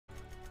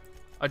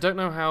I don't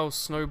know how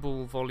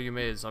snowball volume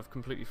is. I've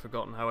completely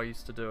forgotten how I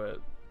used to do it.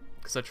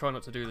 Because I try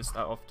not to do this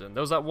that often.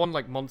 There was that one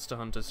like Monster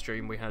Hunter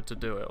stream we had to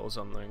do it or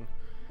something.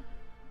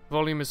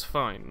 Volume is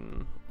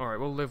fine. Alright,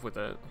 we'll live with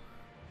it.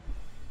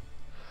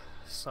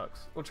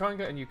 Sucks. We'll try and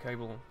get a new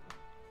cable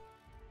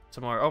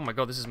tomorrow. Oh my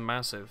god, this is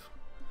massive.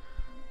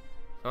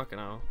 Fucking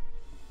hell.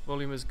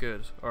 Volume is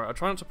good. Alright, I'll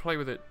try not to play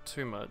with it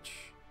too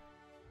much.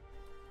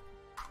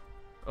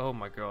 Oh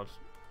my god.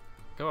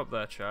 Go up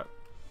there, chat.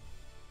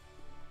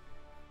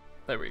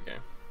 There we go.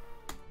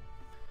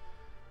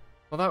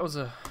 Well, that was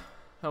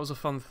a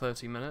fun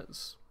 30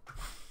 minutes.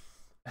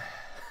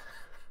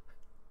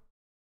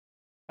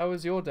 How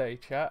was your day,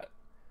 chat?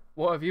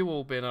 What have you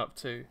all been up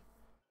to?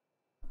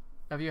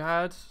 Have you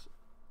had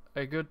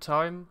a good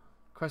time?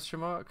 Question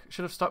mark.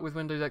 Should have stuck with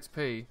Windows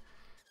XP.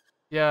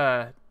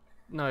 Yeah,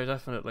 no,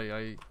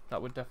 definitely.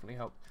 That would definitely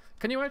help.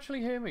 Can you actually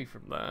hear me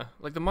from there?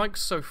 Like the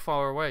mic's so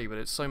far away, but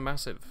it's so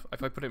massive.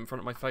 If I put it in front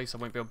of my face, I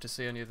won't be able to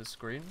see any of the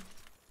screen.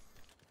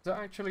 Is that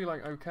actually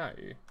like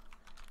okay?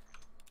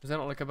 Is there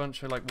not like a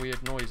bunch of like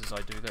weird noise as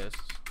I do this?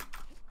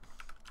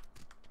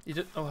 You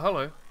did? Oh,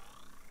 hello.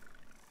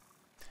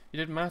 You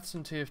did maths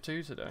and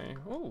TF2 today.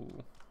 Oh,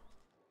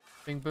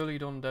 being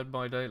bullied on Dead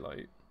by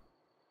Daylight.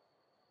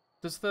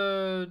 Does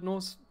the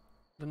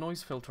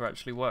noise filter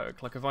actually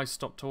work? Like if I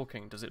stop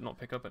talking, does it not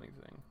pick up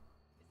anything?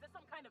 Is this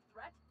some kind of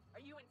threat?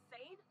 Are you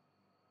insane?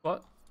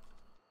 What?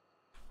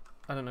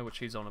 I don't know what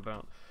she's on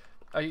about.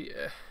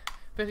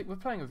 We're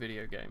playing a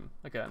video game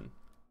again.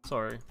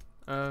 Sorry.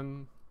 I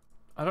don't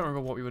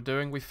remember what we were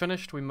doing. We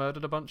finished. We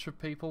murdered a bunch of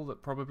people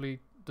that probably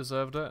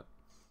deserved it.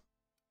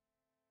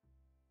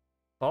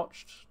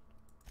 Botched?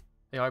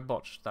 Yeah, I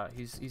botched that.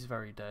 He's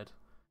very dead.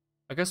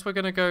 I guess we're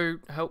gonna go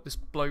help this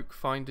bloke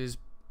find his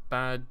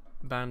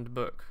banned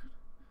book.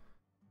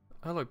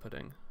 Hello,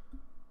 Pudding.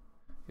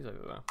 He's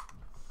over there.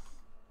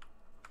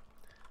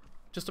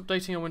 Just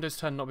updating on Windows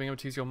 10, not being able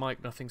to use your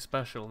mic, nothing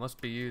special.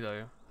 Must be you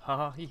though.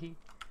 Haha, hee hee.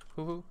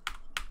 Hoo hoo.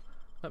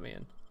 Let me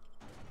in.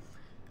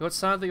 It's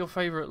sad that your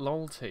favourite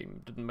LOL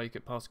team didn't make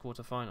it past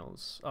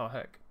quarterfinals. Oh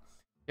heck.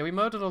 Yeah, we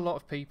murdered a lot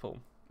of people.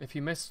 If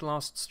you missed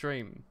last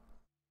stream,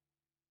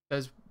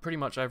 there's pretty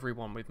much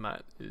everyone we've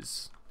met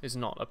is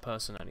not a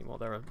person anymore.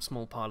 They're a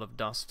small pile of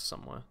dust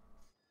somewhere.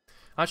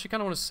 I actually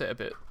kind of want to sit a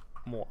bit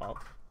more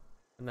up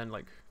and then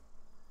like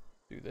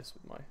do this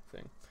with my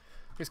thing.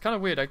 It's kind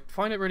of weird. I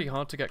find it really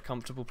hard to get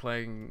comfortable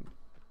playing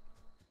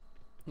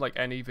like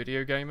any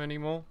video game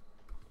anymore.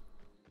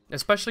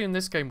 Especially in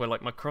this game where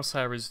like my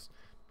crosshair is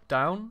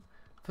down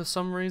for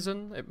some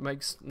reason. It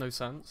makes no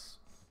sense.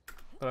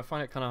 But I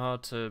find it kind of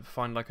hard to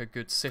find like a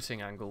good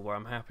sitting angle where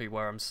I'm happy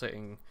where I'm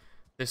sitting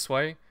this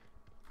way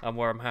and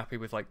where I'm happy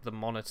with like the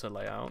monitor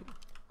layout.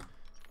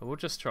 But we'll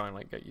just try and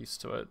like get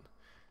used to it.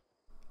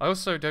 I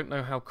also don't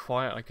know how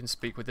quiet I can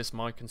speak with this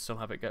mic and still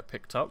have it get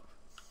picked up.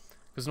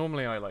 Because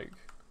normally I like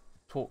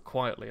talk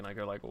quietly and I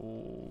go like,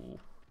 ooh.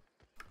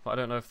 But I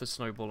don't know if the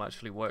snowball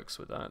actually works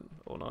with that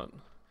or not.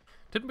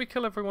 Didn't we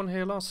kill everyone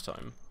here last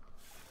time?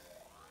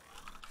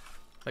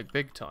 Like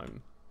big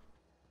time.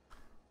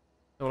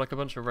 There were like a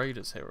bunch of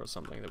raiders here or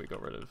something that we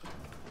got rid of.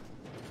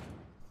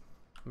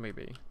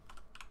 Maybe.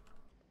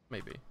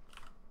 Maybe.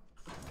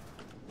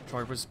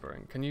 Try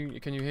whispering. Can you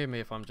hear me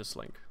if I'm just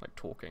like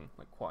talking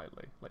like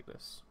quietly like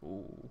this?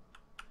 Ooh.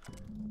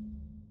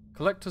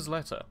 Collector's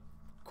letter.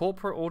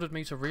 Corporate ordered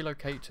me to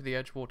relocate to the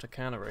Edgewater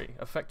Cannery,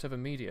 effective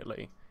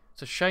immediately.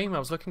 It's a shame. I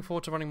was looking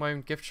forward to running my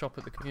own gift shop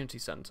at the community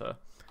centre,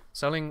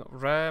 selling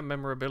rare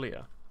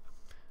memorabilia.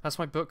 That's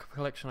my book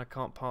collection. I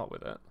can't part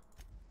with it.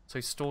 So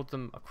he stored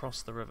them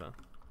across the river.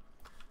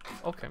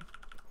 Okay.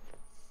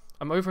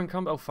 I'm over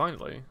encumbered. Oh,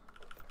 finally.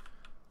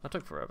 That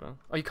took forever.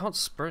 Oh, you can't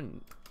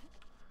sprint.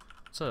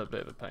 It's a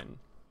bit of a pain.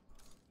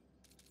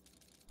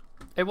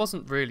 It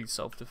wasn't really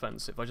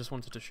self-defensive. I just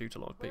wanted to shoot a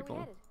lot of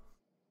people.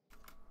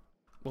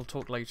 We'll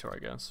talk later, I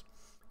guess.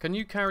 Can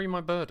you carry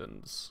my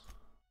burdens?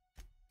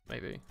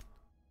 Maybe.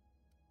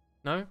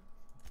 No?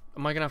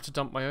 Am I gonna have to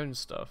dump my own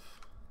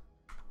stuff?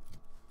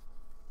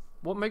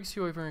 What makes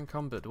you over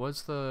encumbered?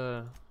 Where's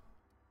the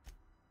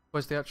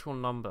actual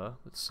number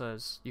that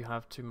says you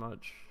have too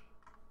much?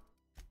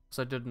 Because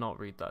I did not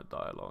read that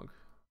dialogue.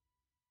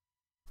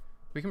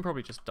 We can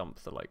probably just dump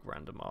the like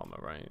random armor,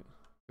 right?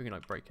 We can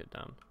like break it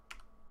down.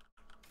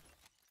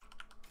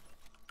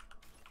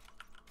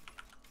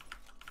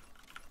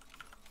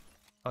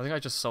 I think I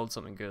just sold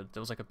something good. There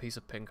was like a piece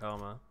of pink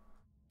armor.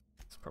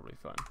 It's probably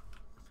fine.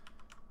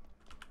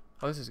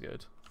 Oh, this is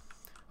good.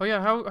 Oh yeah,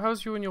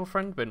 how's you and your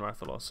friend been,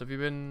 Rathalos? Have you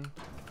been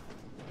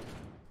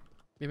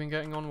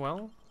getting on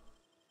well?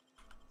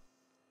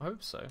 I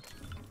hope so.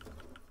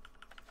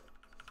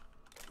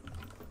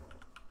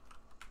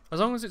 As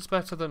long as it's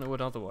better than it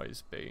would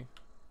otherwise be,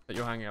 that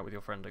you're hanging out with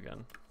your friend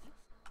again.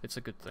 It's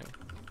a good thing.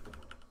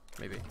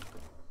 Maybe.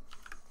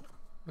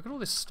 Look at all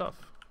this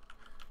stuff.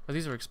 Oh,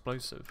 these are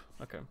explosive.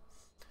 Okay.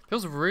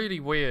 Feels really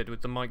weird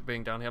with the mic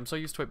being down here. I'm so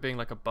used to it being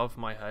like above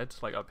my head,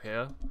 like up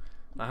here.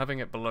 Now having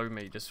it below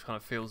me just kind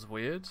of feels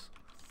weird.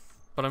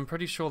 But I'm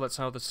pretty sure that's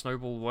how the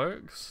snowball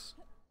works.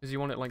 Is you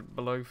want it like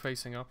below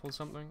facing up or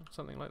something?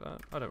 Something like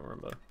that? I don't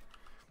remember.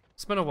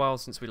 It's been a while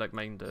since we like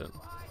mained it.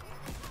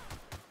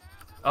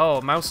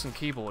 Oh, mouse and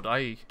keyboard.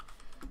 I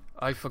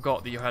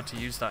forgot that you had to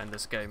use that in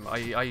this game.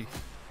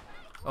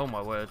 Oh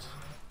my word.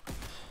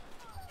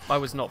 I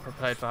was not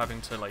prepared for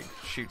having to like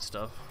shoot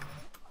stuff.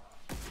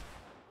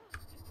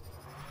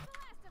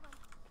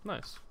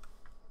 Nice.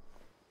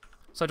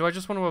 So do I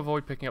just want to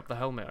avoid picking up the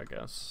helmet, I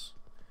guess?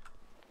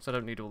 So I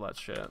don't need all that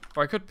shit.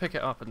 Or I could pick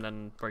it up and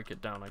then break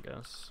it down, I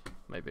guess.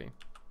 Maybe.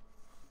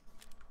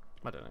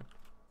 I don't know.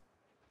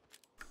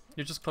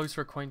 You're just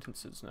closer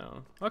acquaintances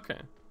now. Okay.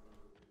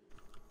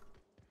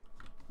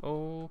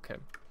 Okay.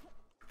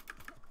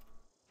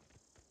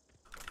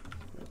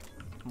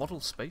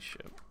 Model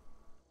spaceship.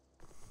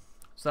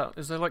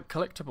 Is there like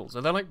collectibles?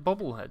 Are there like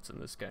bobbleheads in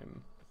this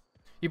game?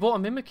 You bought a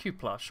Mimikyu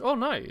plush. Oh,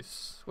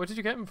 nice. Where did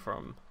you get them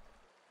from?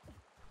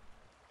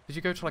 Did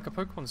you go to like a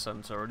Pokemon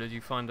Center, or did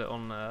you find it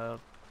on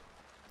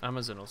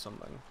Amazon or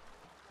something?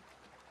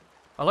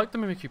 I like the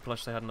Mimikyu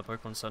plush they had in the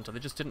Pokemon Center. They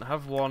just didn't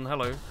have one.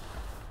 Hello.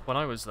 When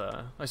I was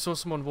there, I saw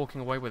someone walking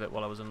away with it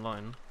while I was in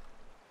line.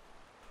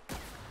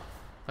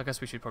 I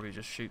guess we should probably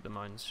just shoot the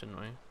mines, shouldn't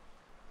we?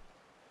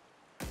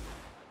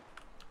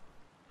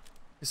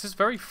 This is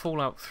very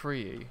Fallout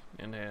 3-y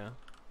in here.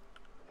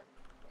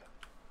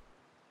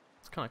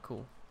 It's kind of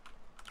cool.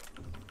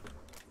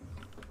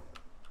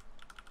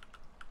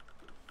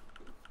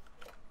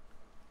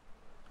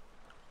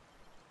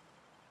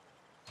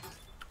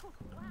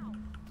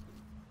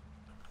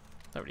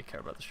 I don't really care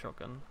about the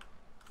shotgun.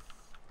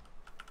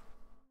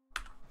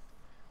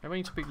 Maybe I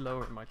need to be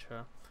lower in my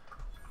chair.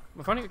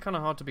 I'm finding it kind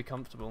of hard to be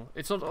comfortable.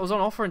 It was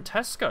on offer in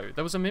Tesco.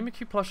 There was a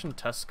Mimikyu plush in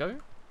Tesco.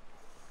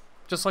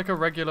 Just like a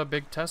regular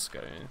big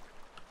Tesco.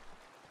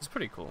 It's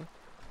pretty cool.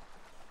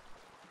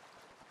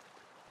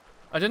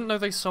 I didn't know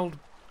they sold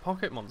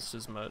Pocket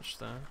Monsters merch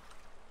there.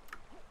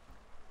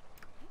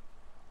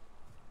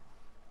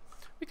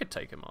 We could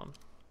take him on.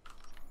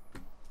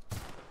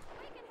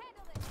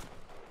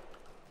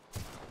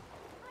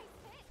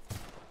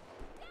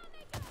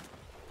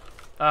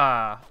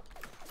 Ah.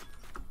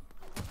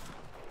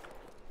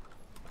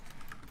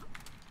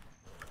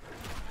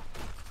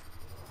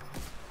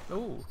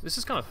 Oh, this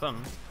is kind of fun.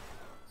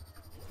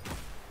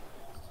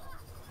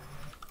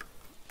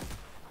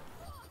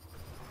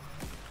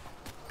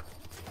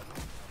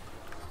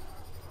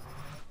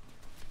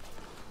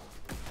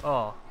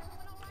 Oh.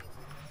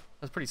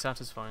 That's pretty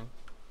satisfying.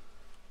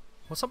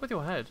 What's up with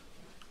your head?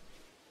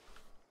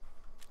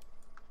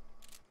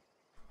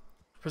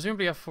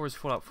 Presumably F4 is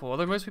Fallout 4,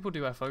 although most people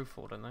do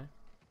FO4, don't they?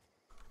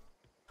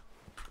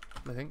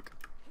 I think.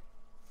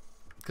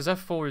 Because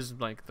F4 is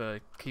like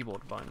the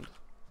keyboard bind.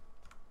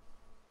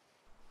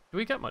 Do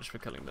we get much for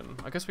killing them?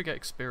 I guess we get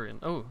experience.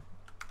 Oh.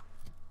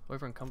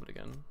 Over encumbered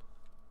again.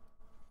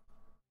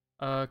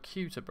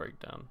 Q to break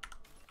down.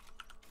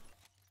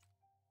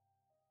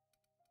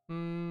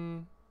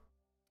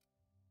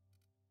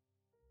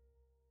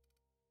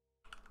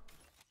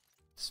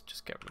 Let's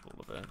just get rid of all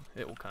of it.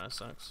 It all kind of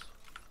sucks.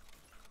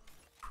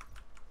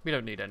 We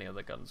don't need any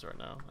other guns right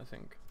now, I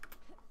think.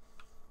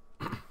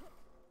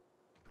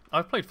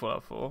 I've played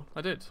Fallout 4.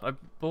 I did. I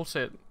bought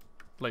it,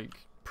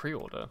 like,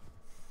 pre-order.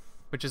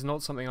 Which is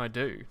not something I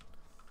do.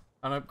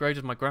 And I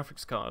upgraded my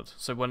graphics card.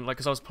 So when, like,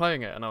 because I was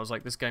playing it and I was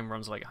like, this game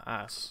runs like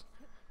ass.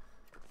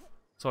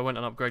 So I went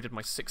and upgraded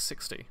my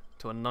 660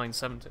 to a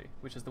 970,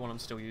 which is the one I'm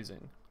still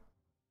using.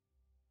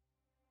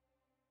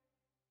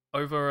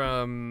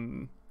 Over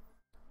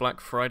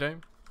Black Friday,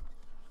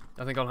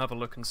 I think I'll have a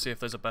look and see if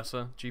there's a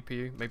better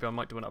GPU. Maybe I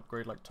might do an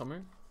upgrade like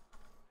Tomu.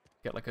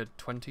 Get like a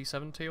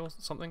 2070 or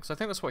something, because I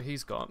think that's what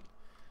he's got.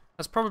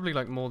 That's probably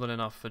like more than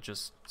enough for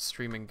just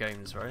streaming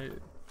games, right?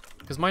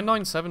 Because my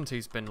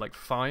 970's been like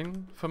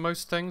fine for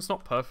most things,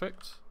 not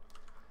perfect.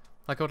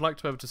 Like I would like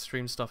to be able to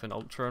stream stuff in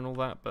Ultra and all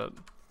that, but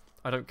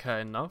I don't care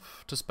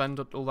enough to spend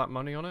all that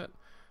money on it.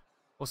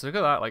 Also, look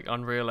at that, like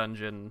Unreal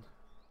Engine,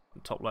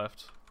 top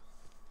left.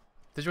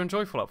 Did you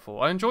enjoy Fallout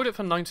 4? I enjoyed it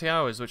for 90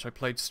 hours, which I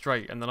played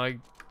straight, and then I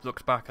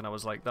looked back and I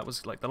was like, that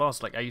was like the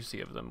last like 80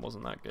 of them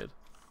wasn't that good.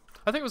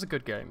 I think it was a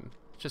good game,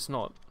 just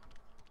not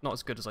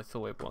as good as I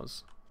thought it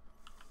was.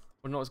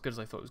 Or not as good as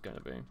I thought it was going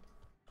to be.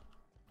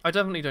 I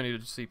definitely don't need a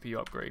CPU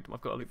upgrade. I've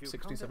got a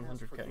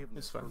 6700K.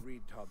 It's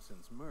fine.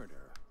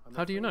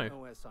 How do you know?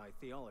 OSI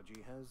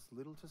theology has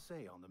little to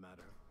say on the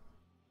matter.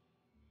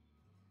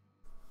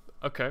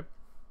 Okay.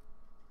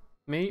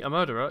 Me, a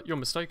murderer? You're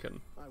mistaken.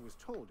 I was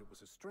told it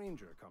was a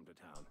stranger come to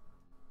town.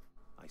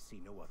 I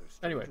see no other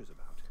strangers Anyway,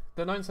 about.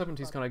 the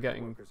 970's kind of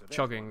getting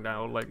chugging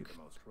now. Like,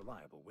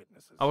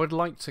 I would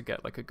like to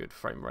get like a good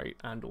frame rate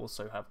and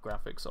also have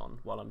graphics on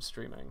while I'm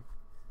streaming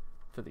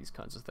for these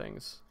kinds of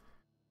things.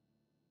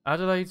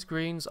 Adelaide's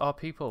greens are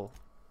people.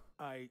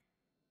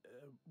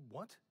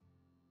 What?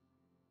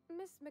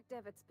 Miss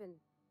McDevitt's been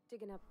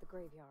digging up the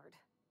graveyard.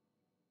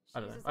 I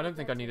don't know. I don't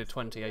think I need a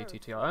 2080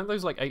 Ti. Aren't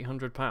those like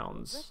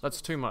 £800?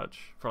 That's too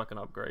much for like an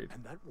upgrade.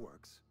 And that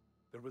works.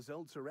 The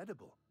results are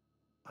edible.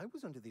 I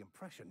was under the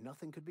impression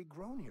nothing could be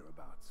grown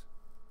hereabouts.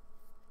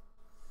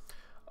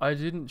 I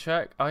didn't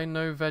check. I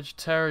know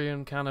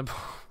vegetarian cannibal.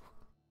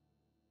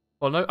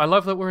 Well, no, I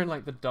love that we're in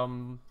like the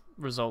dumb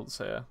results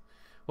here.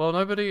 Well,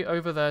 nobody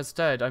over there's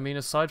dead. I mean,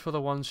 aside for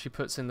the ones she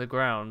puts in the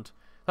ground.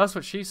 That's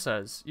what she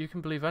says. You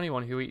can believe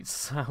anyone who eats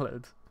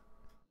salad.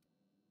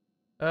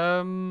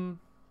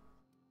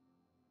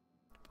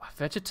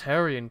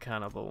 Vegetarian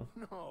cannibal.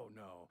 No,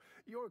 no.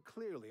 You're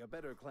clearly a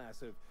better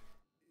class of...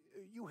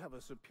 You have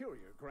a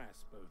superior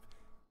grasp of...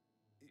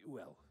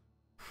 Well,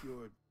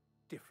 you're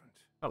different.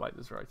 I like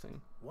this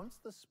writing. Once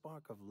the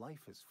spark of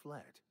life is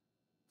fled,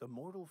 the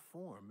mortal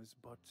form is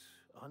but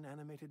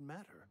unanimated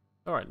matter.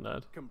 Alright,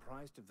 nerd.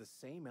 Comprised of the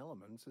same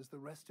elements as the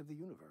rest of the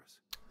universe.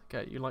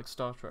 Okay, you like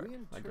Star Trek. We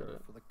I get inter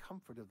it. for the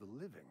comfort of the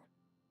living,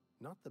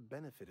 not the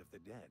benefit of the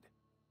dead.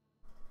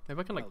 Maybe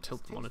I can like Well,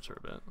 tilt the monitor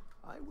a bit.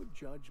 I would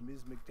judge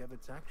Ms.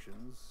 McDevitt's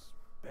actions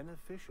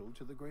beneficial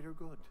to the greater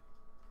good.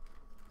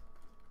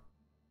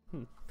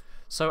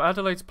 So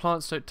Adelaide's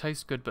plants don't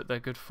taste good, but they're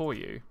good for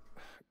you.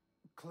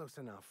 Close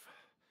enough.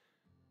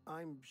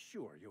 I'm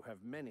sure you have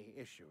many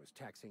issues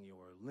taxing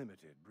your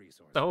limited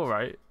resources. Oh,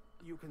 alright.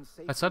 You can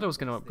I said I was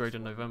safely going to place upgrade this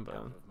in one November.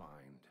 out of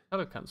mind.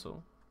 Hello,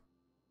 cancel.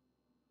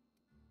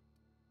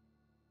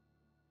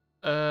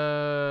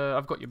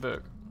 I've got your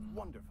book.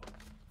 Wonderful.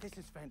 This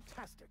is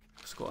fantastic.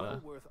 Squire.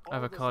 Well worth all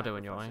Avocado the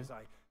in your eye.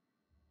 sacrifices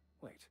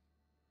Wait.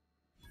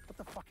 What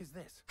the fuck is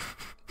this?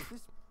 Is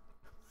this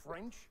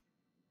French?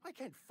 I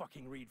can't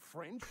fucking read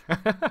French.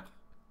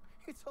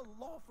 It's a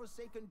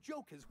law-forsaken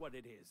joke is what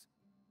it is.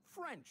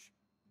 French.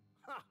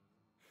 Ha!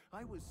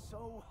 I was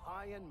so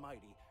high and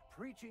mighty,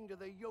 preaching to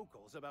the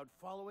yokels about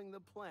following the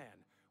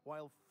plan,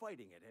 while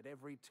fighting it at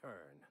every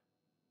turn.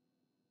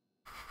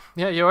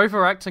 Yeah, you're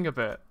overacting a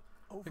bit.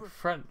 Like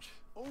French.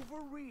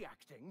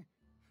 Overreacting?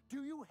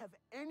 Do you have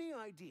any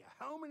idea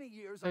how many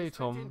years Hey, I've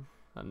spent in... Tom.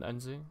 And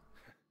Enzi.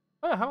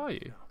 Oh, how are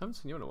you? I haven't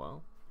seen you in a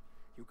while.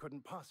 You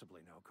couldn't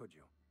possibly know, could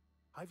you?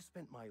 I've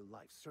spent my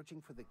life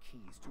searching for the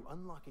keys to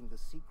unlocking the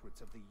secrets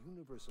of the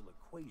universal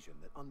equation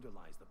that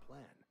underlies the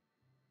plan.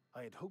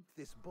 I had hoped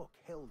this book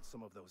held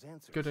some of those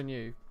answers. Good on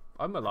you.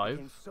 I'm I alive,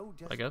 became so I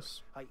desperate,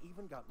 guess. I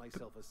even got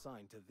myself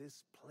assigned to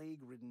this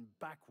plague-ridden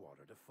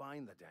backwater to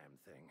find the damn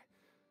thing.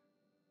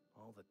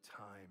 All the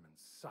time and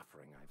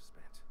suffering I've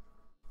spent.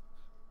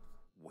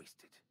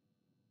 Wasted.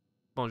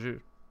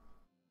 Bonjour.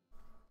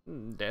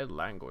 Dead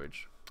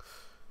language.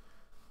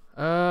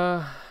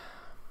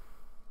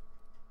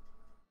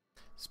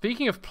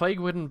 Speaking of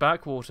plague-ridden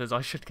backwaters,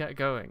 I should get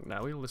going.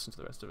 Now we'll listen to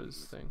the rest of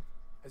his thing.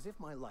 As if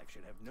my life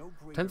should have no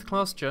greater 10th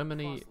class meaning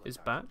Germany than is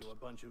proselytizing bad? to a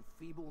bunch of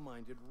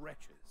feeble-minded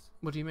wretches.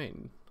 What do you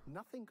mean?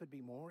 Nothing could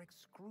be more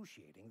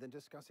excruciating than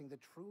discussing the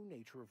true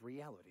nature of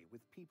reality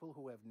with people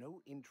who have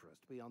no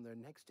interest beyond their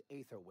next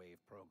Aetherwave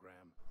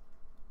program.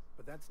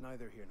 But that's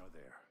neither here nor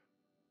there.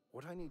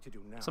 What I need to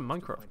do now It's a is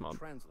Minecraft to find mod. a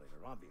translator,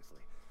 obviously.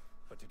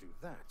 But to do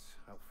that,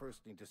 I'll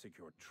first need to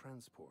secure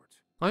transport.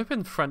 I hope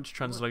in French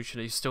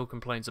translation he still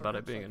complains about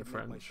it Perhaps I being in could make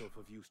French. myself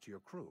of use to your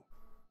crew.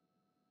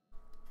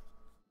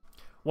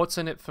 What's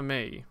in it for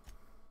me?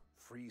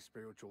 Free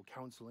spiritual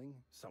counseling,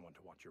 someone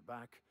to watch your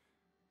back,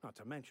 not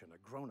to mention a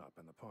grown-up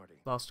in the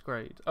party. Last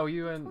grade. Oh,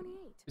 you and 28.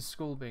 is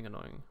school being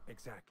annoying?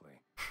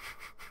 Exactly.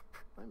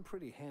 I'm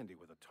pretty handy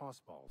with a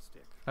toss-ball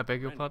stick. I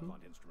beg your Any pardon?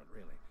 blunt instrument,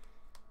 really.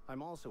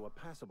 I'm also a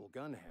passable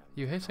gun hand.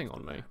 You when it hitting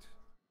comes on to me?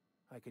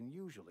 that. I can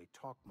usually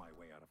talk my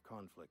way out of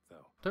conflict,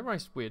 though. Don't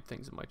write weird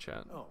things in my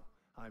chat. Oh,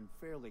 I'm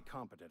fairly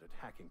competent at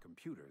hacking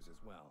computers as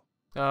well.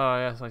 Oh,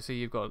 yes, I see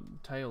you've got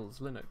Tails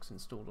Linux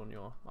installed on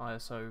your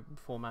ISO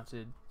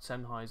formatted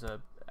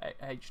Sennheiser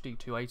HD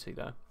 280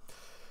 there.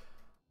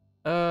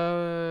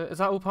 Is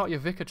that all part of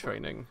your Vicar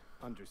training?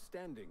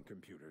 Understanding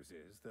computers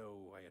is,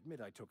 though I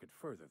admit I took it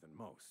further than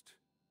most.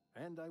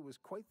 And I was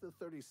quite the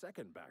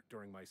 32nd back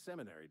during my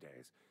seminary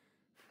days.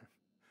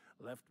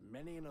 Left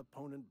many an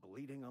opponent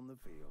bleeding on the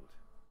field.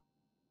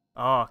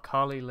 Ah,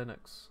 Kali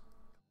Linux.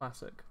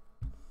 Classic.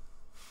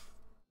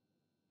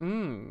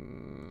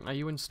 Are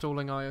you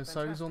installing ISOs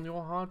Fantastic. on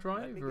your hard Let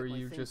drive, me or are get my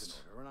you things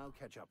just in order and I'll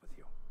catch up with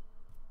you.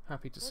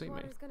 happy to see me?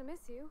 Redwater's gonna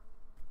miss you.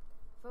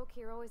 Folk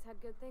here always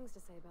had good things to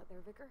say about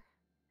their vicar.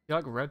 You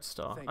like Red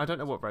Star? Thank I you, don't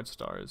know what Mr. Red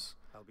Star is.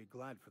 I'll be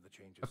glad for the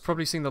changes. I've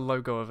probably seen the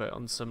logo of it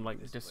on some like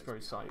This place disco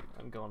site behind.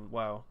 and gone,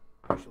 wow,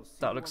 I shall see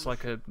that you looks on the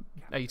like a ship,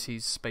 Captain.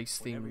 80s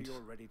space Whenever themed you're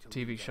ready to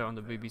TV leave show on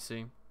the Edenvale.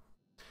 BBC.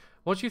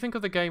 What do you think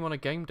of the game on a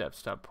game dev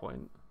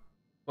standpoint?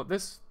 What,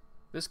 this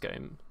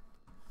game?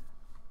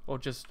 Or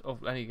just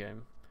of any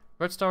game?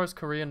 Red Star is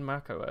Korean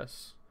Mac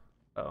OS.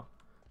 Oh.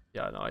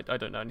 Yeah, no, I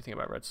don't know anything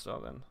about Red Star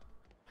then.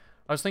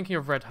 I was thinking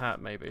of Red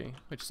Hat maybe,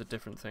 which is a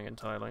different thing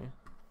entirely.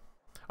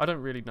 I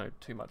don't really know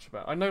too much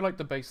about. I know like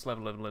the base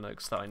level of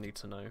Linux that I need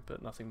to know,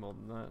 but nothing more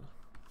than that.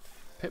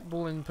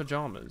 Pitbull in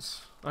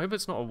pajamas. I hope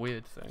it's not a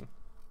weird thing.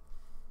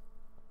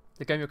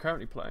 The game you're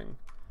currently playing.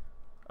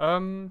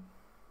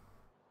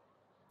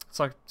 It's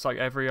like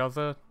every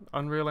other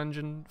Unreal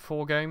Engine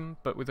 4 game,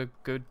 but with a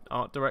good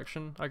art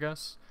direction, I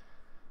guess.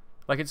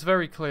 Like it's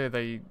very clear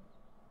they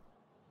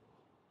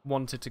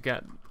wanted to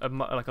get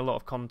like a lot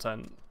of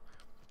content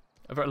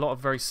a lot of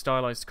very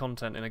stylized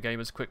content in a game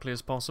as quickly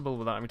as possible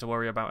without having to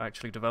worry about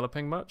actually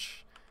developing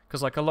much.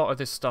 Because like a lot of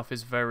this stuff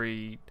is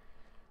very.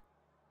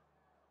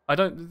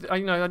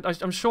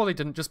 I'm sure they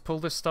didn't just pull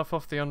this stuff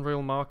off the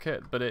Unreal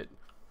market, but it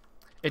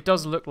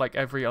does look like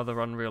every other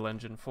Unreal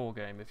Engine 4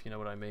 game, if you know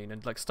what I mean.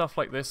 And like stuff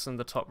like this in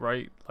the top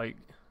right, like,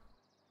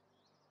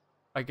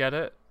 I get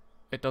it.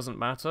 It doesn't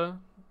matter.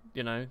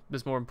 You know,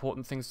 there's more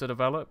important things to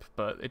develop,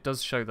 but it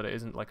does show that it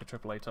isn't like a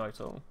AAA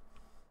title.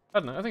 I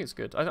don't know, I think it's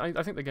good. I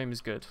think the game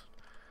is good.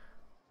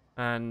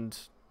 And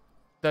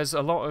there's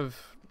a lot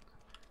of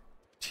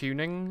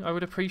tuning I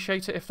would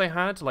appreciate it if they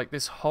had. Like,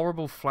 this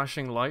horrible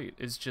flashing light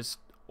is just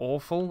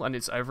awful, and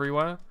it's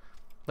everywhere.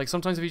 Like,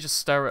 sometimes if you just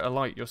stare at a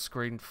light, your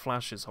screen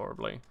flashes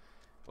horribly.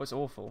 Well, it's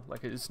awful.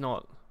 Like, it's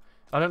not...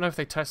 I don't know if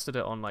they tested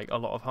it on, like, a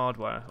lot of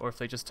hardware, or if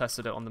they just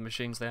tested it on the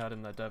machines they had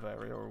in their dev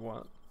area, or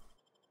what.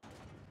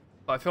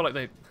 But I feel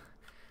like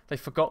they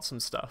forgot some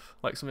stuff,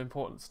 like, some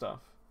important stuff.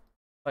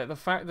 Like, the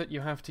fact that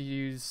you have to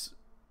use...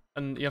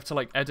 And you have to,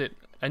 like, edit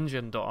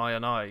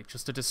engine.ini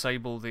just to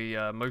disable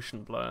the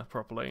motion blur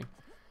properly,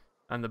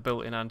 and the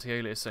built-in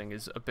anti-aliasing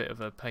is a bit of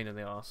a pain in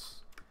the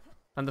arse.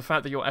 And the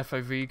fact that your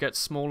FOV gets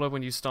smaller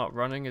when you start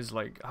running is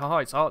like, haha,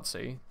 it's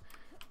artsy,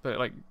 but it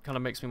like kind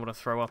of makes me want to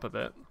throw up a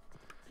bit.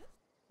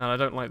 And I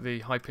don't like the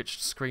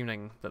high-pitched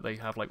screaming that they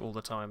have like all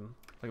the time,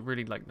 like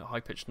really like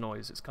high-pitched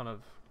noise. It's kind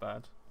of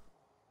bad.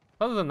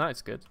 Other than that,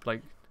 it's good.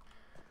 Like,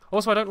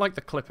 also I don't like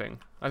the clipping.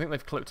 I think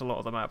they've clipped a lot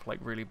of the map like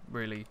really,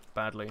 really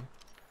badly,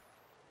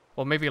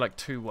 or maybe like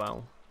too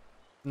well.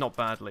 Not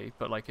badly,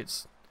 but like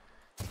it's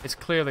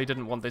clear they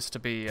didn't want this to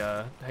be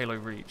Halo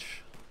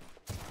Reach.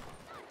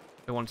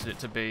 They wanted it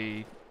to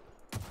be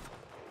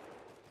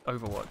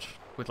Overwatch,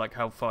 with like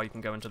how far you can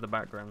go into the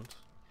background.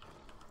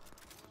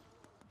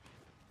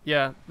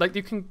 Yeah, like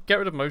you can get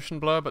rid of motion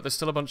blur, but there's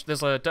still a bunch.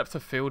 There's a depth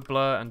of field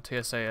blur and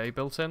TSAA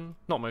built in.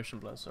 Not motion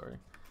blur, sorry.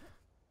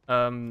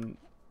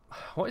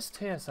 What is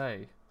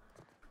TSA?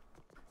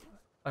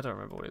 I don't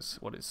remember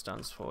what it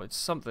stands for. It's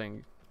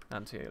something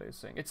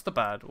anti-aliasing. It's the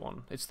bad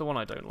one. It's the one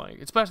I don't like.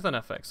 It's better than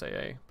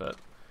FXAA, but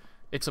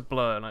it's a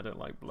blur, and I don't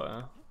like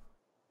blur.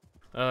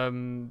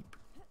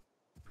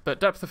 But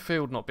depth of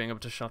field not being able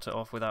to shut it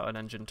off without an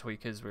engine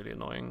tweak is really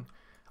annoying.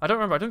 I don't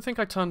remember. I don't think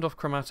I turned off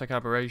chromatic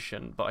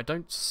aberration, but I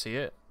don't see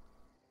it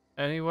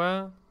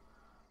anywhere.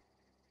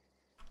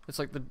 It's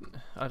like the...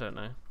 I don't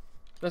know.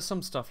 There's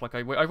some stuff like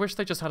I wish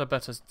they just had a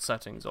better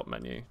settings op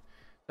menu.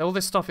 All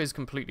this stuff is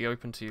completely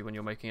open to you when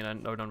you're making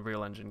an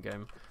Unreal Engine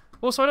game.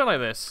 Also, I don't like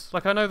this.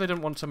 Like, I know they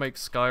didn't want to make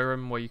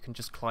Skyrim where you can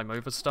just climb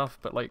over stuff,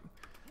 but like,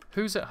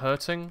 who's it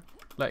hurting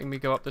letting me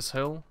go up this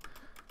hill?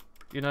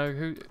 You know,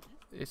 who...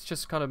 It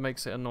just kind of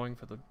makes it annoying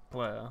for the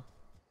player.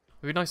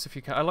 It'd be nice if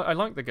you can... I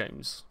like the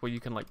games where you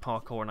can like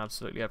parkour and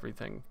absolutely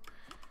everything.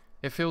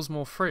 It feels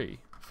more free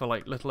for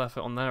like little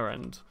effort on their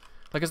end.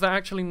 Like, is there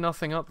actually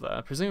nothing up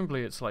there?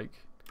 Presumably it's like,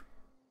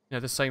 you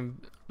know, the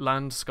same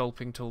land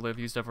sculpting tool they've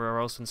used everywhere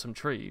else and some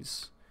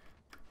trees.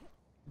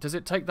 Does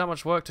it take that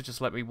much work to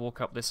just let me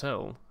walk up this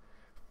hill?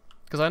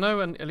 Because I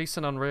know, at least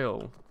in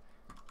Unreal,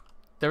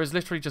 there is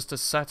literally just a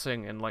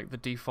setting in like the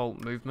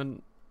default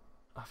movement.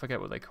 I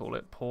forget what they call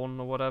it, pawn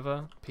or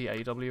whatever,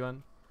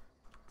 P-A-W-N.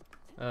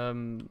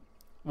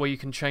 Where you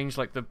can change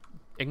like the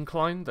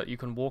incline that you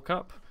can walk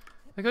up.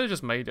 They could have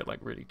just made it like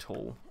really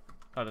tall.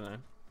 I don't know.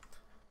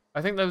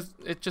 I think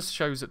it just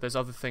shows that there's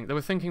other things. They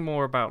were thinking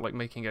more about like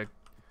making a...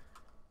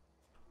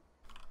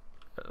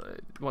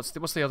 what's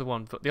the other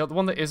one? The other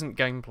one that isn't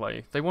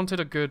gameplay. They wanted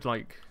a good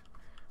like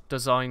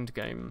designed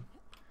game,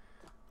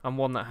 and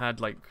one that had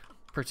like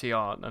pretty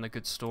art and a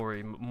good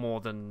story more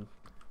than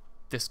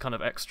this kind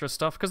of extra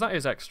stuff, because that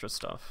is extra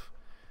stuff.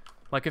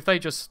 Like, if they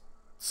just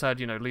said,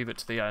 you know, leave it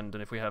to the end,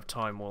 and if we have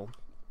time we'll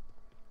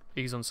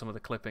ease on some of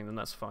the clipping, then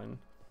that's fine.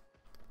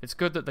 It's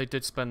good that they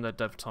did spend their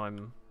dev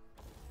time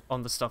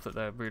on the stuff that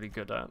they're really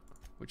good at,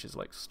 which is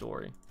like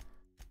story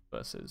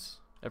versus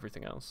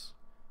everything else.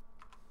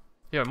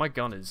 Yeah, my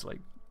gun is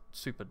like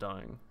super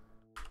dying.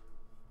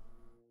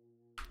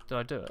 Did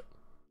I do it?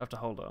 I have to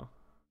hold R.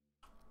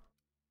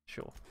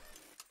 Sure.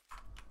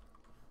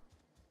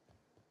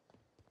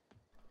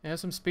 Yeah,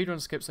 some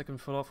speedrun skips that can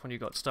fall off when you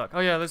got stuck.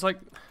 Oh yeah, there's like...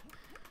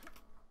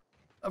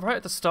 Right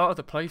at the start of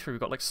the playthrough, we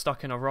got like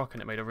stuck in a rock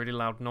and it made a really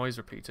loud noise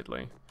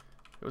repeatedly.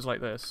 It was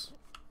like this.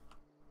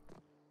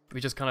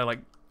 We just kind of like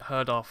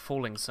heard our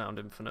falling sound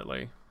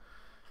infinitely.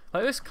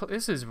 Like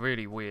this is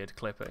really weird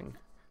clipping.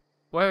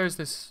 Where is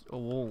this a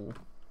wall?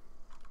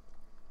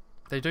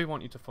 They do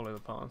want you to follow the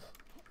path.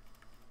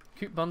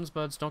 Cute buns,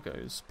 birds,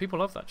 doggos. People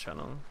love that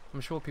channel.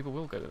 I'm sure people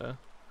will go there.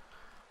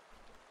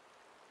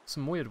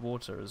 Some weird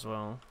water as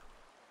well.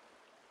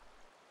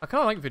 I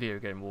kind of like video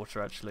game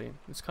water, actually.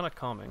 It's kind of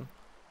calming.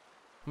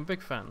 I'm a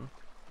big fan.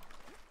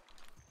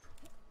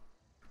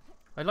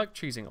 I like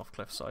cheesing off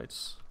cliff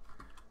sides.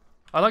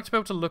 I like to be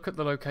able to look at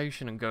the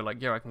location and go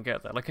like, yeah, I can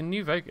get there. Like in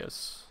New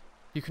Vegas,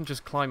 you can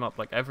just climb up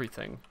like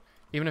everything,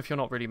 even if you're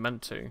not really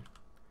meant to.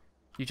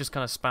 You just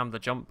kind of spam the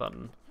jump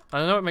button.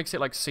 I know it makes it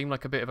like seem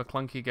like a bit of a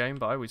clunky game,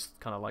 but I always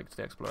kind of liked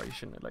the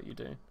exploration it let you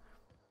do.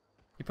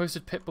 You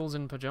posted pit bulls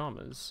in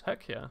pajamas.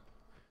 Heck yeah.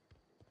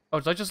 Oh,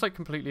 did I just like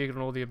completely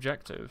ignore the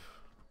objective?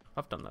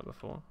 I've done that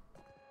before.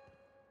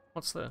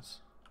 What's this?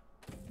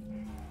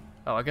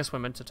 Oh, I guess we're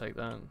meant to take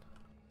that.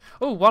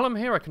 Oh, while I'm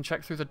here I can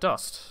check through the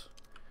dust.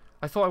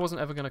 I thought I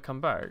wasn't ever going to come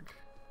back.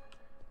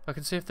 I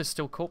can see if there's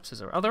still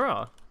corpses around. Oh, there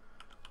are.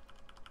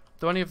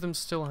 Do any of them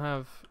still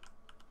have...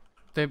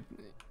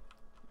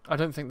 I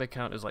don't think they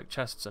count as like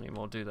chests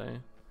anymore, do they?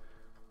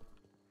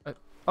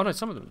 Oh no,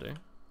 some of them do.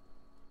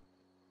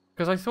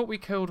 Because I thought we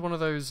killed one of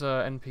those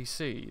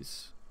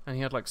NPCs, and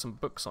he had like some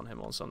books on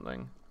him or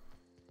something.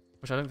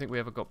 Which I don't think we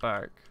ever got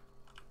back.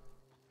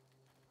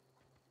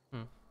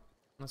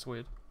 That's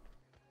weird.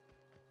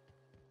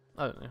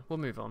 I don't know, we'll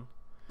move on.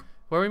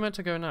 Where are we meant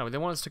to go now? They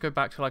want us to go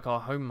back to like our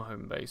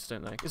home base,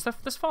 don't they?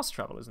 There's fast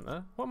travel, isn't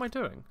there? What am I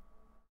doing?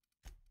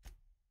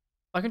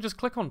 I can just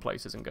click on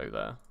places and go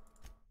there.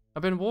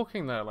 I've been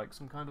walking there like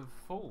some kind of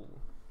fool.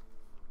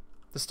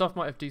 The stuff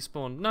might have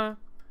despawned. No.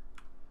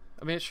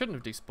 I mean, it shouldn't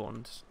have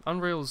despawned.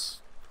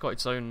 Unreal's got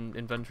its own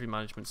inventory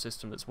management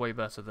system that's way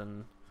better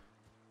than...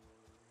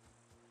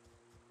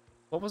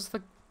 What was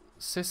the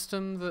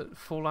system that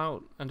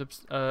Fallout and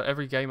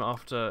every game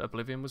after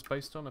Oblivion was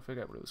based on? I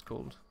forget what it was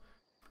called.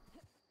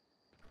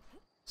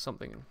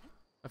 Something.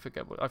 I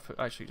forget what... I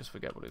actually just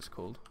forget what it's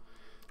called.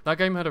 That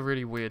game had a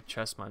really weird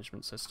chest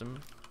management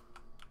system.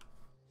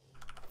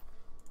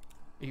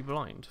 Are you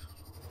blind?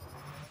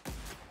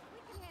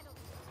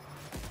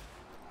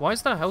 Why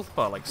is that health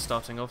bar like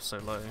starting off so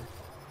low?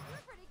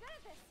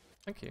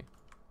 Thank you.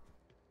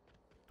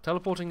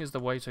 Teleporting is the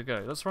way to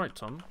go. That's right,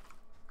 Tom.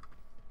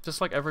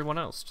 Just like everyone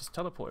else. Just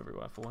teleport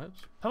everywhere, Forehead.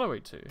 Hello,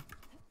 A2.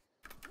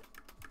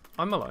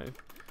 I'm alive.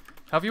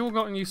 Have you all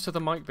gotten used to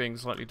the mic being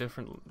slightly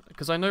different?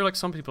 Because I know like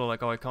some people are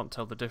like, oh, I can't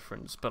tell the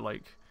difference. But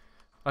like,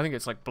 I think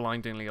it's like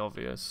blindingly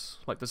obvious.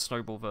 Like the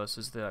Snowball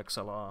versus the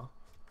XLR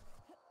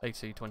AT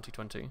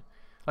 2020.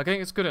 I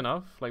think it's good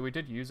enough. Like, we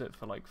did use it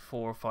for like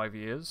 4 or 5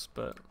 years,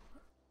 but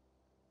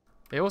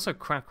it also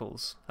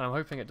crackles, and I'm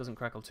hoping it doesn't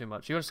crackle too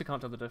much. You honestly can't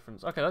tell the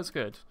difference. Okay, that's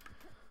good.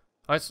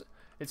 It's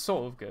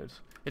sort of good.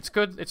 It's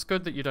good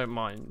that you don't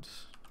mind,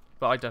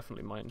 but I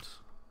definitely mind.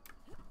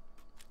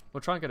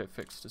 We'll try and get it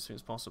fixed as soon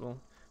as possible.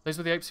 Those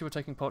were the apes who were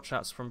taking pot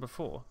shots from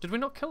before. Did we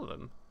not kill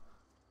them?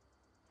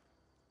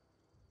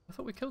 I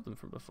thought we killed them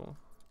from before.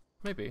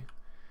 Maybe.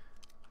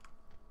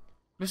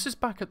 This is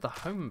back at the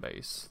home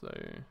base,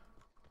 though.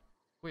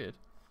 Weird.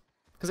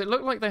 Because it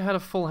looked like they had a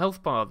full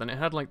health bar, then it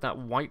had like that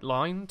white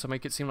line to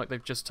make it seem like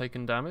they've just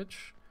taken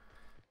damage.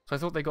 So I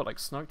thought they got like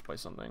sniped by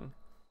something.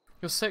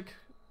 You're sick,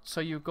 so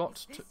you got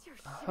to...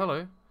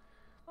 Hello.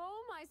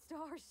 Oh my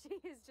stars, she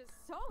is just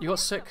so You got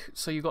sick,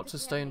 so you got to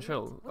stay and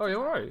chill. Oh,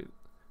 you're alright.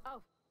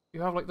 Oh.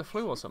 You have like the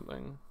flu or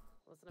something.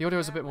 The audio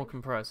is a bit more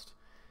compressed.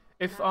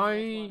 If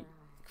I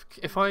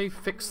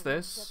fix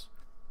this...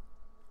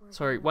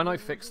 Sorry, when I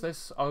fix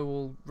this, I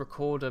will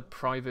record a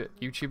private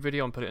YouTube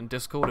video and put it in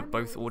Discord of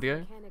both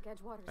audio,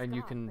 and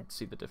you can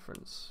see the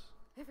difference.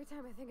 Every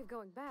time I think of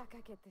going back,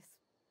 I get this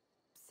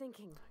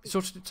sinking. So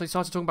you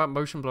started talking about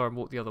motion blur and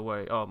walked the other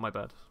way. Oh, my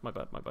bad. My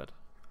bad.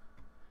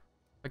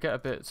 I get a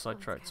bit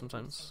sidetracked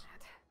sometimes.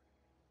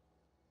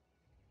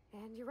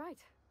 And you're right.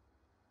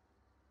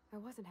 I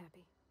wasn't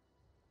happy.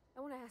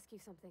 I want to ask you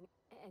something,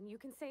 and you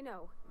can say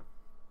no.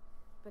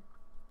 But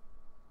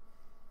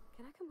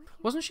can I come with you?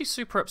 Wasn't she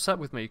super upset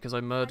with me because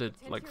I murdered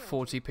like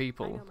 40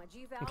 people,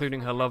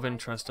 including her love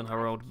interest and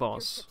her old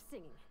boss?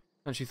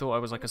 And she thought I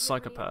was like a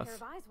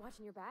psychopath. I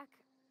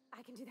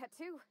can do that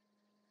too.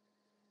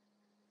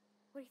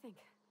 What do you think?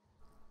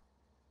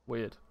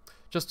 Weird.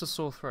 Just a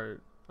sore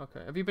throat.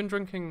 Okay. Have you been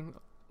drinking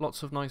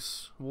lots of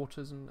nice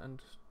waters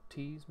and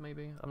teas,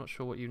 maybe? I'm not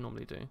sure what you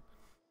normally do.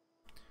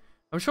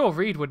 I'm sure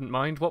Reed wouldn't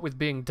mind, what with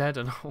being dead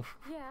and all.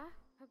 Yeah,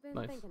 I've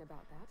been thinking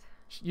about that.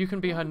 You can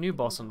be her new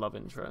boss and love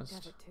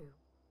interest.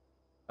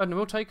 And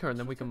we'll take her and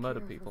then we can murder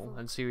people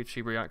and see if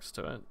she reacts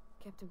to it.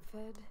 Kept him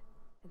fed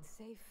and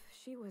safe.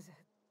 She was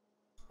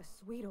a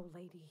sweet old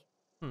lady.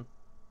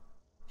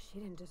 She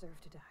didn't deserve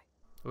to die.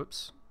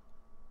 Whoops.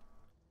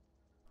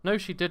 No,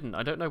 she didn't.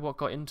 I don't know what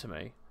got into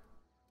me.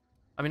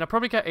 I mean, I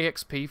probably get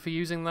EXP for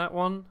using that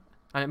one,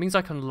 and it means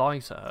I can lie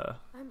to her.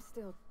 I'm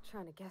still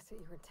trying to guess at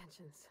your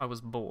intentions. I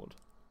was bored.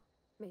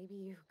 Maybe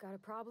you've got a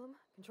problem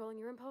controlling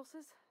your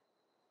impulses?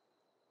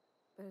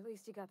 But at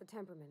least you got the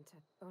temperament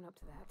to own up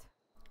to that.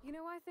 You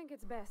know, I think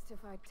it's best if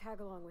I tag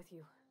along with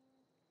you.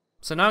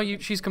 So now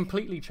she's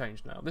completely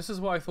changed now. This is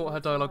what I thought her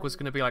dialogue was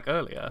going to be like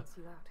earlier.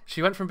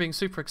 She went from being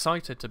super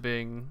excited to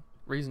being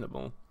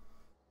reasonable.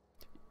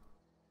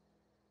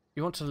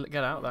 You want to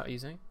get out that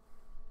easy?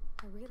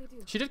 I really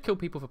do. She did kill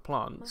people for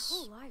plants. My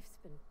whole life's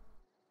been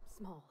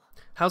small.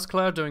 How's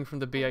Claire doing from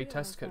the BA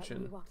test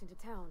kitchen?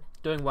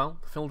 Doing well,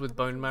 filled with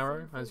bone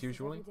marrow, as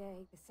usual.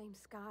 The same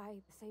sky,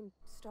 the same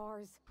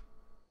stars.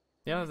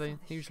 Yeah, they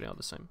usually are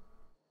the same.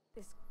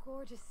 This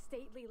gorgeous,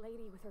 stately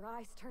lady with her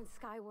eyes turned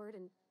skyward,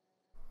 and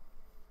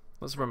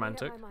that's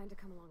romantic. I made up my mind to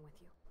come along with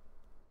you.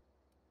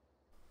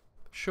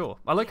 Sure.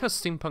 I like her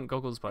steampunk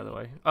goggles, by the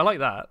way. I like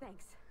that.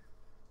 Thanks.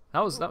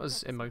 That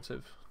was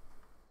emotive.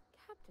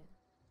 Captain,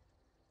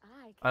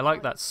 I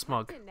like that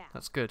smug. Captain now.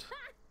 That's good.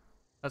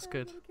 That's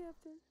good. Little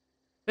captain.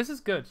 This is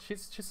good.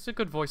 She's a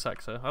good voice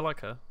actor. I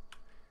like her.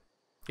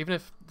 Even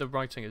if the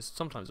writing is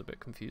sometimes a bit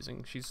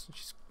confusing, she's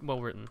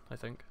well written, I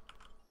think.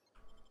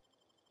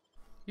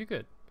 You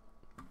good?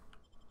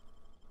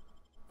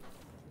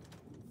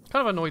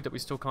 Kind of annoyed that we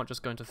still can't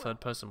just go into third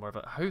person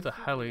wherever. Who the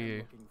hell are you?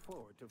 Looking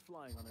forward to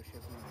flying on a ship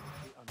known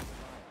as the Unreliable.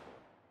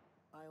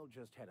 I'll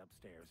just head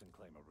upstairs and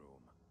claim a room.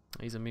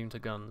 He's immune to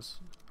guns.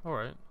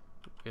 Alright,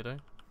 weirdo.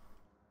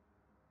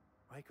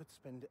 I could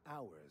spend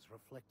hours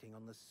reflecting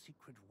on the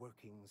secret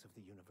workings of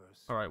the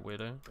universe. Alright,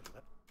 weirdo. But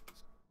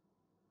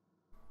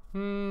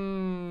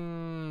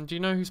Do you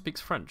know who speaks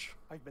French?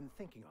 I've been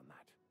thinking on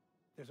that.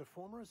 There's a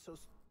former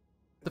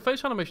The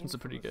facial animations are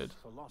pretty good.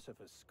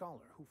 philosopher scholar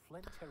who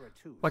fled Terra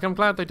 2. Like, I'm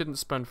glad they didn't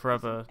spend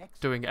forever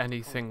doing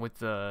anything with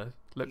the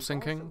lip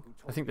syncing.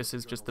 I think this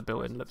is just the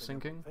built-in lip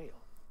syncing.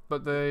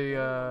 But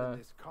the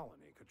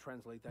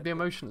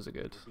emotions are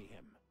good.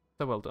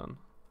 They're well done.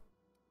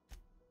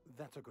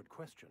 That's a good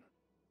question.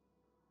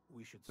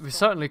 We've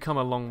certainly come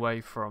a long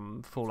way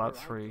from Fallout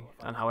 3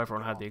 and how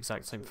everyone had the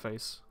exact same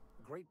face.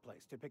 Great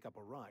place to pick up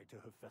a ride to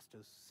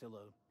Hephaestus, Scylla,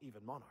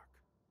 even Monarch.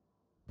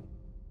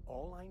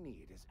 All I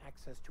need is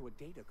access to a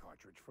data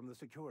cartridge from the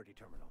security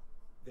terminal.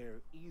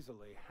 Their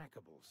easily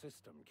hackable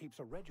system keeps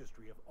a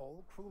registry of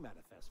all crew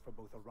manifests for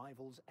both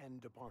arrivals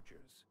and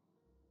departures.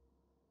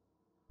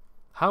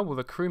 How will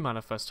the crew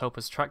manifest help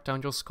us track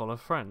down your scholar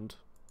friend?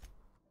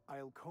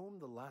 I'll comb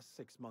the last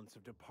 6 months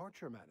of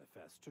departure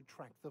manifests to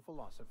track the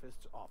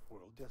Philosophist's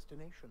off-world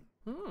destination.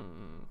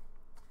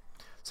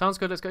 Sounds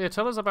good. Let's go. Yeah,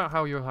 tell us about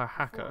how you're a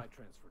hacker. Before I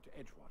transferred to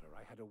Edgewater,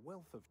 I had a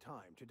wealth of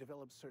time to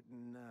develop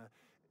certain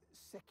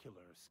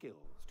secular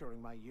skills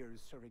during my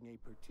years serving a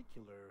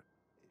particular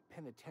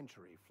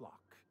penitentiary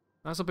flock.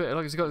 That's a bit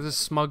like he's got this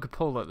smug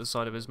pull at the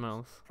side of his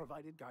mouth.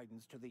 Provided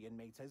guidance to the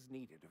inmates as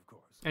needed, of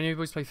course. And you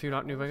always play through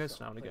New Vegas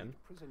now and again.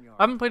 Prison Yard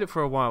I haven't played it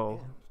for a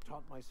while. and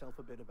taught myself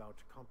a bit about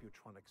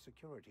computronic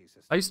security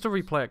systems. I used to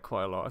replay it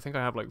quite a lot. I think I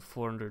have like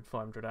 400,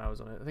 500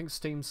 hours on it. I think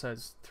Steam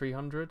says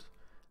 300,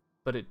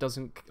 but it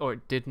doesn't, or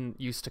it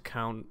didn't used to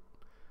count.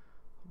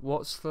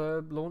 What's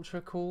the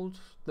launcher called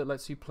that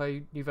lets you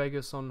play New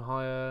Vegas on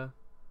higher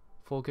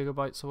 4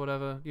 gigabytes or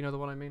whatever? You know the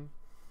one I mean?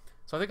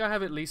 So I think I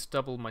have at least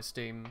double my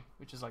Steam,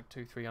 which is like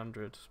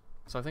 200-300.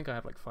 So I think I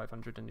have like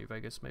 500 in New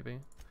Vegas, maybe.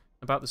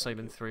 About the same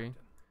in 3.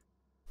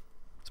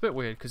 It's a bit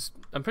weird, because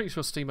I'm pretty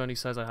sure Steam only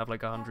says I have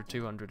like 100,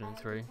 200 in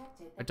 3.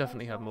 I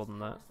definitely have more than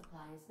that.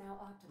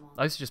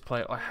 I used to just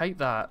play it. I hate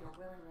that.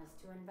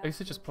 I used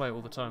to just play it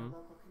all the time.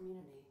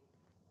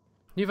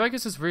 New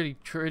Vegas is really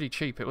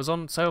cheap. It was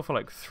on sale for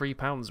like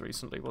 £3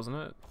 recently, wasn't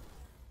it?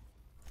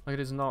 Like, it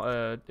is not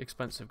an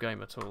expensive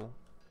game at all.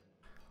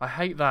 I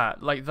hate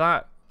that. Like,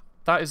 that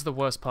is the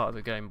worst part of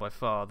the game by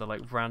far, the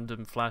like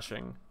random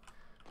flashing.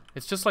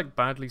 It's just like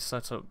badly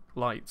set up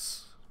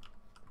lights.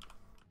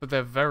 But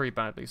they're very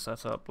badly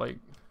set up, like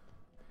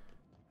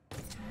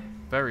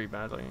very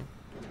badly.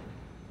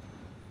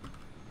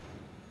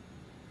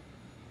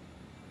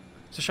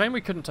 It's a shame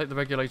we couldn't take the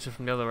regulator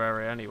from the other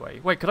area anyway.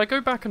 Wait, could I go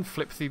back and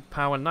flip the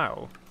power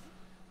now?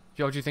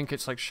 Or do you think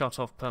it's like shut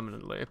off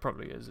permanently? It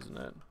probably is, isn't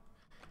it?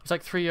 It's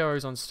like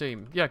 €3 on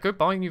Steam. Yeah, go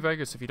buy New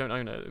Vegas if you don't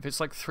own it. If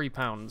it's like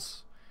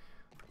 £3,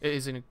 it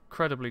is an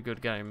incredibly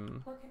good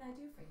game. What can I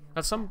do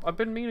for you? I've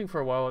been meaning for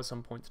a while at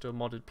some point to do a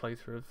modded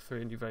playthrough of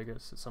 3 in New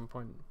Vegas at some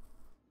point.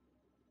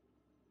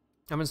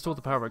 I've installed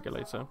the power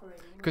regulator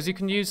because you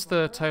can use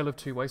the Tale of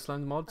Two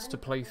Wasteland mods to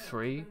play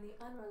 3,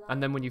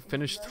 and then when you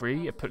finish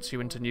 3, it puts you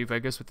into New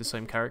Vegas with the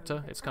same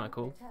character. It's kind of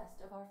cool.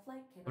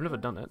 I've never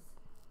done it,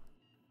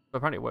 but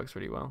apparently it works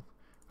really well.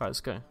 Alright,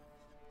 let's go.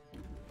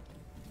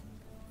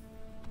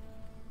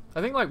 I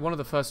think like one of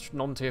the first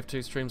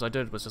non-TF2 streams I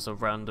did was just a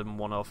random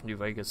one-off New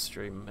Vegas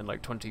stream in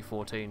like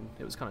 2014.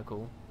 It was kind of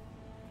cool.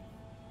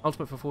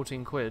 Ultimate for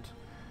 14 quid.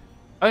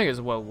 I think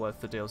it's well worth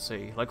the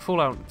DLC. Like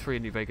Fallout 3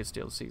 and New Vegas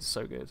DLC is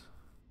so good.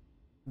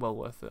 Well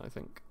worth it, I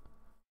think.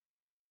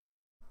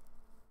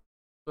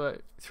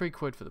 But 3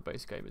 quid for the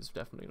base game is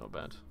definitely not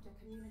bad.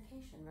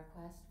 Communication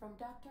request from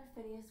Dr.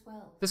 Phineas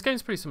Wells. This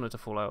game's pretty similar to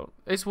Fallout.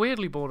 It's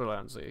weirdly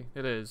Borderlandsy.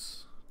 It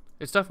is.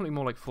 It's definitely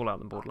more like Fallout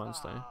than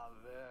Borderlands though.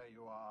 There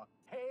you are,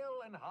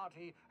 hale and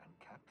hearty, and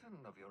captain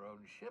of your own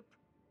ship.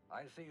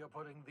 I see you're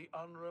putting the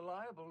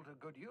Unreliable to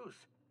good use.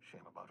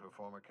 Shame about her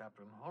former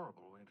captain.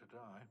 Horrible way to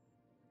die.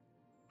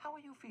 How are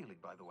you feeling,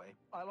 by the way?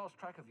 I lost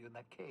track of you in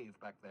that cave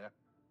back there.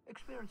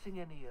 Experiencing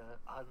any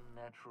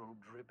unnatural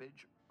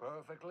drippage?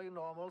 Perfectly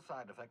normal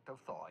side effect of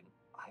thawing,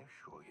 I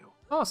assure you.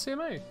 Oh,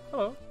 CMA.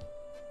 Hello.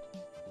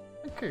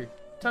 Thank you.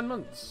 10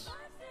 months.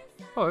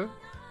 Hello.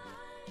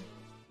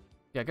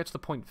 Yeah, get to the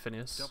point,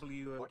 Phineas. What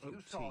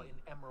you saw in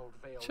Emerald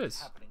Vale Cheers.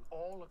 is happening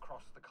all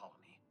across the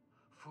colony.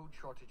 Food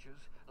shortages,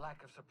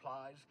 lack of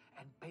supplies,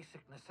 and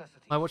basic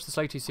necessities. I watched this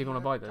latest, see if you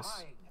want to buy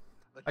this.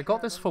 I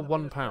got this for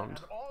 £1.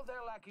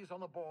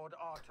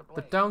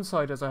 The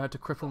downside is I had to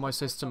cripple my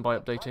system by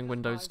updating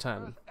Windows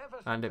 10,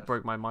 and it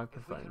broke my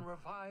microphone,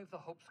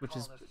 which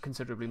is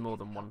considerably more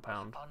than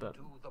 £1, but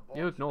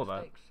you ignore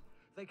that.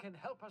 They can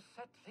help us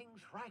set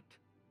things right.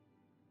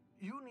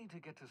 You need to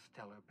get to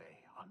Stellar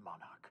Bay on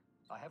Monarch.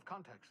 I have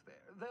contacts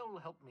there.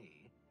 They'll help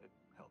me,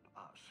 help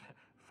us,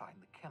 find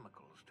the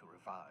chemicals to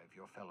revive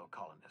your fellow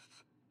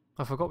colonists.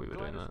 I forgot we were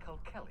doing that.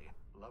 Kelly,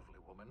 lovely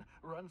woman,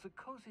 runs a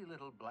cozy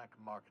little black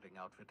marketing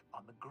outfit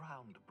on the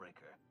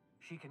Groundbreaker.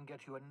 She can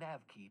get you a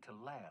nav key to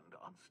land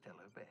on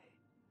Stellar Bay.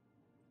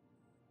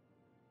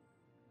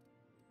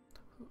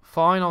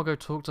 Fine, I'll go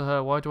talk to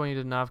her. Why do I need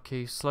a nav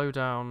key? Slow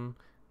down.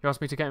 You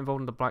asked me to get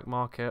involved in the black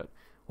market.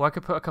 Well, I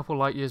could put a couple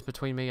light years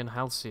between me and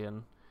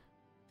Halcyon.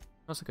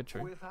 That's a good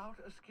tree. Without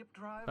a skip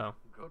drive, oh.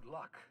 Good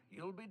luck.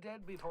 You'll be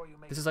dead before you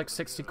make This is like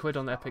 60 quid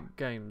on Epic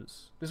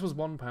Games. This was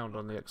 £1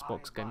 on the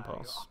Xbox Game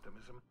Pass.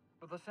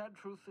 But the sad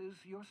truth is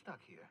you're stuck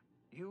here.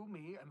 You,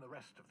 me, and the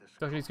rest of this.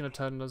 Actually, he's going to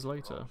turn us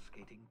later.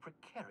 He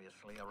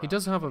He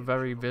does have a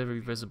very, very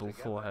visible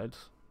forehead.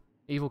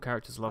 Evil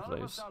characters love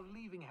those.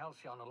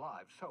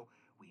 Alive, so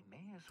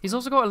He's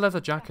also got a leather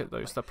jacket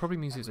though, so that probably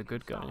means he's a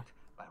good guy.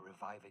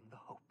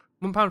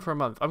 £1 for a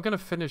month. I'm going to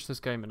finish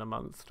this game in a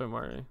month, don't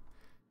worry. And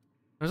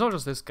it's not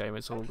just this game,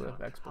 it's all the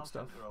Xbox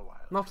stuff.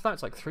 And after that,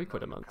 it's like 3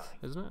 quid a month,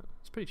 isn't it?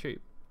 It's pretty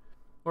cheap.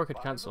 Or I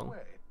could cancel.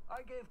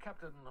 I gave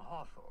Captain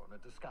Hawthorne a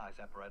disguise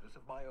apparatus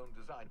of my own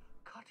design,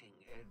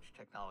 cutting-edge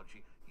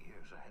technology,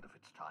 years ahead of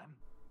its time.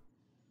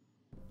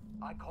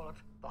 I call it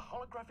the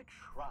holographic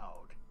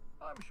shroud.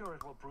 I'm sure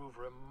it will prove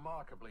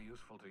remarkably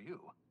useful to you.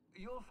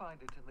 You'll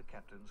find it in the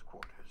captain's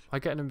quarters. I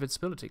get an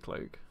invincibility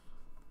cloak.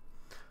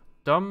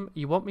 Dumb,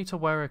 you want me to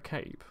wear a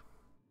cape?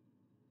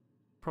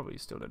 Probably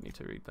still don't need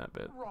to read that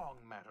bit. Wrong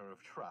matter of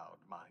shroud,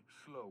 my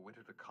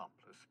slow-witted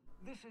accomplice.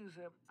 This is,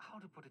 how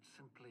to put it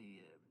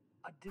simply,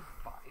 a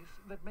device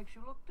that makes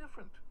you look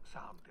different,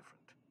 sound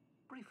different.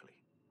 Briefly.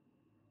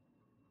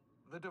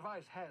 The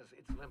device has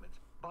its limits,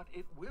 but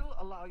it will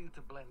allow you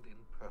to blend in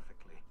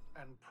perfectly,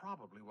 and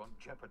probably won't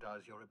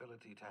jeopardize your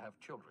ability to have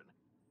children.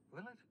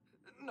 Will it?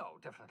 No,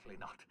 definitely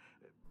not.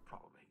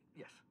 Probably,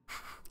 yes.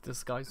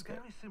 Disguise kit.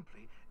 Very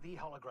simply, the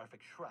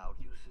holographic shroud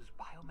uses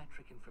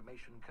biometric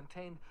information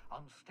contained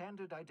on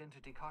standard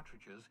identity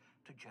cartridges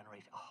to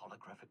generate a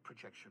holographic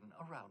projection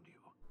around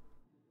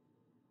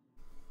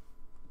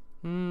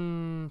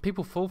you.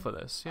 People fall for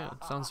this. Yeah,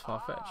 it sounds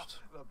far-fetched.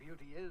 The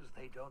beauty is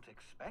they don't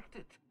expect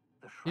it.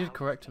 He did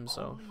correct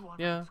himself.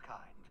 Yeah.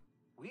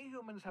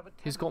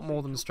 He's got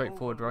more than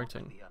straightforward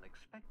writing.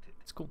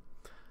 It's cool.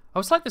 I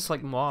was like this,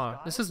 like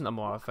Moir. This isn't a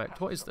Moir effect.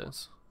 What is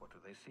this? What do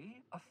they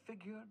see? A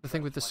figure the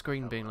thing with the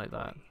screen being like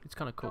that. It's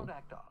kind of cool. Don't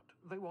act odd.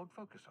 They won't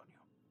focus on you.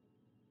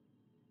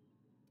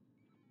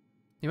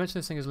 You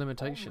mentioned this thing has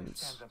limitations.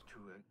 Stand up to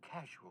a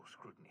casual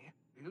scrutiny.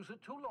 Use it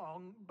too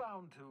long,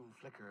 bound to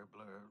flicker,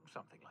 blur,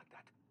 something like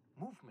that.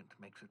 Movement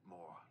makes it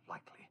more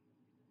likely.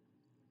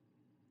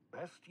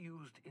 Best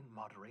used in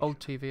moderation. Old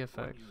TV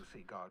effect. When you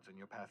see guards in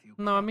your path, you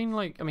no, I mean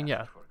like,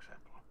 yeah. For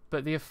example.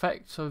 But the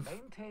effect of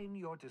maintain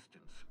your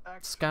distance.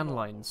 Scan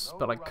lines,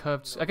 but like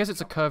curved. I guess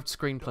it's a curved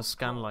screen plus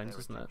scan lines,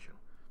 isn't it?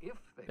 If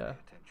they yeah, pay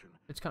attention,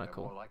 it's kind of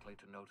cool. More likely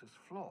to notice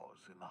flaws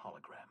in the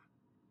hologram.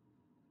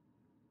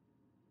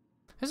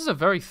 This is a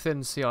very thin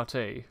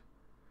CRT.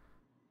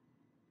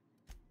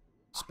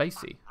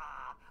 Spacey.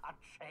 A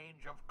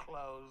change of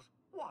clothes.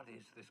 What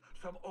is this?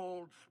 Some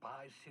old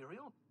spy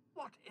serial?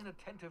 What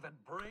inattentive and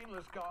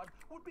brainless guard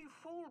would be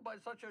fooled by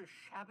such a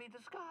shabby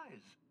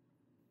disguise?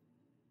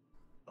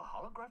 The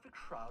holographic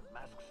shroud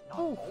masks not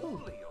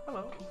only your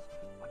clothes,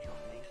 but your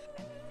face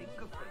and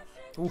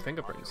fingerprints. Ooh,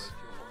 fingerprints.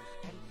 Moderates your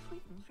voice and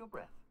sweetens your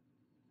breath.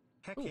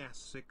 Heck yes,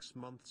 6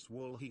 months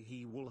wool hee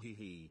hee wool hee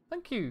hee.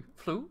 Thank you,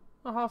 Flu.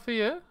 A half a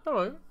year.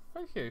 Hello.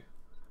 Thank you.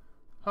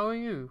 How are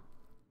you?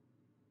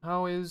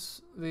 How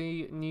is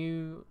the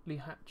newly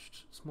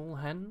hatched small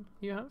hen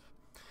you have?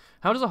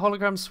 How does a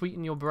hologram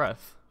sweeten your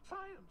breath?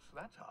 Science,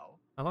 that's how.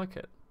 I like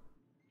it.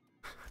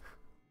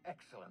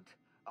 Excellent.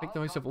 Make the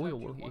most of all your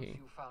wool hee hee.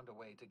 You found a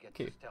way to get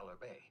Cute. to Stellar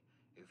Bay.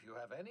 If you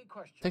have any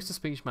questions,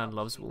 Text-to-speech man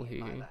loves wool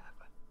hee hee.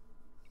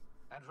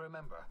 And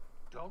remember,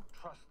 don't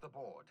trust the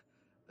board.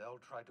 They'll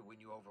try to win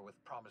you over with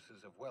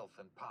promises of wealth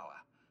and power,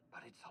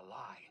 but it's a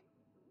lie.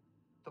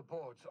 The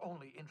board's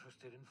only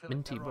interested in filling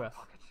Minty their breath.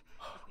 own pockets.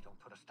 If we don't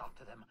put a stop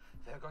to them,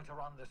 they're going to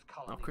run this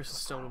colony. Oh, Chris has to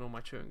the stolen ground. all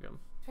my chewing gum.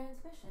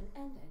 Transmission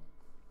ended.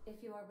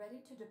 If you are ready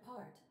to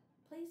depart,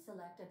 please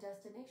select a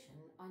destination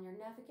on your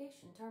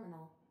navigation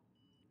terminal.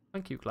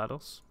 Thank you,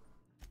 GLaDOS.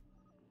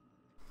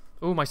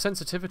 Oh, my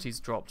sensitivity's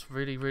dropped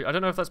really. I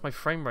don't know if that's my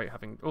frame rate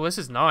having... Oh, this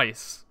is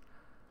nice.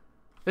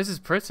 This is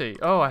pretty.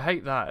 Oh, I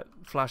hate that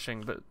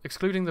flashing, but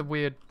excluding the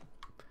weird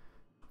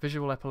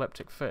visual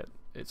epileptic fit,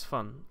 it's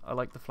fun. I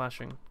like the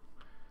flashing.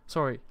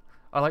 Sorry,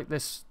 I like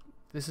this.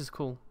 This is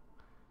cool.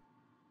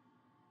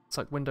 It's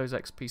like Windows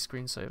XP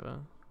screensaver.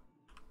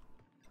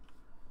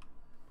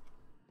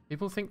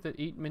 People think that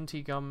eat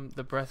minty gum,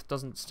 the breath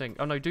doesn't stink.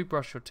 Oh no, do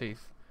brush your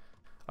teeth.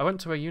 I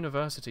went to a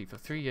university for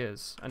 3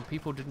 years, and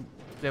people didn't.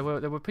 There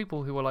were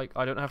people who were like,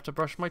 I don't have to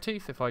brush my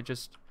teeth if I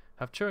just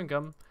have chewing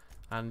gum,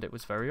 and it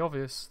was very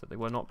obvious that they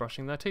were not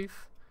brushing their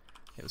teeth.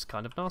 It was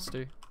kind of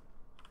nasty.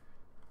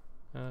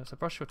 So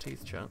brush your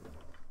teeth, chat.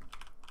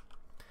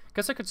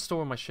 Guess I could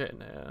store my shit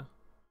in here.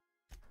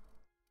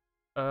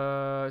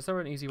 Is there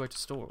an easy way to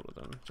store all of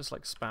them? Just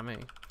like spam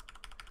E.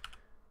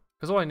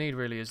 Because all I need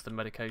really is the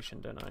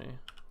medication, don't I?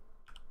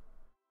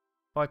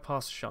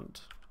 Bypass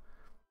shunt.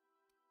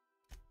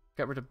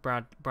 Get rid of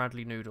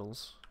Bradley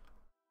noodles.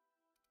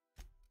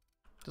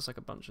 Just like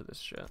a bunch of this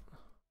shit.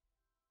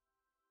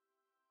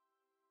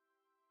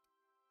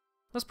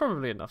 That's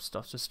probably enough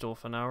stuff to store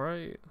for now,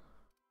 right?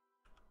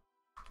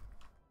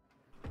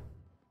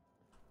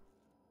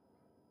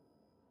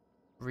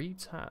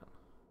 Reed's hat.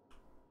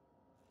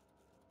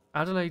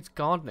 Adelaide's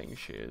gardening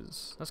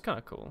shears. That's kind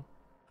of cool.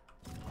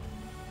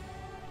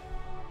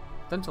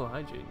 Dental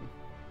hygiene.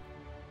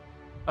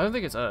 I don't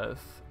think it's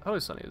Earth. Hello,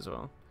 Sunny, as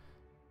well.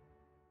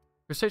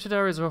 Restricted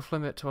areas are off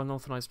limit to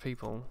unauthorized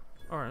people.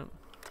 Alright.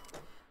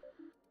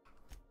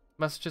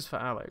 Messages for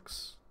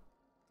Alex.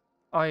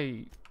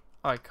 I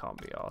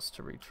can't be asked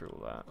to read through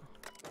all that.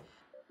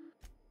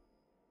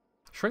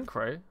 Shrink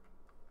ray?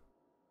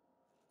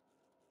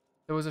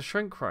 There was a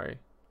shrink ray.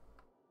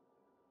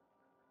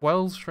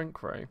 Wells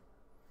shrink ray.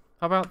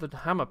 How about the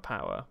hammer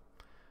power?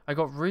 I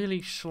got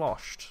really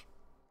sloshed.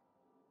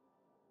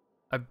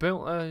 I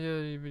built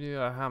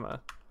a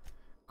hammer.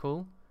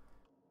 Cool.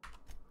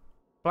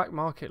 Black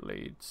market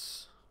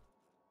leads.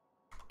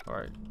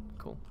 Alright,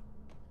 cool.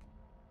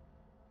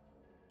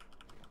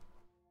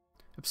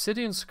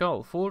 Obsidian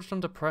skull, forged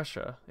under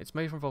pressure. It's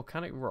made from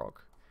volcanic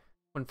rock.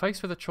 When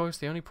faced with a choice,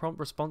 the only prompt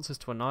response is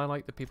to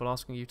annihilate the people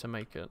asking you to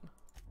make it.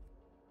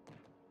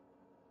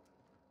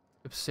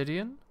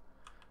 Obsidian?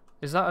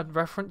 Is that a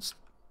reference?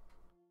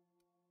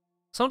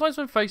 Sometimes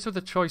when faced with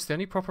a choice, the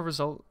only proper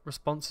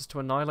response is to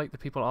annihilate the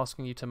people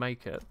asking you to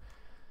make it.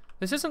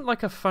 This isn't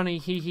like a funny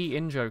hee-hee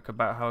in-joke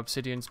about how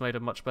Obsidian's made a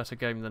much better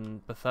game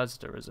than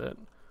Bethesda, is it?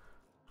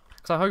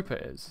 Because I hope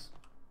it is.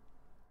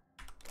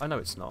 I know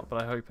it's not,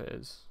 but I hope it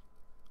is.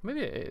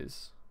 Maybe it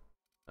is.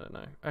 I don't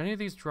know. Any of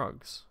these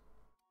drugs?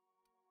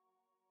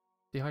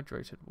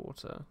 Dehydrated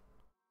water.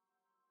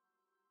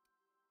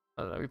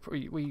 I don't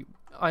know.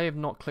 I have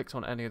not clicked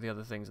on any of the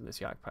other things in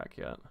this yak pack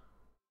yet.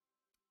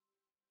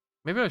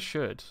 Maybe I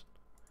should.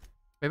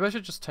 Maybe I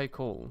should just take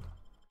all.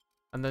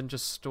 And then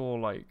just store,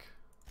 like...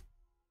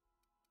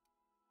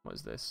 What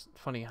is this?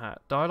 Funny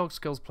hat. Dialogue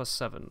skills plus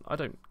 7. I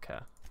don't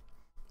care.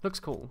 Looks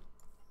cool.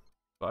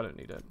 But I don't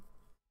need it.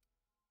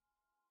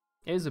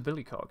 It is a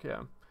billycock,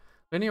 yeah.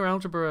 Linear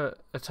algebra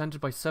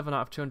attended by 7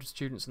 out of 200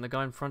 students, and the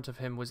guy in front of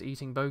him was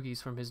eating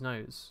bogies from his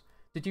nose.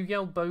 Did you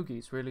yell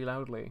bogies really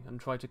loudly and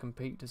try to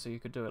compete to see who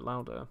could do it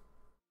louder?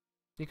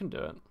 You can do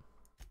it.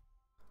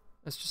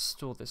 Let's just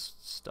store this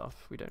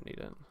stuff. We don't need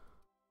it.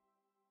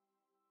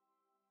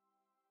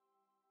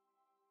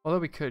 Although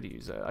we could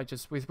use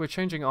it. We're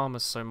changing armor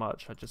so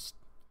much, I just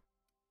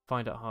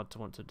find it hard to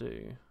want to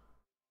do.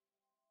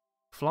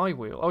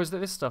 Flywheel. Oh, is that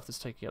this stuff that's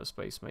taking up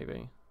space,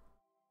 maybe?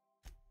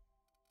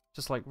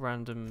 Just like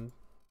random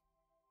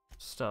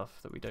stuff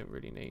that we don't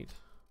really need.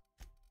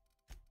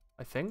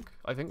 I think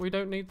we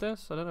don't need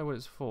this. I don't know what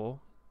it's for.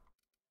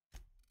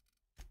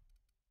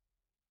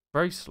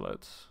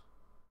 Bracelet.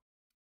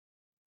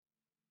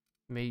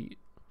 Meat.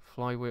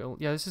 Flywheel.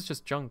 Yeah, this is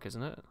just junk,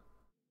 isn't it?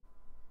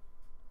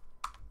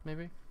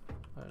 Maybe?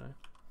 I don't know.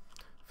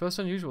 First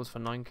unusuals for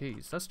 9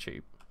 keys. That's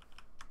cheap.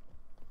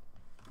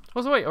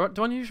 Also, wait,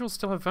 do unusuals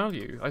still have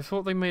value? I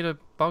thought they made a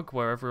bug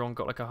where everyone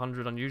got like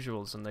 100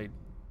 unusuals and they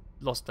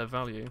lost their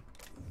value.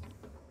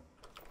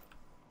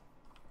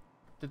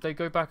 Did they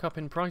go back up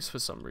in price for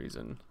some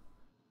reason?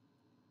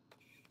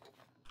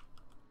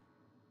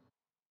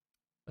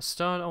 A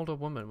stern older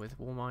woman with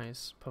warm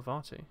eyes.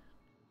 Parvati.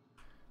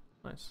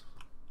 Nice.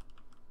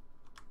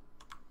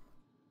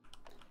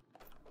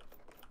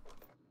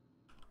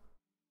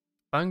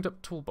 Banged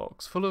up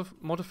toolbox. Full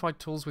of modified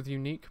tools with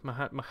unique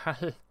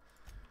mahal.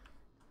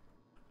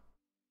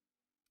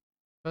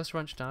 First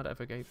wrench Dad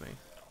ever gave me.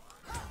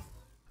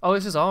 Oh,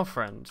 this is our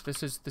friend.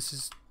 This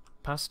is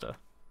Pasta.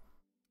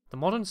 The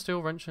modern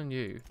steel wrench and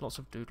you. Lots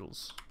of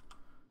doodles.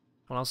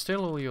 Well, I'll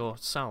steal all your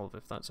salve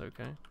if that's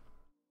okay.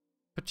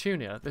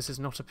 Petunia. This is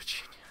not a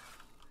petunia.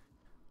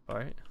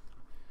 Alright.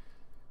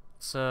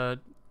 It's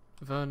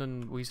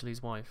Vernon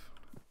Weasley's wife.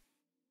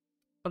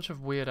 Bunch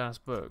of weird ass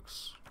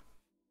books.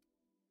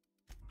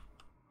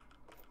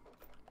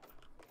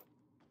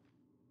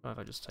 What if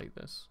I just take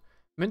this?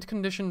 Mint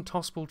condition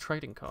tossball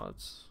trading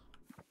cards.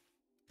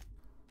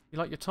 You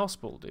like your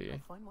tossball, do you?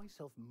 I find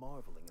myself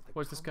marveling at the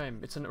What is this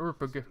game? It's an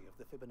Urbug. of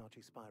the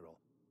Fibonacci spiral.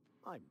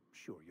 I'm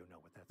sure you know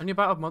what that's Only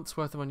about a month's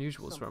worth of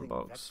unusuals for Something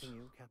unboxed. vexing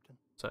you, Captain?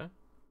 So?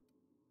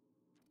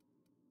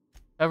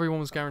 Everyone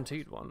was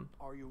guaranteed one.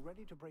 Are you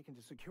ready to break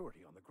into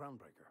security on the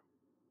Groundbreaker?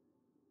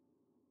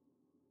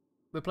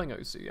 We're playing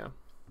OC, yeah.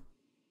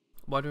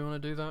 Why do we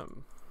want to do that?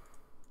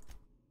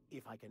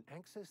 If I can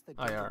access the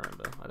Oh yeah, I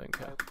remember. I don't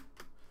care.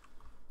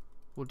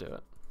 We'll do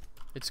it.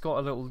 It's got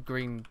a little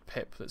green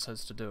pip that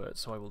says to do it,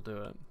 so I will do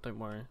it. Don't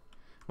worry. Am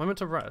I meant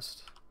to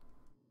rest?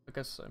 I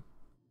guess so.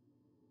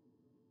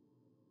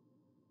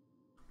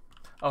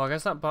 Oh, I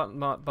guess that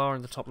bar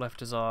in the top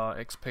left is our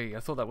XP. I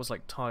thought that was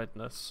like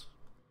tiredness.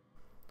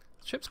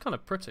 The ship's kind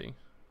of pretty.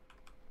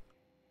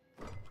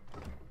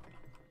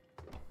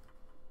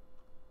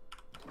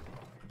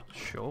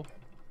 Sure.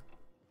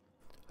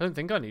 I don't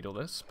think I need all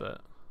this,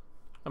 but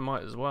I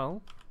might as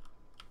well.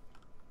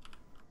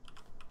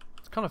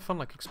 It's kind of fun,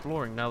 like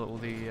exploring now that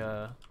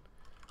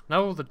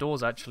all the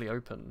doors actually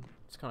open.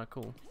 It's kind of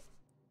cool.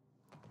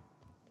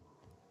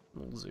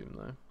 We'll zoom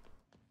though.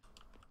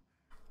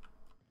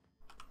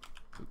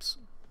 Oops.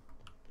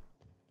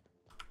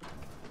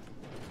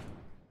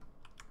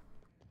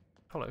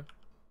 Hello.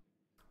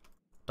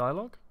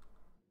 Dialogue?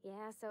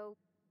 Yeah, so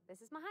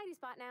this is my hidey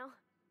spot now.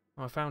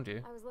 Oh, I found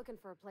you. I was looking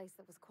for a place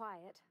that was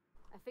quiet.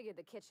 I figured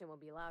the kitchen would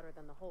be louder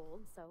than the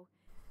hold, so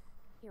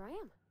here I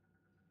am.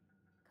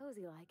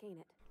 Cozy like, ain't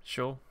it?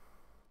 Sure.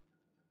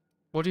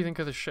 What do you think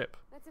of the ship?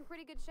 That's in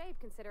pretty good shape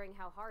considering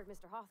how hard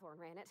Mr. Hawthorne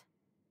ran it.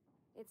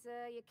 It's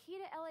a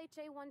Yakita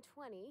LHA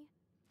 120,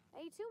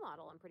 A2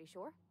 model, I'm pretty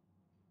sure.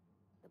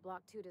 The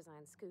Block 2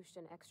 design scooshed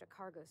in extra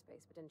cargo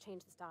space but didn't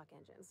change the stock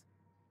engines.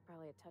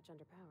 Probably a touch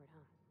underpowered,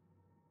 huh?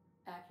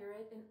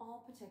 Accurate in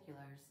all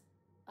particulars.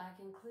 I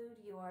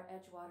conclude you are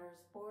Edgewater's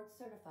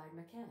board-certified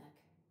mechanic.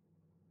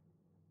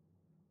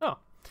 Oh.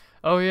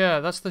 Oh yeah,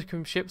 that's the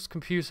ship's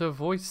computer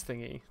voice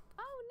thingy.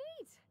 Oh,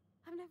 neat!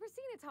 I've never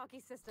seen a talkie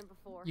system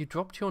before. You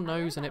dropped your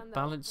nose and on it them,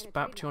 balanced in a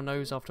back to your trademark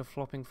nose suit. after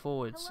flopping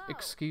forwards. Hello?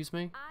 Excuse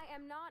me? I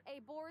am not a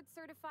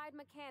board-certified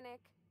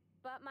mechanic,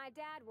 but my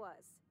dad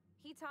was.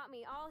 He taught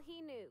me all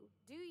he knew.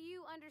 Do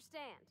you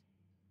understand?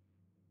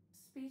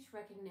 Speech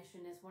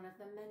recognition is one of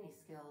the many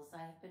skills I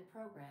have been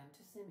programmed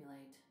to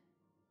simulate.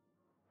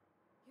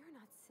 You're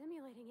not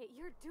simulating it,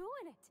 you're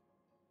doing it!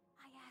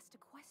 I asked a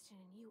question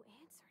and you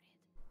answered it.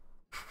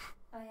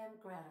 I am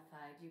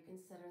gratified you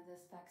consider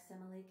this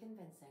facsimile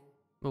convincing.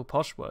 Well,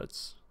 posh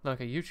words. Like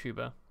a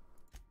YouTuber.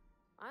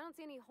 I don't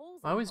see any holes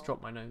in I always the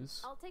drop hull. my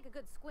nose. I'll take a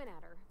good squint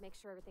at her, make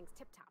sure everything's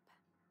tip-top.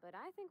 But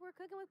I think we're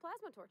cooking with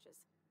plasma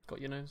torches. Got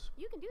your nose?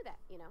 You can do that,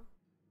 you know.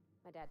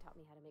 My dad taught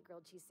me how to make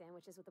grilled cheese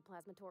sandwiches with a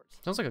plasma torch.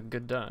 Sounds like a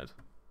good dad.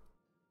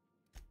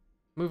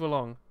 Move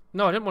along.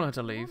 No, I didn't want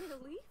her to You leave. want me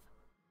to leave?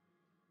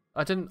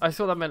 I didn't. I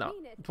thought that meant.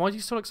 mean it. Why do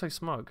you still look so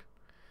smug?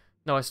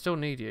 No, I still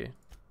need you.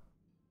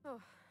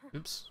 Oh,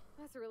 Oops.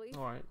 that's a relief.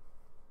 Alright.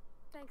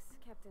 Thanks,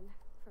 Captain,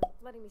 for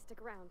letting me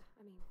stick around.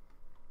 I mean,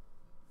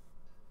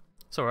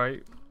 It's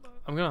alright.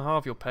 I'm gonna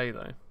halve your pay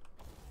though.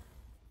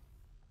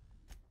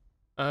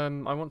 I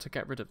want to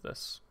get rid of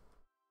this.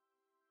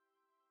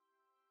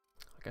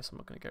 I guess I'm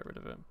not gonna get rid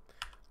of it.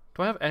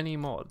 Do I have any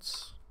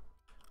mods?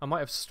 I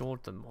might have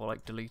stored them or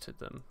like deleted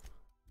them.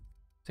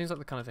 Seems like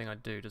the kind of thing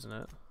I'd do, doesn't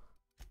it?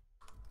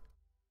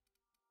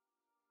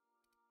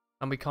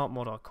 And we can't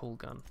mod our cool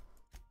gun.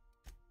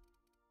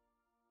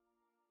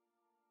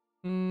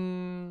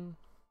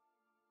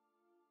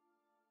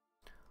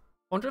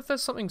 Wonder if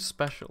there's something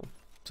special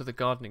to the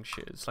gardening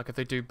shears, like if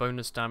they do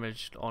bonus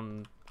damage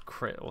on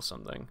crit or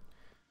something.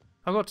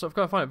 I've got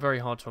to find it very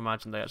hard to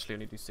imagine they actually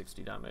only do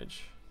 60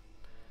 damage.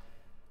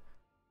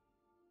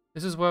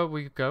 This is where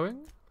we're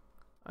going,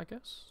 I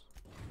guess.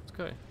 Let's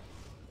go.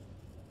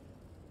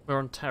 We're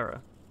on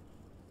Terra.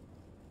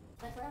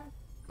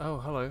 Oh,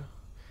 hello.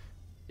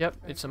 Yep,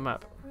 it's a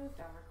map. Approved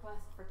our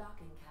request for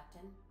docking,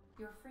 Captain.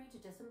 You're free to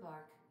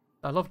disembark.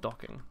 I love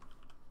docking.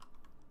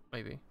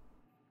 Maybe.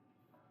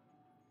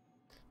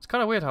 It's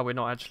kind of weird how we're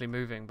not actually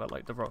moving, but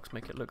like the rocks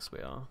make it look as we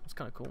are. It's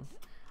kind of cool.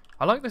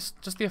 I like this,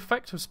 just the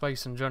effect of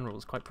space in general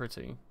is quite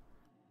pretty.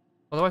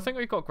 Although I think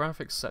we've got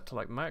graphics set to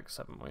like max,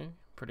 haven't we?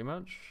 Pretty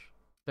much.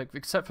 Like,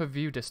 except for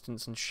view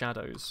distance and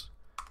shadows.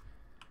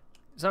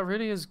 Is that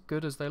really as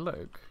good as they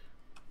look?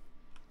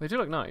 They do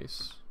look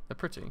nice. They're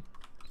pretty.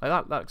 Like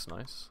that looks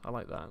nice. I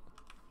like that.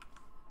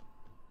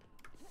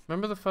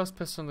 Remember the first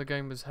piston in the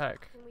game was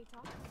heck. can we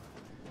talk?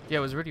 Yeah,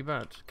 it was really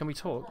bad. Can we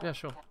talk? Yeah,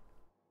 sure.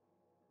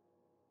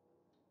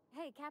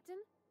 Hey, Captain.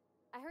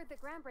 I heard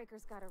that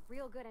Groundbreaker's got a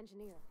real good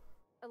engineer.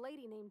 A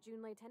lady named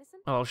Junlei Tennyson.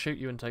 Oh, I'll shoot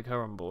you and take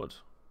her on board.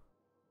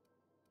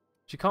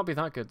 She can't be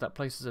that good. That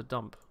place is a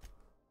dump.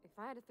 If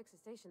I had to fix a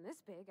station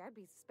this big, I'd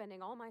be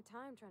spending all my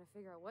time trying to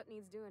figure out what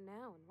needs doing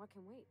now and what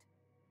can wait.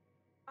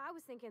 I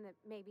was thinking that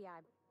maybe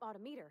I ought to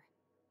meet her.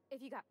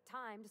 If you got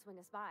time to swing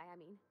us by, I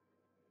mean.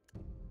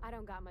 I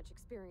don't got much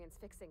experience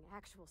fixing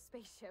actual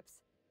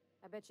spaceships.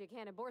 I bet you a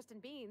can of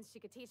Borston beans she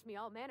could teach me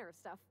all manner of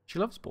stuff. She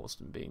loves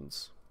Boston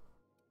beans.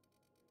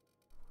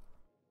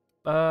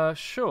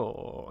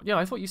 Sure. Yeah,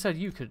 I thought you said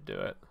you could do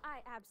it. I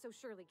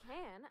surely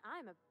can.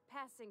 I'm a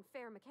passing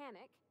fair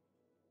mechanic.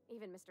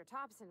 Even Mr.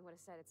 Thompson would have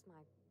said it's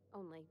my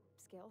only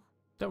skill.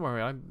 Don't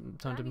worry, I But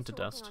turned I'm him used to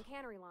to working dust. on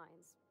cannery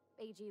lines,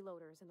 AG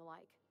loaders, and the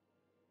like.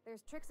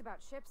 There's tricks about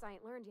ships I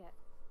ain't learned yet.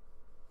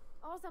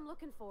 All I'm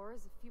looking for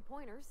is a few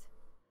pointers.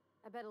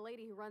 I bet a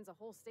lady who runs a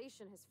whole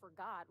station has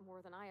forgot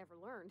more than I ever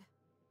learned.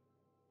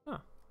 Huh.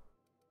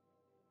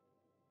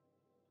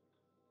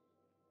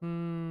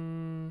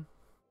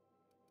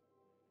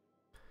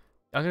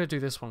 I'm going to do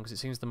this one because it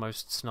seems the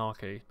most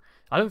snarky.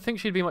 I don't think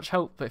she'd be much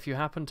help, but if you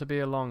happen to be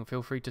along,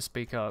 feel free to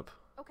speak up.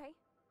 Okay.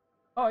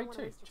 Oh, I you don't wanna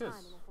too. waste your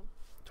Cheers. time or nothing.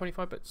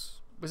 25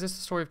 bits. Was this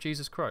the story of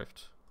Jesus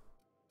Christ?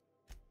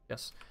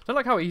 Yes. I don't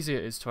like how easy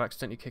it is to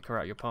accidentally kick her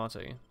out of your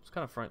party. It's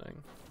kind of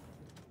frightening.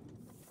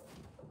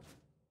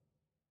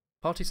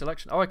 Party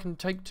selection. Oh, I can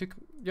take two.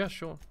 Yeah,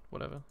 sure.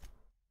 Whatever.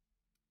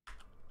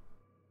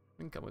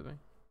 You can come with me.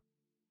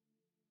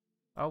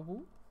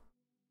 Owl?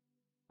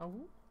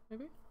 Owl?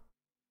 Maybe?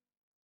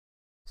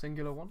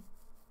 Singular one?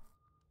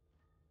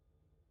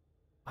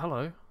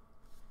 Hello.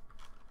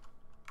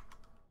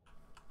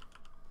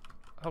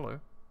 Hello.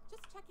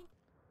 Just checking.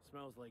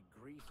 Smells like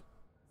grease.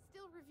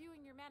 Still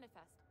reviewing your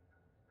manifest.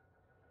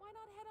 Why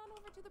not head on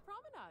over to the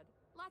promenade?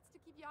 Lots to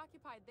keep you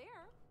occupied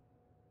there.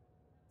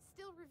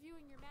 Still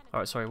reviewing your manifest.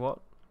 Alright, sorry, what?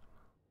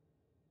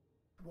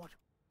 What?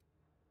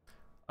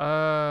 I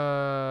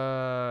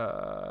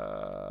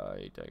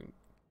don't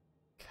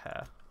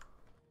care.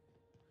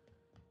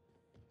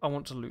 I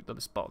want to loot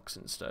this box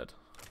instead.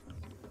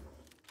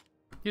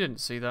 You didn't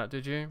see that,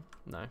 did you?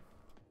 No.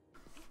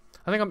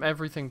 I think I'm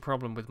everything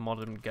problem with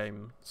modern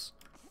games.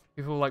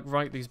 People like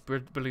write these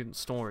brilliant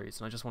stories,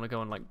 and I just want to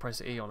go and like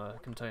press E on a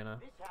container.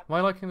 Am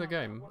I liking the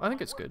game? I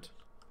think it's good.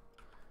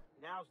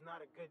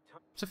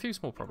 It's a few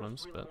small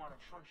problems, but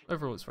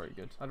overall it's very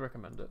good. I'd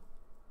recommend it.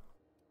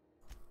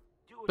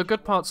 The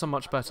good parts are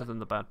much better than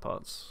the bad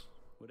parts.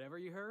 Whatever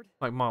you heard?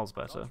 Like miles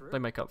better. They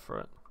make up for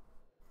it.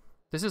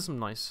 This is some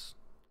nice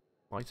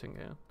lighting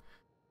here.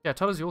 Yeah,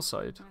 tell us your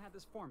side. I had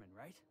this foreman,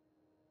 right?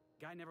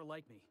 Guy never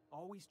liked me,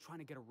 always trying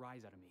to get a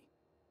rise out of me.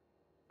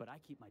 But I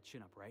keep my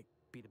chin up, right?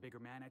 Be the bigger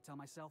man, I tell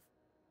myself.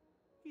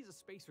 He's a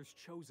Spacer's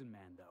chosen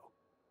man, though.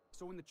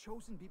 So when the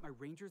Chosen beat my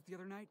Rangers the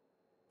other night,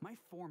 my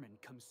foreman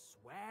comes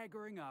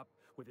swaggering up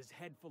with his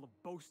head full of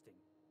boasting.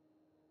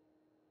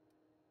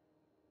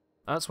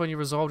 That's when you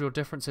resolve your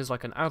differences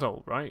like an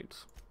adult, right?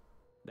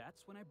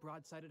 That's when I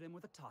broadsided him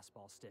with a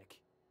tossball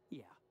stick.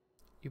 Yeah.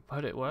 You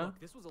put it where? Look,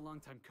 this was a long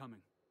time coming.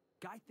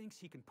 Guy thinks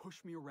he can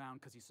push me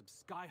around because he's some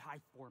sky-high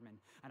foreman,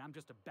 and I'm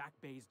just a back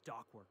bay's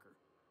dock worker.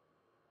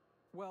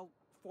 Well,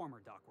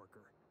 former dock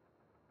worker.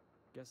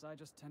 Guess I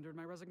just tendered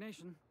my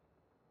resignation.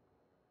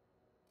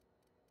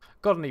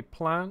 Got any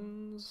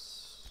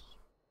plans?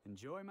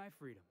 Enjoy my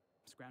freedom.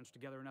 Scrounged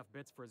together enough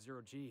bits for a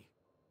 0G.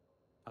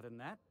 Other than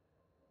that,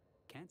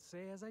 can't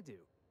say as I do.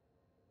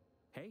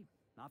 Hey,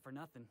 not for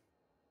nothing,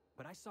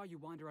 but I saw you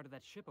wander out of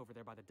that ship over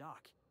there by the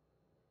dock.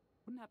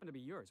 Wouldn't happen to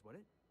be yours, would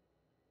it?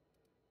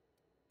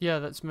 Yeah,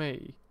 that's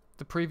me.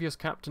 The previous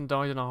captain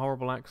died in a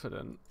horrible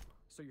accident.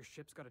 So your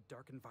ship's got a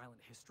dark and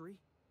violent history?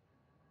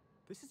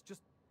 This is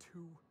just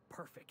too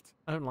perfect.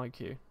 I don't like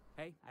you.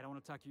 Hey, I don't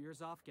want to talk your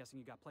ears off, guessing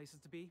you got places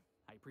to be.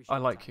 I appreciate I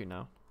like you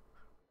now.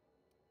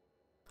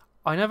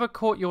 I never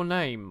caught your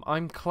name.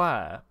 I'm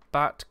Claire.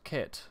 Bat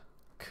Kit.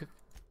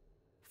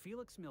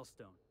 Felix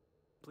Millstone.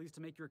 Pleased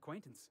to make your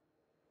acquaintance.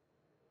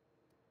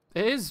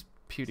 It is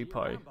See you PewDiePie.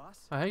 around,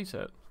 boss. I hate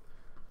it.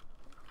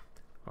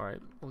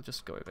 Alright, we'll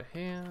just go over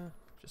here.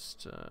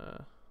 Just,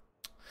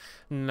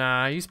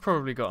 Nah, he's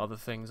probably got other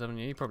things, haven't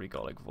you? He probably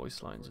got, like,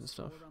 voice lines and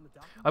stuff.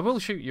 I will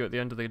shoot you at the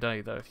end of the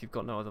day, though, if you've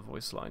got no other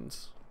voice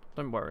lines.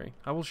 Don't worry.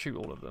 I will shoot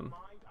all of them.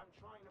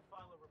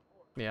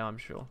 Yeah, I'm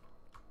sure.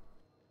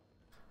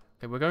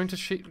 Okay, we're going to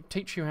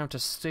teach you how to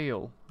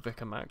steal,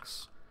 Vicar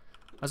Max.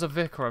 As a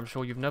vicar, I'm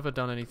sure you've never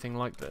done anything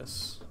like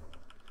this.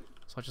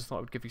 So I just thought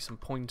I would give you some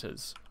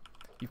pointers.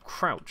 You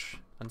crouch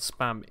and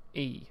spam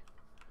E.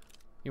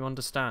 You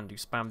understand? You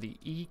spam the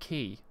E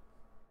key.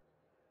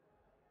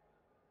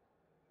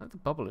 I like the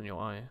bubble in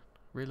your eye.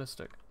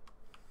 Realistic.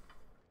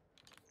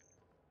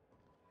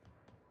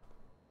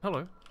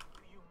 Hello.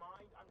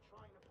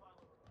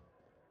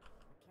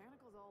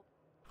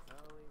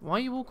 Why are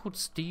you all called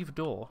Steve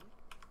Dorr?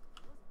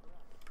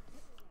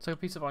 It's like a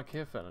piece of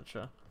IKEA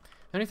furniture.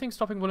 The only thing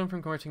stopping William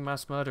from committing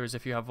mass murder is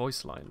if you have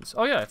voice lines.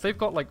 Oh yeah, if they've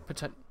got like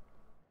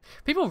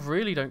people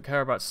really don't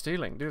care about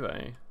stealing, do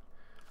they?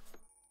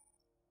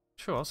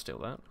 Sure, I'll steal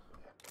that.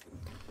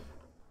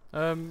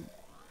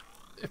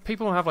 If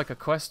people have like a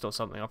quest or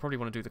something, I'll probably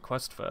want to do the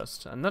quest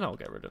first, and then I'll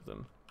get rid of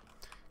them.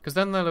 Because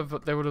then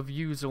they will have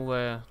used all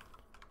their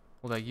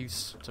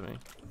use to me.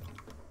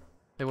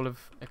 They will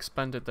have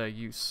expended their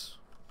use.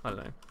 I don't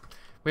know.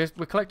 We're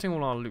collecting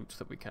all our loot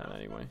that we can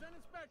anyway.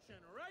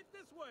 Right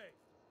this way.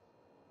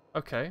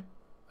 Okay.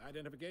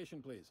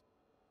 Identification, please.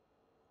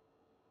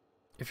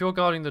 If you're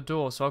guarding the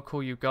door, so I'll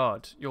call you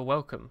guard. You're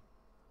welcome.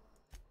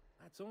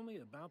 That's only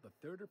about the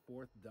third or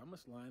fourth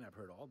dumbest line I've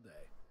heard all day.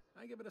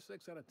 I give it a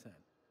 6 out of 10.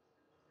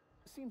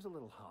 Seems a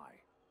little high.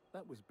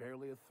 That was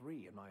barely a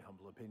 3 in my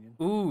humble opinion.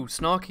 Ooh,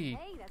 snarky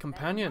Hey, that's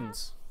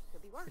companions.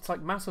 Could be worse. It's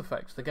like Mass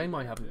Effect, the game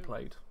I haven't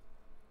played.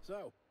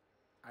 So,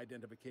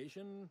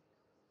 identification.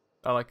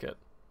 I like it.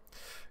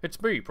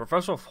 It's me,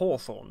 Professor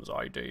Hawthorne's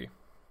ID.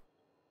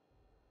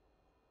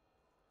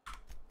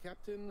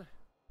 Captain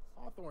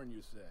Hawthorne,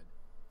 you said.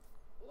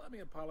 Let me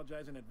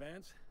apologize in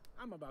advance.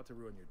 I'm about to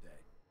ruin your day.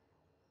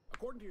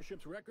 According to your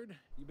ship's record,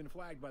 you've been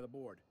flagged by the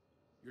board.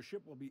 Your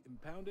ship will be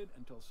impounded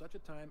until such a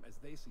time as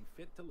they see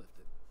fit to lift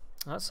it.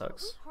 That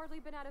sucks. We've hardly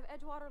been out of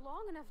Edgewater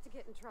long enough to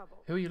get in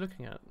trouble. Who are you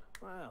looking at?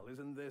 Well,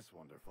 isn't this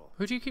wonderful?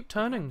 Who do you keep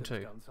turning Captain's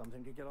to? done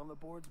something to get on the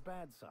board's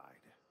bad side.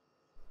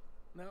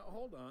 Now,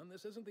 hold on.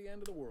 This isn't the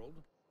end of the world.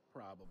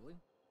 Probably.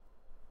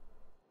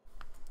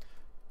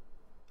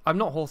 I'm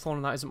not Hawthorne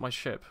and that isn't my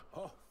ship.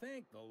 Oh,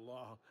 thank the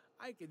law.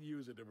 I could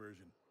use a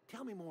diversion.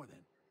 Tell me more then.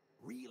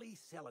 Really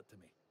sell it to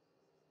me.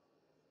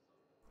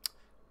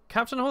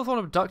 Captain Hawthorne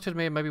abducted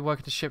me and made me work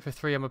at a ship for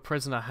 3. I'm a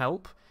prisoner.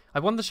 Help. I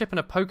won the ship in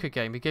a poker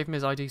game. He gave me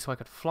his ID so I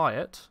could fly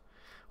it.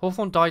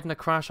 Hawthorne died in a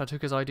crash. I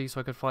took his ID so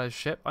I could fly his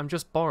ship. I'm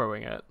just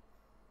borrowing it.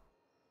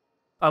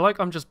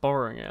 I'm just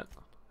borrowing it.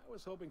 I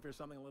was hoping for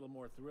something a little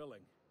more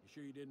thrilling. You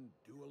sure you didn't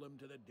duel him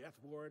to the death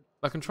ward?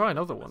 I can try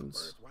another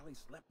ones. While he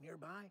slept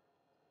nearby?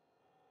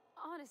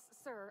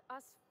 Honest, sir,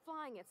 us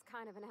flying it's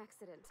kind of an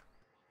accident.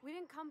 We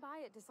didn't come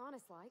by it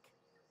dishonest-like.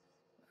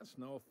 That's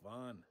no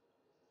fun.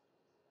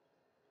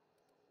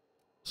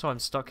 So I'm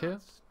stuck here?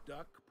 Not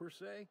stuck, per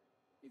se.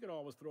 You could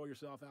always throw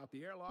yourself out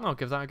the airlock. I'll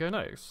give that a go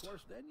next. Of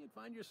course, then you'd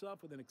find yourself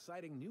with an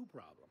exciting new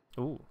problem.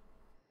 Ooh.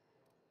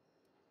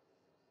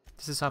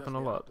 Does this happen a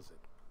Just the lot? opposite.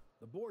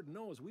 The board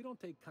knows we don't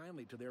take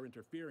kindly to their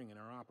interfering in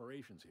our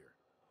operations here.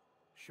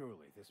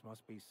 Surely this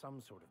must be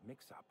some sort of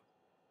mix-up.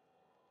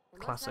 They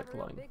must Classic have a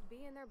real line. big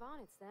bee in their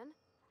bonnets, then.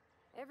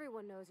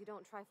 Everyone knows you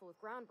don't trifle with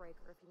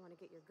Groundbreaker if you want to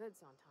get your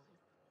goods on time.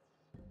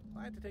 If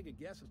I had to take a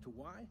guess as to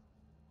why,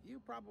 you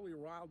probably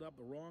riled up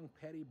the wrong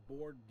petty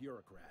board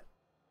bureaucrat.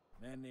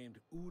 A man named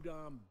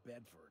Udom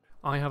Bedford.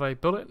 I have a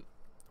bullet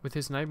with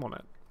his name on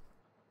it.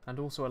 And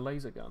also a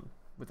laser gun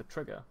with a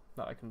trigger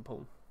that I can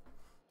pull.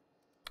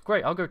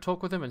 Great, I'll go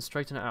talk with him and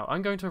straighten it out.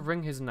 I'm going to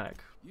wring his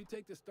neck. You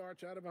take the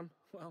starch out of him,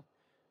 well,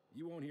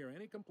 you won't hear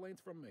any complaints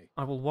from me.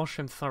 I will wash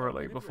him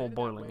thoroughly And if you're before headed that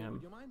boiling way, him.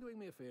 Would you mind doing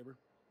me a favor?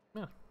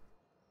 Yeah.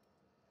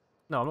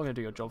 No, I'm not going to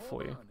do your job for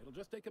Hold you. on, it'll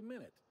just take a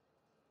minute.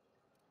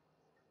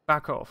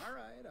 Back off. All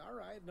right.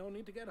 No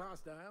need to get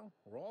hostile.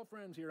 We're all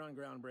friends here on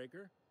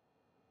Groundbreaker.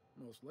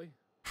 Mostly.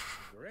 Is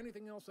there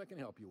anything else I can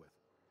help you with?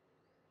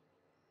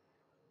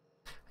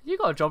 You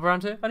got a job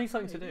around here? I need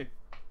something to do.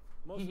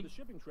 Most of the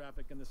shipping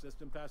traffic in the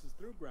system passes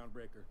through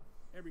Groundbreaker.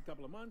 Every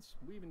couple of months,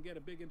 we even get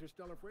a big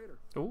interstellar freighter.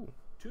 Ooh.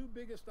 2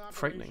 biggest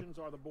Frightening. operations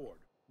are the board.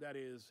 That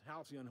is,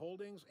 Halcyon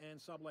Holdings and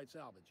Sublight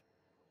Salvage.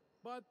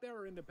 But there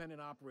are independent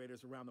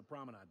operators around the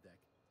promenade deck.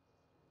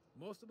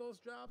 Most of those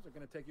jobs are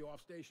going to take you off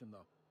station,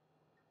 though.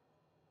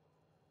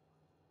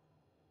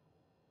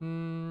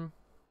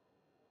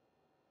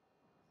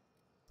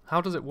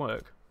 How does it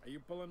work? Are you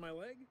pulling my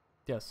leg?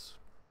 Yes.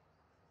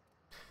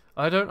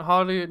 I don't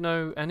hardly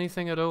know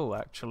anything at all,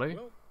 actually.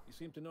 Well, you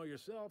seem to know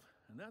yourself,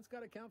 and that's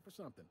got to count for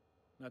something.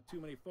 Not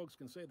too many folks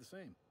can say the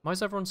same. Why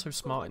is everyone so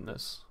smart in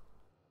this?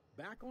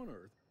 Back on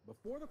Earth,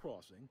 before the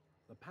crossing,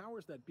 the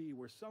powers that be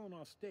were selling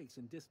off stakes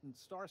in distant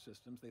star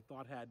systems they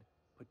thought had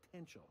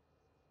potential.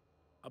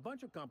 A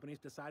bunch of companies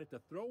decided to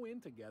throw in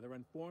together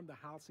and form the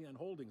Halcyon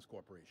Holdings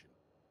Corporation,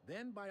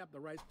 then buy up the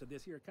rights to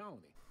this here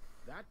colony.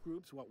 That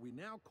group's what we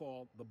now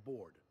call the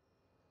board.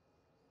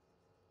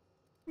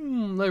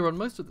 They run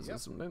most of the Yep.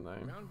 system, don't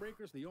they?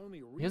 Groundbreaker's the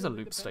only real Here's a loop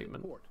independent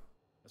statement. port.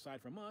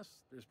 Aside from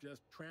us, there's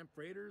just tramp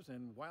freighters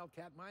and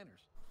wildcat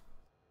miners.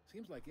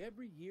 Seems like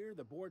every year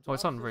the board's Oh,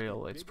 it's offices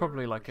unreal. get It's bigger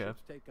probably and like the a...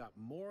 ships take up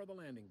more of the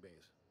landing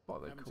bays. What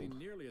are they Haven't called? seen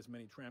nearly as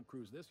many tramp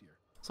crews this year.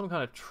 Some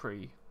kind of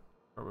tree,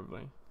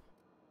 probably.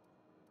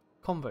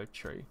 Convo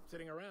tree.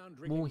 Sitting around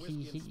drinking whiskey and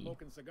Woo-hee-hee.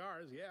 smoking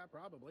cigars, yeah,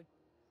 probably.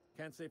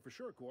 Can't say for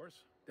sure, of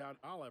course. Doubt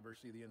I'll ever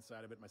see the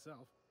inside of it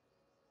myself.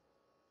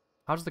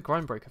 How does the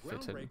Groundbreaker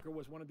fit in? Groundbreaker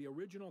was one of the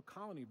original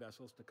colony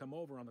vessels to come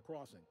over on the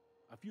crossing,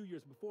 a few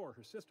years before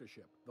her sister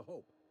ship, the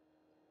Hope.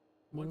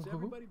 Once Woohoo.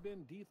 everybody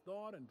been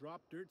de-thawed and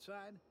dropped dirt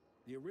side,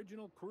 the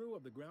original crew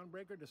of the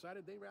Groundbreaker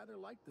decided they rather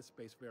liked the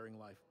spacefaring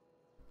life.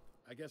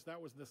 I guess that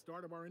was the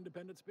start of our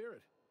independent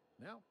spirit.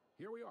 Now,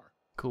 here we are.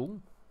 Cool.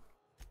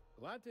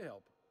 Glad to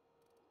help.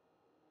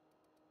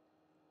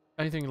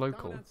 Anything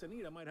local? Commandant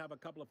Sanita might have a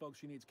couple of folks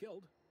she needs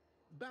killed.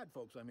 Bad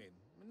folks, I mean.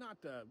 Not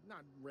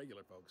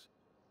regular folks.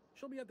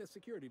 She'll be at the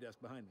security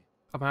desk behind me.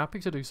 I'm happy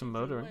to do some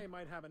murdering. May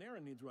might have an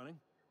errand needs running.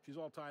 She's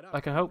all tied up. I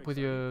can Can't help fix with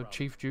that knee your problem.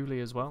 Chief Julie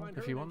as well, Find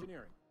if her you in want.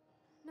 engineering.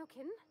 No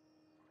kidding?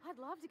 I'd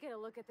love to get a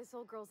look at this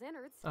old girl's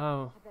innards.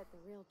 Oh, I bet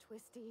they're real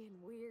twisty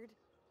and weird.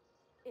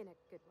 In a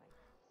good way.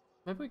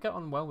 maybe we get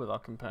on well with our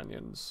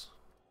companions.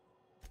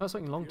 That's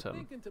something long If you're term.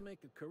 thinking to make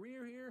a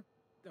career here,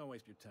 don't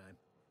waste your time.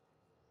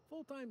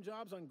 Full-time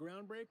jobs on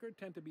Groundbreaker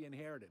tend to be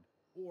inherited,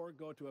 or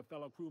go to a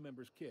fellow crew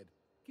member's kid.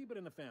 Keep it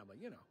in the family,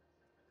 you know.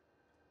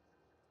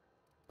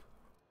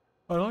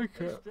 I like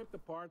They it. strip the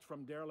parts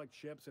from derelict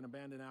ships and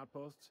abandoned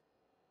outposts.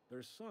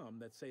 There's some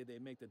that say they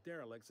make the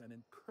derelicts and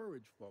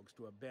encourage folks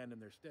to abandon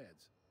their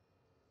steads.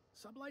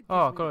 Sublight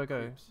Oh, gives me gotta the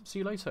go. creeps. See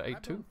you later,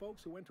 I've known 8-2.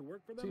 folks who went to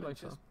work for them See you and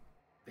later. just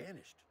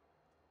vanished.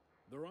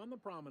 They're on the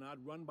promenade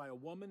run by a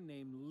woman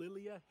named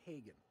Lilia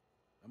Hagen.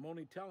 I'm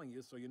only telling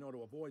you so you know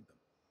to avoid them.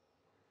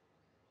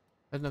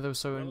 I didn't know there were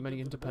so Relative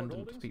many to the board independent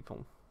holdings?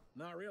 people.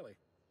 Not really.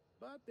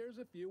 But there's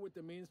a few with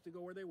the means to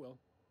go where they will.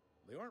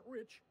 They aren't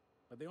rich,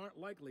 but they aren't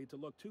likely to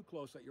look too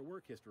close at your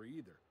work history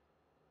either.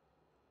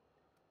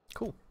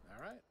 Cool.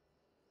 All right?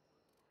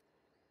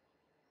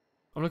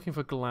 I'm looking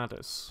for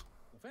Gladys.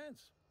 The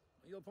fence.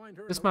 You'll find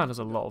her. in This the man left has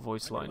a window, lot of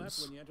voice on your left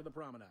lines. when you enter the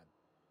promenade.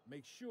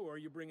 Make sure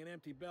you bring an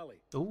empty belly.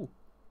 Ooh.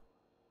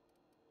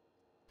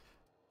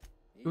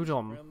 He's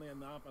Udom. friendly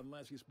enough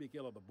unless you speak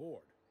ill of the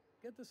board.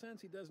 Get the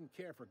sense he doesn't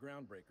care for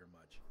Groundbreaker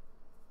much.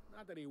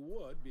 Not that he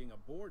would, being a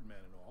board man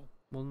and all.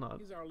 Well, not.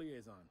 He's our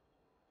liaison.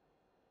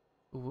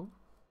 Ooh.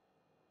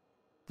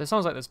 There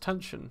sounds like there's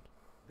tension.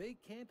 They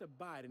can't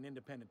abide an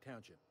independent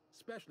township,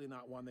 especially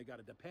not one they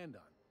gotta depend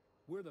on.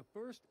 We're the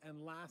first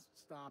and last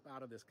stop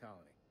out of this colony.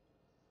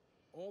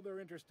 All their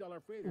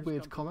interstellar freighters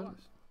Weird come to comment.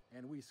 us,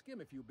 and we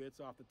skim a few bits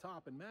off the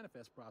top in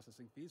manifest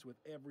processing fees with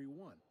every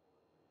one.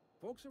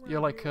 Folks around You're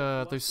like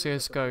here those bluster that the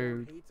CS:GO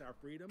board hates our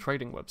freedom.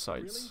 trading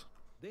websites.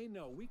 They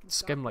know we can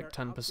Skim stop like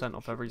their 10%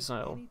 off every outgoing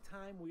sale. shipments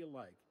anytime we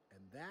like,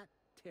 and that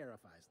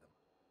terrifies them.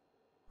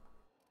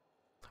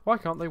 Why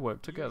can't they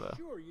work together?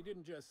 You're sure you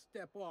didn't just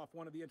step off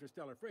one of the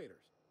interstellar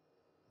freighters?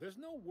 There's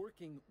no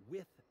working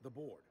with the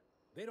board.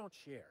 They don't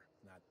share,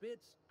 not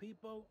bits,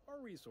 people,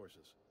 or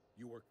resources.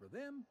 You work for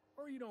them,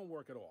 or you don't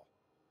work at all.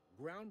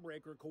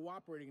 Groundbreaker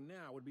cooperating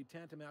now would be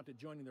tantamount to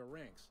joining their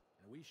ranks,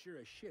 and we sure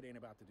as shit ain't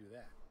about to do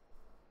that.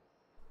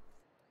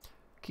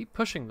 Keep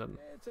pushing them.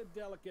 It's a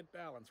delicate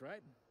balance,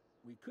 right?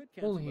 We could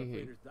cancel Well, the he-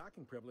 freighters'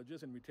 docking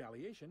privileges in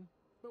retaliation,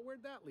 but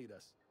where'd that lead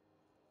us?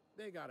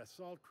 They got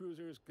assault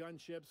cruisers,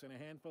 gunships, and a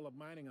handful of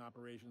mining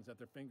operations at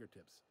their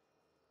fingertips.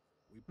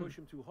 We push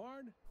them too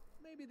hard,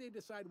 maybe they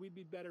decide we'd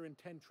be better in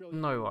 10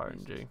 trillion No little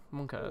RNG. pieces.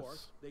 One Or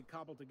cares. they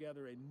cobble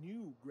together a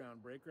new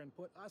Groundbreaker and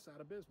put us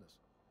out of business.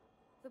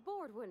 The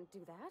board wouldn't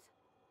do that.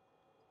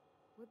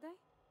 Would they?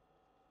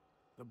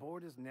 The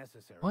board is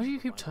necessary. Why do to you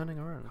keep the turning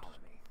viability of around? the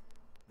colony.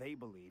 They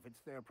believe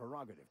it's their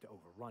prerogative to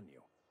overrun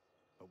you.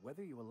 But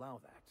whether you allow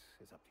that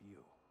is up to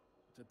you.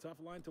 It's a tough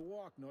line to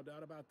walk, no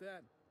doubt about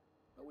that.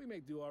 But we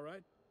make do all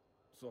right.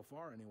 So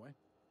far, anyway.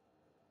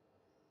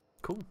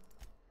 Cool.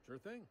 Sure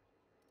thing.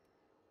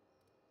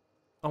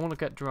 I want to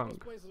get Those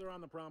drunk. places are on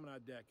the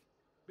promenade deck.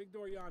 Big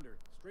door yonder,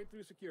 straight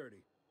through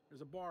security.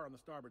 There's a bar on the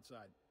starboard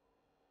side.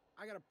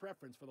 I got a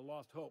preference for the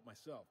Lost Hope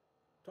myself.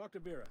 Talk to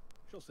Vera.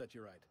 She'll set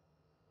you right.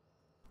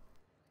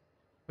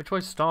 Which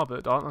way's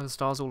starboard? Aren't there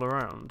stars all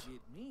around?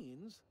 It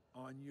means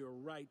on your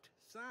right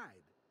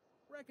side.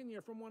 Reckon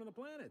you're from one of the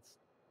planets.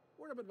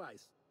 Word of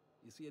advice.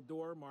 You see a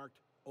door marked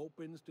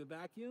opens to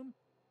vacuum?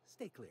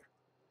 Stay clear.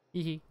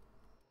 Hee.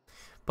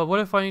 But what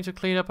if I need to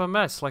clean up a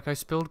mess, like I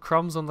spilled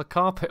crumbs on the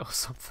carpet or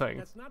something?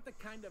 That's not the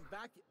kind of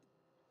vacuum.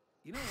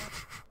 You know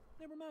what?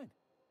 Never mind.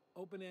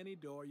 Open any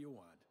door you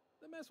want.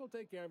 The mess will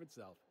take care of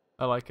itself.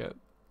 I like it.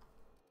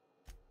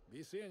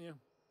 Be seeing you.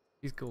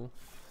 He's cool.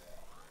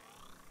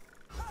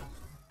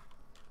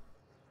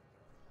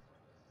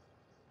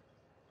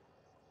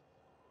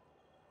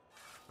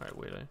 Alright,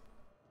 weirdo.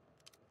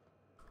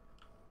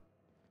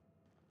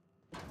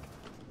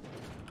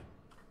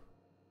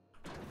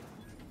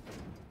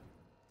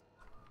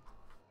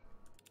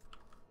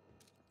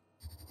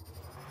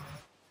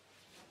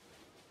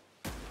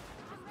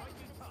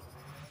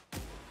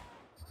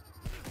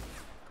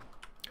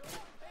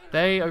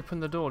 They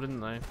opened the door,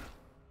 didn't they?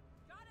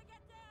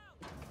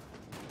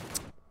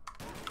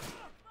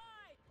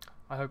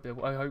 I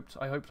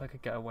hoped I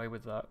could get away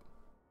with that.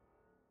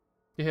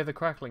 You hear the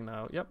crackling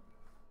now? Yep.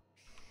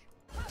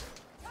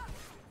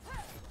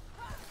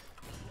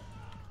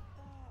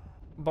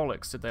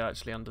 Bollocks, did they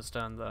actually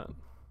understand that?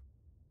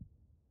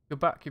 You're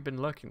back, you've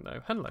been lurking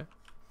though. Hello.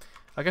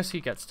 I guess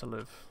he gets to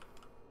live.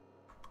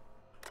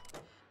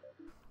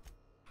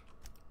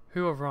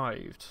 Who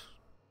arrived?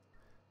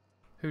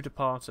 Who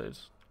departed?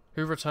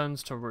 Who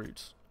returns to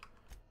route?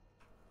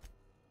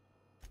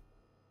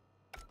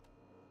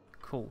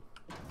 Cool.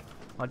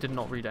 I did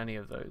not read any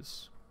of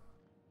those.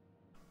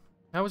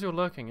 How was your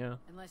lurking, yeah?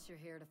 Unless you're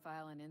here to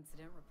file an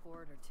incident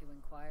report or to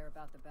inquire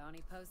about the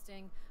bounty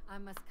posting, I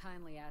must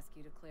kindly ask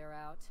you to clear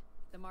out.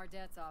 The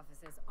Mardet's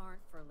offices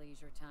aren't for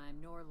leisure time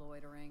nor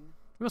loitering.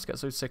 You must get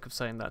so sick of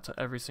saying that to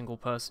every single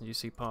person you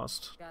see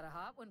past. Got a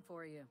hot one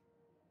for you.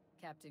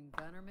 Captain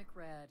Gunnar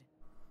McRed.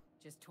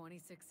 Just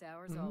 26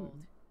 hours old.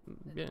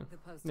 Yeah, The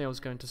posting Neil's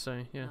going is, to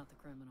say, yeah. Not the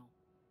criminal.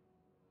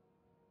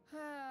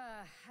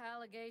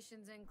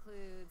 Allegations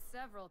include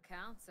several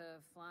counts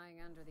of flying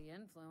under the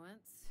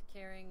influence,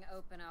 carrying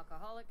open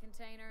alcoholic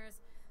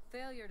containers,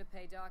 failure to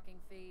pay docking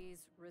fees,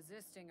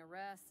 resisting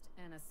arrest,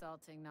 and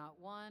assaulting not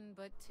one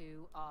but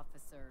 2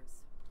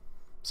 officers.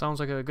 Sounds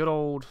like a good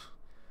old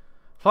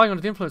flying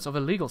under the influence of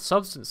illegal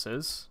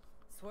substances.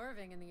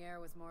 Swerving in the air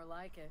was more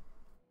like it.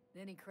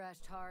 Then he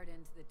crashed hard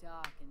into the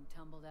dock and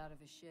tumbled out of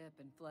his ship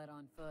and fled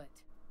on foot.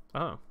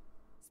 Oh.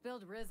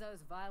 Spilled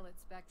Rizzo's Violet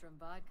Spectrum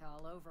vodka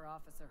all over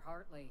Officer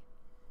Hartley.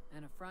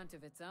 An affront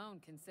of its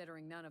own,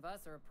 considering none of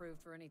us are approved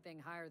for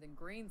anything higher than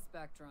green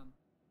spectrum.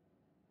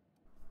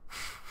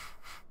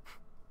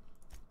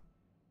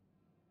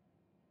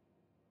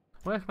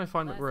 Where can I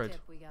find Last McRed?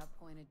 tip we got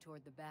pointed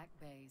toward the back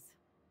bays.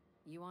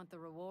 You want the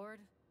reward?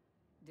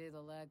 Do the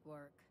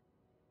legwork.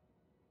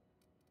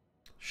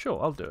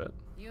 Sure, I'll do it.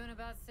 You and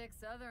about 6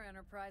 other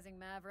enterprising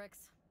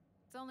mavericks.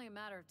 It's only a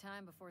matter of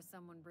time before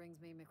someone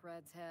brings me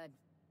McRed's head,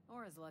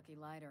 or his lucky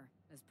lighter,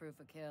 as proof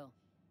of kill.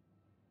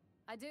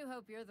 I do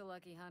hope you're the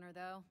lucky hunter,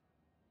 though.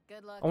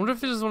 Good luck. I wonder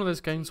if this is one of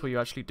those games where you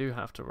actually do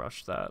have to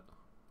rush that.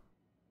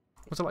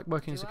 What's it like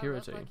working in Do I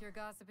security? look like your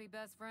gossipy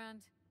best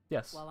friend?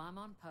 Yes. While I'm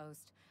on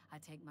post, I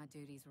take my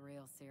duties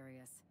real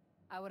serious.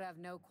 I would have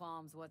no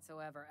qualms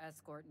whatsoever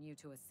escorting you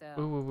to a cell.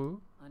 Ooh, ooh,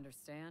 ooh.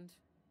 Understand?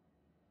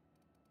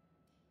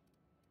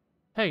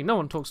 Hey, no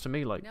one talks to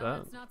me like No, that.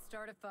 let's not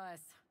start a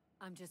fuss.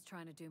 I'm just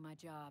trying to do my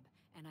job,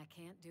 and I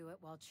can't do it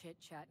while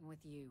chit-chatting with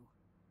you.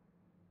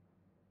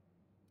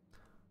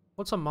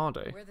 What's a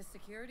Marde? We're the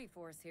security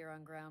force here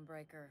on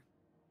Groundbreaker.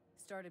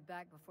 Started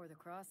back before the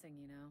crossing,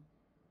 you know.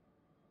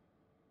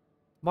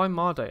 Why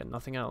Marde and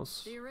nothing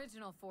else? The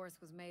original force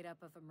was made up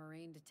of a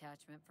Marine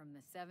detachment from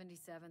the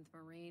 77th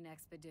Marine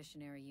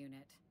Expeditionary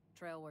Unit,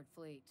 Trailward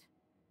Fleet.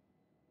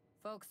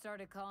 Folks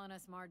started calling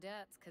us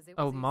Mardettes because it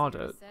was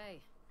easier to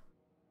say.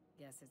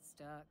 Guess it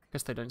stuck.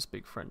 Guess they don't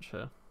speak French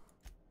here.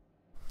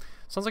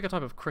 Sounds like a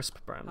type of crisp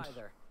brand. Hi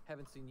there.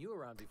 Haven't seen you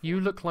around before. You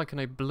look like an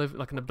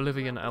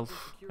Oblivion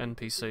elf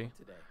NPC.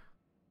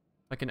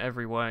 Like in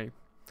every way.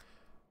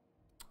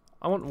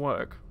 I want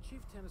work.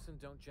 Chief Tennyson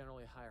don't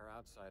generally hire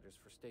outsiders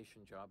for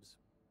station jobs,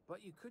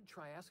 but you could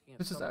try asking.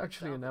 This is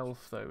actually an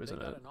elf, though,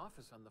 isn't it? An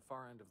office on the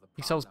far end of the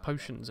he sells promenade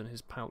potions in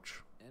his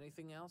pouch.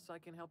 Anything else I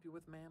can help you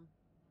with, ma'am?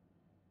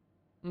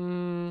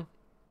 I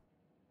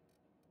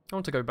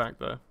want to go back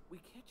there. We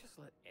can't just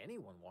let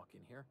anyone walk in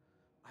here.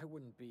 I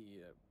wouldn't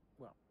be.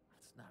 Well,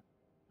 it's not.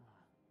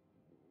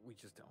 We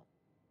just don't.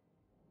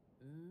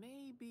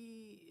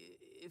 Maybe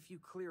if you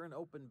clear an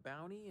open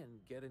bounty and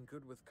get in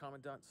good with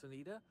Commandant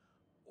Sunita,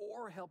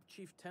 or help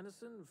Chief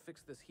Tennyson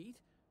fix this heat,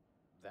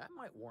 that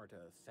might warrant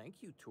a thank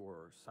you tour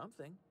or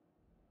something.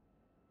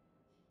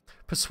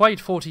 Persuade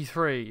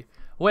 43.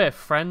 We're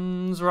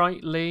friends,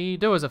 right, Lee?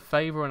 Do us a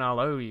favor and I'll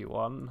owe you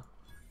one.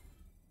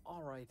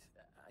 All right,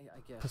 I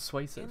guess.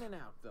 Persuasive. In and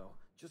out, though.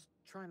 Just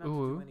try not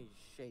Ooh. to do any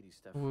shady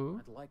stuff.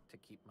 Ooh. I'd like to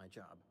keep my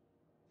job.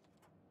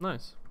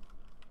 Nice.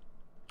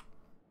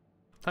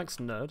 Thanks,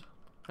 nerd.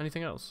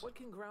 Anything else? What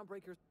can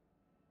Groundbreakers...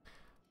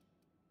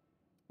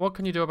 What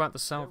can you do about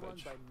the They're run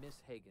salvage? by Miss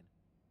Hagen.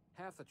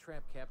 Half the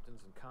tramp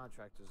captains and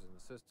contractors in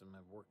the system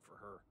have worked for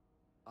her.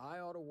 I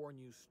ought to warn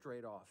you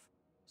straight off.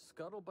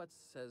 Scuttlebutt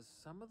says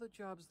some of the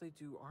jobs they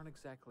do aren't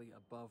exactly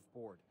above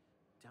board.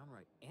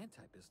 Downright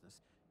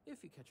anti-business,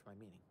 if you catch my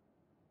meaning.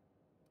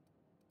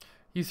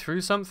 You threw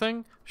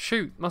something?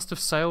 Shoot, must have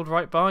sailed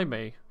right by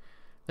me.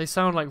 They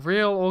sound like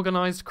real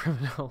organized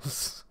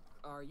criminals.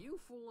 Are you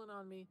fooling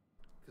on me?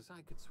 Because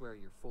I could swear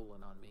you're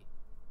fooling on me.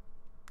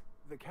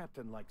 The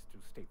captain likes to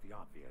state the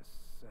obvious,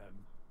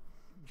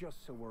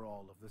 just so we're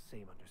all of the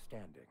same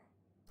understanding.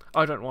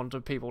 I don't want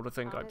people to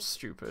think I'm Honest,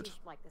 stupid. she's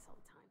like this all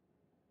the time.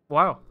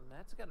 Wow.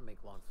 That's gotta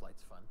make long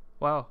flights fun.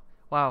 Wow.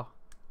 Wow.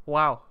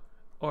 Wow.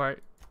 Alright.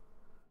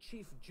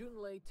 Chief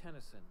Junlei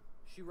Tennyson.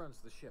 She runs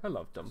the ship. I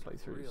love dumb Does a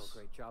playthroughs. Real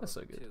great job That's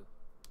of so it, good. too.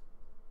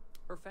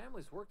 Her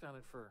family's worked on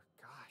it for,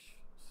 gosh,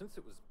 since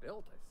it was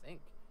built, I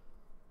think.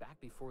 Back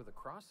before the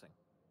crossing.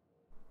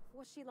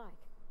 What's she like?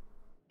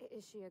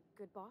 Is she a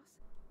good boss?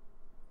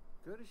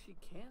 Good as she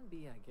can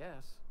be, I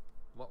guess.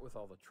 What with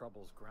all the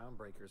troubles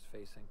Groundbreaker's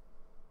facing.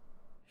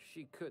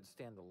 She could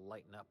stand to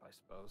lighten up, I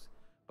suppose.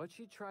 But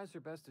she tries her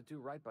best to do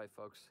right by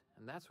folks,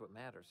 and that's what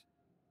matters.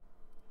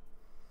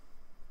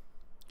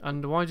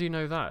 And why do you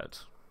know that?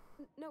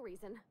 No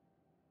reason.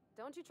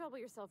 Don't you trouble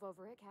yourself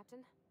over it, Captain.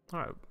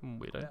 Alright,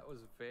 weirdo. That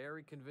was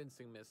very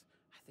convincing, miss.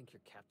 I think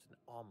your captain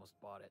almost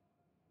bought it.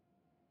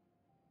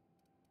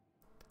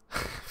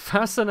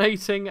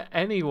 Fascinating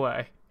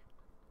anyway.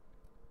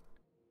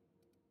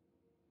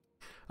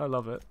 I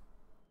love it.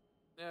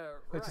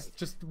 Right.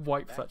 Just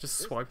wipe Back that, to just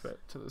swipe business.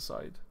 it to the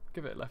side.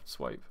 Give it a left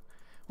swipe.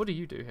 What do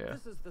you do here?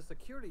 This is the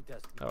security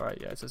desk. Alright,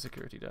 yeah, it's a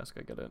security desk,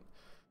 I get it.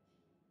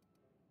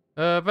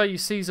 Bet you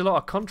sees a lot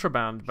of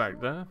contraband back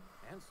there.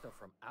 And stuff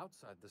from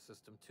outside the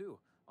system, too.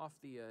 Off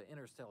the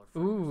interstellar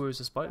Ooh, frontiers. there's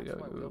a spider That's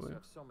going. why we Ooh, also ooh.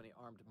 have so many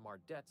armed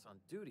Mardettes on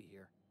duty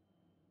here.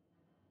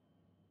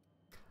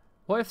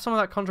 What if some of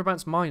that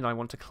contraband's mine and I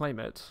want to claim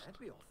it? That'd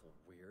be awful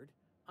weird.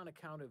 On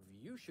account of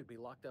you should be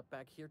locked up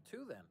back here,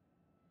 too, then.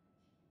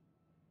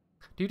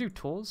 Do you do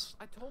tours?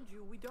 I told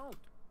you we don't.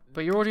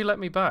 But you already let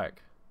me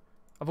back.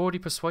 I've already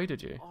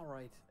persuaded you. All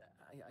right,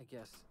 I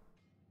guess.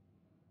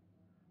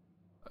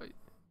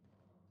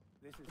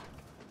 This is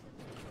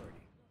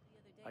security.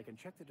 I can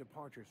check the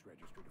departures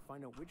register to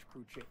find out which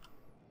crew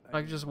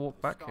I can just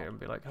walk back here and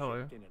be like,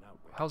 hello,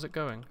 how's it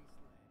going?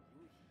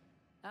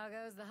 How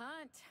goes the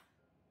hunt?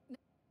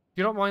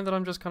 You don't mind that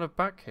I'm just kind of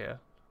back here?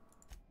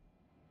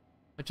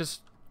 I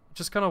just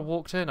kind of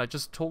walked in. I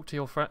just talked to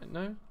your friend.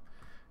 No?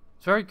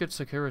 It's very good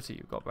security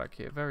you've got back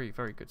here. Very,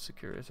 very good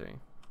security.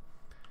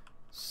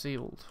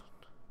 Sealed.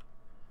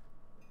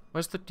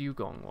 Where's the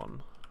dugong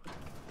one? There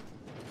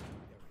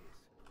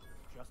it is.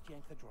 Just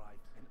yank the drive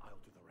and I'll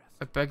do the rest.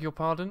 I beg your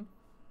pardon?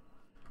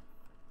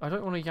 I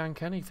don't want to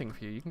yank anything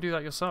for you. You can do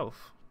that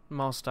yourself,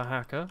 master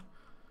hacker.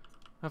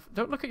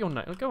 Don't look at your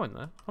neck. Go in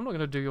there. I'm not going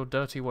to do your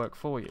dirty work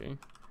for you.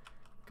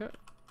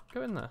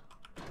 Go in there.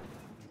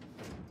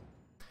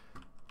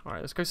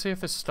 Alright, let's go see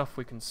if there's stuff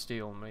we can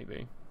steal,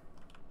 maybe.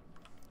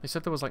 They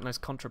said there was, like, nice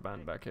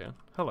contraband back here.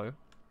 Hello.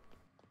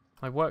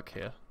 I work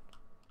here.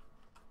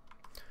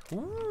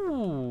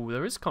 Ooh,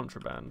 there is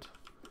contraband.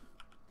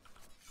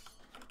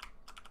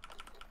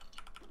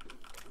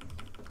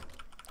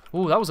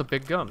 Ooh, that was a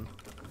big gun.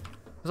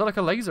 Is that like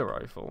a laser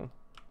rifle?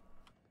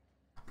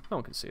 No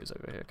one can see us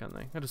over here, can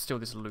they? I had to steal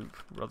this loop,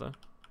 brother.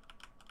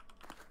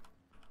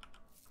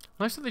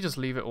 Nice that they just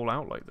leave it all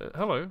out like that.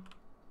 Hello.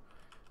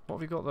 What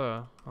have we got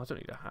there? Oh, I don't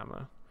need a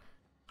hammer.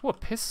 Oh, a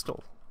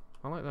pistol.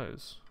 I like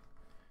those.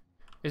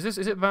 Is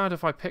it bad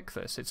if I pick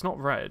this? It's not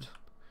red.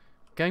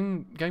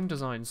 Game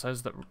design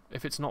says that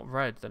if it's not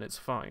red, then it's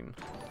fine.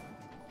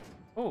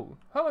 Oh,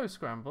 hello,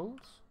 Scrambles.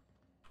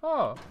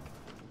 Oh,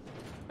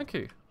 thank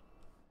you.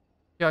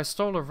 Yeah, I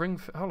stole a ring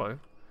fit. Hello.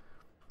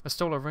 I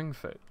stole a ring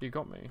fit. You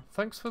got me.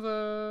 Thanks for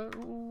the...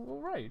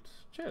 Alright.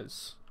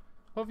 Cheers.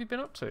 What have you been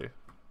up to?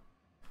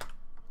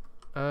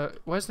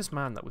 Where's this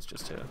man that was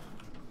just here?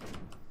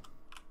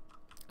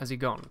 Has he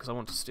gone? Because I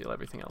want to steal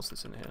everything else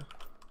that's in here.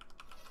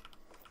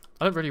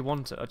 I don't really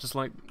want it. I just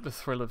like the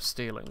thrill of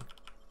stealing.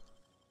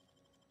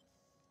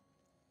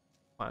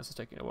 Wow, this is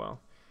taking a while.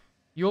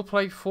 You'll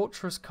play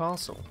Fortress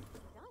Castle.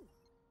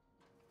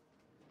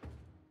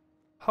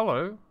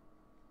 Hello.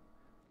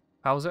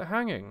 How's it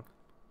hanging?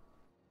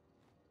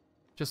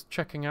 Just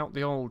checking out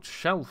the old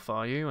shelf,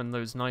 are you? And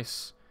those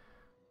nice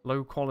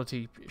low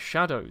quality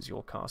shadows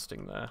you're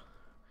casting there.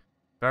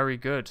 Very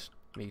good.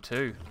 Me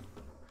too.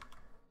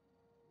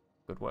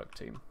 Good work,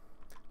 team.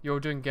 You're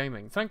doing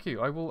gaming. Thank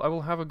you. I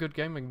will have a good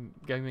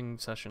gaming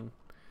session.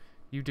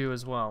 You do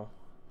as well.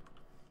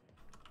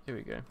 Here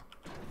we go.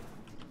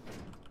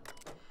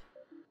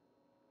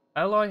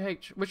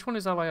 LIH. Which one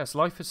is LIS?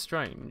 Life is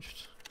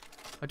Strange.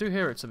 I do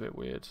hear it's a bit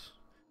weird.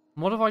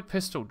 Modified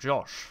pistol,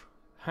 Josh.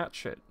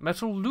 Hatchet.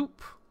 Metal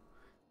loop.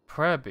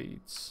 Prayer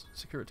beads.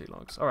 Security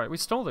logs. Alright, we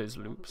stole those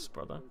loops,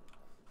 brother.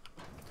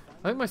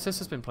 I think my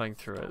sister's been playing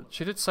through it.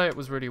 She did say it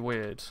was really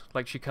weird.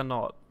 Like, she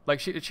cannot. Like,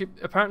 she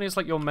apparently it's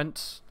like you're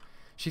meant...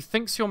 She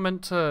thinks you're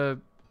meant to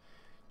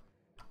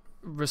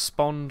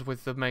respond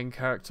with the main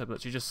character,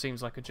 but she just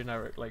seems like a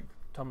generic, like,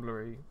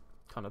 Tumblr-y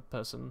kind of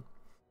person.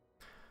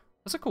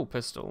 That's a cool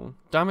pistol.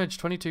 Damage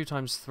 22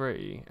 times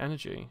 3.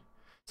 Energy.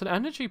 It's an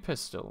energy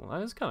pistol.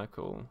 That is kind of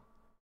cool.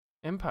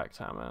 Impact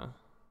hammer.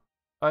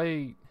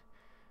 I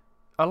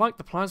like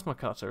the plasma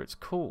cutter. It's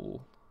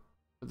cool.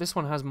 But this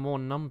one has more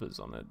numbers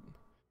on it.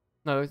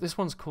 No, this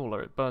one's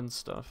cooler. It burns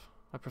stuff.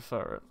 I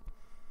prefer it.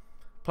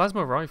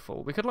 Plasma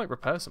rifle. We could, like,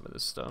 repair some of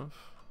this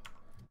stuff.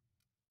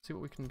 See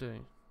what we can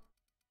do.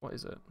 What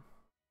is it?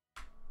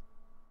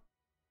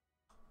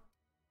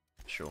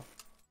 Sure.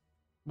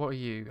 What are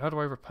you? How do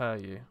I repair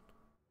you?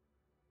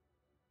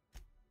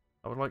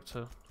 I would like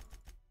to...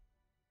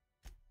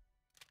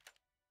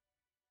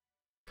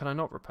 Can I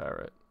not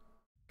repair it?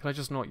 Can I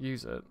just not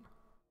use it?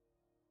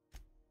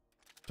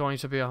 Do I need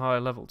to be a higher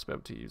level to be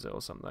able to use it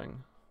or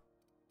something?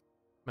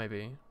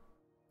 Maybe.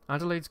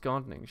 Adelaide's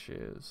gardening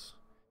shears.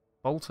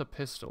 Bolter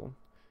pistol.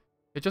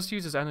 It just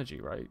uses energy,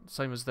 right?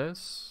 Same as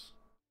this?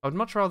 I'd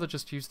much rather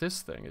just use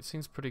this thing. It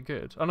seems pretty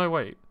good. Oh no,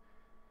 wait.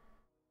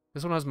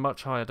 This one has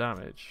much higher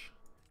damage.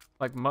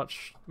 Like,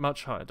 much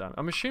higher damage.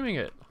 I'm assuming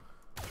it...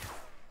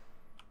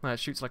 No, it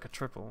shoots like a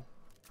triple.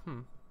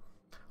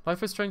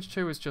 Life is Strange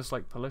 2 is just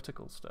like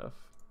political stuff.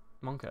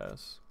 Monk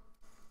ass.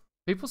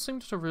 People seem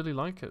to really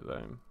like it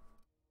though.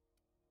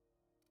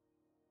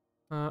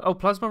 Oh,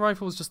 plasma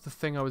rifle was just the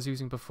thing I was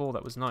using before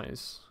that was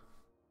nice.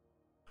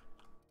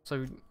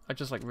 So I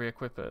just like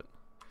re-equip it.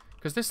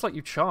 Because this like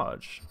you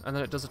charge and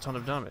then it does a ton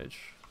of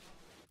damage.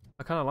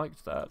 I kind of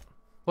liked that.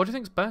 What do you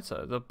think's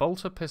better? The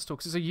bolter pistol,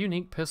 because it's a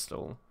unique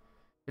pistol.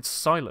 It's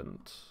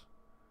silent.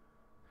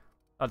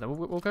 I don't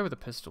know, we'll go with the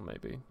pistol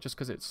maybe, just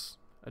because it's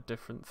a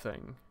different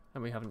thing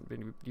and we haven't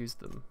really used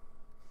them.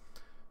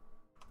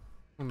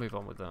 We'll move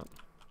on with that.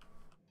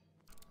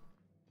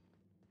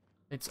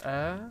 It's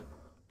air?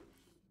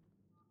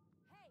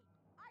 Hey,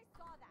 I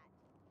saw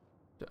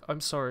that. I'm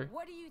sorry.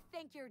 What do you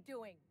think you're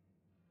doing?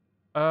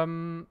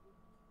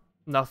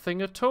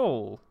 Nothing at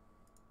all.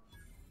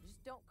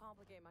 Just don't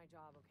complicate my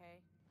job, okay?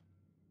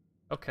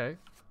 Okay.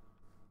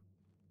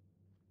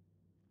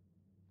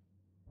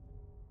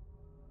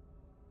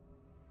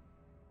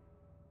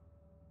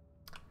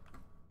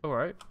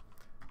 Alright.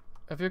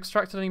 Have you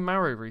extracted any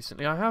marrow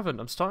recently? I haven't.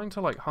 I'm starting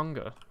to like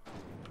hunger.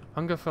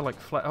 Hunger for like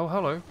oh,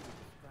 hello.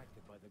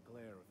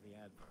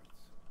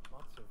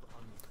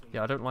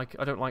 Yeah, I don't like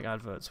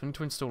adverts. We need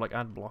to install like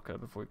ad blocker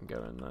before we can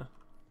go in there.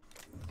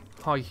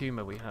 High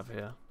humor we have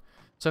here.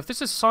 So if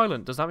this is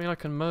silent, does that mean I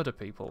can murder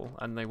people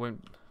and they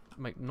won't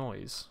make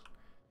noise?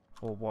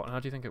 Or what? How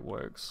do you think it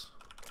works?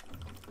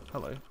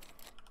 Hello.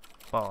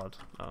 Bard.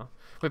 Ah.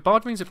 Wait,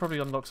 Bard means it probably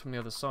unlocks from the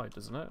other side,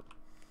 doesn't it?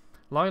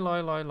 Lie,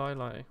 lie, lie, lie,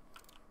 lie.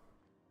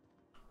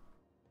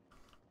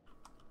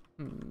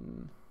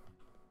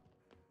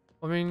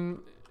 I mean,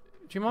 do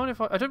you mind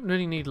if I don't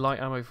really need light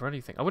ammo for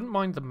anything. I wouldn't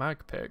mind the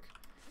mag pick.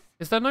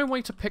 Is there no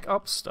way to pick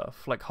up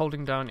stuff, like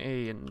holding down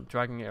E and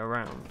dragging it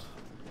around?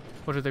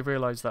 Or did they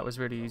realise that was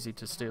really easy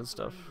to steal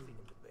stuff?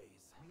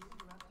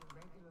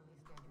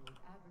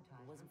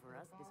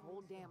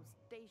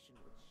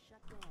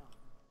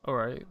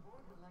 Alright.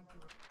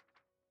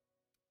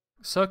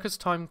 Circus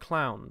time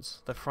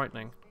clowns. They're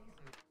frightening.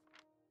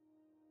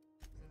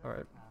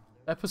 Alright.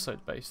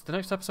 Episode based. The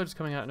next episode is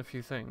coming out in a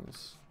few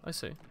things. I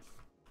see.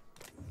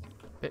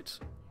 Bit.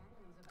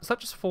 Is that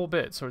just 4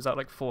 bits or is that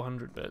like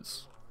 400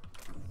 bits?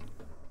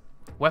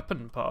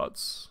 Weapon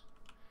parts.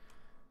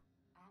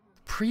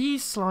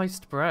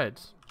 Pre-sliced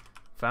bread.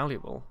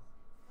 Valuable.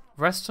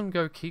 Rest and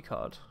go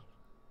keycard.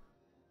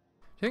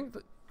 Do you think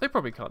that they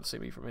probably can't see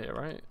me from here,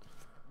 right?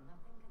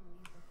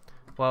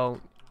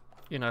 Well,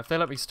 you know, if they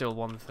let me steal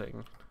one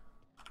thing,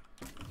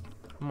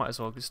 I might as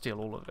well steal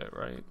all of it,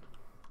 right?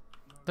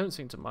 Don't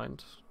seem to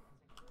mind.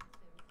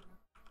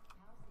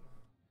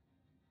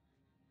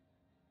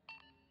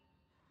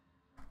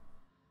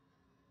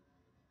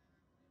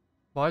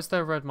 Why is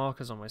there red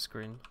markers on my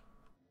screen?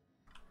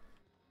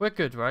 We're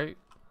good, right?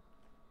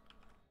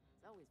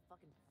 It's always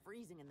fucking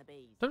freezing in the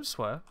bays. Don't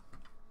swear.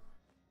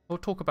 We'll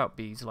talk about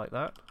bees like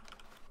that.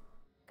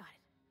 Got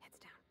it. Heads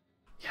down.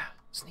 Yeah,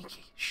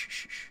 sneaky. Shh,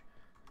 shh, shh.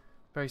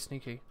 Very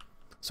sneaky.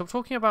 So we're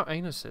talking about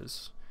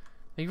anuses.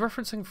 Are you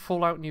referencing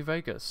Fallout New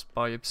Vegas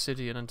by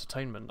Obsidian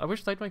Entertainment? I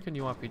wish they'd make a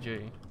new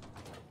RPG.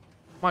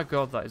 My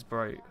god, that is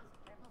bright.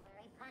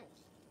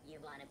 You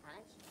want a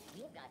punch?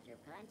 You've got your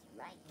punch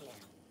right here.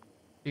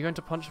 Are you going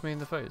to punch me in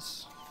the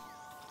face?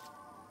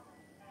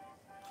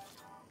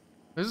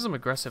 Those are some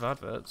aggressive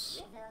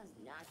adverts.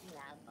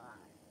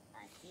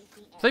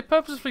 Do they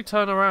purposefully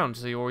turn around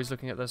so you're always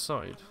looking at their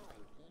side?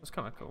 That's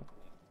kind of cool.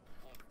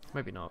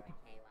 Maybe not.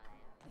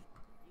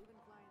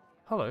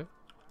 Hello?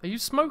 Are you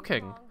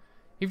smoking?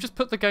 You've just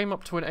put the game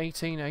up to an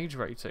 18 age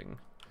rating.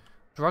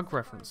 Drug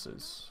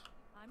references.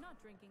 I'm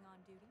not drinking on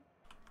duty.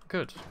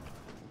 Good.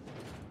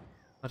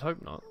 I'd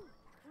hope not.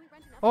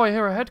 Oh, I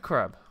hear a head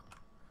crab.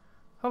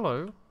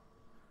 Hello.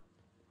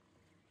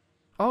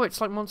 Oh,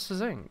 it's like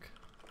Monsters Inc.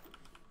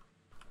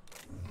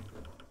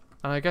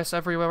 And I guess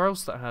everywhere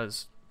else that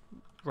has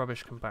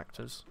rubbish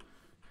compactors.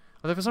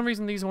 Although for some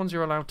reason these ones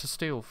you're allowed to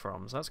steal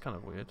from, so that's kind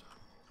of weird.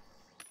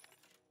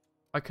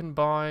 I can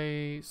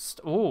buy...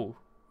 oh!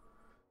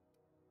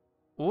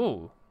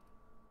 Ooh.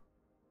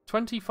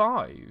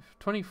 25.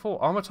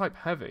 24. Armor type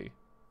heavy.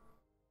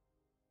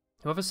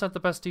 Whoever said the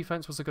best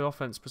defense was a good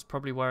offense was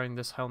probably wearing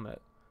this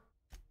helmet.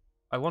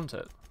 I want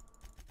it.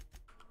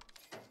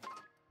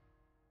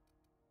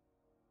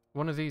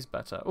 One of these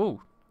better.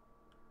 Ooh.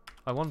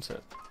 I want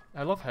it.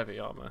 I love heavy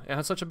armor. It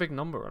has such a big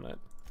number on it.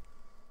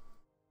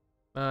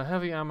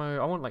 Heavy ammo.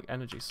 I want like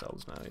energy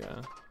cells now,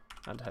 yeah.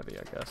 And heavy,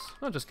 I guess.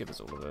 I'll just give us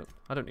all of it.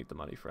 I don't need the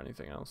money for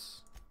anything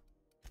else.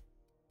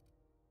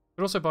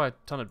 Could also buy a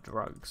ton of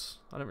drugs.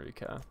 I don't really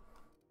care.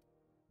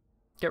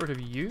 Get rid of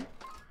you.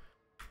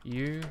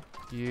 You.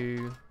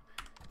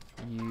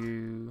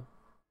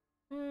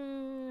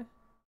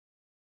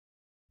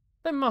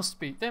 There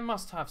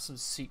must have some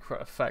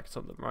secret effect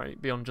on them, right?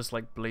 Beyond just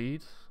like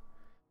bleed.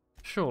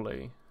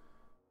 Surely.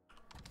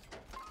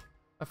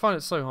 I find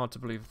it so hard to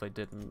believe if they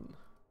didn't.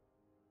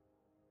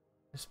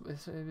 It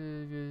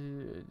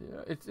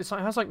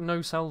has like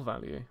no sell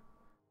value.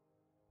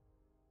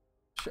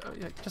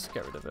 Yeah, just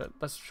get rid of it.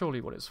 That's surely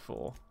what it's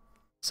for.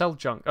 Sell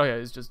junk. Oh yeah,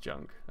 it's just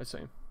junk. I see.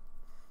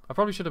 I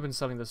probably should have been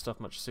selling this stuff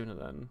much sooner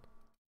then.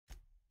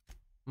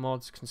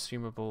 Mods,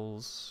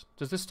 consumables.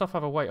 Does this stuff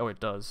have a weight? Oh, it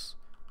does.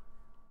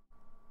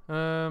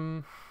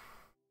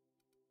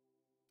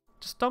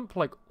 Just dump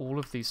like all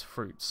of these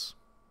fruits.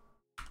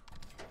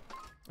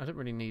 I don't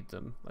really need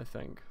them, I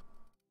think.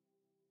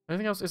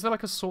 Anything else? Is there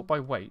like a sort by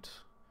weight?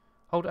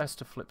 Hold S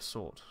to flip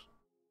sort.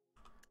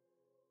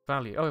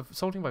 Value. Oh,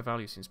 sorting by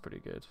value seems pretty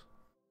good.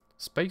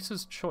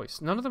 Spacer's choice.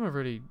 None of them are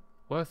really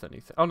worth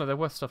anything. Oh no, they're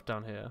worth stuff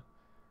down here.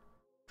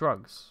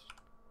 Drugs.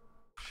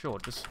 Sure,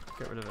 just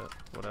get rid of it.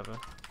 Whatever.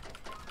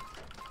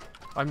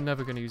 I'm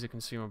never going to use a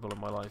consumable in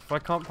my life. If I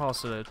can't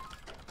pass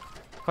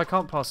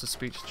a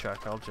speech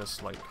check, I'll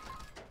just like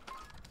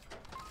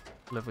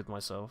live with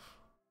myself.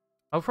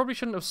 I probably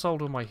shouldn't have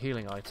sold all my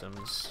healing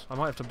items. I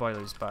might have to buy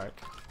those back.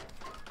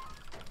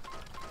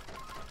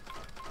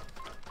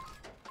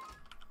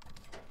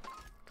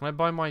 Can I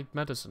buy my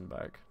medicine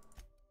back?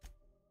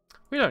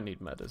 We don't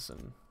need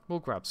medicine. We'll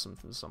grab some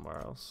from somewhere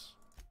else.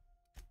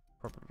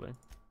 Probably.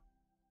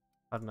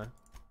 I don't know.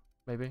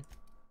 Maybe.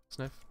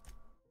 Sniff.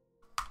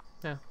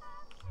 Yeah.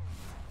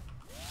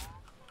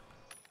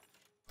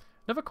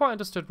 Never quite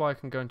understood why I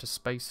can go into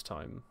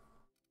space-time.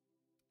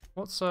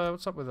 What's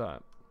up with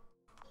that?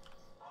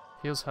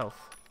 Heals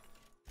health.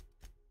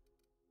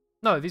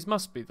 No, these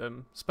must be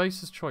them.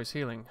 Space's choice,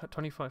 healing.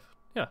 25.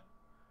 Yeah.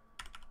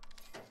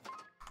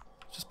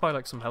 Just buy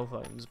like some health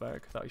items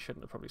back that I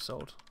shouldn't have probably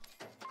sold.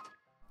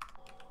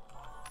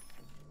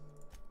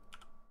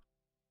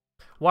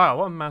 Wow,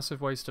 what a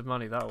massive waste of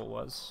money that all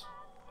was.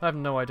 I have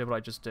no idea what I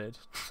just did.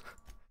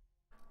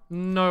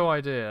 No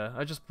idea.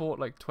 I just bought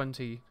like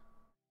 20...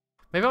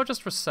 Maybe I'll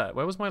just reset.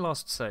 Where was my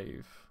last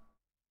save?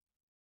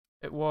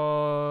 It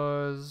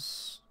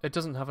was... It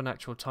doesn't have an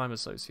actual time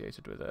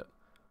associated with it.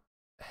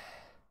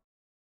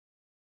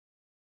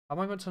 Am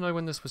I meant to know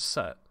when this was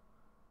set?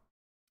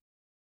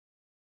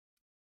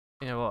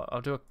 You know what? I'll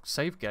do a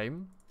save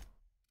game.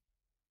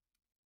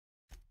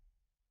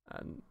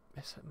 And...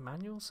 Is it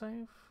manual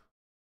save?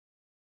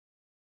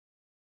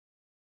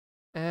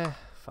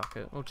 Fuck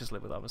it. We'll just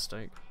live with that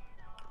mistake.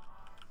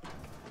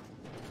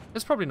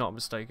 It's probably not a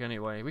mistake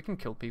anyway. We can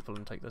kill people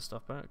and take their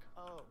stuff back.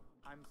 Oh,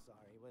 I'm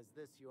sorry. Was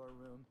this your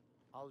room?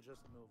 I'll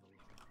just move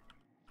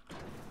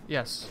along.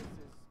 Yes. This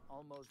is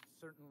almost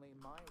certainly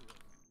my room.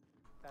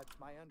 That's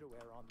my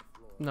underwear on the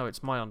floor. No,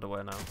 it's my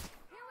underwear now.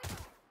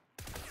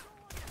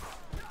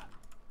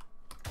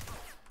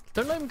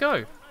 Don't let him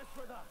go.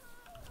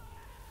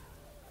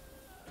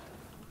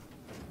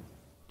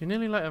 You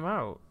nearly let him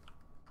out.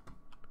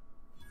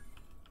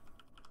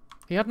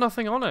 He had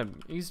nothing on him.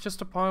 He's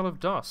just a pile of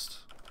dust.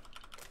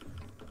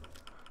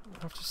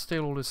 I have to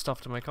steal all his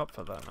stuff to make up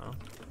for that now.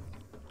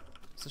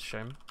 It's a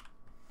shame.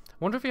 I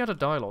wonder if he had a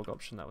dialogue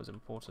option that was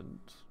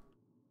important.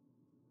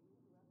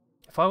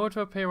 If I were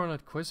to appear on a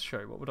quiz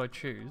show, what would I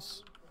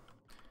choose?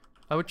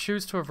 I would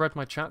choose to have read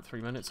my chat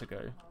 3 minutes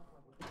ago.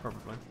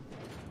 Probably.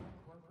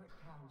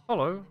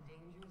 Hello.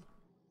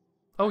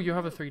 Oh, you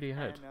have a 3D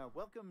head. And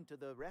welcome to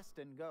the Rest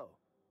and Go.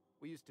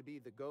 We used to be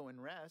the Go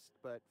and Rest,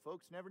 but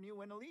folks never knew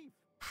when to leave.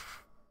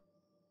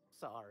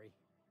 Sorry.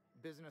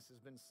 Business has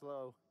been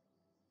slow.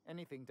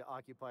 Anything to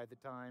occupy the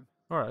time.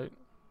 Alright.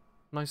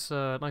 Nice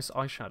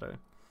eyeshadow.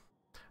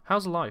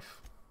 How's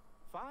life?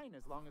 Fine,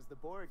 as long as the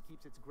board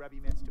keeps its grubby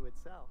mitts to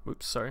itself.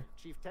 Oops, sorry.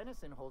 Chief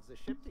Tennyson holds the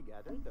ship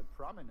together, the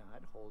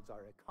Promenade holds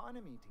our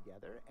economy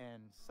together,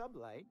 and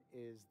Sublight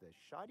is the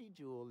shoddy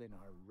jewel in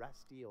our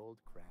rusty old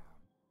crown.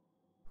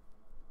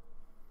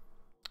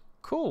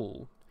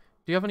 Cool.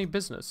 Do you have any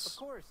business? Of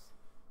course.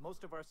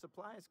 Most of our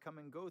supplies come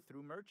and go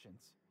through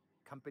merchants.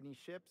 Company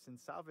ships and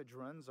salvage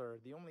runs are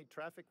the only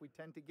traffic we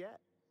tend to get.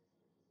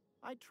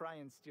 I try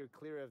and steer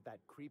clear of that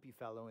creepy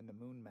fellow in the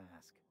moon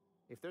mask.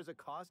 If there's a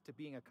cost to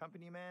being a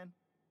company man,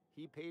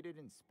 he paid it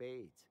in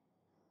spades.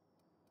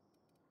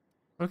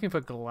 Looking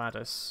for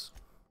Gladys.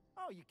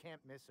 Oh, you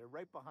can't miss her.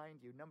 Right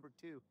behind you, number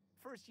 2.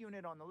 First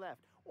unit on the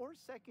left, or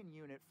second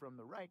unit from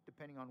the right,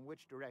 depending on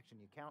which direction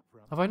you count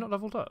from. Have I not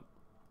leveled up?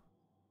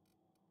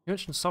 You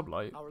mentioned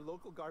Sublight. Our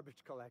local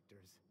garbage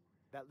collectors.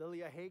 That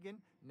Lilia Hagen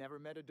never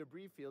met a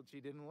debris field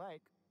she didn't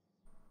like.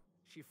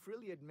 She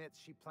freely admits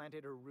she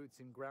planted her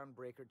roots in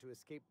Groundbreaker to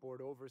escape board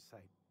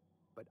oversight.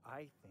 But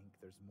I think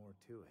there's more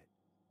to it.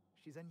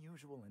 She's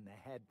unusual in the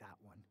head, that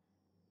one.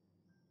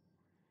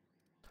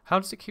 How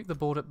does it keep the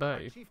board at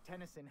bay? Our Chief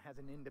Tennyson has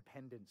an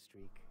independent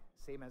streak,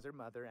 same as her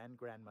mother and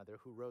grandmother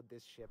who rode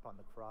this ship on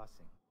the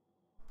crossing.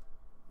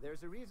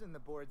 There's a reason the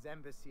board's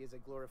embassy is a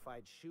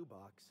glorified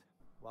shoebox.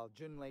 While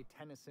Junlei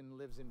Tennyson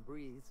lives and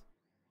breathes,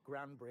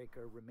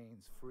 Groundbreaker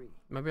remains free.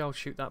 Maybe I'll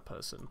shoot that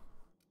person.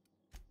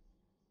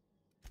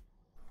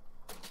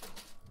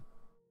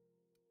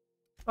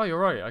 Oh, you're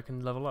right, I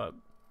can level up.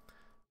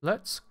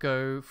 Let's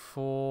go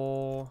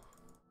for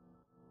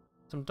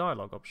some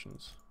dialogue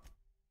options.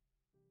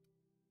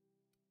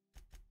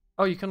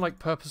 Oh, you can like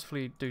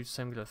purposefully do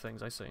singular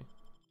things, I see.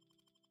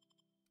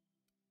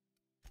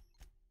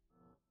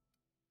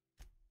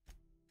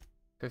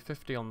 Go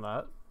 50 on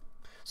that.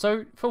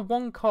 So, for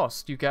one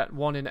cost, you get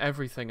one in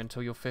everything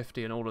until you're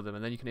 50 in all of them,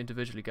 and then you can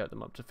individually get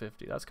them up to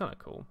 50. That's kind of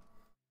cool.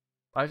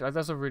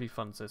 That's a really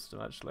fun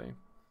system, actually.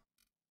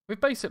 We've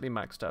basically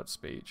maxed out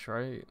speech,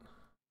 right?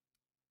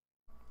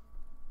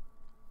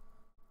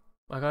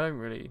 Like, I don't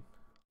really...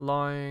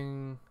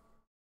 Lying...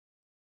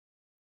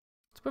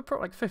 But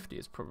like 50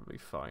 is probably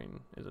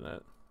fine, isn't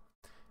it?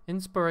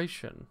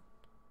 Inspiration.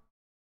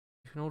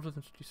 You can order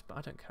them to do...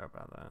 I don't care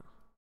about that.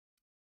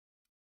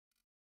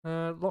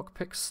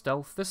 Lockpick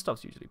stealth. This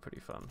stuff's usually pretty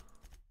fun.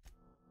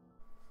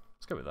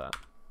 Let's go with that.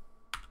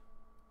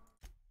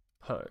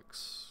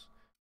 Perks.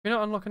 We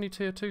don't unlock any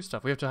tier 2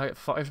 stuff. We have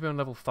to be on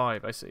level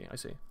 5. I see.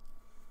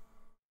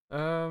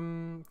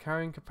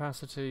 Carrying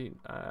capacity,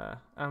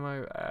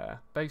 ammo,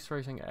 air. Base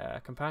rating,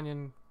 air.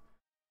 Companion,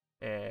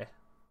 air.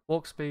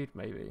 Walk speed,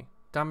 maybe.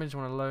 Damage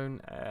when alone,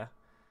 air.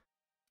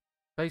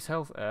 Base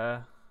health,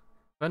 air.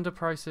 Vendor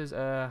prices,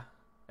 air.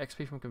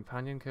 XP from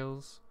companion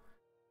kills.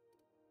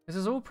 This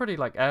is all pretty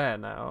like air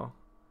now.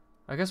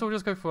 I guess we'll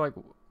just go for like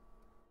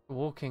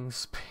walking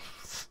speed.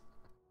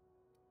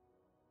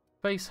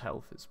 Base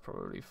health is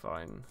probably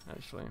fine,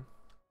 actually.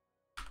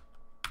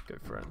 Go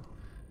for it.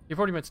 You're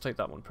probably meant to take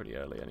that one pretty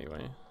early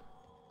anyway.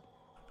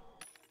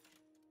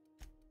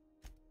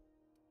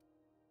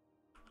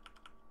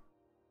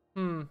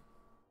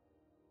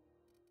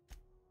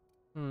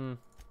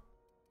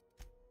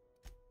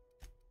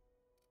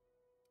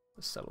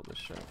 Let's sell all this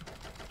shit.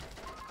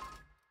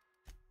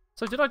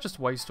 So did I just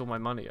waste all my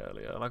money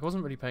earlier? Like, I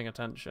wasn't really paying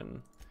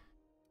attention.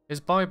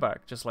 Is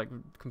buyback just like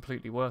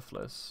completely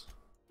worthless?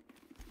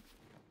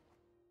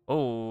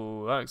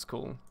 Oh, that looks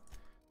cool.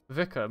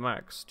 Vicar,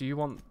 Max, do you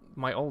want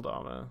my old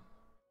armor?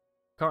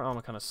 Current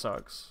armor kind of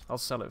sucks. I'll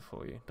sell it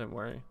for you, don't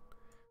worry.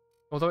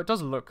 Although it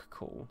does look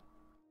cool.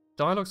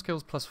 Dialogue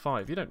skills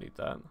 +5, you don't need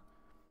that.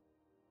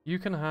 You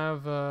can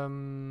have,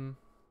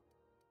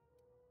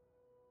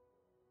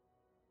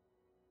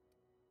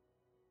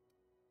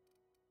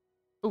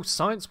 oh,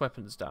 science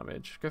weapons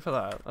damage. Go for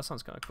that. That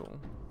sounds kind of cool.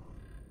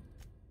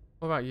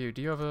 What about you?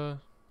 Do you have a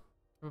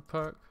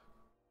perk?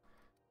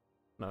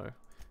 No.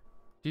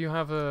 Do you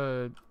have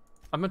a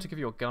I'm meant to give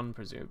you a gun,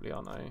 presumably,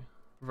 aren't I?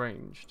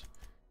 Ranged.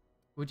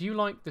 Would you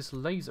like this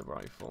laser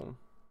rifle?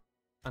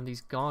 And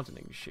these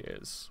gardening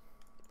shears?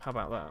 How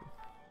about that?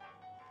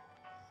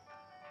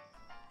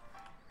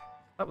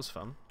 That was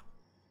fun.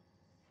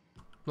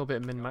 A little bit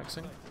of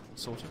min-maxing,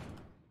 sort of.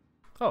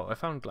 Oh, I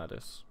found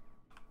Gladys.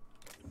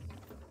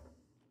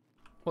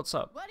 What's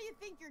up? What do you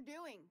think you're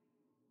doing?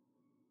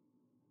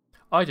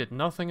 I did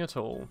nothing at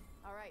all.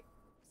 All right,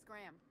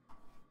 scram.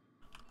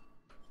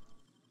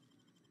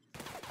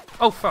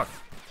 Oh, fuck!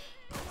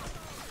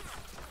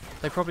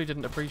 They probably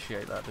didn't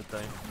appreciate that, did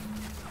they?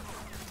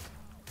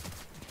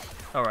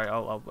 Alright,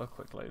 I'll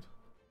quick load.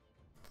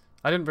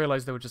 I didn't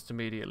realise they would just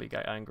immediately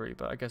get angry,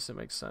 but I guess it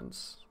makes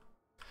sense.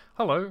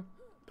 Hello,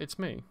 it's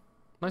me.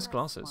 Nice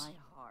glasses.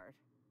 My heart.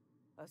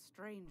 A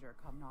stranger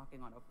come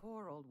knocking on a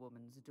poor old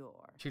woman's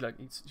door. She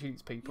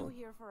eats people. You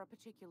here for a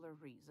particular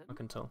reason? I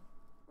can tell.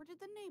 Or did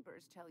the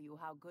neighbors tell you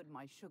how good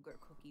my sugar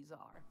cookies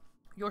are?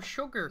 Your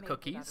sugar Made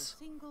cookies? without a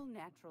single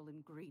natural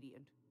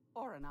ingredient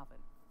or an oven,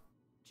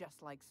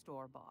 just like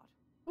store-bought.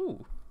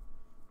 Ooh.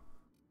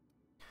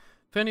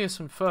 Phineas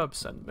and Ferb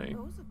sent me.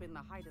 Those have been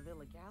the height of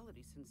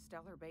illegality since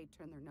Stellar Bay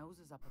turned their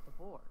noses up at the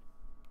board.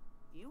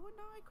 You and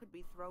I could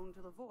be thrown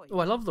to the void. Oh,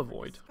 I love the for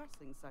void.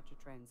 Discussing such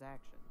a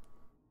transaction.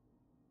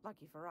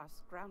 Lucky for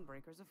us,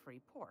 Groundbreaker's a free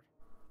port.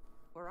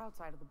 We're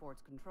outside of the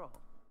board's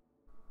control.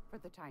 For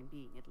the time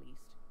being, at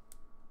least.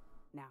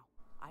 Now,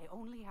 I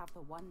only have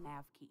the one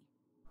nav key.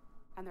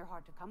 And they're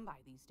hard to come by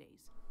these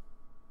days.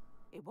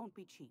 It won't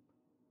be cheap.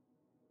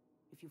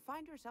 If you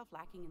find yourself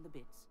lacking in the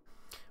bits...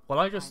 Well,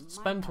 I just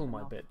spent all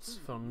my bits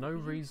for no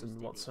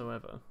reason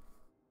whatsoever.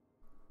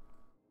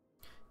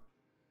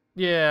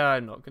 Yeah,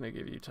 I'm not going to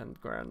give you 10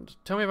 grand.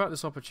 Tell me about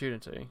this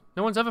opportunity.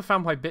 No one's ever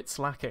found my bits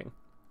lacking.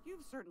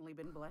 You've certainly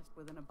been blessed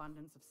with an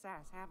abundance of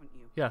sass, haven't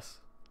you? Yes.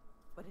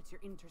 But it's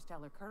your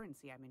interstellar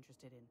currency I'm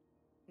interested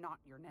in, not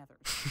your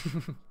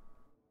nethers.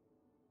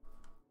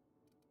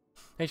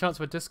 Any chance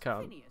of a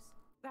discount? Phineas,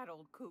 that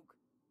old kook.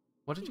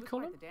 What did you call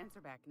him? He was quite the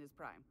dancer back in his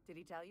prime. Did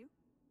he tell you?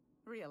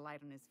 Real light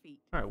on his feet.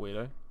 Alright,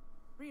 weirdo.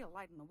 Real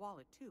light in the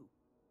wallet, too.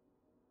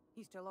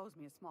 He still owes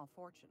me a small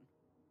fortune.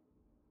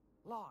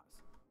 Laws.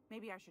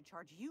 Maybe I should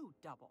charge you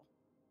double.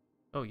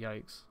 Oh,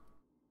 yikes.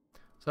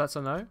 So that's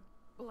a no?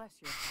 Bless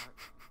your heart.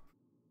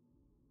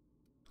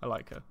 I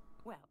like her.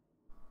 Well,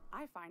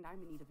 I find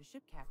I'm in need of a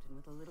ship captain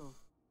with a little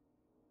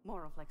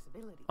moral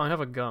flexibility. I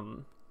have a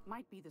gun.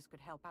 Might be this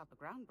could help out the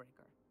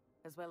Groundbreaker,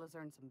 as well as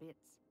earn some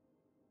bits.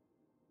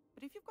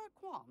 But if you've got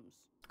qualms...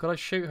 Could I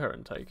shoot her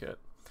and take it?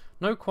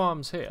 No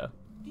qualms here.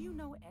 Do you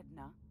know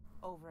Edna,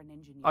 over an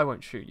engineer? I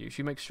won't shoot you.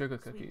 She makes sugar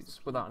cookies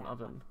without an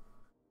oven.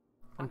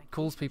 And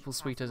calls people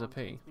sweet as a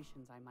pea.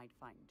 Transmissions I might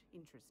find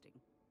interesting.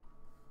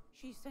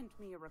 She sent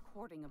me a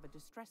recording of a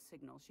distress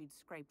signal she'd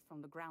scraped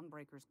from the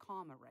Groundbreaker's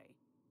comm array.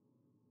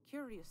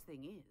 Curious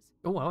thing is...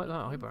 Oh, I like that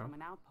it came eyebrow. from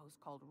an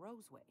outpost called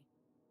Roseway.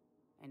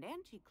 And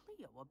Auntie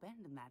Cleo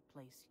abandoned that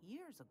place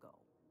years ago.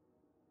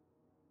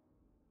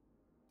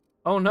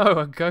 Oh no,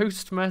 a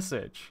ghost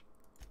message.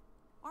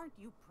 Aren't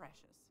you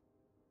precious?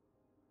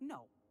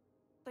 No.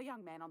 The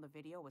young man on the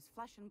video was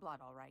flesh and blood,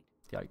 all right.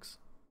 Yikes.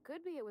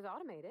 Could be it was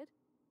automated.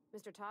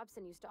 Mr.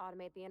 Thompson used to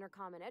automate the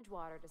intercom in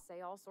Edgewater to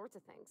say all sorts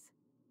of things.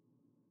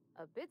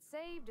 A bit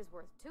saved is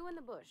worth two in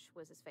the bush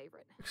was his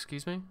favorite.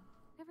 Excuse me?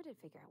 Never did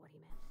figure out what he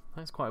meant.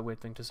 That's quite a weird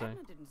thing to say.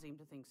 Edna didn't seem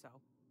to think so,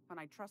 and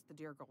I trust the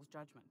dear girl's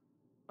judgment.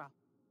 Well,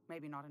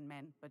 maybe not in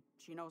men, but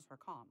she knows her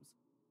comms.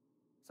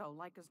 So,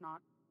 like as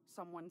not,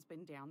 someone's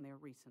been down there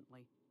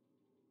recently.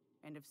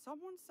 And if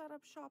someone set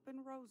up shop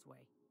in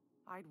Roseway,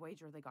 I'd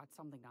wager they got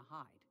something to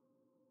hide.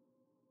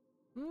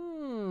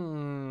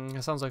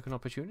 That sounds like an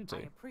opportunity.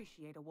 I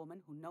appreciate a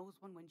woman who knows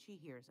one when she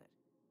hears it.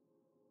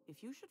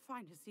 If you should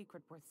find his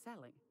secret worth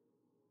selling,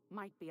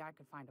 might be I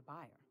could find a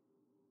buyer.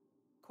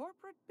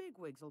 Corporate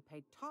bigwigs will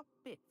pay top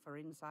bit for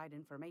inside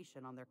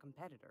information on their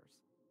competitors.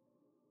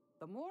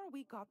 The more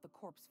we got the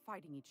corps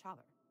fighting each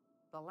other,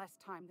 the less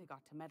time they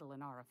got to meddle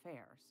in our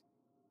affairs.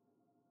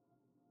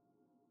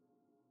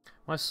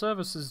 My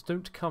services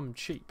don't come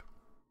cheap.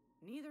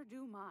 Neither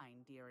do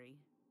mine, dearie.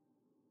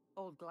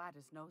 Old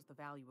Gladys knows the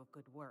value of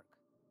good work.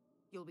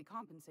 You'll be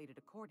compensated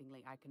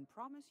accordingly, I can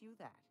promise you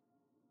that.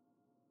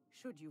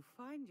 Should you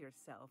find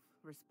yourself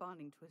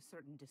responding to a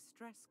certain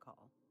distress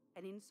call,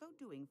 and in so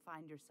doing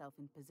find yourself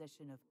in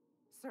possession of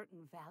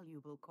certain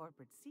valuable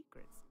corporate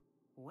secrets,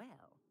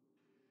 well,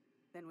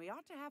 then we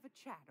ought to have a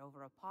chat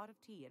over a pot of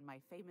tea and my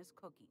famous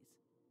cookies.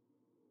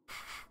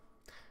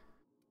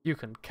 You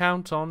can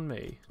count on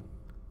me.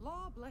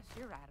 Law bless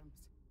your atoms.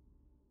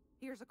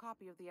 Here's a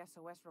copy of the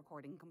SOS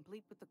recording,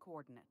 complete with the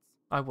coordinates.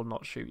 I will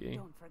not shoot you.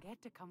 Don't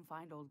forget to come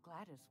find old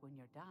Gladys when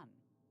you're done.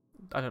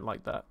 I don't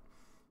like that.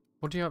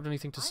 What do you have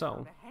anything to I sell?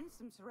 found a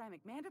handsome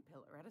ceramic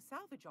mandapillar at a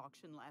salvage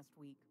auction last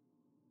week.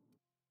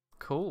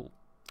 Cool.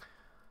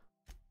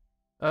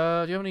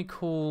 Do you have any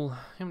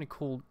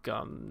cool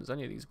guns?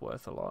 Any of these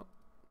worth a lot?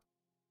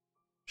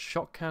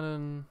 Shot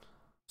cannon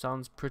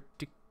sounds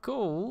pretty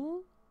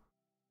cool.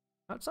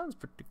 That sounds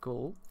pretty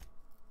cool.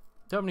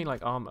 Do you have any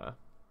like armor?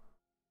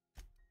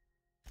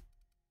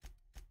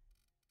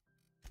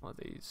 What are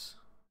these?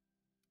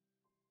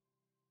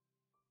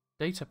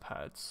 Data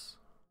pads.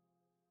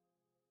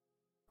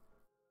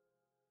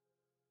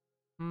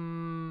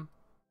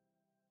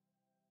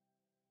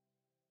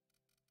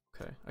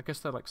 Okay, I guess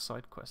they're like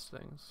side quest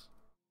things.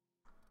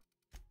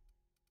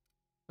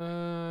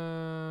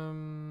 How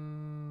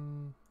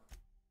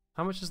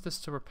much is this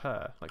to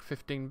repair? Like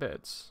 15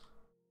 bits?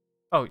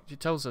 Oh, it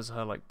tells us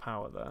her like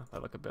power there, her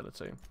like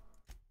ability.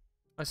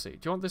 I see. Do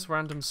you want this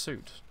random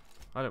suit?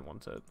 I don't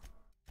want it.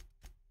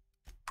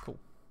 Cool.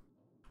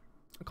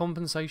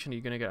 Compensation, are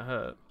you gonna get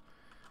hurt?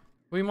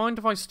 Will you mind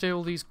if I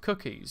steal these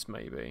cookies,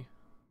 maybe?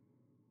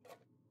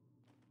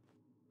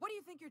 What do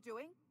you think you're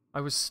doing?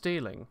 I was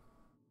stealing.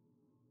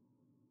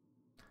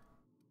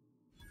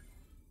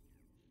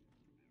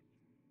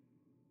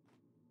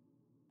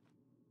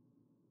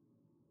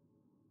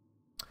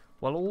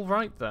 Well,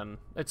 alright then.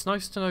 It's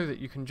nice to know that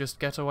you can just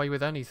get away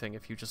with anything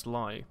if you just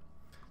lie.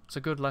 It's a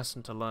good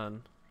lesson to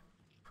learn.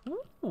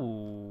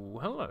 Ooh,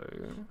 hello.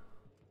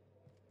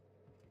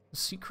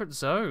 Secret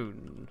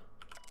zone.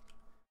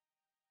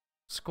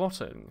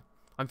 Squatting.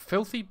 I'm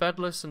filthy,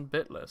 bedless, and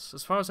bitless.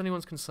 As far as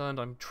anyone's concerned,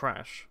 I'm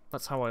trash.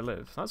 That's how I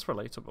live. That's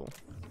relatable.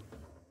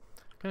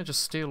 I'm gonna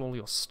just steal all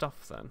your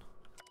stuff then.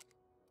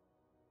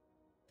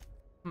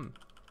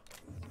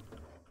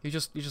 You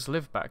just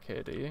live back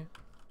here, do you?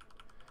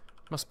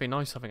 Must be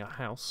nice having a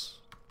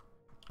house.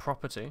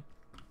 Property.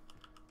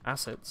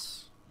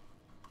 Assets.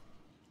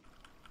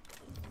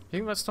 You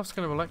think that stuff's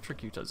gonna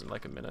electrocute us in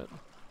like a minute?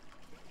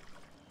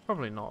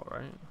 Probably not,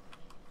 right?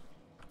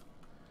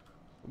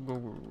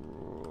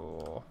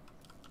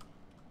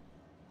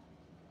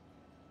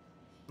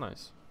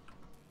 Nice.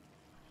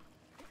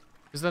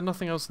 Is there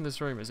nothing else in this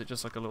room? Is it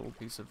just like a little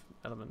piece of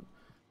element?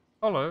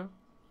 Hello.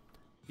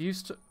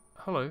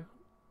 Hello.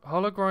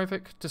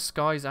 Holographic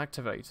disguise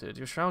activated.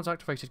 Your shroud's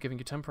activated, giving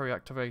you temporary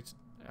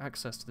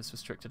access to this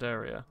restricted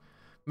area.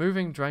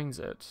 Moving drains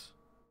it.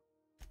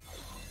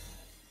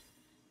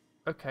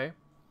 Okay.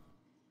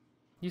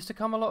 Used to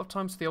come a lot of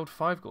times to the old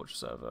Five Gorge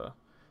server.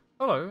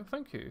 Hello,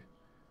 thank you.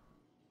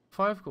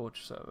 Five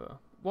Gorge server.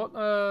 What,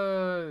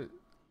 well,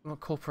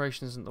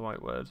 corporation isn't the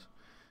right word.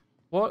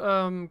 What,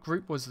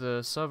 group was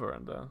the server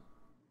under?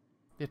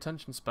 The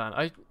attention span.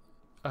 I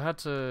had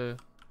to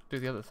do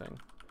the other thing.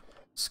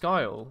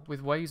 Skyle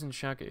with Waze and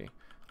Shaggy.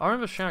 I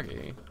remember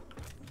Shaggy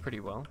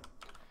pretty well.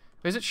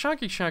 Is it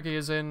Shaggy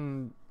as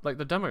in, like,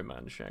 the demo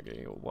man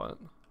Shaggy, or what?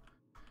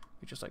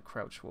 You just, like,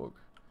 crouch walk.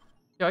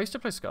 Yeah, I used to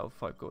play Skyle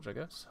Five Gorge, I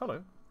guess.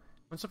 Hello.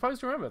 I'm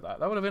surprised you remember that.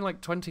 That would have been, like,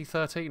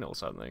 2013 or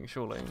something,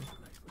 surely.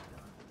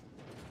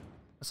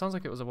 It sounds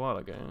like it was a while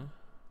ago.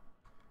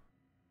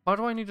 Why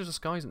do I need a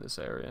disguise in this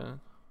area?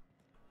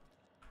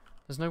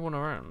 There's no one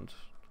around.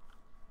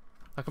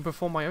 I can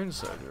perform my own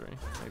surgery,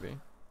 maybe.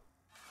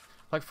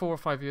 Like 4 or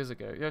 5 years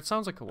ago. Yeah, it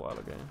sounds like a while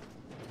ago.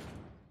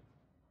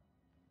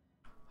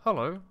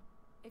 Hello.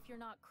 If you're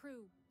not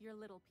crew, you're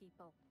little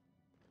people.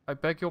 I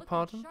beg your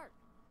pardon?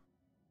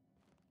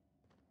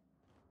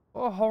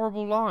 What a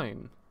horrible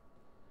line.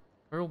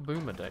 Real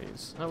boomer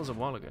days. That was a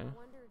while ago.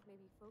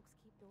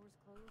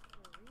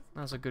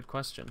 That's a good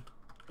question.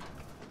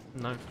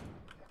 No.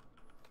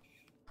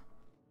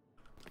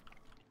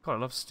 God, I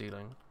love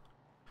stealing.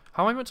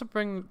 How am I meant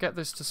to get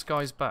this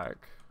disguise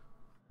back?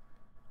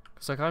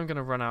 Because like I'm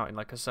gonna run out in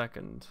like a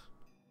second.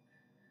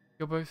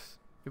 You're both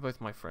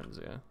my friends,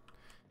 yeah. Are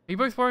you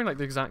both wearing like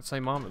the exact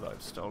same armor that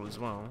I've stole as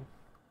well?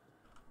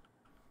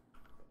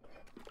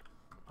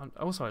 And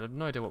also, I have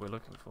no idea what we're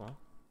looking for.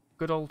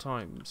 Good old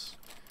times.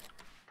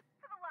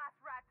 For the last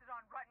ratchet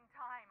on rotten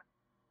time,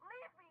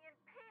 leave me in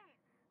peace.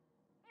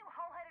 You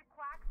hull-headed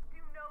quacks do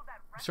know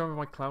that I still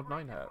remember my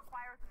Cloud9 hat.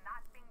 requires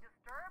not being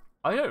disturbed.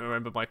 I don't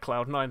remember my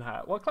Cloud9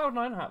 hat. What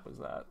Cloud9 hat was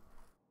that?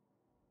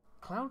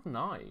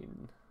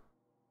 Cloud9?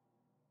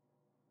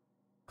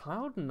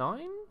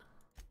 Cloud9?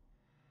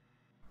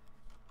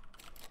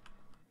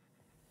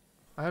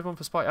 I had one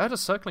for Spike. I had a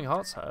Circling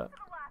Hearts hat.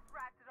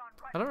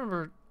 I don't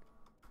remember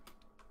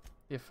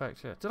the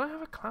effect yet. Did I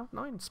have a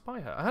Cloud9 spy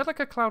hat? I had like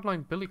a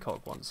Cloud9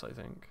 billycock once, I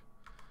think.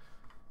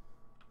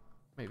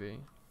 Maybe.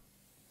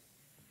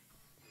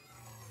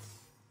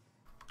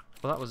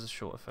 Well, that was a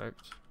short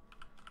effect.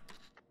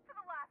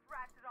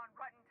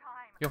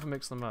 You often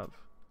mix them up.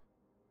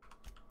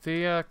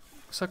 The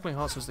Circling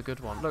Hearts was the good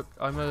one. Look,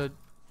 I'm a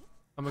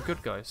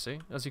good guy, see?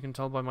 As you can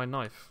tell by my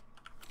knife.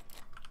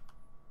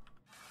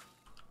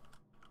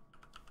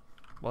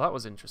 Well, that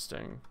was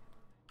interesting.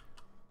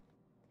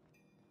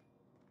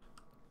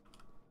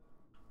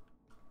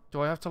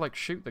 Do I have to, like,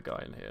 shoot the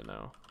guy in here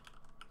now?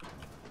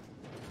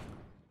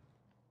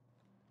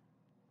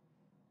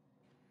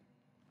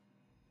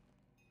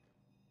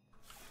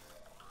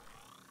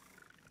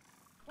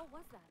 What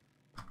was that?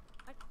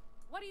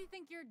 What do you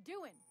think you're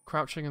doing?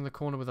 Crouching in the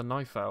corner with a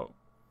knife out.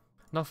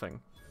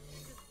 Nothing.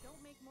 Just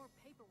don't make more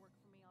paperwork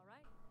for me,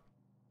 alright?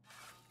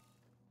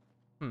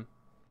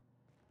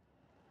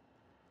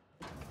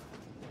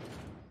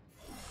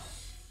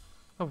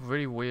 A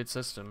really weird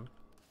system.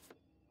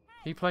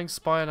 Are you playing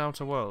Spy in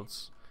Outer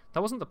Worlds?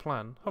 That wasn't the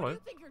plan. Hello. What do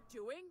you think you're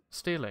doing?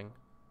 Stealing.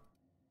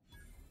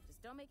 Just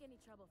don't make any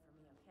trouble for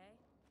me, okay?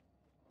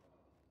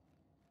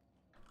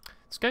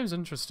 This game's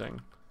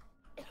interesting.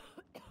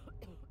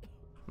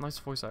 Nice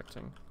voice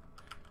acting.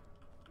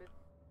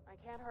 I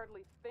can't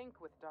hardly think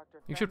with Dr.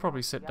 You should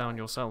probably sit down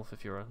yourself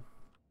if you're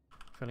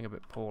feeling a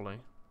bit poorly.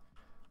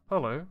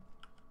 Hello.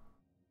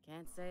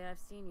 Can't say I've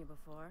seen you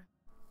before.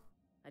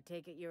 I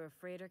take it you're a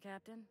freighter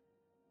captain?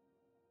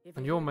 If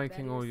And you're you're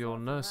making all your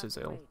nurses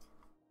ill.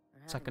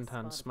 Second-hand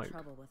Second-hand smoke.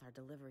 Trouble with our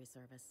delivery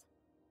service.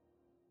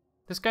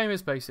 This game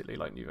is basically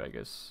like New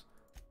Vegas.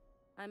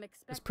 I'm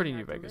It's pretty New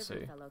expecting our Vegas-y.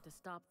 delivery fellow to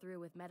stop through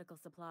with medical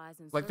supplies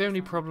and Like the only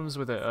service on problems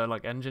with it are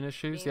like engine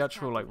issues. The Name's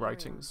actual like Captain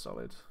writing's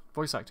solid.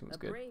 Voice acting's A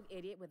good. brave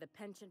idiot with a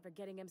penchant for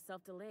getting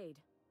himself delayed.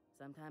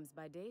 Sometimes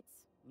by dates,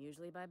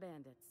 usually by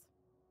bandits.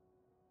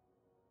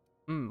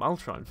 I'll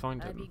try and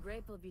find I'd be him.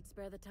 grateful if you'd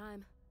spare the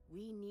time.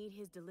 We need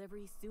his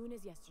delivery soon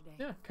as yesterday.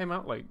 Yeah, came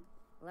out like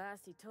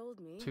Last he told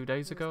me 2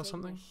 days he ago or was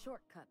taking something. A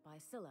shortcut by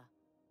Scylla,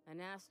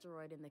 an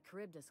asteroid in the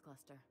Charybdis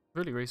cluster.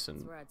 Really recent.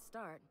 That's where I'd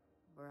start,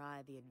 were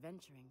I the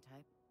adventuring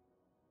type.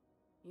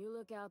 You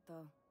look out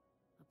though.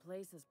 The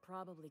place is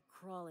probably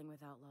crawling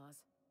with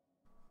outlaws.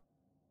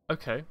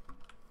 Okay.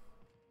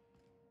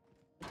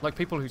 Like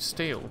people who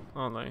steal,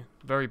 aren't they?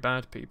 Very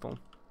bad people.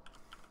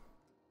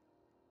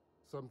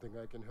 Something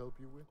I can help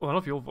you with? Well, I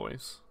love your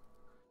voice.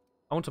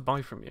 I want to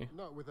buy from you.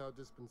 Not without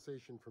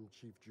dispensation from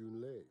Chief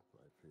Jun Lei,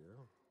 I fear.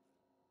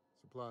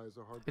 Supplies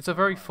are hard It's to a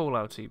very come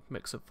Fallouty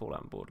mix of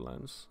Fallout and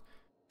Borderlands.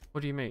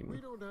 What do you by. mean?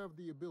 We don't have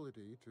the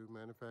ability to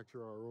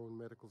manufacture our own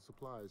medical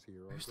supplies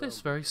here on Who's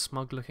this ground. very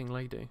smug-looking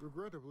lady?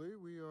 Regrettably,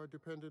 we are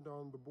dependent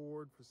on the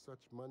board for such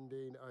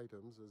mundane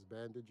items as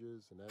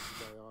bandages and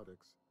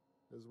antibiotics,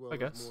 as well I as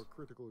guess. more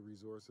critical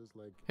resources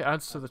like It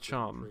adds to the adequately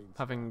charm, trained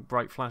having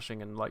bright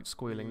flashing and light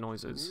squealing We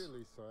noises.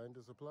 nearly signed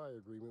a supply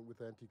agreement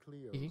with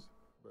Anti-Cleos, Hee.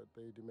 but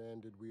they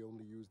demanded we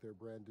only use their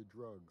branded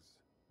drugs,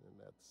 and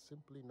that's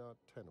simply not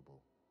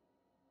tenable.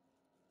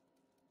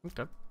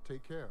 Okay.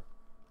 Take care.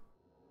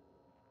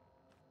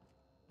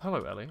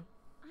 Hello, Ellie.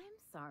 I'm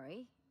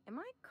sorry. Am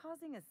I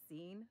causing a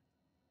scene?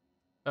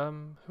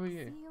 Who are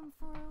you? See,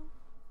 Furu?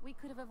 We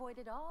could have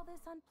avoided all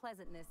this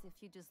unpleasantness if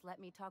you just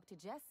let me talk to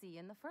Jessie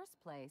in the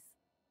first place.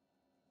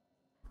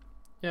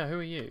 Yeah, who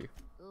are you?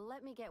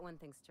 Let me get one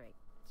thing straight.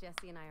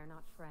 Jessie and I are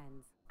not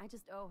friends. I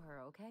just owe her,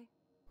 okay?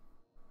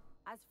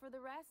 As for the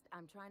rest,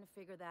 I'm trying to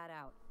figure that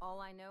out. All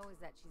I know is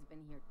that she's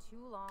been here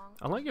too long.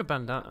 I like your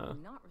bandana.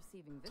 Not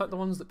receiving It's like the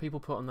ones that people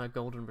put on their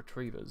golden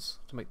retrievers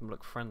to make them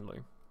look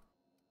friendly.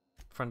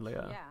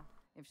 Friendlier. Yeah,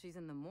 if she's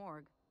in the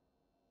morgue.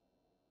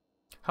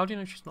 How do you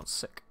know she's not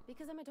sick?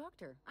 Because I'm a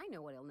doctor. I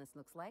know what illness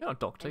looks like. You're not a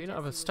doctor, And you don't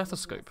have a Jessie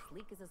was looking stethoscope. as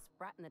sleek as a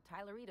sprat in the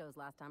Tyleritos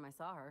last time I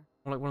saw her.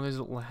 Or like one of those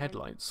little And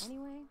headlights.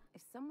 Anyway,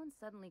 if someone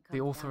suddenly The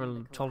cuts down the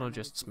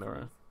ornithologist's coronavirus mirror.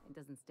 disease, it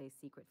doesn't stay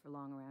secret for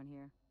long around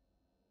here.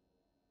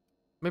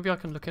 Maybe I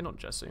can look in on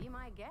Jessie. Be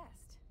my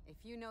guest. If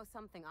you know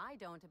something I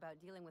don't about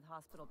dealing with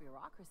hospital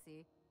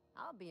bureaucracy,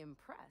 I'll be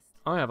impressed.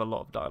 I have a lot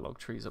of dialogue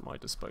trees at my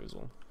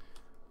disposal.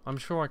 I'm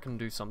sure I can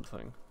do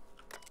something.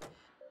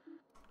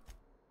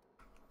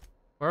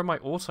 Where are my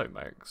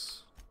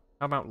auto-megs?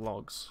 How about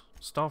logs?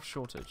 Staff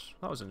shortage.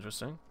 That was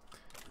interesting.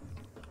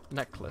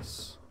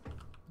 Necklace.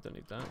 Don't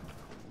need that.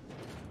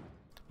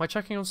 Am I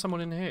checking on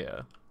someone in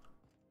here?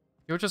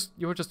 You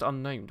were just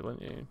unnamed,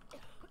 weren't you?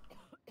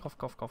 Cough,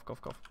 cough, cough,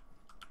 cough, cough.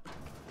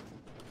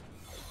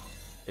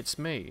 It's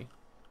me.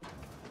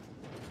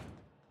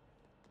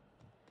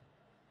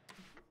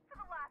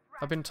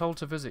 I've been told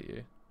to visit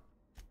you.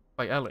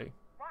 By Ellie.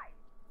 Right.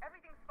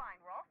 Everything's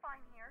fine. We're all fine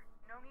here.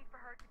 No need for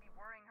her to be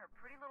worrying her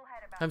pretty little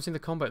head about I haven't seen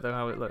the combat though,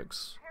 how it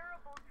looks.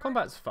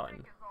 Combat's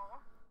fine.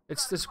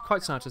 It's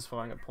quite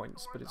satisfying at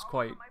points, but it's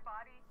quite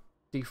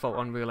default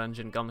Unreal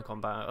Engine gun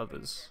combat at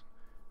others.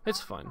 It's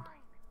fine.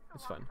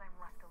 It's fine.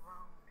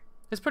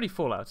 It's pretty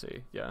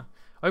Fallouty, yeah.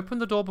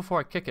 Open the door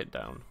before I kick it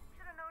down.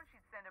 Should have known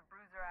she'd send a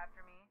bruiser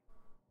after me.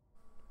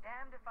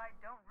 Damned if I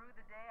don't rue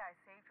the day I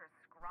saved her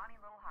scrawny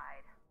little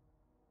hide.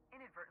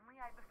 Inadvertently,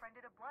 I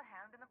befriended a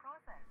bloodhound in the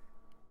process.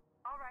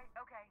 Alright,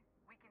 okay.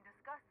 We can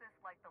discuss this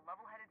like the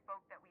level-headed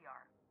folk that we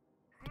are.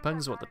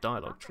 Depends what the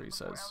dialogue tree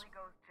says. Ellie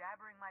goes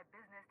jabbering my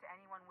business to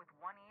anyone with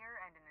one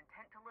ear and an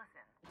intent to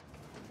listen.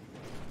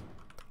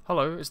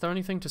 Hello, is there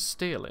anything to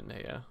steal in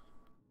here?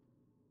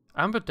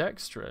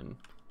 Ambidextrine.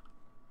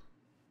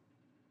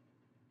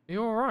 Are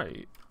you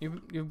alright?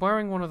 You're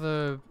wearing one of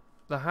the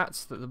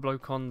hats that the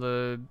bloke on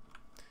the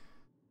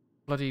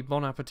bloody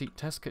Bon Appetit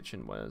test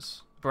kitchen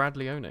wears. Brad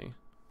Leone.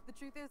 The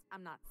truth is,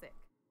 I'm not sick.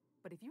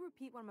 But if you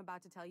repeat what I'm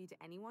about to tell you to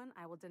anyone,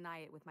 I will deny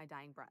it with my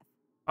dying breath.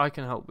 I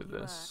can help with You,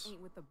 this.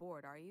 ain't with the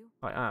board, are you?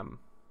 I am.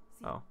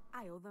 See, Oh.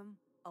 I owe them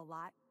a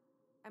lot.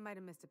 I might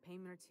have missed a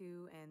payment or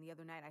two, and the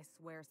other night I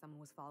swear someone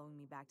was following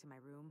me back to my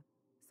room.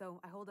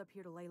 So I hold up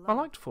here to lay low. I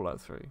liked Fallout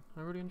 3.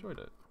 I really enjoyed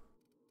it.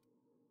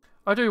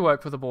 I do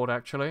work for the board,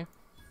 actually.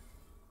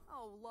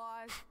 Oh,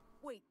 laws.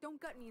 Wait,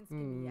 don't gut me and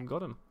skin me yet.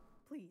 Got him.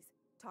 Please,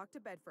 talk to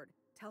Bedford.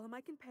 Tell him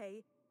I can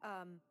pay,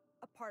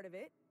 a part of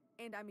it,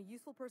 and I'm a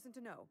useful person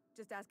to know.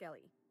 Just ask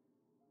Ellie.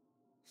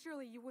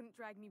 Surely you wouldn't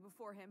drag me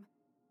before him.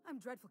 I'm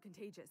dreadful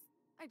contagious.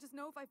 I just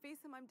know if I face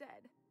him, I'm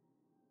dead.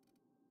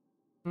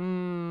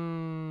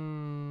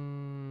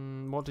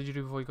 What did you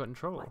do before you got in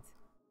trouble? What?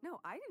 No,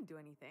 I didn't do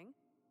anything.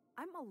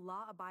 I'm a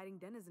law-abiding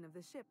denizen of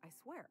this ship, I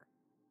swear.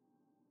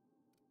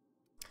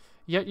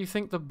 Yet you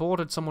think the board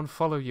had someone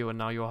follow you and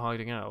now you're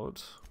hiding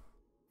out.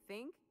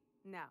 Think?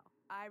 No.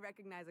 I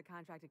recognize a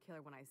contracted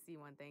killer when I see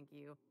one, thank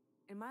you.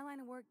 In my line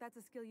of work, that's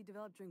a skill you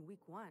develop during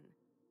week 1,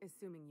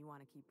 assuming you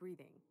want to keep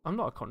breathing. I'm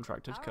not a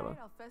contracted killer.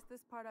 Alright, I'll fess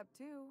this part up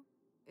too,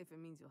 if it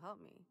means you'll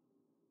help me.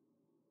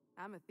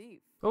 I'm a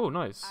thief. Oh,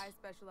 nice. I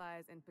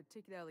specialize in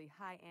particularly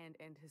high-end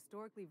and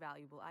historically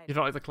valuable items. You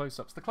don't like the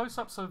close-ups. The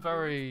close-ups are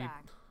very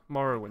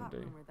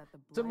Morrowindy.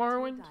 Is it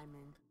Morrowind?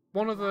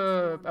 One of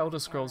the Elder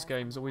Scrolls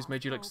games always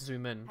made you like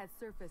zoom in.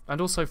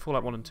 And also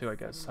Fallout 1 and 2, I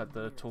guess, had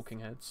the talking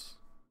heads.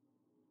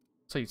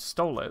 So you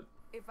stole it.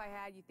 If I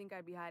had, you think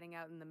I'd be hiding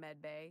out in the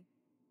med bay?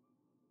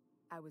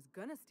 I was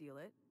gonna steal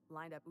it,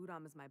 lined up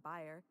Udom as my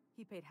buyer.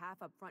 He paid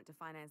half up front to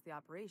finance the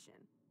operation.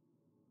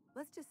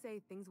 Let's just say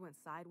things went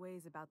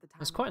sideways about the time.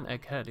 It's quite an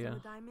egghead, yeah.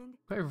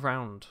 Very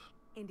round.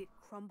 And it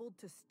crumbled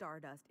to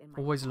stardust in my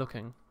Always palm.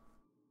 looking.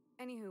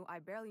 Anywho, I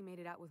barely made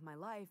it out with my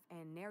life,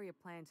 and nary a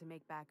plan to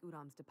make back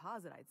Udom's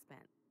deposit I'd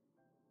spent.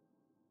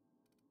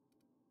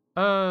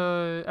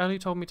 Ellie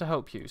told me to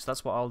help you, so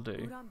that's what I'll do.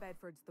 Udom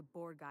Bedford's the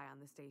board guy on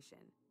the station.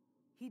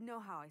 He'd know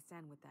how I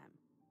stand with them.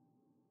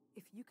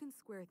 If you can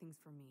square things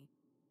for me,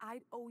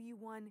 I'd owe you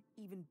one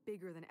even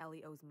bigger than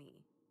Ellie owes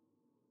me.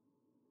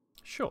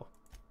 Sure.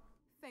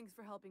 Thanks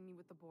for helping me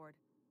with the board.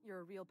 You're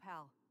a real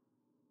pal.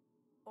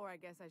 Or I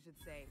guess I should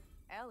say,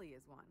 Ellie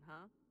is one,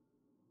 huh?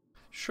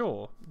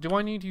 Sure. Do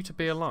I need you to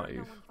be alive?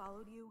 Sure no one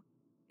followed you?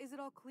 Is it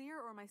all clear,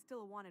 or am I still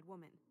a wanted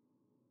woman?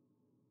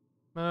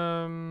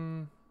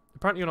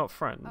 Apparently you're not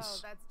friends. Oh,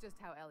 that's just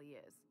how Ellie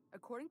is.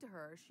 According to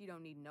her, she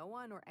don't need no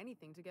one or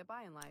anything to get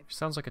by in life. She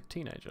sounds like a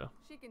teenager.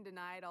 She can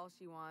deny it all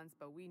she wants,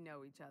 but we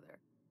know each other.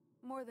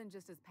 More than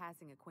just as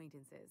passing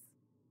acquaintances.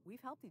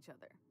 We've helped each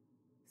other.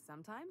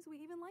 Sometimes we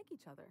even like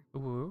each other.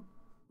 Ooh.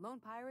 Lone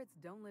pirates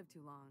don't live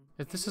too long.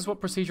 If this is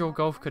what procedural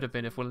golf could have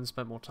been if Willen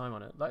spent more time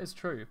on it. That is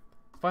true.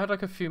 If I had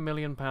like a few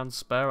 £1,000,000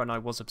 spare and I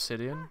was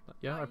Obsidian,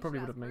 yeah, I probably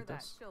would have made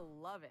this. She'll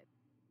love it.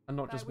 And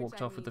not just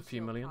walked off with a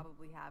few million.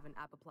 Probably have an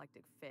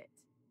apoplectic fit.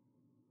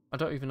 I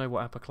don't even know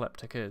what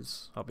apoplectic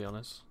is, I'll be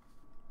honest.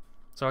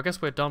 So I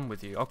guess we're done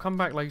with you. I'll come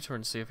back later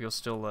and see if you're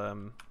still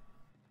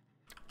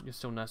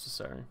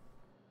necessary.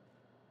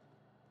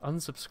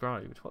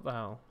 Unsubscribed, what the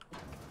hell?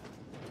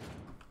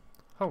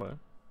 Hello.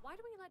 Why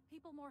do we let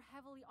people more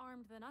heavily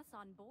armed than us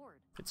on board?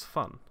 It's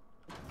fun.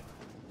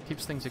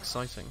 Keeps things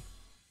exciting.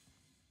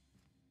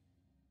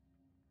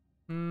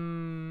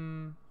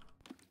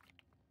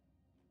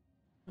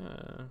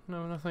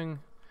 No,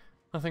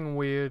 nothing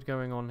weird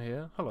going on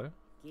here. Hello.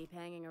 Keep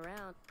hanging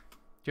around.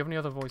 Do you have any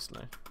other voice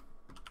now?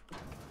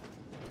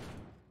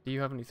 Do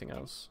you have anything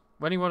else?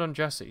 Anyone on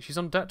Jessie? She's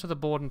on debt to the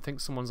board and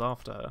thinks someone's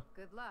after her.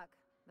 Good luck.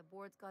 The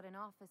board's got an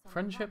office on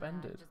Friendship the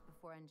promenade ended. just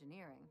before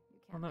engineering. You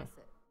Oh, can't no. miss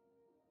it.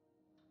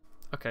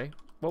 Okay.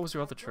 What was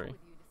your other tree?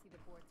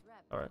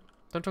 Alright.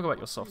 Don't talk about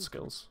your soft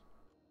skills.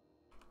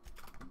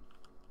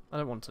 I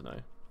don't want to know.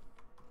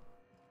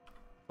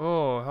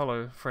 Oh,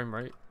 hello, frame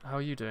rate. How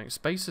are you doing?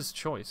 Spacer's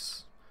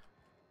choice.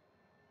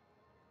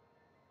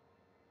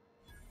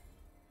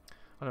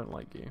 I don't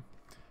like you.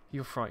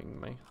 You're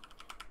frightening me.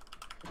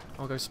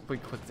 I'll go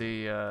speak with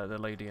the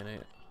lady in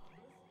it.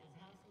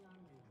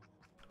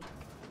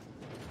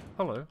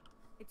 Hello.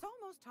 It's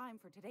almost time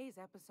for today's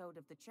episode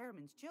of The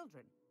Chairman's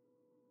Children.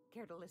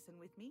 Care to listen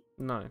with me?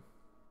 No.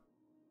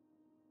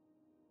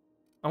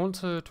 I want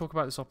to talk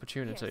about this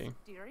opportunity. Yes,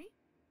 dearie?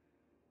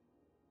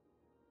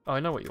 Oh, I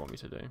know what you want me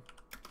to do.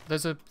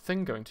 There's a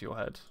thing going to your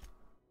head.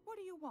 What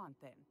do you want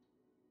then?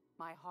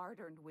 My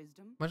hard-earned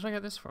wisdom? Where did I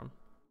get this from?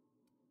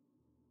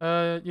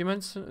 You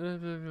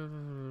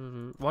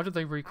mentioned... why did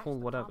they recall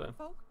whatever?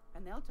 Folk,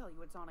 and they'll tell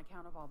you it's on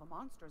account of all the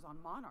monsters on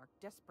Monarch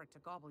desperate to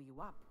gobble you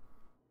up.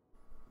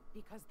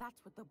 Because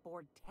that's what the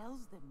board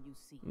tells them, you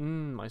see.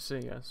 I see,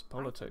 yes.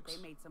 Politics.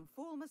 They made some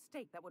fool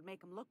mistake that would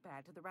make them look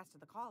bad to the rest of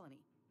the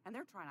colony, and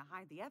they're trying to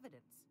hide the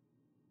evidence.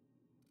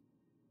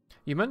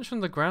 You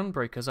mentioned the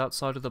groundbreakers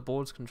outside of the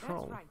board's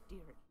control. That's right,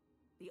 dearie.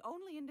 The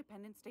only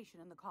independent station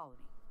in the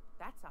colony.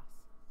 That's us.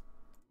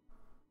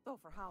 Though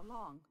for how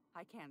long,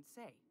 I can't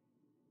say.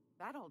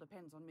 That all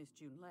depends on Miss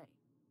Junlei.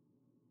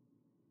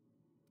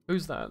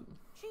 Who's that?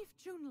 Chief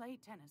Junlei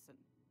Tennyson.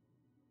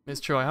 It's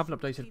true, I haven't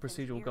updated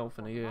procedural golf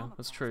in a year.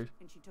 That's true.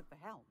 And she took the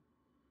helm.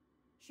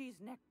 She's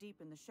neck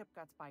deep in the ship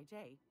guts by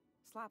day,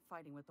 slap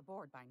fighting with the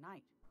board by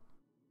night.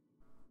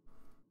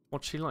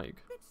 What's she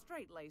like? Bit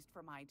straight-laced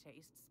for my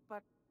tastes,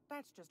 but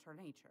that's just her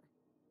nature.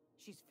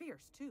 She's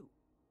fierce, too.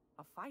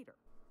 A fighter.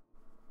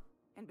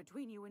 And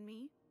between you and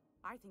me,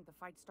 I think the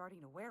fight's starting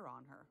to wear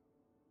on her.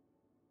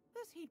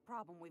 This heat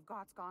problem we've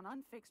got's gone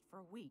unfixed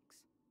for weeks.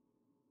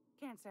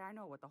 Can't say I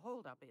know what the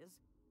holdup is,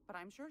 but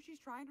I'm sure she's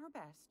trying her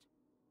best.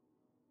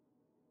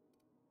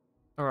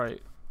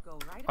 Alright. Go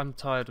right I'm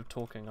tired of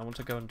talking. I want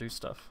to go and do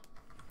stuff.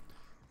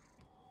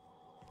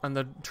 And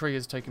the tree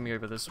is taking me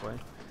over this way.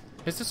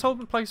 Is this whole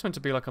place meant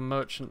to be like a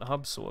merchant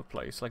hub sort of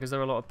place? Like, is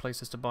there a lot of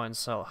places to buy and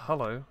sell?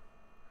 Hello?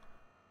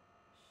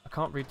 I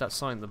can't read that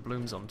sign, the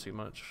bloom's on too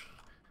much.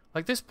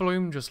 Like, this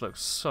bloom just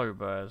looks so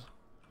bad.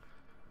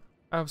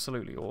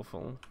 Absolutely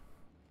awful.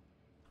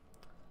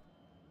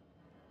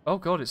 Oh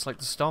god, it's like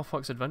the Star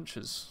Fox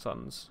Adventures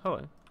sons.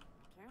 Hello.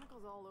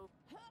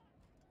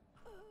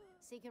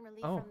 Seeking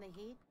relief Oh. from the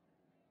heat?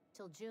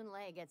 Till June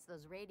Lay gets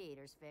those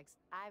radiators fixed,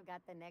 I've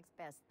got the next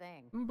best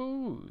thing.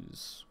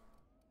 Booze.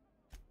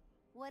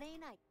 What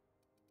ain't I?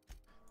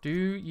 Do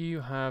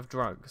you have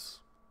drugs?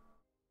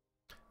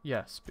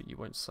 Yes, but you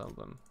won't sell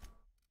them.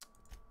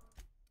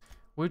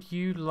 Would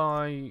you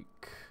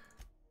like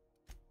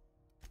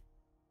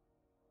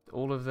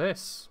all of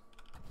this?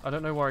 I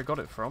don't know where I got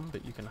it from,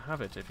 but you can have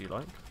it if you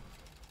like.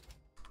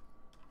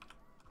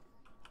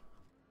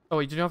 Oh,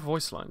 wait, did you have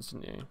voice lines,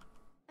 didn't you?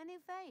 A new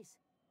face.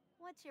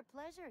 What's your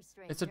pleasure,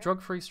 stranger? It's a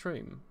drug-free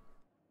stream.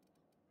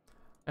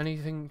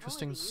 Anything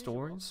interesting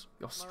stories?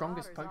 Your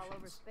strongest Marauders all over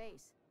potions.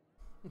 space.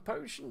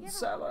 Potion You ever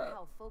seller. wonder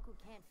how folk who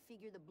can't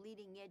figure the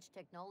bleeding edge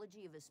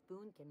technology of a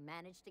spoon can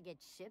manage to get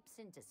ships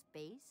into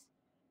space?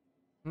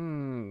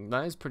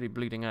 That is pretty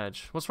bleeding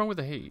edge. What's wrong with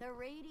the heat? The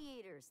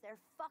radiators, they're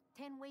fucked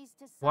 10 ways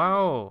to Sunday.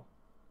 Wow.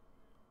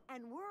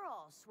 And we're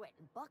all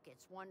sweating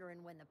buckets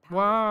wondering when the powers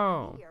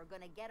Wow. that be are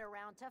gonna get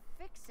around to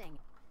fixing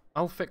it.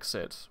 I'll fix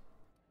it.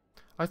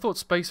 I thought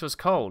space was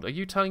cold. Are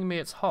you telling me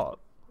it's hot?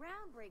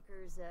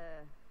 Groundbreakers,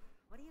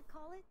 what do you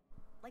call it?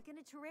 Like in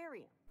a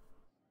terrarium.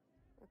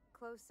 A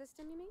closed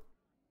system, you mean?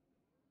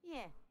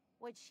 Yeah,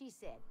 what she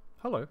said.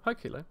 Hello. Hi,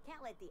 Kilo.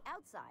 Can't let the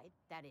outside,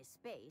 that is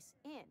space,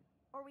 in.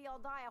 Or we all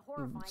die a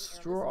horrifying airless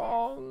death.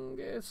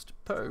 Strongest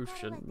Still gotta let the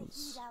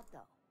potions. heat out,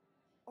 though.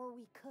 Or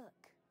we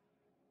cook.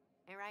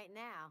 And right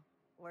now,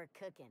 we're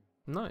cooking.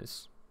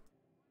 Nice.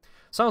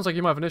 Sounds like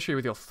you might have an issue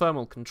with your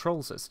thermal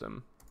control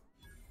system.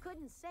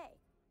 Couldn't say.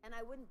 And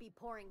I wouldn't be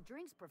pouring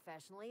drinks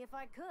professionally if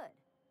I could.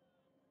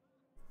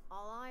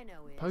 All I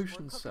know is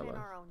Potion we're cooking in seller.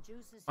 our own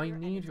juices I here,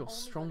 and need it's your only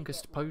gonna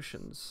strongest get worse.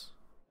 potions.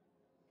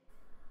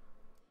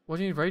 What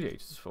do you need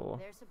radiators for?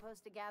 They're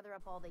supposed to gather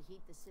up all the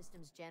heat the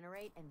systems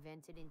generate and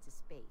vent it into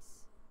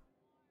space.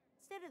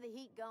 Instead of the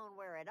heat going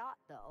where it ought,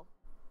 though,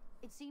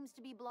 it seems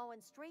to be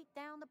blowing straight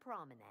down the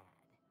promenade.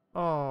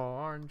 Oh,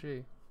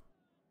 RNG.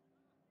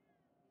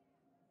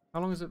 How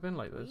long has it been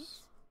like this?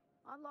 Weeks?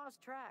 I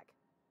lost track.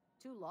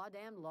 Too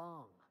law-damn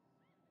long.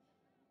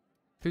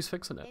 Who's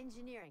fixing it?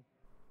 Engineering.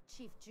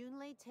 Chief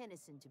Junlei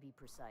Tennyson, to be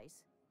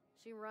precise.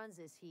 She runs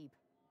this heap.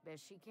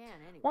 Best she can,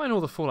 anyway. Why in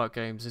all the Fallout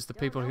games is the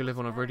people who live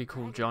on a really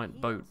cool giant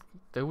boat,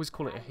 they always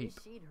call it a I wish heap.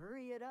 she'd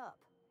hurry it up.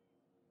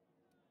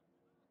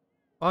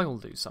 I'll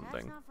do That's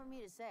something. not for me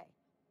to say.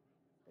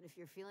 But if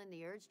you're feeling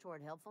the urge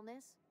toward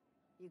helpfulness,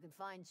 you can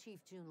find Chief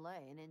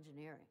Junlei in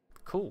engineering.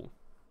 Cool.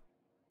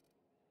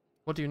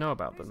 What do you know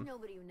about There's them?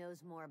 nobody who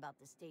knows more about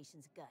the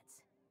station's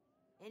guts.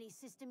 Any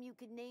system you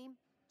could name,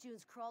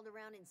 June's crawled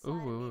around inside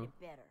and made it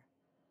better.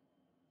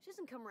 She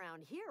doesn't come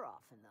around here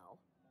often, though.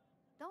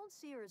 Don't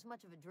see her as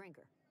much of a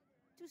drinker.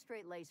 Too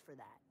straight-laced for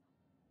that.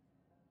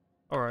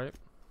 Alright.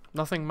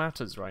 Nothing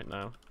matters right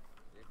now.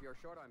 If you're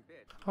short on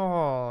bits.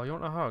 Oh, you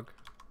want a hug?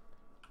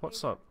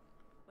 What's up?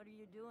 What are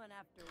you doing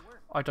after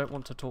work? I don't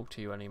want to talk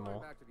to you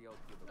anymore. Back to the old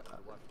cubicle to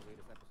watch the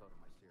latest episode of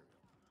my cereal.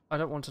 I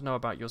don't want to know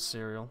about your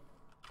cereal.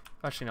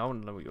 Actually, no, I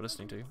want to know what you're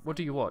listening to. What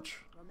do you watch?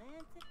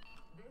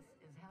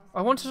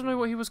 I wanted to know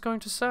what he was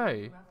going to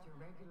say.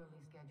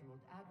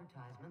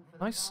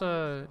 Nice,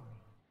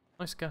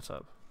 nice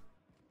get-up.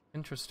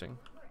 Interesting.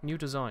 New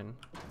design.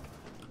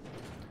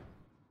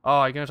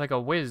 Oh, you're going to take a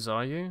whiz,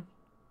 are you?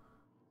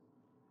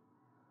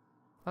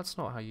 That's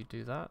not how you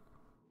do that.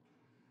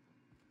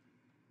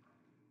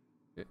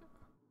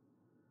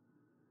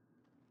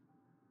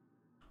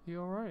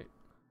 You alright?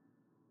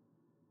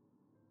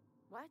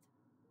 What?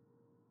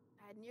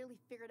 I had nearly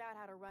figured out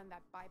how to run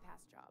that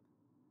bypass job.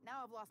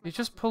 Now I've lost my You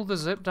just pull the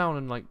zip down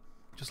and, like,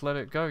 just let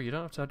it go. You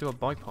don't have to do a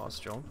bypass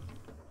job.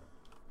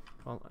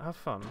 Well, have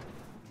fun.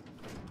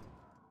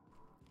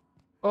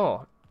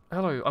 Oh,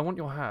 hello, I want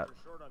your hat.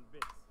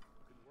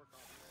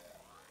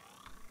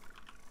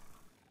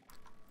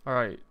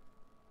 Alright.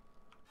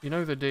 You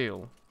know the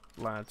deal,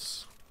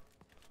 lads.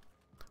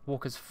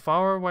 Walk as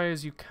far away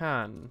as you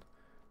can,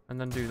 and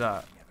then do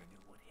that.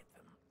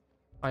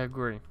 I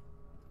agree.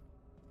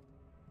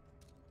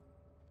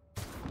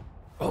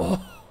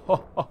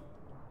 Oh!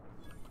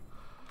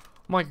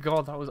 My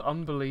god, that was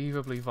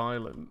unbelievably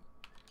violent.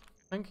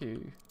 Thank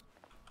you.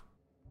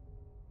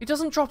 He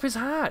doesn't drop his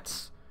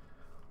hat!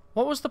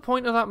 What was the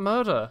point of that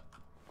murder?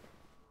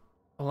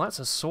 Well, that's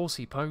a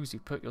saucy pose you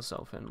put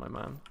yourself in, my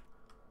man.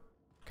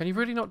 Can you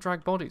really not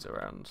drag bodies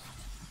around?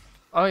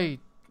 I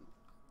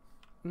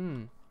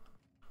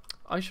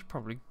should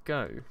probably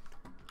go.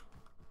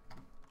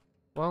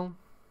 Well,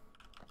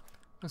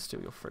 let's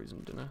steal your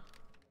frozen dinner.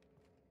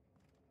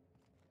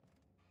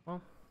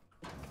 Well,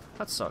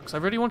 that sucks. I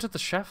really wanted the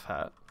chef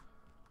hat.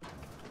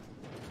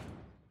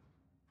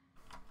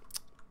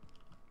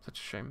 Such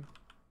a shame.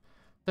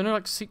 There no,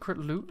 like, secret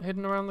loot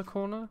hidden around the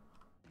corner?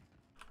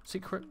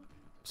 Secret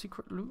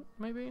secret loot,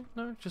 maybe?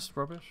 No, just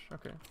rubbish.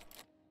 Okay.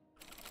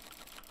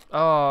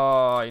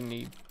 Oh, I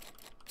need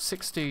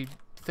 60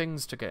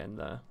 things to get in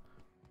there.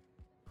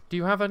 Do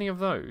you have any of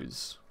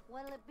those?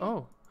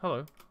 Oh,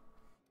 hello.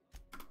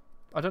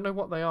 I don't know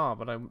what they are,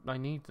 but I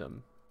need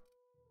them.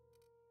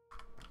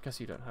 Guess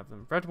you don't have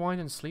them. Red wine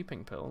and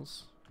sleeping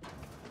pills.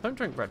 Don't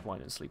drink red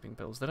wine and sleeping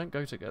pills. They don't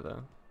go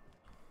together.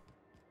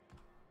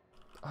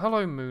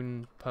 Hello,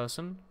 moon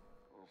person.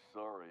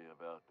 Sorry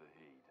about the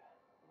heat.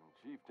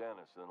 Chief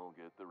Tennyson will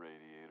get the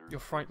radiator. You're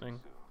frightening.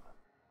 Soon.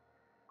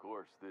 Of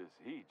course, this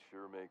heat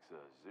sure makes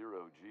a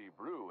zero-G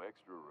brew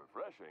extra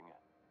refreshing.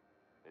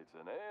 It's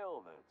an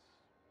ale that's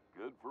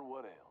good for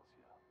what ails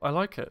you. I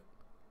like it.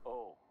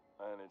 Oh,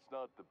 and it's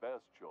not the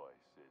best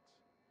choice. It's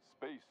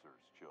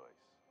Spacer's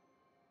choice.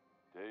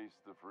 Taste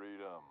the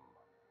freedom.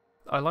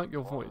 I like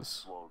your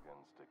voice.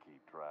 Slogans to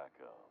keep track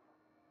of.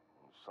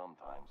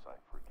 Sometimes I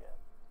forget.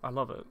 I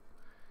love it.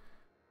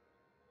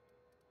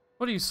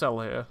 What do you sell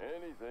here?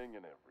 Anything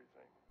and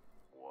everything.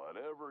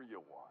 Whatever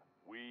you want,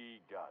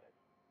 we got it.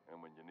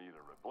 And when you need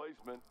a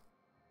replacement,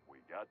 we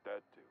got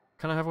that too.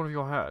 Can I have one of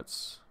your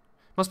hats?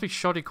 Must be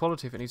shoddy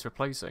quality if it needs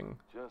replacing.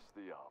 Just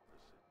the opposite.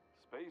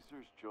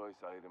 Spacer's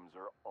Choice items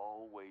are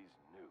always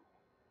new.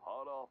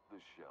 Hot off the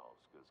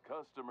shelves, because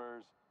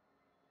customers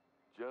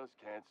just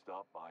can't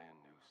stop buying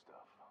new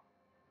stuff.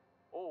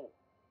 Oh,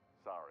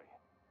 sorry.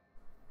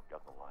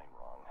 Got the line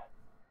wrong.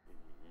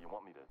 You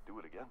want me to do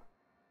it again?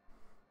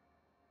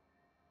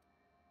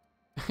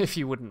 If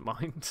you wouldn't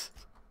mind.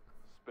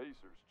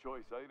 Spacer's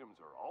Choice items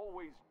are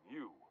always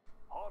new,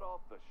 hot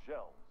off the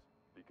shelves,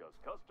 because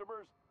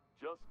customers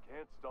just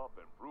can't stop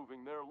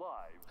improving their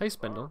lives. Hey,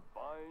 Spindle.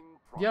 Fine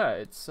Yeah,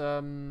 it's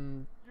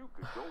You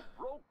could go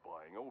broke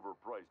buying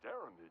overpriced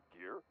Aramid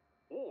gear,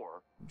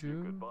 or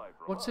you could buy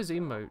from What's us his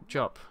emote?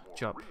 Jup. at a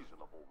Jup. more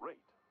reasonable rate.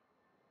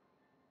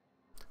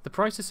 The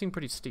prices seem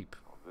pretty steep.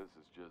 Well, this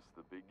is just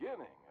the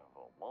beginning of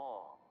a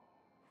long,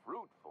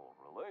 fruitful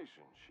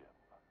relationship.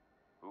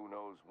 Who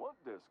knows what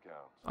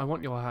discounts? I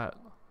want your hat.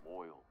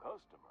 Loyal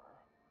customer.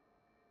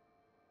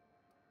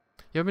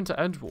 You ever been to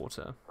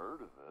Edgewater?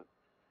 Heard of it.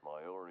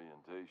 My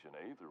orientation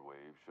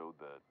Aetherwave showed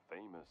that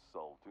famous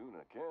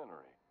Saltuna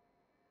cannery,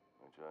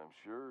 which I'm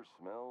sure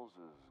smells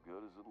as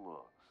good as it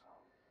looks.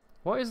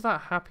 What is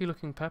that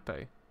happy-looking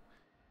Pepe?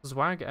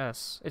 Zwag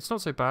S. It's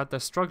not so bad. They're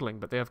struggling,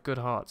 but they have good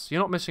hearts.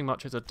 You're not missing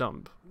much. It's a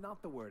dump.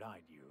 Not the word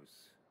I'd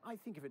use. I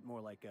think of it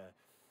more like a...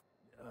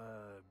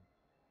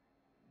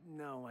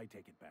 No, I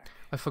take it back.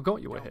 I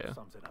forgot you were Delp here.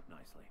 Sums it up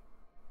nicely.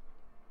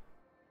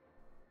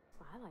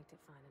 I liked it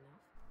fine enough.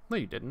 No,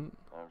 you didn't.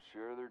 I'm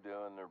sure they're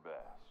doing their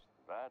best.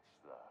 That's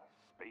the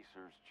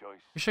Spacer's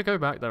Choice. You should go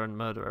back there and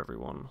murder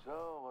everyone.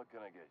 So, what can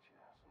I get you?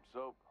 Some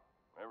soap?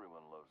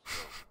 Everyone loves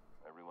soap.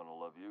 Everyone will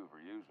love you for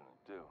using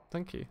it, too.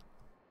 Thank you.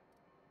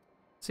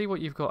 See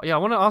what you've got. Yeah, I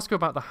want to ask you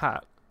about the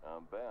hat.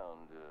 I'm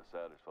bound to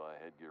satisfy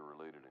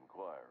headgear-related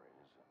inquiries.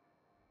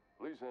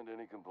 Please send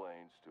any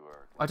complaints to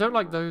our... I don't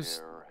like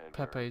those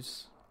care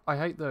Pepes. I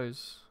hate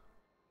those.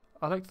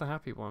 I like the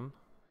happy one.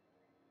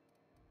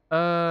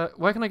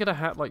 Where can I get a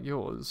hat like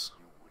yours?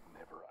 You would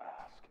never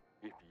ask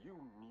if you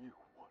knew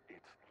what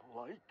it's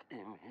like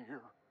in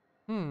here.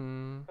 I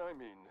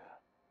mean,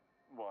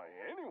 why,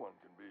 anyone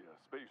can be a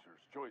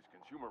Spacer's Choice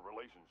Consumer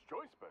Relations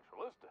Choice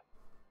Specialist.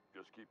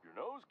 Just keep your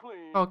nose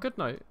clean. Oh, good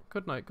night.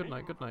 Good night, good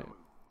night, good night.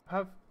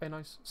 Have a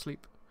nice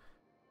sleep.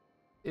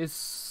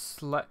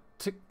 Isletics,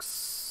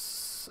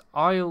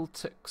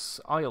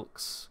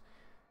 Ilx,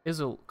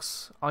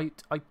 Isilx,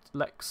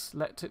 Lex,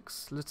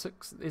 Letix,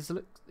 Litix,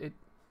 Islix,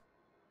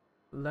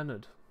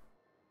 Leonard.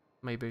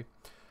 Maybe.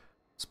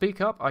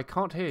 Speak up, I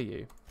can't hear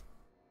you.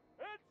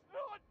 It's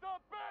not the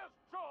best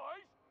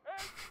choice,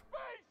 it's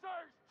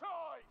Spacer's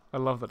Choice! I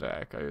love that it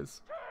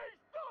echoes.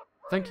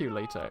 Thank you,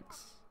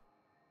 Latex.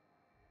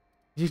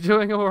 You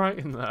doing alright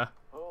in there?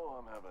 Oh,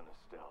 I'm having a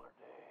stellar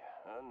day.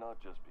 And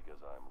not just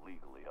because I'm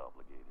legally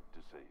obligated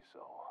to say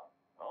so.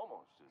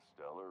 Almost as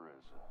stellar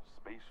as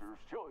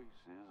Spacer's Choice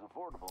is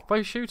affordable. If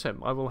I shoot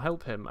him, I will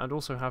help him and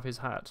also have his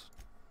hat.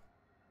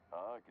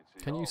 I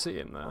Can you see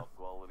in there? Top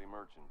quality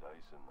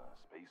merchandise in the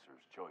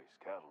Spacer's Choice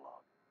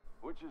catalog,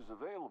 which is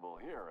available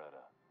here at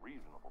a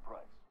reasonable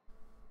price.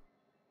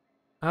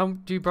 How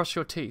do you brush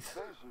your teeth?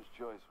 Spacer's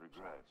Choice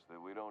regrets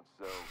that we don't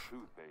sell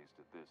toothpaste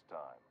at this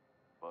time,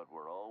 but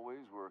we're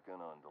always working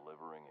on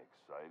delivering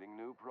exciting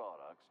new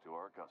products to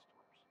our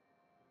customers.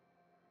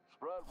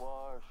 Spread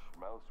wash,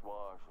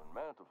 mouthwash, and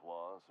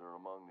Mantafloss are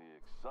among the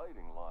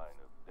exciting line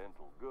of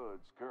dental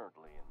goods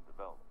currently in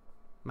development.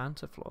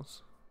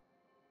 Mantafloss?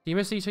 Do you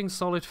miss eating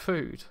solid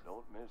food?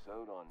 Don't miss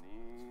out on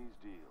these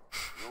deals.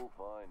 You'll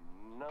find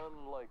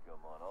none like them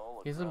on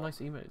all He has some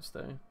accounts nice emotes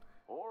though.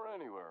 or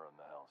anywhere in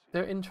the house.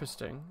 They're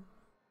interesting.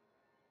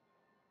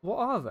 What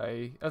are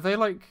they? Are they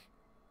like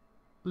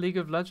League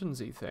of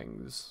Legends-y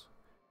things?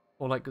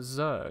 Or like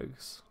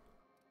Zergs?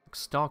 Like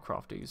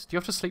Starcrafties? Do you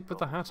have to sleep with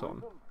the hat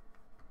on?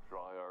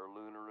 Try our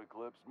Lunar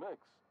Eclipse mix.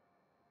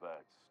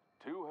 That's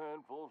 2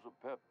 handfuls of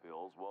pep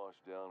pills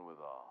washed down with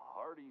a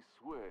hearty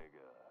swig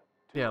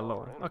of Yeah,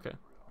 lol. Okay.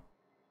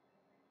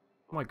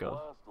 Oh my god.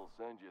 Blast will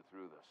send you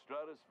through the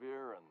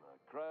stratosphere, and the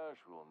crash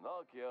will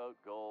knock you out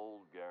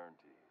cold,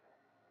 guaranteed.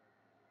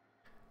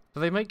 Do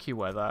they make you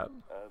wear that?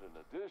 Add an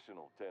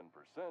additional 10%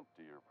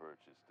 to your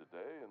purchase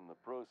today, and the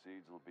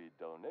proceeds will be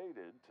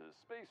donated to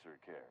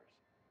Spacer Cares,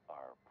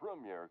 our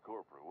premier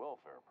corporate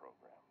welfare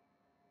program.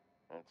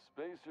 At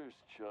Spacer's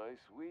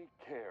Choice, we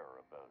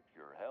care about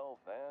your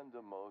health and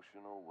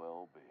emotional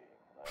well-being.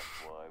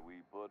 That's why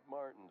we put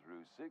Martin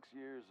through 6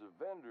 years of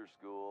vendor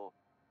school,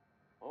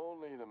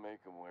 only to make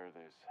him wear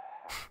this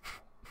hat.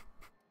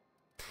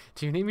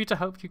 Do you need me to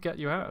help you get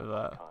you out of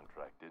that?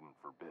 Contract didn't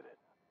forbid it.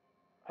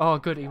 Oh,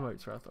 good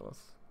emotes, Rathalos.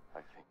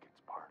 I think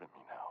it's part of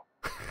me now.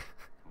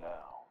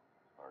 Now,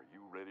 are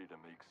you ready to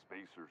make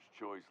Spacer's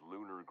Choice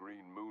Lunar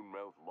Green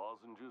Moonmouth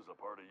lozenges a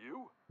part of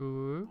you?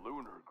 Ooh.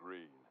 Lunar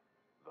Green.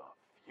 The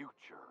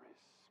future is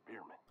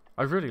spearmint.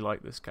 I really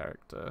like this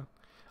character.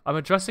 I'm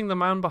addressing the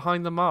man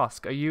behind the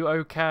mask. Are you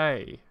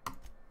okay?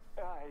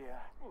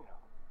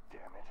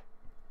 Damn it.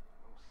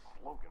 No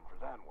slogan for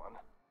that one.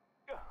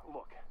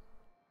 Look,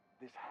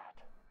 this hat,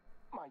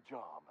 my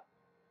job.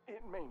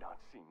 It may not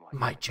seem like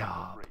my I'm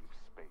job. a brave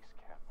space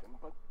captain,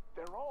 but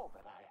they're all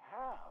that I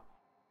have.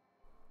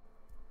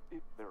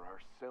 If there are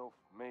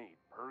self-made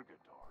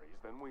purgatories,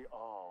 then we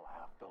all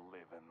have to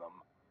live in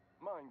them.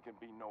 Mine can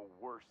be no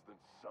worse than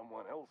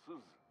someone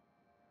else's.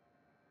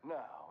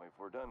 Now, if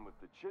we're done with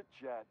the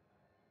chit-chat,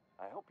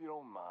 I hope you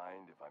don't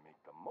mind if I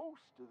make the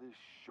most of this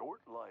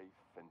short life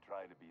and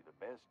try to be the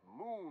best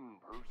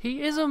moon person.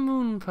 He is a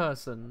moon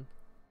person.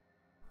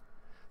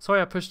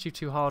 Sorry I pushed you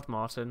too hard,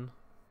 Martin.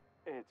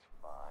 It's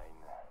fine.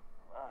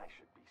 I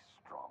should be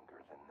stronger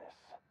than this.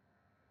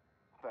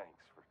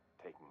 Thanks for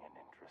taking an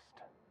interest.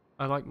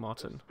 I like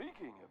Martin.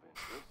 Speaking of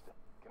interest,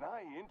 can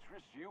I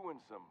interest you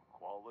in some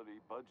quality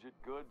budget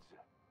goods?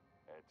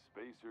 At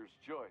Spacer's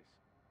Choice,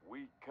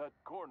 we cut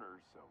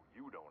corners so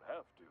you don't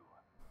have to.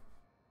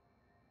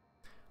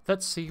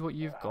 Let's see what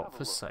you've got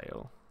for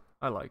sale.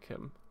 I like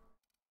him.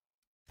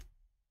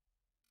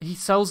 He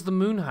sells the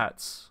moon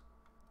hats.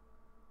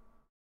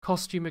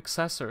 Costume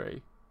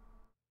accessory.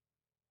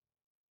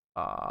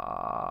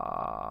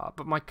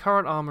 But my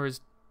current armor is...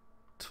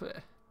 I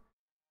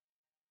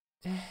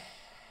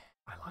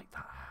like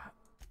that hat.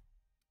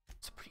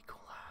 It's a pretty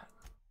cool hat.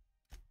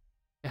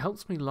 It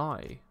helps me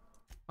lie.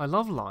 I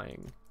love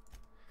lying.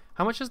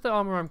 How much is the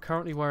armor I'm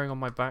currently wearing on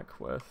my back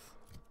worth?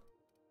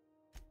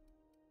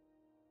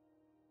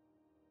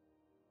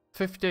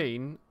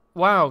 15?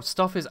 Wow,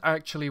 stuff is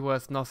actually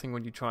worth nothing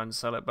when you try and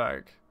sell it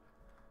back.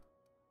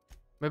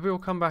 Maybe we'll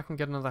come back and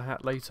get another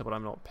hat later, but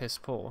I'm not piss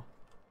poor.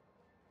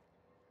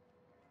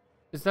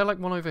 Is there like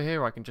one over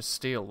here I can just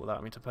steal without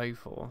having to pay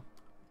for?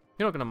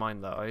 You're not gonna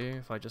mind that, are you?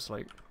 If I just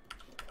like...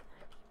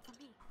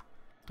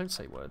 Don't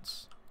say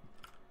words.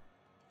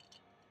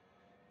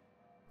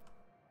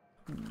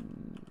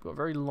 Got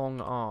very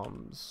long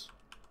arms.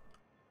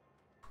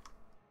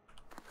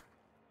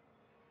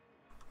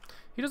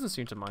 He doesn't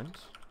seem to mind.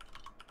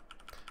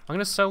 I'm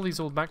gonna sell these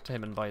all back to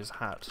him and buy his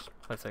hat,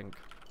 I think.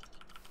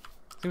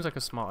 Seems like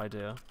a smart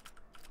idea.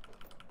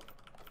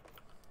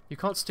 You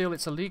can't steal,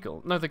 it's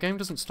illegal. No, the game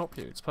doesn't stop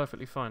you, it's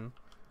perfectly fine.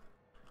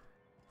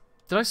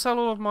 Did I sell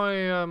all of my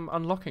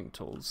unlocking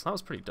tools? That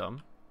was pretty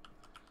dumb.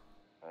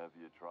 Have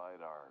you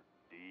tried our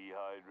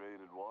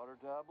dehydrated water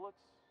tablets?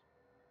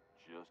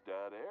 Just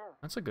add air.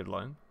 That's a good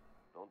line.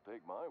 Don't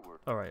take my word.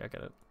 Alright, I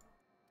get it.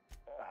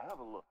 Have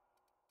a look.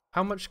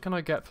 How much can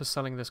I get for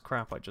selling this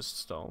crap I just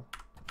stole?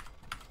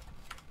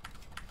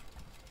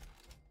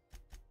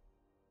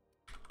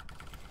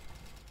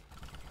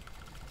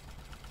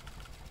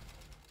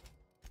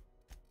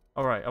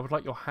 Alright, I would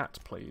like your hat,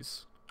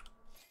 please.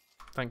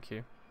 Thank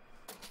you.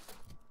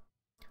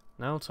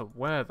 Now to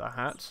wear the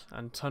hat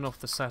and turn off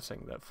the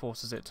setting that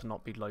forces it to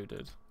not be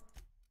loaded.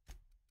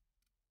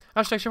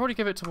 Actually, I should probably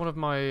give it to one of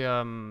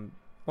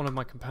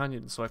my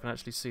companions so I can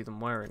actually see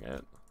them wearing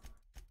it.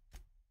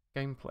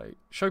 Gameplay.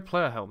 Show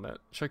player helmet.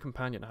 Show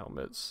companion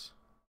helmets.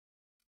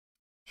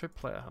 Show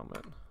player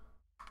helmet.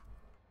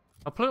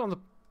 I'll put it on the...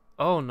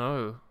 Oh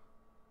no.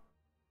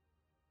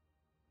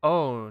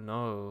 Oh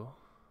no.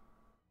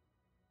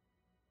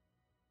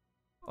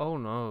 Oh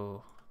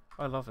no.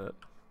 I love it.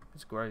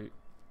 It's great.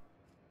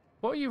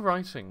 What are you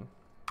writing,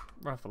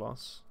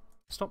 Rathalos?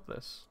 Stop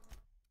this.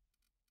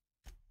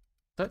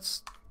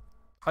 That's...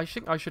 I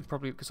think I should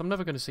probably... Because I'm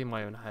never going to see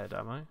my own head,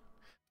 am I?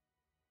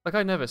 Like,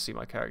 I never see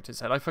my character's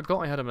head. I forgot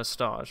I had a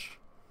moustache.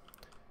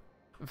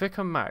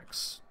 Vicar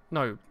Max.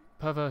 No,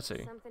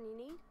 Perverti. Something you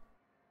need?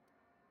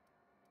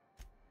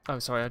 Oh,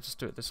 sorry, I just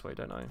do it this way,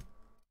 don't I?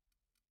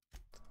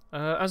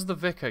 As the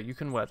vicar, you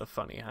can wear the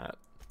funny hat.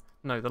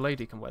 No, the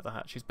lady can wear the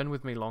hat. She's been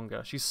with me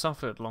longer. She's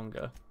suffered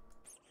longer.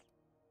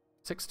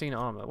 16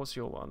 armor. What's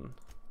your one?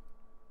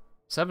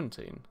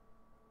 17.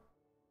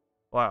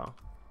 Wow.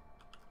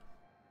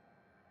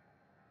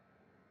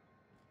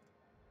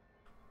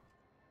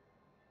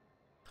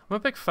 I'm a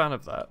big fan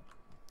of that.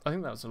 I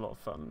think that was a lot of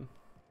fun.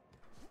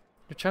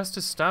 Your chest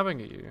is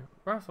stabbing at you.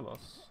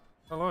 Rathalos.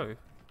 Hello.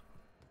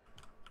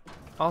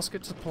 ask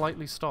it to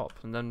politely stop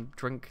and then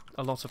drink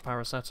a lot of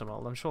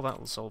paracetamol. I'm sure that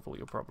will solve all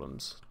your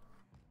problems.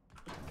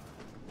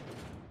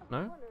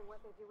 No? What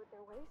they do with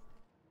their waste.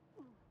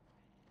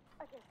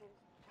 I guess they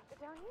just chuck it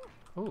down here.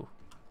 Ooh.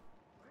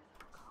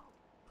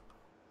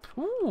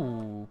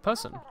 Ooh,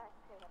 person.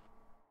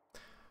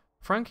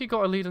 Frankie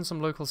got a lead in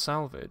some local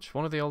salvage.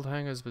 One of the old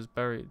hangars was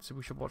buried, so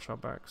we should watch our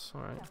backs.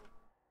 Alright.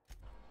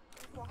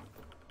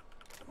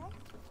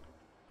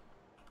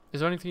 Is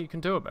there anything you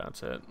can do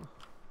about it?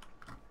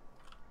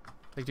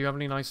 Like, do you have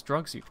any nice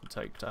drugs you can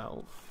take to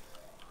help?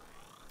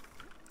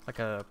 Like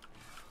a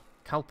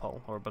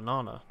Calpol or a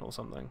banana or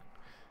something.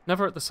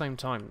 Never at the same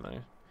time,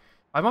 though.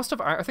 I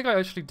think I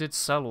actually did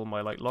sell all my,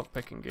 like,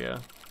 lockpicking gear.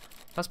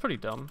 That's pretty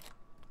dumb.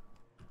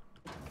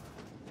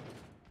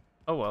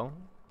 Oh well.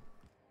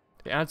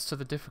 It adds to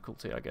the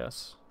difficulty, I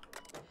guess.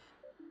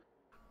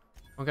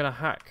 I'm gonna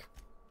hack.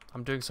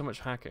 I'm doing so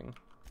much hacking.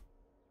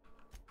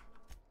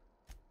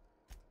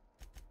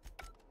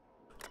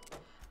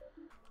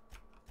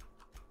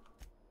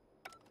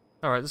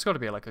 Alright, there's gotta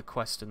be like a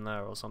quest in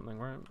there or something,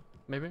 right?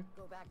 Maybe?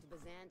 Go back to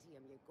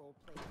Byzantium, you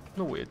gold-plated.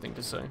 No weird thing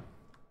to say.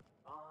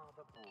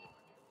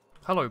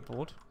 Hello,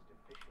 board.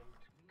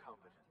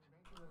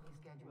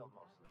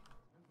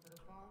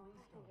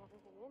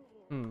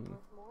 Hmm.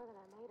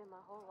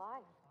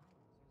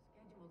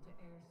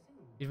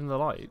 Even the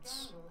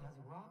lights.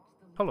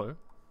 Hello.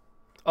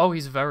 Oh,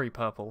 he's very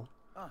purple.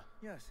 Ah,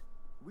 yes.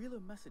 Wheeler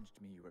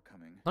messaged me you were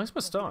coming. Nice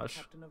moustache.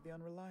 Captain of the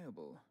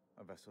Unreliable,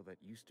 a vessel that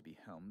used to be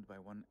helmed by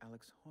one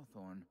Alex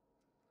Hawthorne.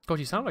 God,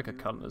 you sound like a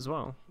cunt as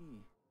well.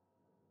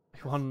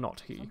 Well,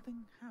 not he.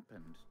 Something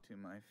happened to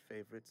my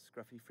favorite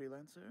scruffy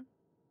freelancer.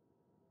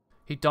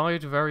 He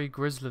died very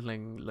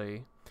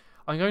grizzlingly.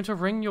 I'm going to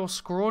wring your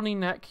scrawny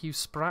neck, you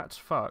sprat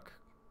fuck.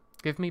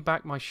 Give me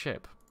back my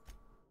ship.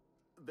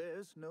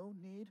 There's no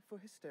need for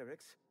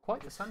hysterics.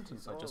 Quite the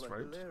sentence I just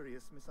wrote.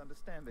 Hilarious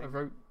misunderstanding. I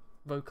wrote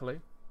vocally.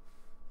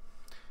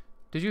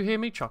 Did you hear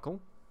me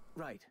chuckle?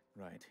 Right.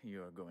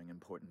 You're going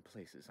important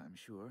places, I'm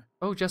sure.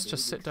 Oh, just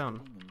sit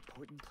down.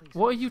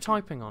 What are you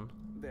typing on?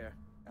 There.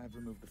 I've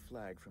removed the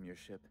flag from your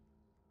ship.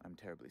 I'm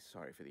terribly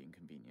sorry for the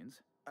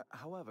inconvenience.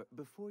 However,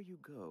 before you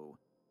go...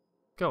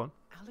 Go on.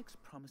 Alex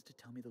promised to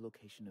tell me the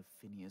location of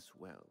Phineas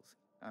Wells.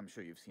 I'm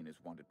sure you've seen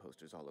his wanted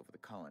posters all over the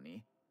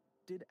colony.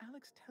 Did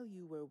Alex tell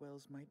you where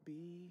Wells might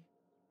be?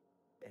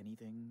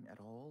 Anything at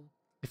all?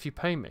 If you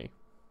pay me.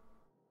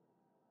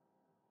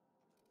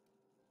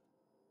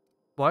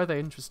 Why are they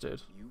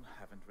interested? You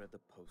haven't read the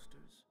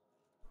posters?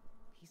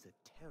 He's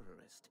a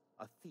terrorist,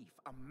 a thief,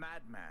 a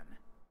madman.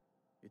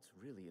 It's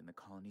really in the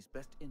colony's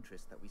best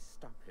interest that we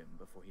stop him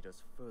before he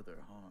does further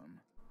harm.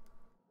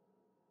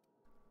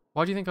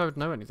 Why do you think I would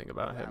know anything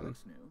about him?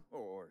 Alex knew,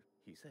 or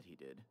he said he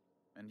did.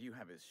 And you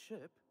have his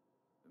ship.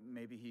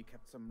 Maybe he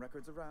kept some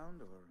records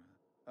around,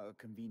 or a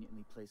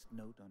conveniently placed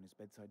note on his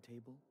bedside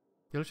table.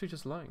 You're literally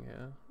just lying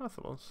here. I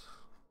thought.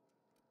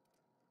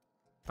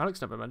 Alex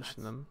never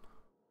mentioned them.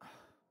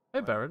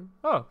 Hey, Baron.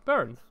 Oh,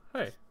 Baron.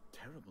 Hey.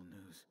 Terrible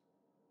news.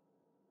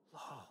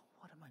 Law,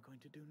 what am I going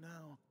to do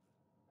now?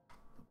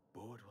 The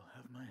board will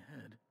have my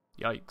head.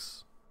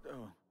 Yikes.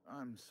 Oh,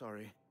 I'm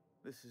sorry.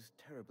 This is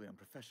terribly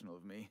unprofessional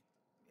of me.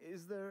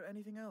 Is there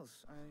anything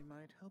else I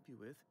might help you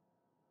with?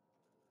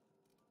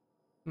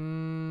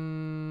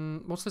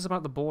 What's this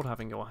about the board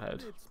having your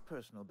head? It's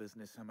personal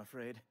business, I'm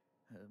afraid.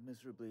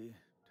 Miserably,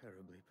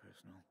 terribly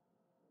personal.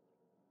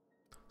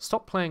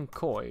 Stop playing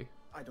coy.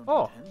 I don't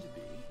intend to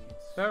be.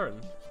 Baron,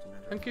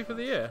 thank you for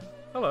the ear.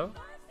 Hello.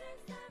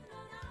 I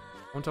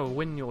want to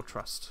win your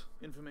trust.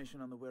 Information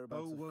on the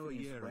whereabouts of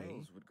Phineas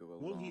Wells would go a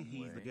long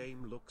way. The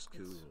game looks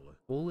cool.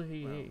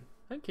 Wool-hee-hee.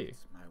 Thank you.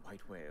 It's my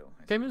white whale.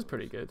 Game is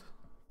pretty good.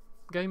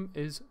 Game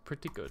is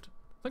pretty good.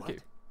 Thank you.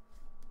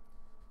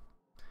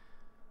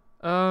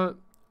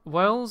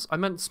 Wells? I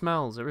meant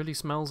smells. It really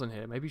smells in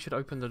here. Maybe you should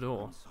open the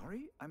door. I'm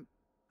sorry? I'm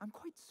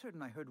quite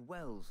certain I heard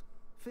Wells.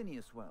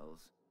 Phineas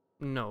Wells.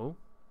 No.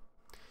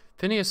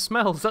 Phineas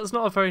smells. That's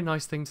not a very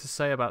nice thing to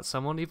say about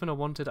someone, even a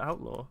wanted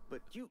outlaw.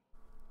 But you...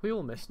 We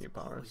all miss New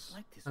Paris.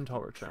 And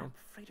Horror Show.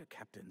 Freighter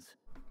captains.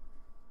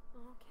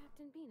 Oh,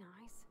 Captain, be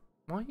nice.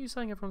 Why are you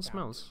saying everyone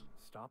smells?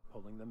 Stop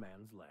pulling the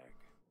man's leg.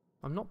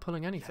 I'm not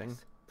pulling anything.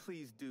 Yes,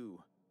 please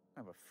do. I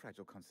have a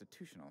fragile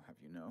constitution, I'll have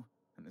you know.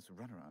 And this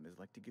runaround is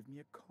like to give me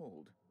a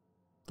cold.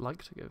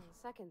 Like to give. On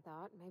second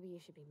thought, maybe you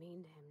should be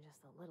mean to him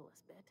just the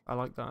littlest bit. I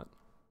like that.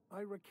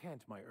 I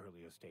recant my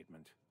earlier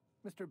statement.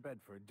 Mr.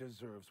 Bedford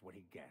deserves what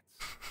he gets.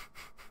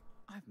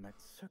 I've met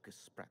circus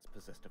sprats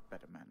possessed of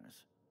better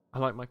manners. I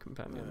like my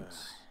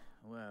companions.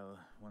 Well,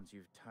 once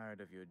you've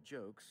tired of your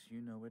jokes,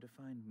 you know where to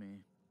find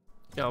me.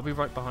 Yeah, I'll be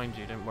right behind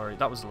you, don't worry.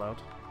 That was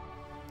loud.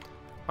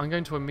 I'm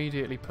going to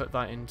immediately put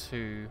that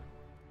into...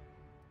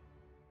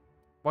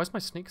 Why is my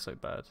sneak so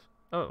bad?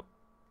 Oh.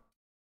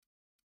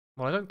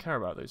 Well, I don't care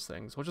about those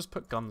things. We'll just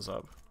put guns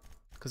up.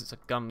 Because it's a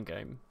gun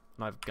game,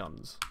 and I have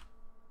guns.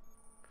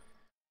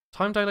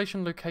 Time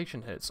dilation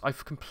location hits.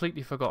 I've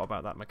completely forgot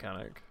about that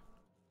mechanic.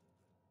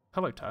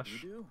 Hello,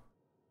 Tash. You do?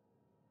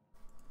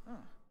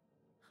 Ah,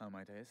 how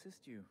might I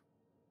assist you?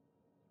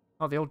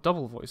 Oh, the old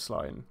double voice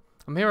line.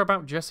 I'm here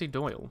about Jessie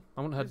Doyle.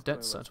 I want her Miss debt Doyle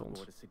owes the settled.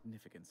 board a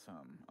significant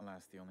sum.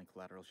 Alas, the only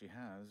collateral she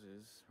has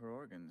is her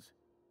organs.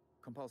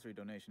 Compulsory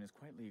donation is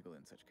quite legal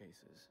in such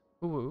cases.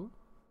 Ooh.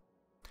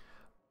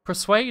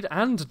 Persuade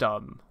and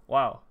dumb.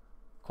 Wow.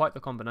 Quite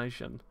the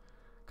combination.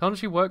 Can't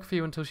she work for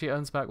you until she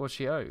earns back what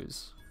she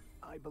owes?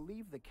 I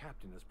believe the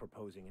captain is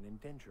proposing an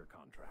indenture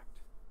contract.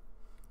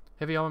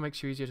 Heavy armor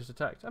makes you easier to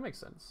detect. That makes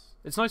sense.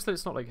 It's nice that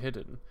it's not, like,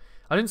 hidden.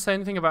 I didn't say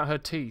anything about her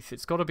teeth.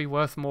 It's got to be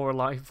worth more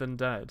alive than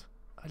dead.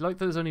 I like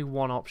that there's only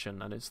one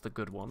option, and it's the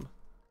good one.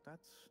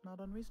 That's not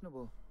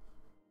unreasonable.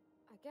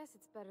 I guess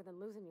it's better than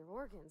losing your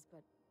organs,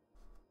 but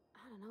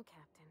I don't know,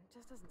 Captain. It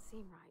just doesn't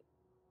seem right.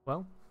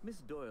 Well? Miss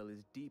Doyle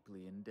is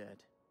deeply in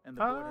debt, and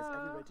the board has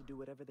every right to do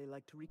whatever they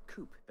like to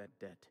recoup that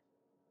debt.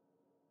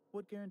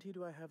 What guarantee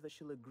do I have that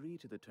she'll agree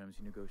to the terms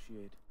you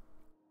negotiate?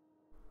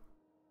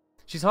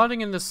 She's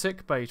hiding in the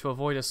sick bay to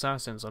avoid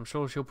assassins. I'm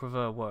sure she'll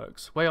prefer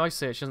works. Way I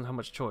see it, she doesn't have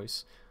much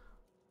choice.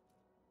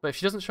 But if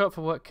she doesn't show up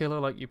for work, kill her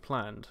like you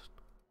planned.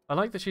 I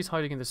like that she's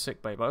hiding in the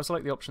sick bay, but I also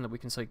like the option that we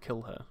can say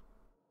kill her.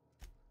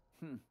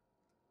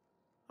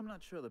 I'm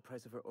not sure the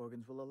price of her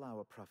organs will allow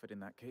a profit in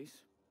that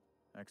case.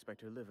 I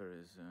expect her liver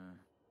is,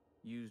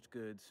 used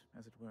goods,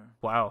 as it were.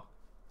 Wow.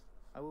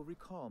 I will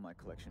recall my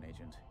collection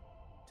agent.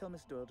 Tell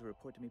Miss Doyle to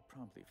report to me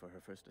promptly for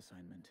her first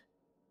assignment.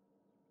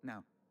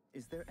 Now,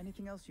 is there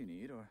anything else you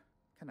need, or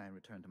can I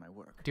return to my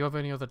work? Do you have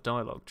any other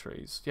dialogue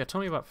trees? Yeah,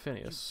 tell me about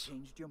Phineas. You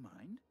changed your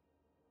mind?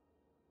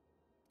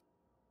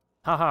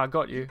 Haha, I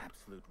got you.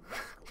 Absolute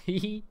rascal.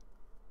 He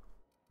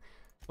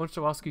wanted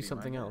to ask you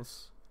something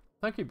else.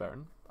 Thank you,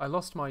 Baron. I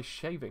lost my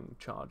shaving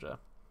charger,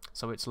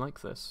 so it's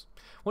like this.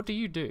 What do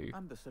you do?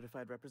 I'm the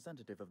certified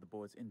representative of the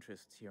board's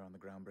interests here on the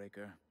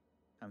Groundbreaker.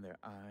 I'm their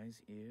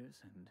eyes, ears,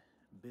 and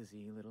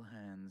busy little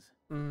hands.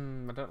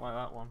 I don't like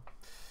that one.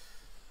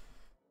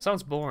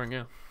 Sounds boring,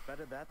 yeah.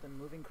 Better that than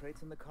moving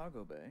crates in the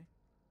cargo bay.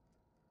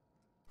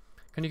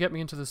 Can you get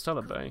me into the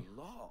Stellar Bay?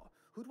 Law.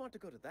 Who'd want to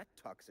go to that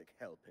toxic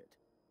hell pit?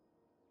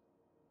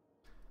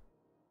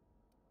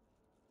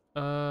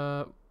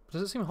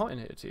 Does it seem hot in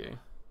here to you?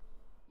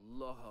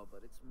 Law,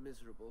 but it's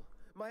miserable.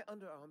 My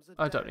underarms are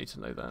I don't dead. need to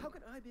know that. How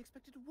can I be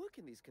expected to work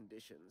in these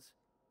conditions?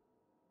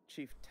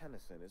 Chief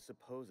Tennyson is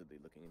supposedly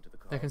looking into the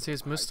car. I can see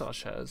his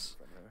moustache hairs.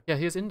 Yeah,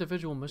 he has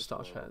individual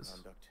moustache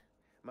hairs.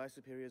 My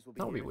superiors will be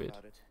That would be hearing weird.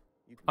 about it.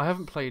 You can I be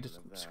haven't played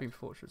certain of that. Scream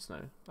Fortress,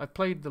 no. I've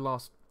played the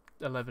last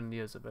 11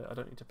 years of it. I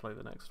don't need to play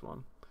the next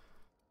one.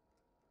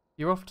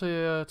 You're off to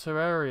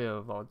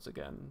Terraria VODs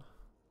again.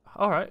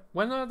 Alright,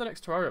 when the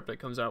next Terraria update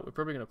comes out, we're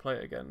probably going to play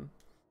it again.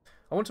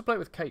 I want to play it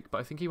with Cake, but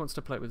I think he wants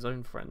to play it with his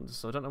own friends,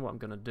 so I don't know what I'm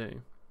going to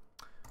do.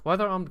 Why are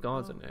there armed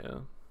guards in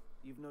here?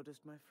 You've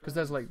noticed my Because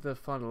there's like the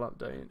final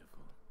update.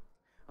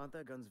 Aren't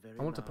their guns very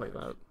I want to play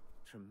large? that.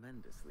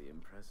 Tremendously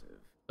impressive.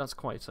 That's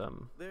quite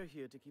They're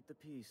here to keep the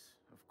peace,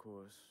 of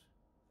course.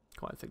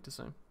 quite a thing to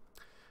say.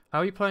 How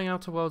are you playing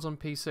Outer Worlds on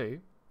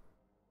PC?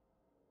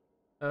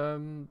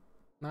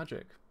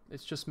 Magic.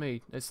 It's just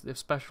me. It's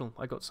special.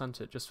 I got sent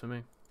it just for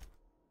me.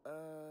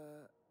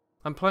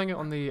 I'm playing it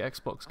on the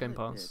Xbox Game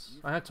Pass.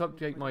 I had to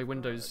update my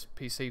Windows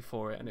PC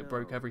for it, and it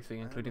broke everything,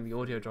 including the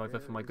audio driver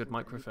for my good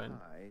microphone.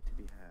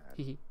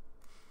 Hehe.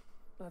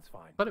 That's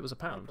fine. But it was I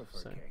 £1, prefer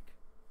so cake.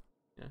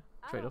 yeah,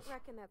 I trade-off. don't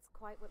reckon that's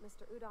quite what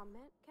Mr. Udon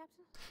meant,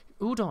 Captain.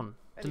 Udon,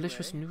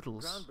 delicious Anyway,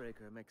 noodles.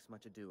 Groundbreaker makes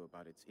much ado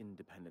about its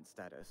independent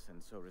status,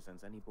 and so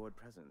resents any board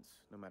presence,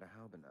 no matter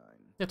how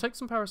benign. Yeah, take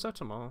some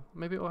paracetamol.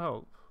 Maybe it'll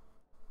help.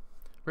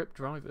 Rip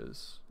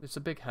drivers. It's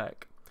a big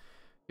heck.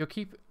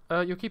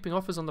 You're keeping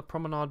offers on the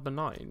Promenade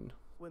benign.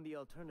 When the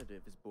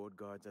alternative is board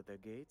guards at their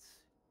gates,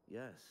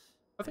 yes.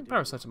 I think do.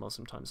 paracetamol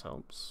sometimes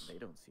helps. They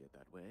don't see it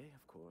that way,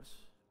 of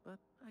course, but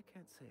I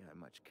can't say I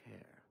much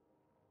care.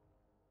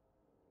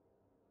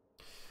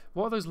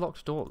 What are those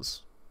locked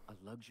doors? A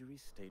luxury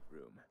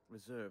stateroom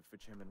reserved for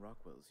Chairman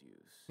Rockwell's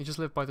use. You just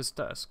live by this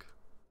desk.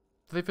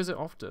 Do they visit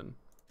often?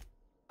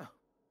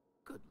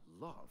 Good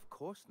law, of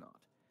course not.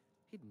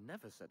 He'd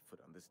never set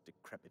foot on this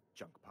decrepit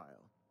junk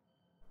pile.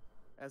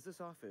 As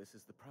this office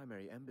is the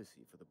primary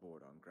embassy for the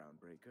board on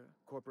Groundbreaker,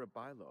 corporate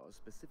bylaws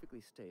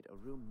specifically state a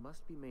room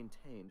must be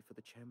maintained for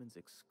the chairman's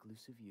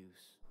exclusive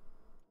use.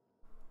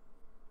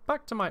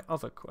 Back to my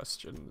other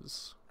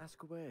questions.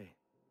 Ask away.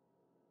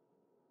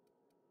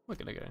 We're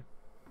gonna go.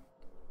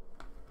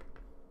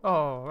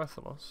 Oh,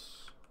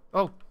 Rathalos.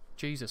 Oh,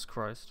 Jesus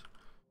Christ.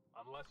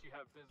 Unless you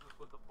have business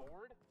with the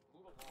board,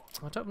 move along.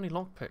 I don't have any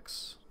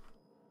lockpicks.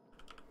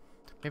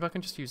 Maybe I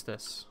can just use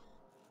this.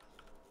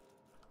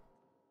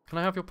 Can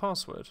I have your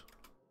password?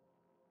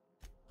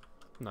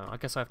 No, I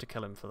guess I have to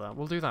kill him for that.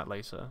 We'll do that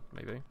later,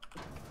 maybe.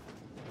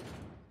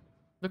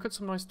 Look at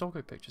some nice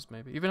doggo pictures,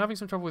 maybe. You've been having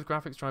some trouble with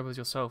graphics drivers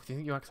yourself. Do you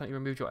think you accidentally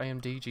removed your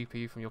AMD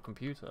GPU from your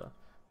computer?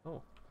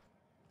 Oh.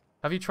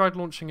 Have you tried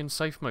launching in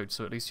safe mode,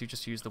 so at least you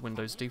just use the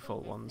Windows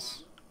default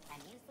ones?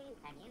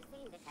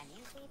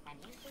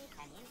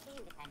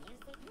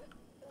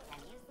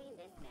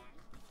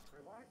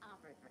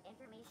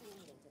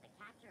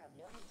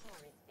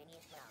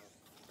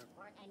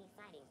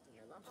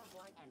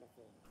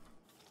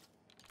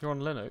 You're on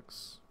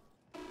Linux.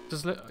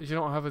 do you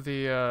not have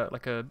the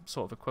like a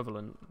sort of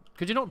equivalent?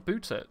 Could you not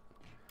boot it?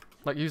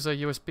 Like use a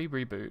USB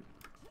reboot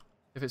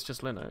if it's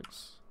just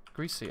Linux.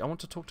 Greasy, I want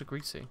to talk to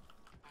Greasy.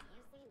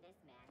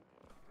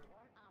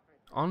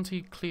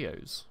 Auntie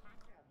Cleo's.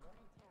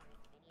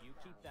 You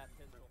keep that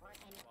pistol while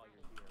you're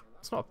here.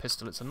 It's not a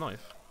pistol, it's a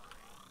knife.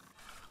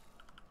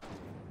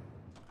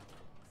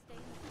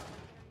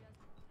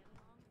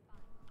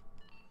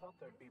 Thought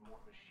there'd be more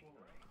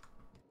machinery.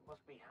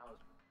 Must be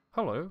housed.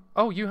 Hello.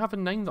 Oh, you have a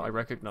name that I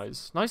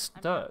recognize. Nice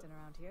I'm dirt. captain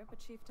around here, but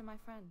chief to my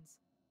friends.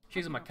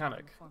 She's a Hope you don't find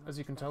mechanic, me formal as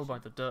you can tell by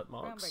the dirt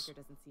marks. Groundbreaker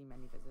doesn't see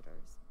many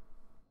visitors.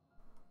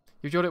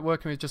 You enjoyed it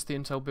working with just the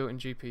Intel built-in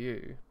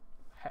GPU?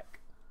 Heck.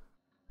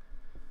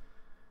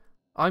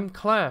 I'm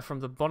Claire from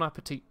the Bon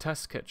Appetit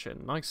Test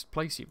Kitchen. Nice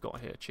place you've got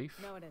here, Chief.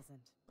 No, it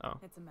isn't. Oh.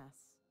 It's a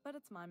mess. But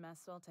it's my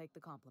mess, so I'll take the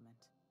compliment.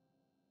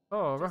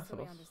 Oh, Just so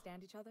we Rathalos.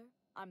 understand each other,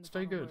 I'm the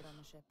Stay final good. word on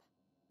the ship.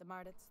 The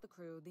Mardits, the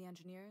crew, the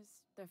engineers,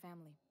 their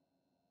family.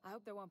 I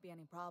hope there won't be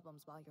any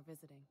problems while you're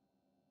visiting.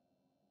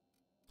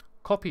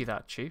 Copy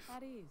that, Chief.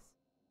 At ease.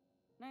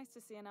 Nice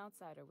to see an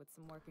outsider with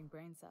some working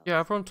brain cells. Yeah,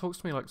 everyone talks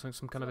to me like some kind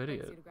So of what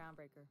brings idiot. you to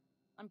Groundbreaker?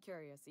 I'm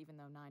curious, even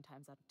though 9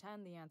 times out of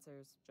 10 the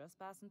answer's just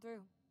passing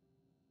through.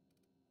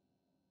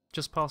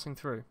 Just passing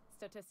through.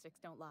 Statistics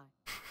don't lie.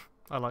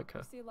 I like her.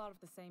 You see a lot of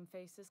the same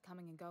faces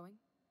coming and going.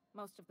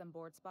 Most of them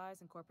board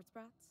spies and corporate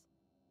sprats.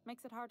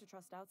 Makes it hard to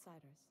trust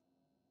outsiders.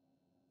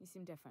 You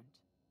seem different,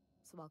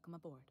 so welcome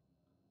aboard.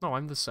 No,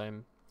 I'm the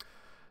same.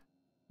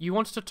 You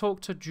wanted to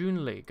talk to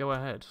Junli. Go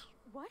ahead.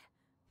 What?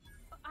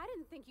 I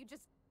didn't think you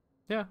just...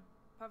 Yeah.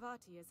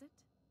 Parvati, is it?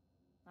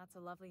 That's a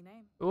lovely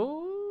name.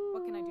 Ooh.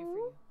 What can I do for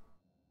you?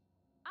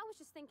 I was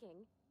just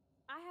thinking,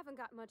 I haven't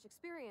got much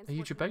experience Are you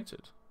working with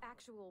debated?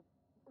 actual,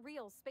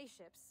 real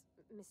spaceships,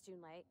 Miss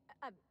Junlei.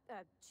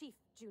 Chief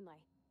Junlei.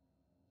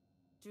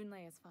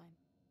 Junlei is fine.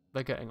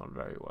 They're getting on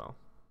very well.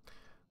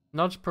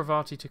 Nudge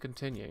Pravati to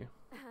continue.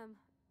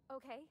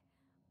 Okay.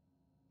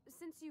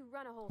 Since you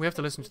run a whole We have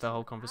to space listen to their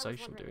whole station, I was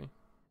conversation, do wondering-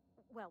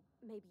 we? Well,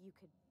 maybe you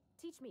could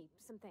teach me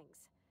some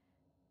things.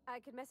 I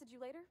could message you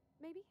later,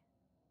 maybe?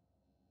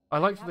 I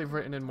like that they've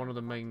written in one of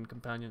the main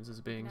companions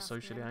as being ask me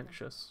socially anything.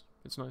 anxious.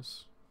 It's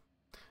nice.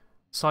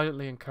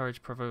 Silently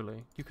encourage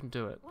Pravoli. You can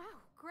do it. Wow,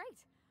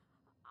 great.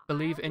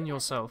 Believe I'll in do that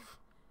yourself.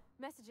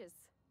 then. Messages.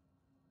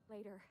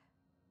 Later.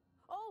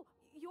 Oh,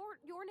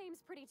 your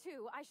name's pretty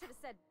too. I should have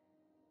said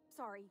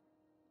sorry.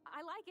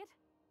 I like it.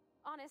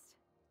 Honest.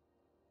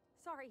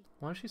 Sorry.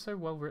 Why is she so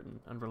well written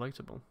and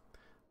relatable?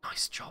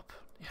 Nice job.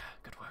 Yeah,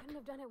 good work. Couldn't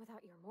have done it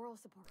without your moral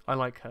support. I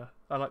like her.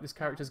 I like this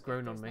character's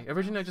grown on me. nothing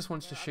Originally I else, just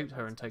wanted to there are shoot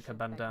other her and parts take her of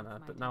the ship begging bandana, for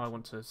my but now I attention.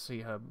 want to see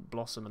her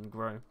blossom and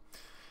grow.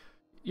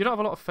 You don't have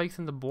a lot of faith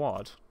in the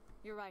board.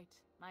 You're right.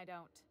 I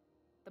don't.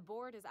 The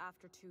board is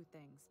after 2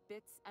 things,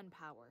 bits and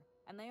power,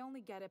 and they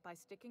only get it by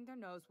sticking their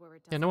nose where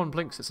it doesn't Yeah, no one belong.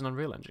 blinks. It's an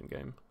Unreal Engine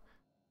game.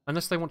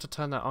 Unless they want to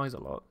turn their eyes a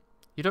lot.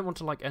 You don't want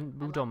to like end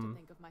I like to Udom.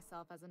 think of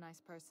myself as a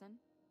nice person,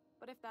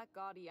 but if that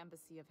gaudy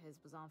embassy of his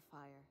was on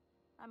fire,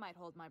 I might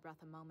hold my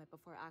breath a moment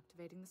before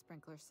activating the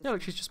sprinkler system. Yeah,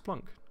 look, she's just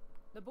Blunk.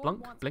 The board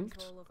Blunk, wants blinked,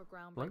 control over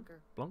blunk, Groundbreaker,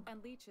 blunk.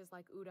 and leeches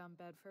like Udom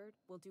Bedford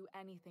will do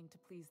anything to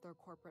please their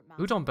corporate mouth.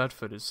 Udon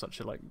Bedford is such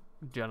a like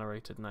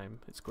generated name.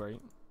 It's great.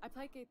 I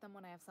placate them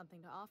when I have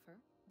something to offer,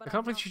 but I can't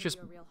I'm believe not she really just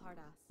a real hard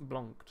ass.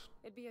 blonked.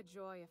 It'd be a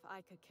joy if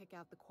I could kick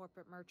out the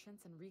corporate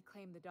merchants and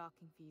reclaim the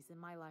docking fees in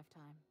my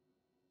lifetime.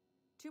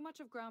 Too much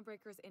of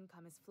Groundbreaker's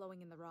income is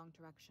flowing in the wrong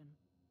direction.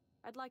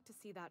 I'd like to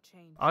see that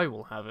change. I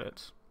will have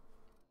it.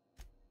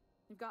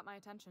 You've got my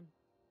attention.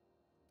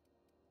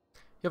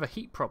 You have a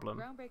heat problem.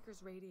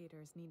 Groundbreaker's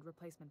radiators need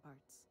replacement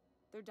parts.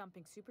 They're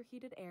dumping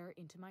superheated air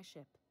into my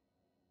ship.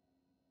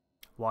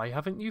 Why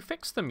haven't you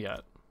fixed them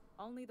yet?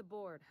 Only the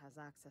board has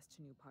access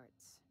to new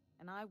parts,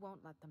 and I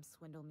won't let them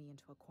swindle me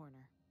into a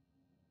corner.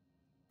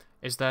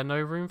 Is there no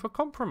room for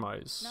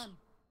compromise? None.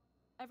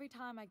 Every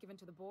time I give in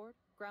to the board,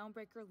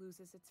 Groundbreaker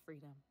loses its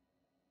freedom.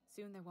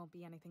 Soon there won't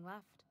be anything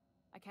left.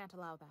 I can't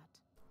allow that.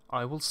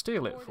 I will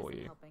steal The it board for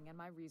isn't you. helping, and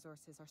my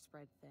resources are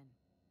spread thin.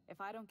 If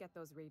I don't get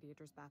those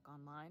radiators back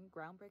online,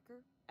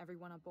 Groundbreaker,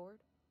 everyone aboard,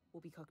 will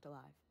be cooked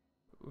alive.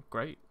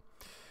 Great.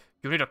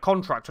 You need a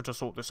contractor to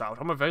sort this out.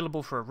 I'm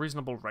available for a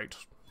reasonable rate.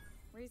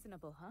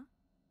 Reasonable, huh?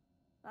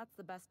 That's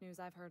the best news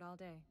I've heard all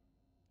day.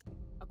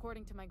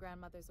 According to my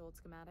grandmother's old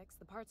schematics,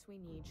 the parts we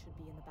need should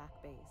be in the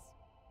back bays.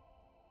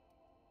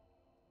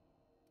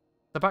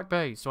 The back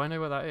bays, do I know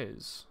where that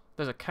is?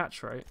 There's a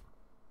catch, right?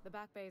 The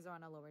back bays are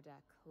on a lower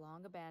deck,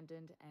 long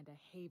abandoned and a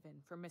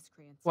haven for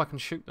miscreants. Well, I can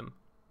shoot them.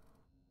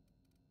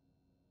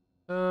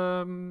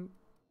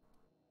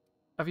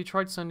 Have you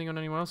tried sending on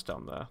anyone else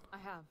down there? I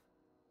have.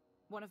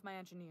 One of my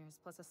engineers,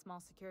 plus a small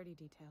security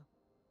detail.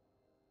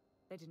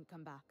 They didn't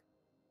come back.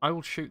 I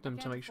will shoot them I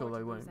to can't make sure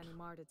afford they to lose won't. any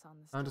Mardits on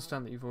this I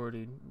understand job. that you've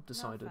already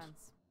decided, No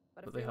offense,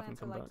 but but a they haven't freelancer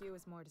come like back. you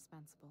is more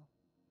dispensable.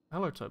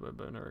 Hello, Turbo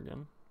Boner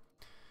again.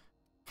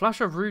 Flash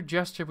a rude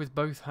gesture with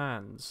both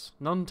hands.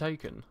 None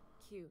taken.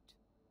 Cute.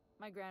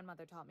 My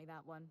grandmother taught me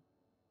that one.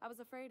 I was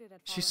afraid it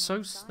had She's fallen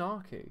on so its side.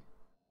 snarky.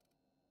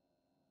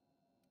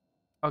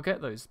 I'll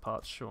get those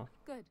parts, sure.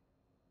 Good.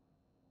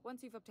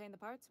 Once you've obtained the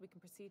parts, we can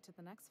proceed to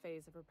the next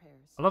phase of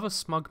repairs. I love a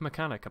smug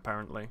mechanic,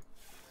 apparently.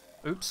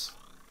 Oops.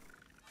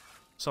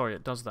 Sorry,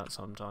 it does that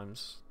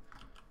sometimes.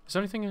 Is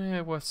there anything in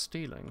here worth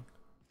stealing?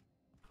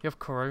 You have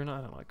Corona?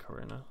 I don't like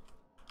Corona.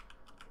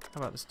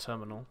 How about this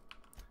terminal?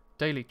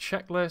 Daily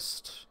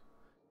checklist.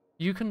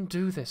 You can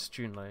do this,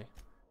 Junlei.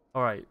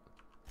 Alright.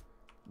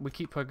 We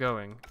keep her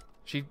going.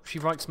 She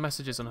writes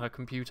messages on her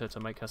computer to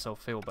make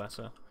herself feel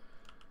better.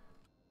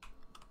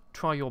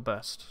 Try your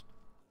best.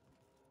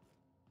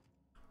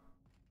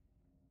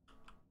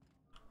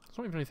 There's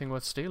not even anything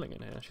worth stealing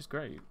in here. She's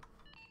great.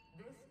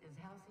 This is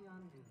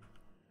Halcyon News.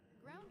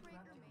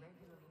 Groundbreaker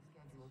regularly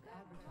scheduled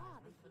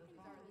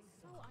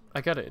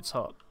I get it, it's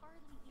hot.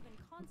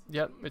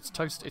 Yep, it's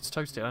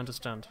toasty, I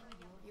understand.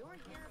 You're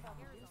here about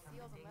the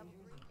seals on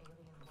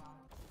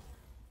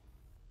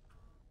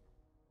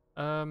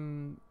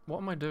level 3. What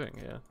am I doing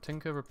here?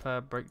 Tinker,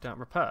 repair, breakdown,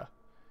 repair.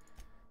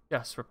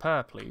 Yes,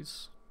 repair,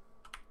 please.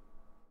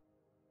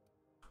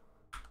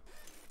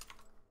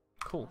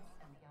 Cool.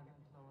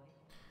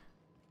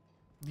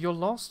 You're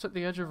lost at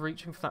the edge of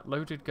reaching for that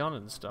loaded gun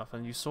and stuff,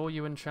 and you saw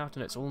you in chat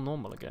and it's all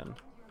normal again.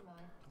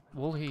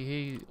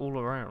 Wall-hee-hee all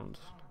around.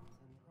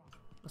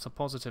 That's a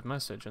positive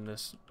message in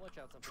this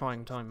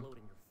trying time.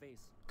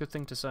 Good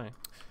thing to say.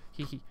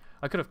 Hee-hee.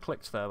 I could have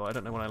clicked there, but I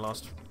don't know when I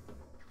last...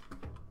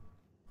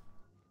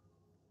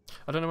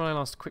 I don't know when I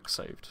last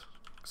quick-saved.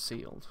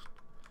 Sealed.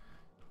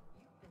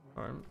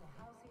 Alright.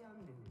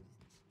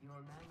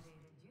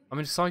 I'm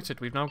excited,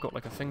 we've now got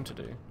like a thing to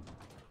do.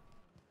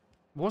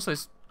 What's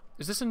this?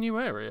 Is this a new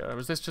area, or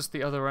is this just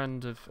the other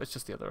end of... It's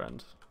just the other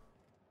end.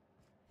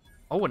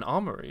 Oh, an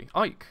armory.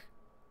 Ike!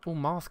 Oh,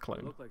 Marth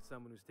clone. Look like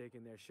someone who's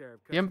taken their share of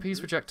The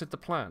MPs rejected the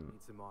plan.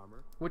 Need some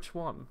armor. Which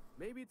one?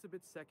 Maybe it's a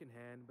bit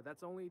secondhand, but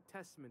that's only a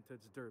testament to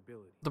its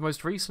durability. The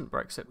most recent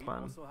Brexit plan.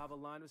 We also have a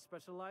line of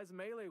specialized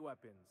melee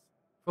weapons.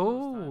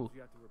 Oh! Sometimes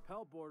you have to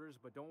repel borders,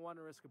 but don't want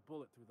to risk a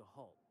bullet through the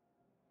hull.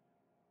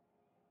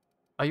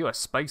 Are you a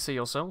spacer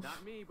yourself?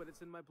 Not me, but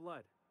it's in my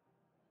blood.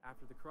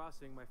 After the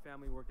crossing, my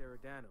family worked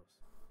Eridanos,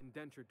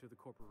 indentured to the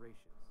corporations.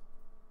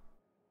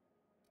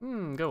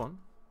 Go on.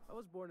 I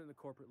was born into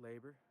corporate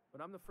labor,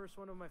 but I'm the first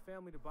one of my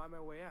family to buy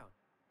my way out.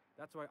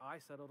 That's why I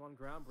settled on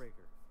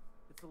Groundbreaker.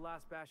 It's the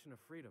last bastion of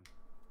freedom.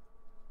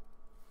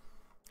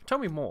 Tell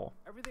me more.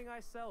 Everything I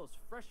sell is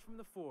fresh from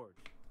the forge.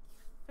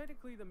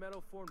 Technically, the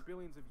metal formed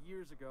billions of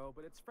years ago,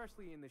 but it's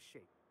freshly in this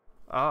shape.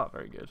 Ah,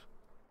 very good.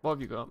 What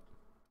have you got?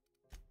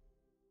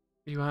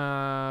 You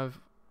have...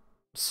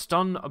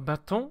 Stun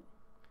Baton,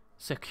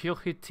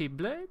 Security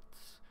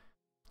Blades,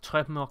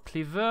 Tremor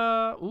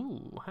Cleaver,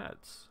 ooh,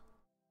 hats.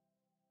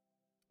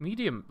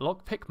 Medium,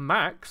 Lockpick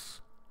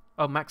Max.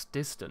 Oh, max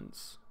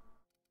distance.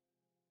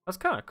 That's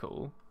kind of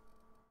cool.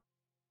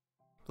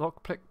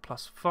 Lockpick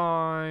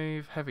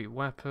 +5, heavy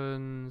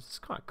weapons, it's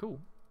kind of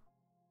cool.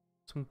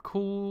 Some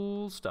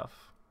cool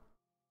stuff.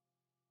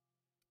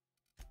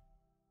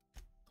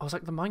 Oh, it's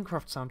like the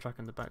Minecraft soundtrack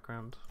in the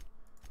background.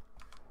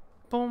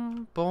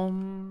 Boom,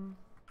 boom.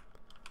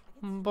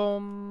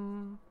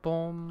 Boom,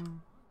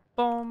 boom,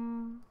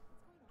 boom.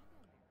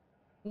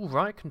 Ooh,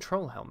 riot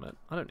control helmet.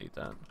 I don't need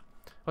that.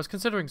 I was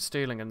considering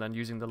stealing and then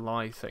using the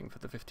lie thing for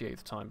the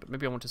 58th time, but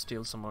maybe I want to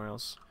steal somewhere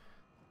else.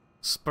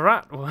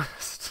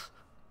 Spratwurst.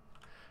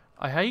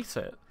 I hate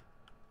it.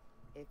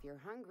 If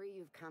you're hungry,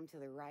 you've come to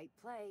the right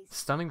place.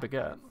 Stunning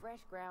baguette. Fresh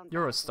ground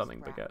You're a apples stunning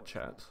Sprat baguette, was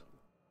chat. making.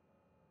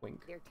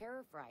 Wink. They're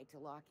terrified to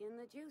lock in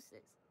the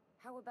juices.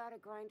 How about a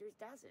grinder's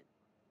dozen?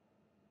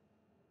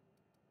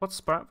 What's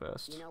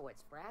Spratwurst? You know what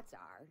sprats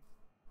are?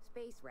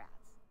 Space rats.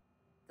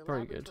 The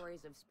Very good.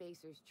 laboratories of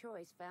Spacer's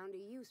Choice found a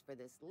use for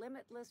this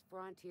limitless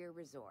frontier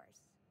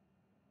resource.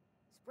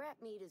 Sprat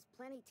meat is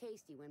plenty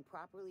tasty when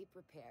properly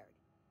prepared.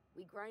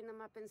 We grind them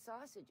up in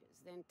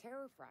sausages, then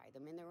terror fry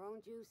them in their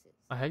own juices.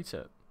 I hate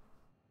it.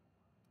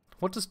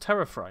 What does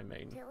terror fry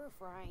mean? Terror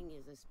frying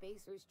is a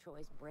Spacer's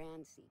Choice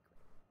brand secret.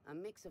 A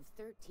mix of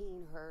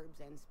 13 herbs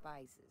and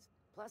spices,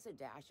 plus a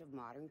dash of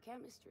modern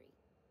chemistry.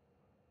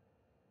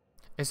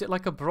 Is it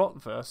like a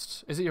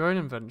bratwurst? Is it your own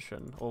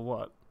invention, or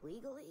what?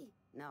 Legally?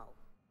 No.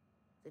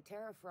 The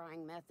terror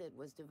frying method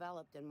was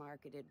developed and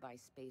marketed by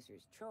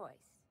Spacer's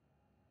Choice.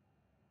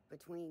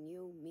 Between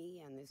you,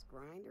 me, and this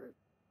grinder,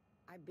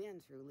 I've been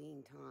through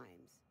lean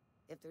times.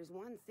 If there's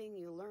one thing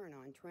you learn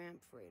on tramp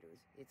freighters,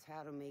 it's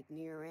how to make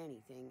near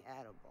anything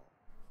edible.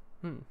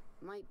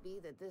 Might be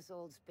that this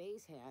old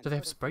space hand Do they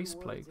have put a few space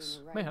words plagues?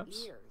 in the right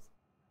Mayhaps. ears,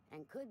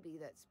 and could be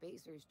that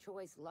Spacer's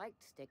Choice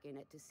liked sticking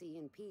it to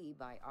C&P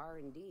by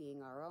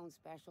R&D'ing our own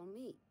special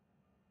meat.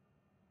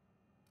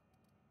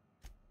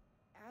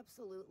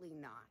 Absolutely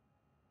not.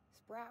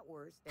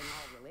 Spratwurst and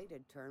all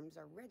related terms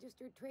are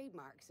registered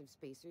trademarks of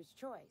Spacer's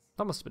Choice.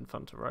 That must have been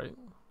fun to write.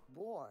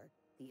 Boar,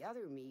 the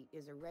other meat,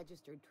 is a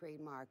registered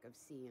trademark of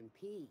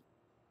C&P.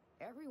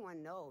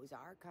 Everyone knows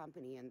our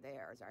company and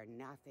theirs are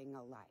nothing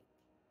alike.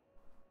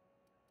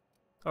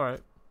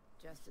 Alright.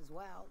 Just as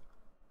well,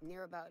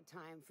 near about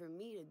time for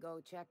me to go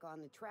check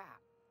on the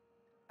trap.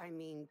 I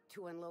mean,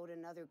 to unload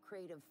another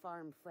crate of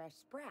farm-fresh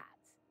sprats.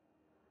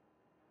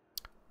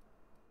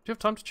 you have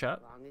time to chat?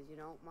 As long as you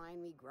don't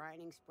mind me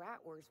grinding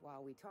spratwurst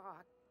while we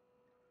talk.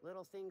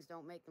 Little things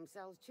don't make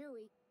themselves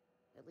chewy.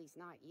 At least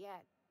not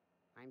yet.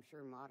 I'm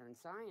sure modern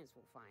science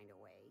will find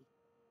a way.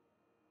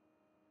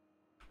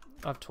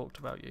 I've talked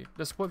about you.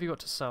 What have you got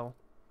to sell?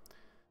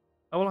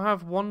 I will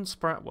have 1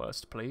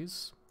 spratwurst,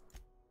 please.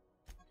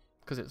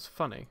 Because it's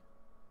funny.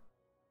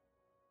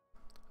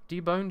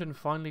 Deboned and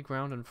finely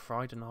ground and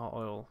fried in hot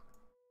oil.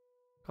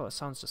 God, that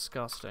sounds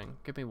disgusting.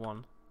 Give me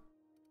 1.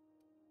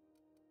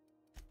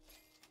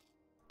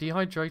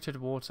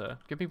 Dehydrated water.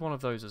 Give me 1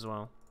 of those as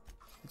well.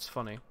 It's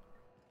funny.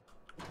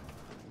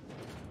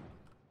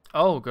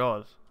 Oh,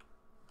 God.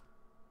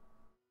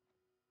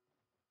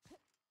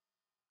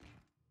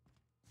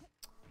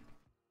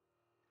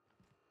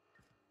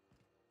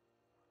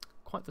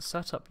 Quite the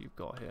setup you've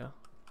got here.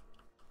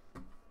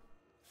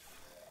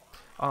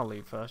 I'll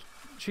leave her.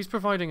 She's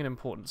providing an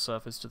important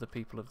service to the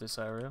people of this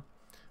area.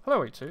 Hello,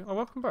 A2. Oh,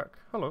 welcome back.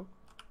 Hello.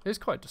 It's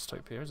quite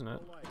dystopia, isn't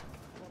it?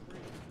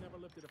 Never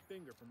lifted a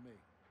finger from me.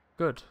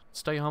 Good.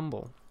 Stay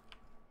humble.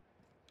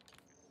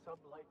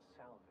 Sublight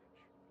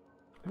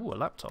salvage. Ooh, a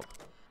laptop.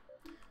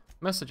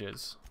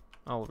 Messages.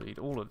 I'll read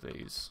all of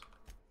these.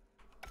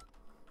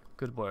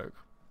 Good work.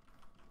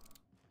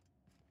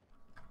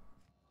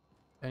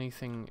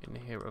 Anything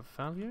in here of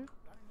value?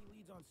 Got any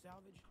leads on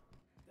salvage?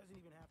 Doesn't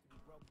even have to be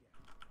broke yet.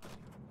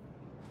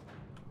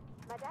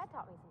 My dad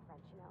taught me some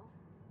French, you know?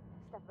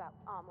 Stuff about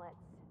omelets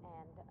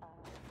and,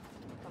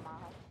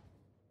 fromage.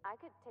 I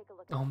could take a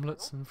look at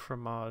Omelets and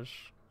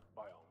fromage.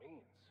 By all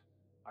means.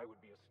 I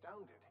would be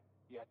astounded,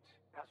 yet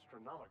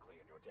astronomically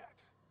in your debt.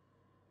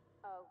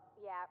 Oh,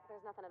 yeah,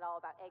 there's nothing at all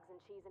about eggs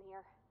and cheese in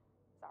here.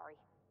 Sorry.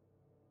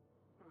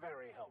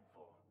 Very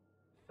helpful.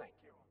 Thank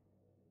you.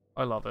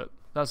 I love it.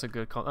 That's a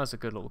good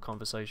little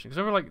conversation. Because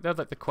remember, like, they had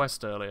like the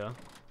quest earlier.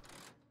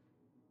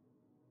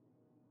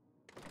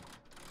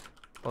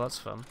 Well, that's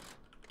fun.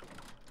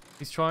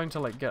 He's trying to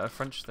like get a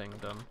French thing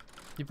done.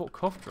 You bought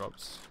cough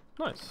drops.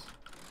 Nice.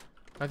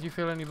 How do you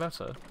feel any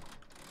better?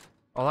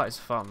 Oh, that is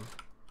fun.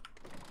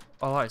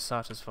 Oh, that is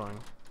satisfying.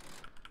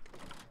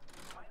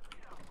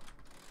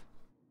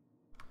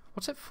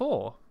 What's it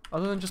for?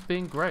 Other than just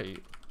being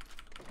great.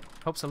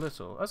 Helps a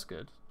little. That's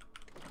good.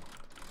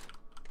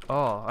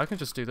 Oh, I can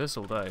just do this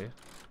all day.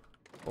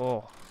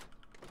 Oh.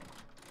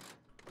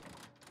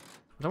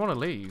 I don't want to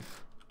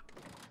leave.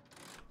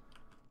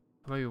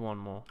 Maybe 1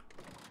 more.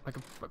 I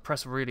can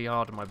press really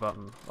hard on my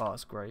button. Oh,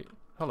 that's great.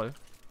 Hello.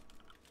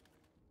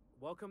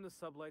 Welcome to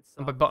Sublight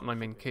And by button, I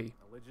mean key.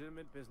 A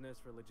legitimate business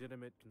for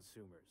legitimate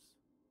consumers.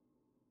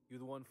 You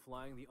the one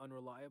flying the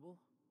unreliable?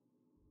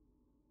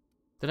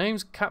 The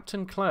name's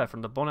Captain Claire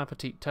from the Bon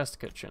Appetit Test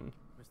Kitchen.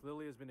 Miss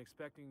Lily has been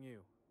expecting you.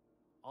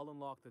 I'll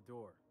unlock the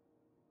door.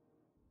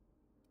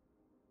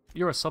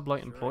 You're a Sublight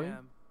Sure employee?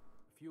 am.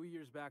 A few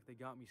years back, they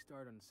got me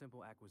started on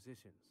simple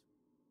acquisitions.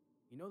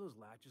 You know those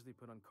latches they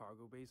put on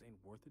cargo bays ain't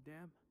worth a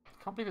damn?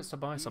 Can't believe it's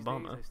Tobias These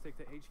Obama. days, I stick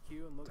to HQ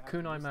and look The after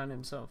kunai this man stuff.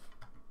 himself.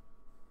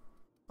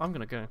 I'm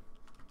gonna go.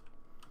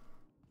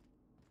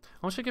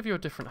 I should give you a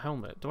different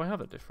helmet. Do I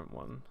have a different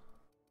one?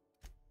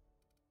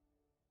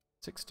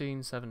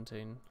 16,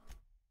 17.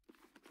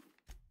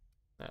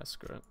 Yeah,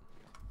 screw it.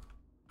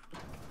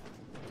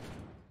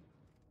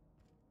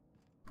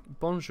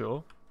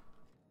 Bonjour.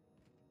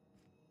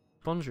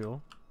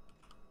 Bonjour.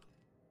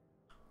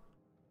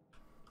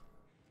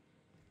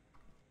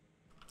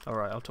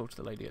 Alright, I'll talk to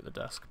the lady at the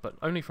desk, but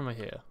only from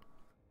here.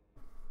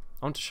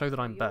 I want to show that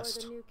I'm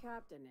best. You're the new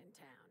captain in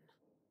town.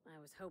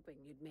 I was hoping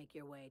you'd make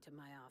your way to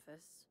my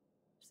office.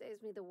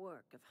 Saves me the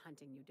work of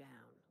hunting you down.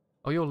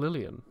 Oh, you're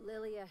Lillian.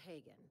 Lilia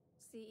Hagen,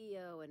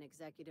 CEO and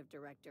Executive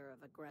Director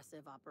of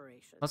Aggressive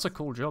Operations. That's a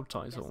cool job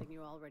title. Guessing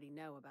you already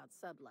know about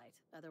Sublight,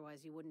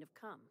 otherwise you wouldn't have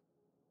come.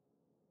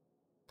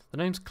 The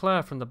name's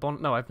Claire from the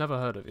Bon... No, I've never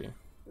heard of you.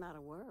 Not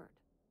a word.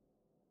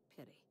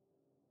 Pity.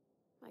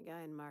 My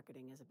guy in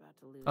marketing is about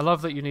to lose. I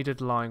love that you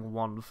needed line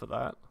 1 for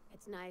that.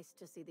 It's nice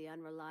to see the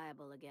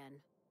Unreliable again.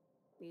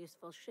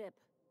 Useful ship.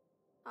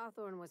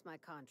 Hawthorne was my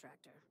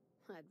contractor.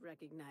 I'd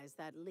recognize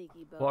that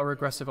leaky boat. What are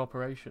aggressive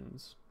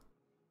operations?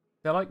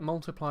 They're like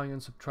multiplying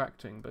and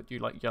subtracting, but you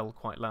like yell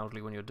quite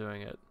loudly when you're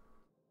doing it.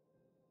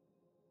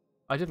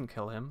 I didn't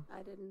kill him.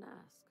 I didn't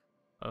ask.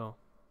 Oh.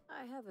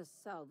 I have a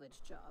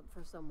salvage job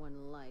for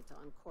someone light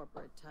on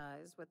corporate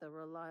ties with a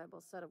reliable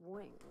set of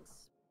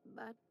wings.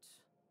 But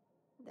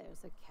there's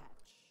a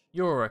catch.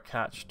 You're a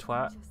catch,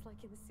 twat. Just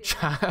like in the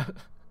Chat.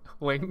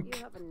 Wink.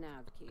 You have a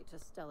nav key to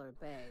Stellar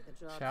Bay. The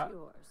job's Chat.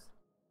 yours.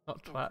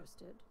 Not twat.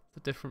 Interested? It's a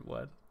different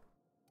word.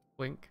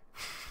 Wink.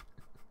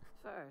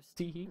 First,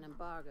 Tee-hee. an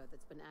embargo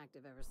that's been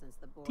active ever since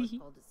the board Tee-hee.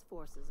 pulled its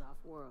forces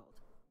off-world.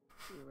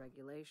 Few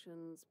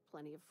regulations,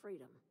 plenty of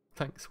freedom.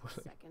 Thanks,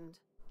 Willie. Second,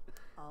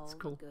 all It's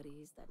cool. the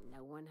goodies that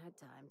no one had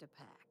time to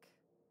pack.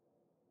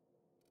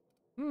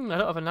 I don't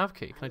have a nav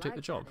key. Can I take the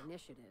like job? that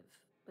initiative,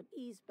 but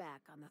ease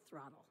back on the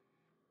throttle.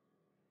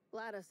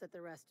 Gladys at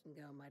the Rest and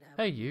Go might have.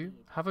 Hey, what you. need.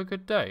 Have a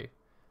good day.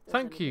 If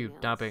Thank there's you,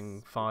 anything dabbing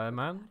else,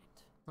 fireman.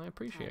 I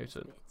appreciate Time's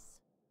it. bits.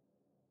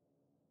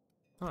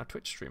 Oh, a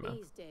Twitch streamer.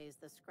 These days,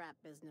 the scrap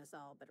business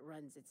all but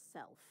runs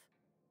itself.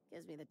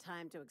 Gives me the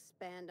time to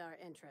expand our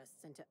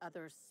interests into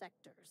other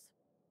sectors,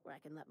 where I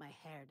can let my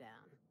hair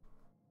down.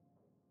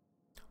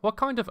 What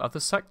kind of other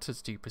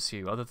sectors do you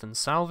pursue other than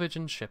salvage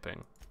and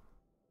shipping?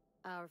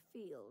 Our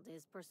field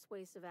is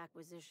persuasive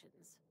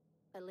acquisitions.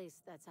 At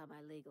least that's how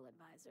my legal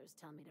advisors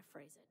tell me to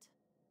phrase it.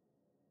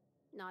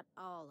 Not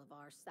all of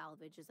our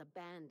salvage is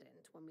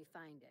abandoned when we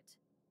find it.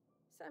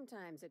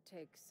 Sometimes it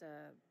takes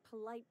a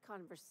polite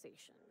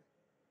conversation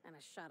and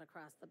a shot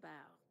across the bow.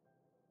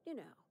 You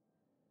know,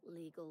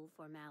 legal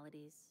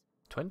formalities.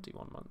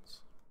 21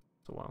 months.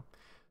 That's a while.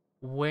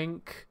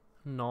 Wink,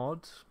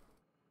 nod.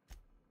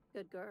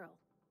 Good girl.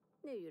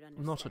 Knew you'd understand.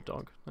 I'm not a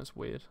dog. That's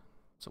weird.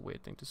 It's a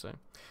weird thing to say.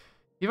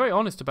 You're very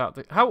honest about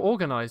the... How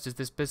organized is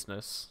this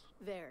business?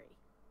 Very.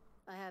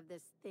 I have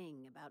this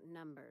thing about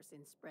numbers in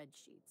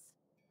spreadsheets.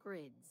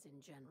 Grids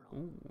in general.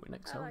 Ooh, an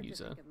Excel I like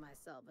user. to think of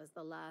myself as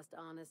the last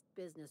honest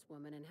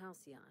businesswoman in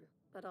Halcyon,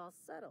 but I'll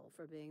settle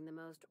for being the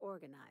most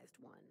organized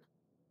one.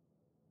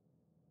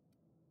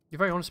 You're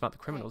very honest about the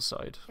criminal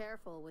side.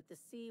 Careful with the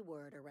C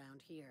word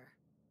around here.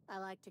 I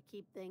like to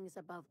keep things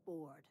above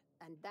board,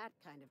 and that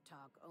kind of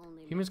talk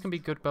only Humans can be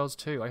good girls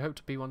too. I hope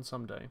to be one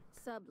someday.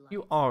 Sublife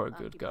You are a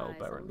good girl,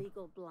 occupies a Baron.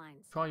 legal blind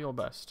Try your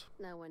spot. best.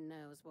 No one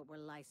knows what we're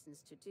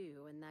licensed to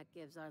do, and that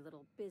gives our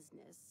little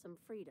business some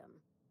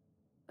freedom.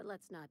 But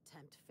let's not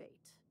tempt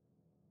fate.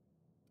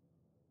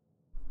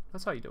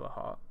 That's how you do a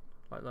heart.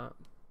 Like that.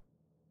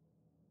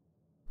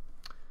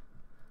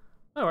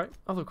 Alright,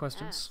 other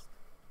questions.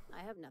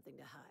 I have nothing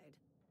to hide.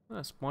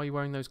 Yes, why are you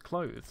wearing those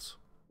clothes?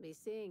 Be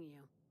seeing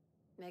you.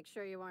 Make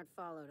sure you aren't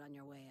followed on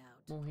your way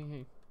out. Well,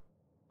 hee.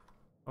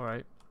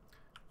 Alright.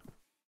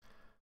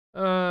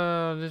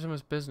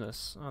 Legitimate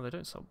business. Oh,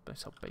 they sell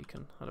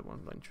bacon. I'm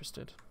not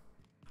interested.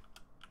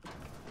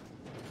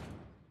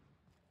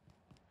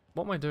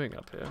 What am I doing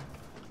up here?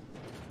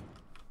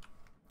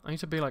 I need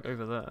to be like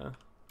over there.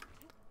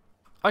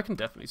 I can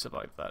definitely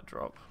survive that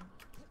drop.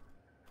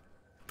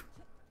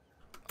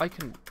 I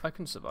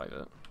can survive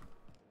it.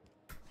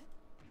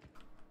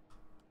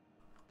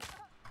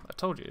 I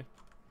told you.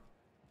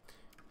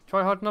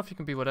 Try hard enough, you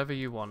can be whatever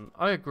you want.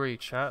 I agree,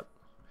 chat.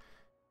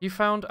 You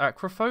found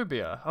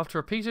acrophobia. After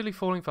repeatedly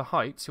falling for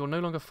heights, you'll no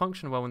longer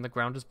function well when the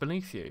ground is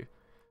beneath you.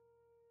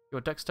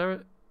 Your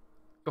dexterity...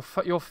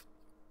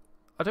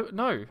 I don't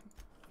know.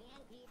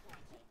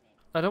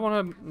 I don't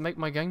want to make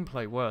my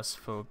gameplay worse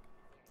for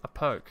a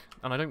perk,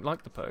 and I don't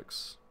like the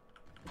perks.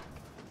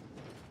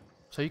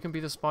 So you can be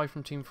the spy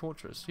from Team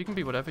Fortress. You can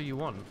be whatever you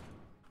want.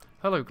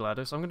 Hello,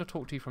 Gladys. I'm going to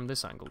talk to you from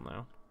this angle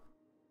now.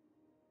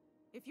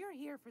 If you're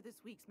here for this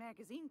week's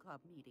magazine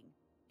club meeting,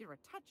 you're a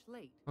touch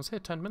late. I was here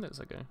 10 minutes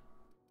ago.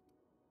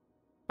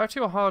 Back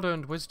to your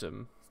hard-earned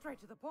wisdom.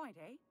 Straight to the point,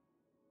 eh?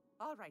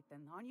 All right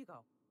then, on you go.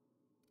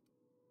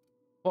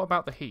 What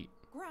about the heat?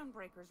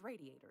 Groundbreaker's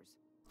radiators.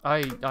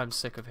 I'm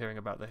sick of hearing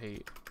about the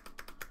heat.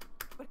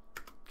 But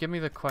Give me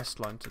the quest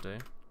line to do.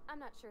 I'm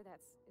not sure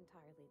that's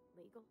entirely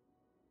legal.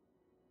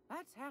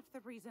 that's half the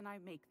reason I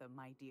make them,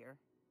 my dear.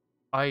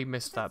 I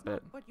missed that That's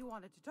bit. not what you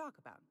wanted to talk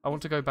about. I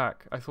want to go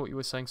back. I thought you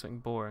were saying something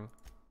boring.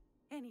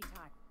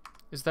 Anytime.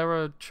 Is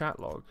there a chat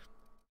log?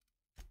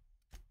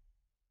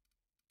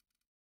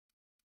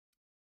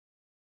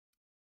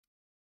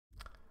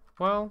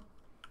 Well,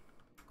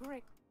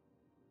 Great.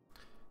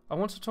 I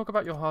want to talk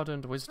about your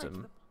hard-earned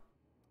wisdom.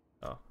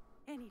 Oh.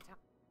 Anytime.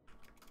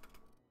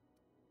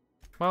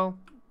 Well,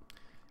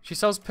 she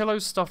sells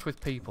pillows stuffed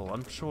with people.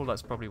 I'm sure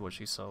that's probably what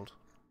she sold.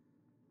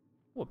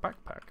 Oh, a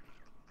backpack.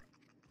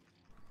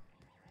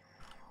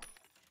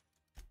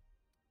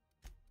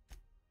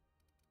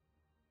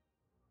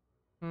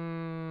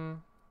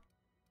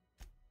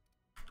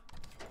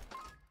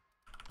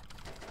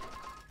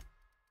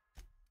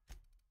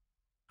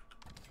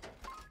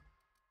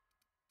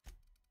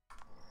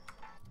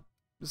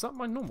 Is that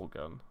my normal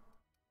gun?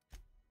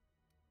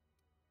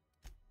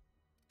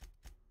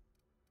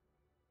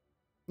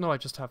 No, I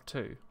just have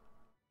two.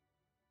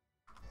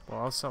 Well,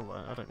 I'll sell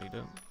that. I don't need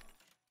it.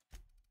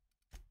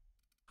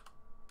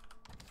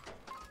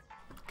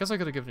 Guess I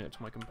could have given it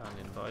to my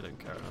companion, but I don't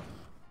care enough.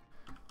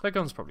 That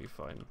gun's probably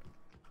fine.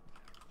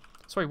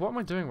 Sorry, what am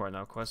I doing right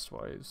now,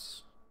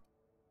 quest-wise?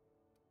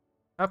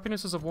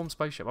 Happiness is a warm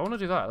spaceship. I want to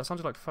do that. That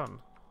sounded like fun.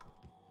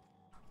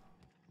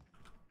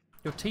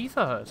 Your teeth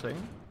are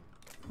hurting?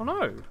 Oh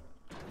no!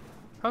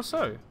 How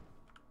so?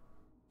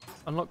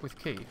 Unlock with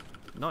key.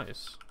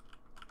 Nice.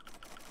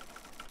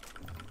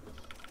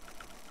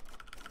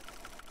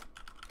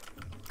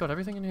 God,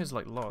 everything in here is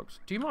like locked.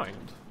 Do you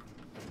mind?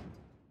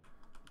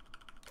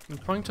 I'm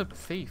trying to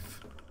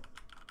thief.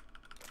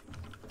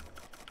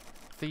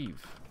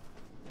 Thieve.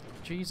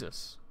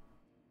 Jesus.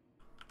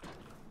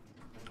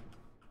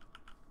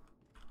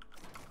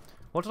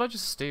 What did I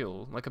just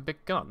steal? Like a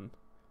big gun?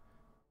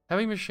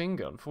 Heavy machine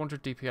gun,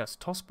 400 DPS,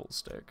 tossball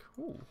stick.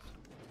 Ooh.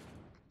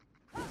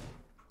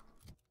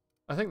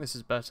 I think this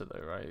is better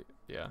though, right?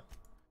 Yeah.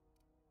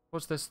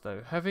 What's this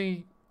though?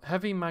 Heavy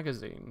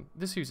magazine.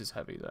 This uses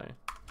heavy though.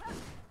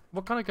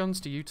 What kind of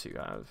guns do you two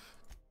have?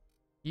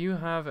 You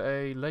have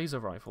a laser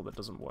rifle that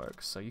doesn't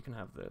work, so you can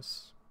have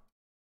this.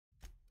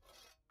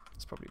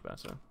 That's probably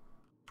better.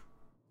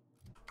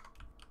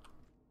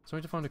 So I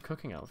need to find a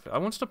cooking outfit. I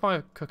wanted to buy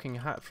a cooking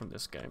hat from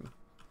this game,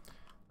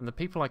 and the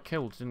people I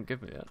killed didn't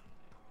give me it.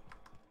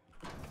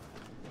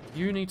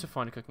 You need to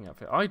find a cooking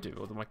outfit. I do,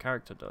 or my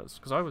character does,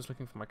 because I was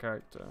looking for my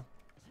character.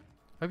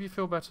 Hope you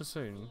feel better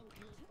soon.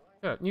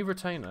 Yeah, new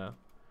retainer.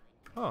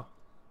 Oh.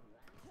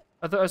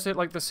 Is it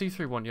like the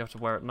see-through one you have to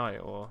wear at night,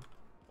 or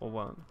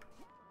what?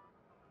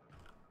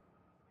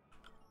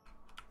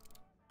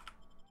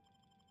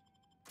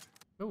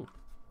 Ooh.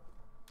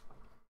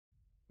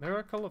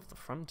 Miracle of the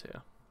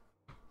Frontier.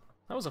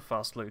 That was a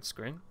fast load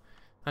screen.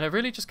 And it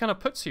really just kind of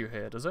puts you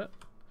here, does it?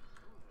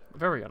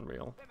 Very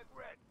unreal. Hey,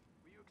 McRed,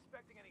 were you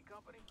expecting any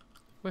company?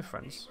 We're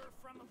friends. Neighbor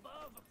from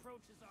above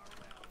approaches our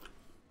realm.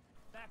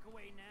 Back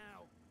away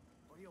now,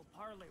 or you'll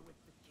parley with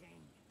the king.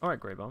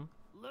 Alright, Grey Bomb.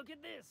 Look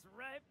at this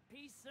ripe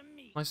piece of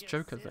meat. Nice just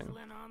Joker thing.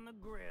 sizzling on the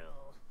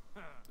grill.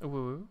 Ooh, ooh,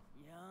 ooh.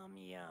 Yum,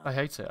 yum. I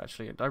hate it,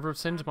 actually. I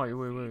rescind my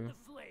ooh, ooh, ooh. The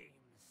flames.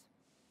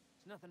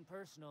 It's nothing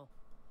personal.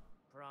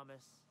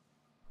 Promise.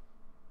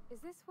 Is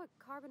this what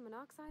carbon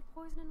monoxide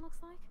poisoning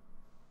looks like?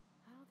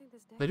 I don't think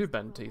this deck They do is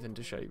bend gonna teeth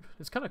into hold. shape.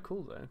 It's kind of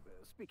cool, though.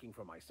 Speaking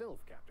for myself,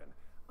 Captain,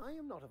 I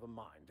am not of a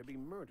mind to be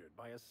murdered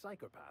by a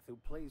psychopath who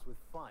plays with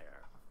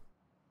fire.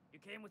 You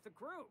came with the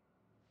crew.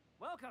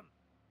 Welcome.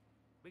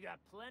 We got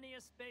plenty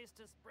of space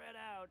to spread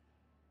out,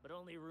 but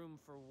only room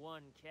for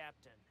one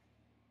captain.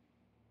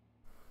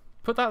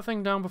 Put that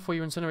thing down before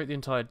you incinerate the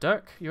entire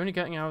deck. You're only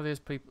getting out of this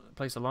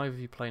place alive if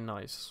you play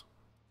nice.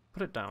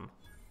 Put it down.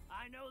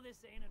 I know this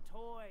ain't a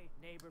toy,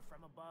 neighbor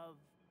from above.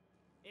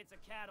 It's a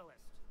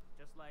catalyst,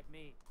 just like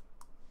me.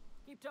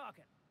 Keep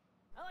talking.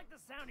 I like the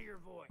sound of your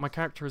voice. My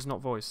character is not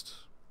voiced.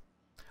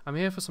 I'm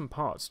here for some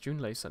parts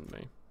Junlei sent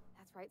me.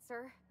 That's right,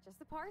 sir. Just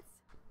the parts.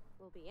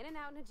 We'll be in and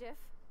out in a jiff.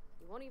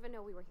 You won't even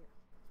know we were here.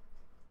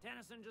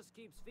 Tennyson just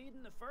keeps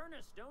feeding the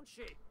furnace, don't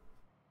she?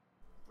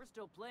 We're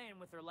still playing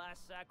with her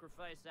last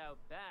sacrifice out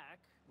back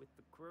with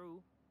the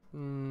crew.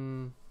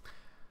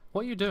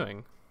 What are you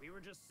doing? We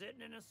were just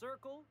sitting in a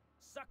circle,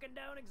 sucking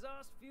down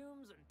exhaust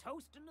fumes and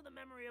toasting to the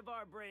memory of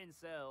our brain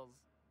cells,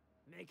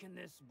 making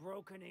this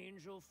broken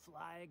angel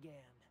fly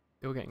again.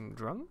 You're getting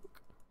drunk?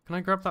 Can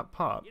I grab that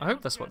part? I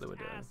hope that's what they were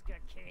doing. Ask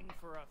a king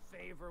for a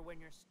favor when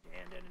you're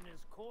standing in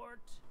his court.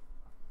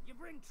 You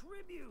bring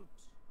tribute,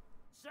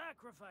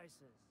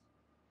 sacrifices,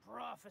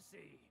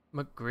 prophecy.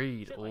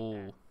 McGreed, Shit like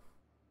that.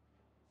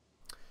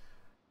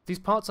 These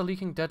parts are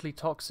leaking deadly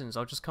toxins.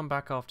 I'll just come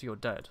back after you're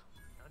dead.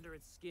 Under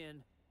its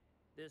skin,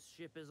 this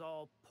ship is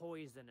all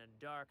poison and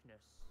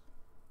darkness.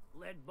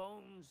 Lead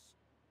bones,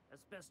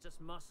 asbestos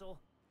muscle.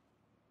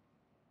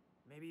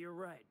 Maybe you're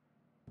right.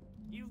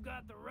 You've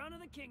got the run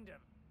of the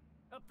kingdom.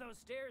 Up those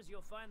stairs,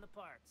 you'll find the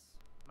parts.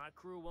 My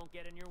crew won't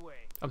get in your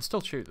way. I'm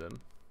still shoot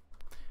them.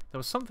 There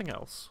was something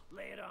else.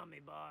 Lay it on me,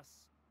 boss.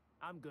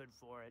 I'm good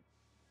for it.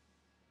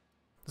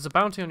 There's a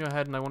bounty on your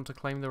head and I want to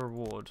claim the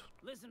reward.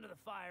 Listen to the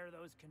fire of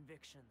those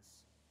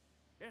convictions.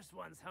 This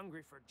one's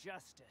hungry for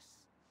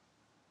justice.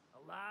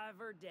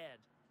 Alive or dead.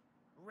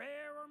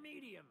 Rare or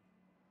medium.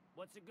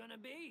 What's it gonna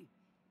be?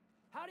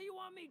 How do you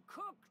want me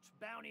cooked,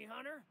 bounty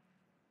hunter?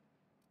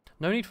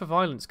 No need for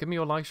violence. Give me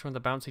your lighter and the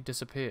bounty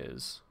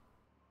disappears.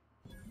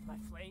 My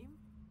flame?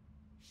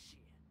 Shit.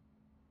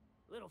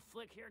 Little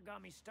flick here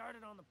got me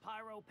started on the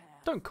pyro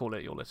path. Don't call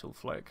it your little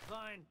flick.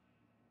 Fine.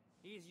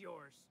 He's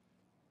yours.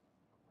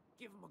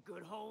 Give him a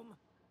good home.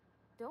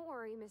 Don't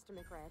worry, Mr.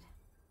 McRed.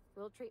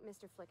 We'll treat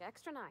Mr. Flick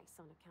extra nice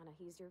on account of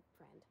he's your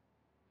friend.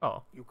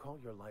 Oh. You call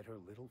your lighter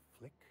Little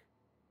Flick?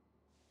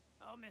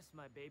 I'll miss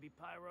my baby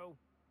pyro,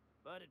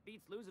 but it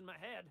beats losing my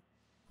head.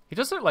 He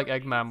does look like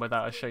Eggman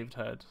without a shaved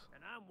head.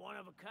 And I'm one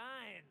of a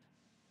kind.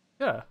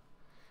 Yeah.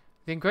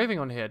 The engraving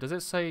on here, does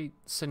it say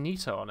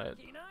Sanita on it?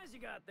 Keen eyes you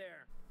got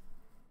there.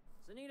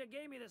 Sanita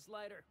gave me this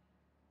lighter.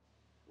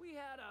 We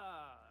had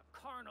a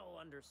carnal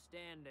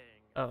understanding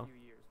a few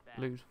years back.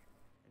 Lewd.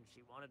 And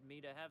she wanted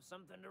me to have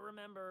something to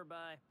remember her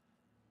by.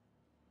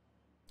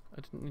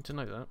 I didn't need to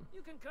know that.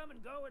 You can come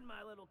and go in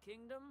my little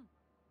kingdom.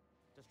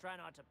 Just try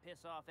not to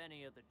piss off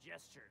any of the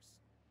gestures.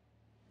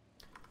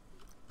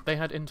 They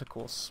had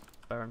intercourse,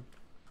 Baron.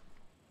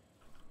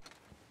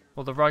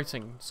 Well, the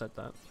writing said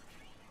that.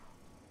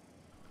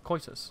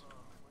 Coitus.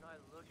 When I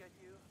look at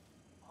you,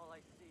 all I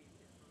see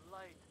is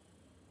light.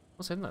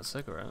 What's in that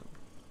cigarette?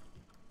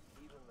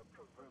 Even the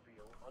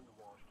proverbial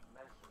unwashed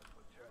masses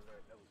would turn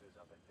their noses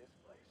up at this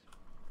place.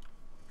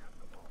 Cut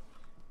them all.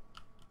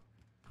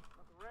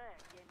 Uncle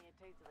Red gave me a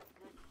taste of the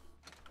good.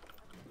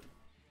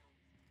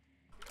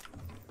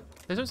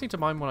 They don't seem to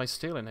mind when I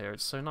steal in here.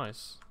 It's so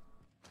nice.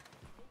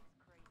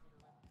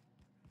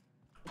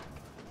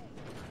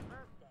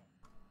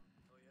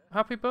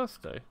 Happy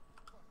birthday.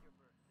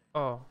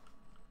 Oh.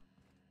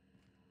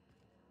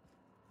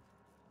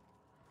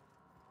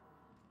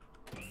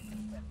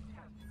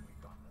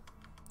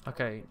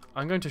 Okay,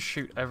 I'm going to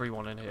shoot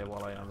everyone in here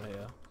while I am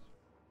here.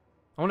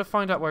 I want to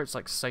find out where it's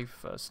like safe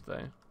first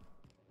though.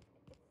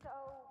 It's so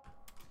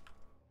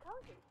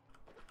cozy.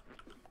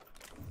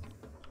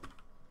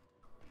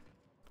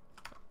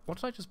 What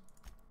did I just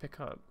pick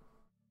up?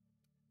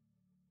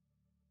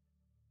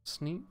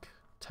 Sneak,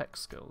 tech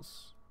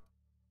skills.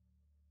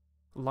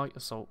 Light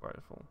assault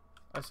rifle.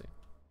 I see.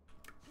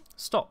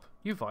 Stop!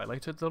 You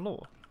violated the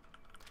law.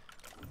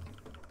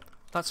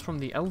 That's from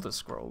the Elder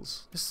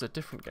Scrolls. This is a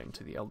different game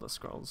to the Elder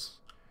Scrolls.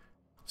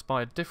 It's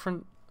by a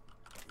different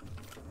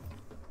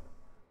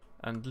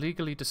and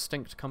legally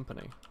distinct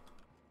company.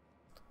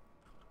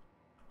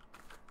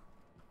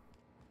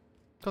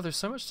 God, there's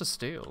so much to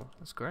steal.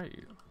 That's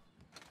great.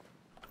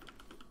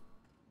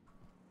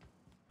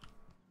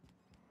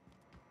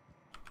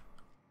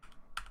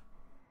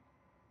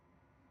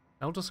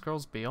 Elder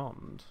Scrolls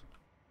Beyond.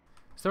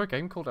 Is there a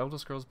game called Elder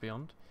Scrolls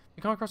Beyond? If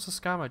you come across a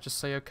scammer, just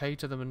say okay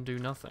to them and do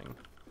nothing.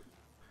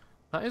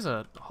 That is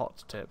a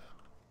hot tip.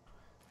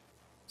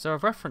 Is there a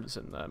reference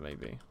in there,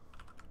 maybe?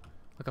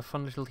 Like a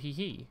fun little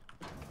hee-hee?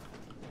 Does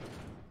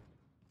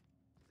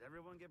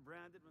everyone get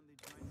branded when they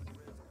join the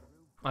Res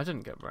crew? I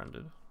didn't get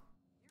branded.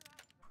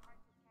 I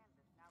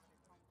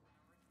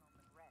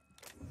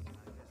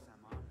guess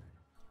I'm honored.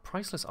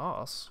 Priceless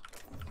arse?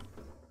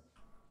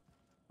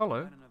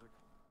 Hello.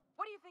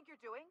 What do you think you're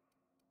doing?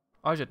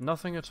 I did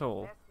nothing at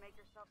all. Best make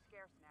yourself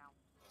scarce now.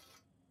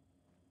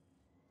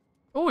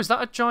 Oh, is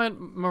that a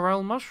giant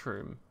morel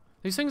mushroom?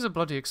 These things are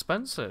bloody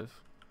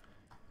expensive.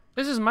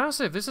 This is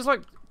massive. This is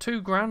like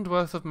 $2 grand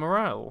worth of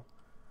morel.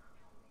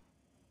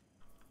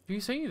 Do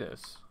you see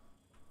this?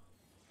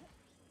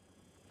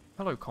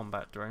 Hello,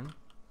 combat drone.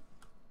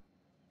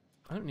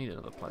 I don't need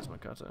another plasma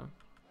cutter.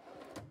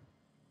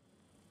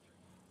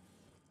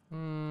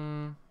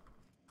 I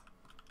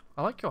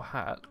like your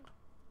hat.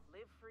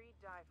 Live free,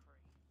 die free.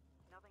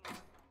 Nothing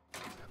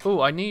else.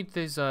 Oh, I need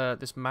this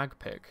this mag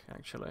pick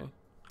actually.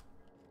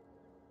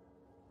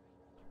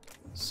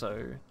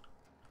 So,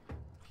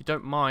 if you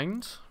don't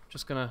mind, I'm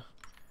just gonna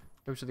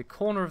go to the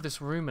corner of this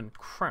room and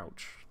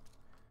crouch.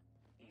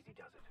 Easy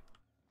does it.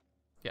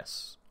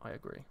 Yes, I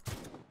agree.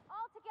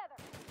 All together.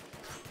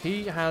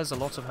 He has a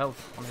lot of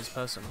health on his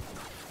person.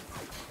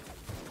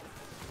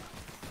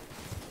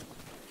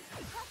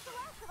 That's the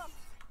last of them.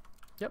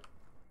 Yep.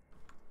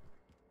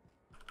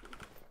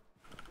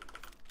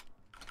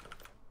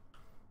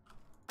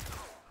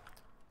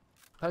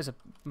 That is a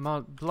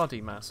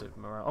bloody massive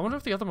morale. I wonder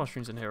if the other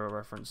mushrooms in here are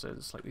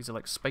references. Like, these are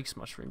like space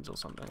mushrooms or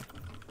something.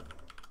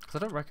 Because I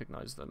don't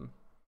recognize them.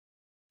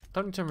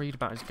 Don't need to read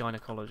about his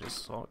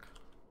gynecologist sock.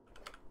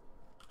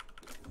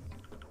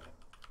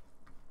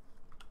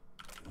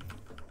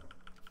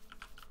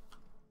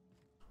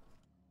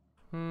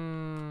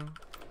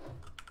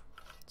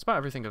 It's about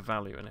everything of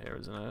value in here,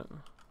 isn't it?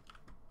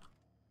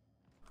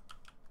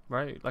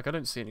 Right? Like, I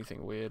don't see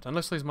anything weird.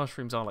 Unless those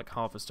mushrooms are, like,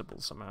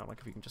 harvestable somehow. Like,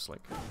 if you can just,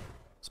 like,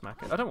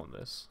 smack it. I don't want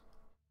this.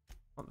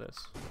 I want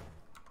this.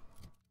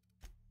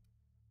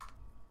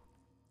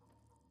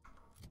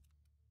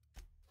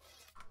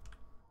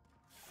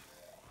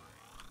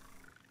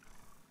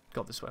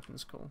 God, this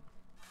weapon's cool.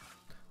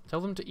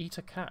 Tell them to eat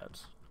a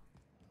cat.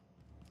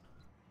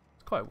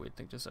 It's quite a weird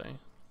thing to say.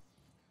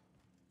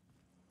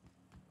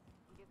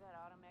 Get that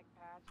automech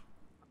patch.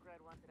 Fred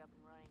wants it up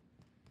and running.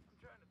 I'm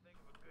trying to think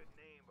of a good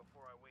name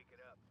before I wake it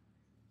up.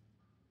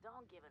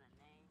 Don't give it a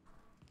name.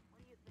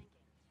 What are you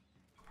thinking?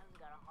 Hasn't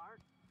got a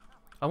heart?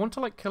 I want to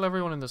like kill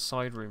everyone in the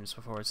side rooms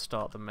before I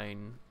start the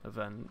main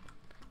event.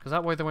 Because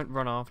that way they won't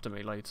run after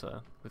me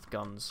later with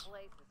guns.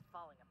 Place is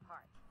falling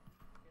apart.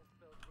 Can't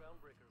spell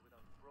groundbreaker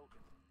without broken.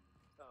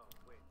 Oh,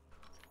 wait.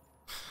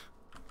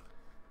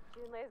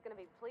 Junlei's gonna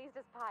be pleased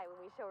as pie when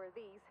we show her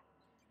these.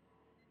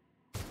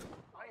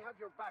 I have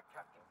your back,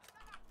 Captain.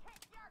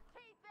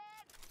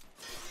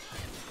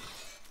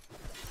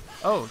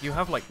 Oh, you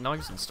have like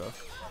knives and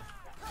stuff.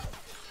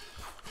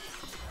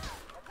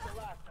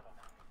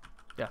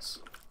 Yes.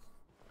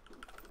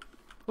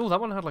 Oh,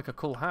 that one had like a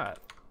cool hat.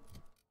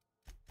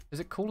 Is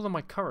it cooler than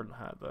my current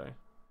hat though?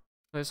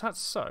 No, this hat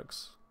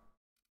sucks.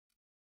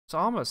 Its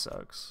armor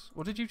sucks.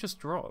 What did you just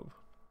drop?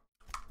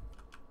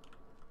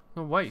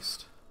 A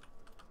waste.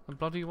 A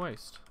bloody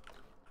waste.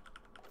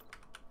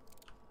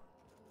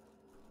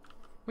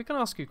 We can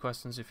ask you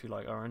questions if you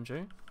like,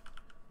 RNG.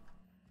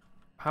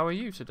 How are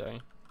you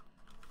today?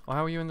 Or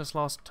how are you in this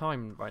last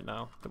time right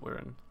now that we're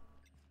in?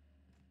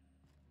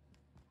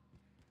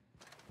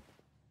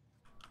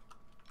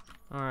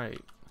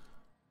 Alright.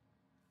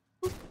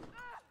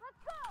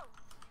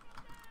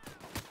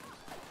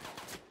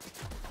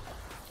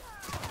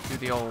 Do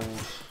the old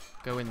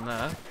go in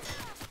there.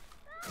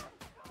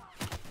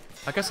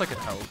 I guess I could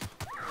help.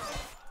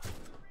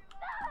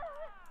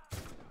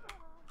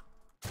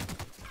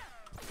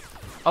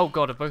 Oh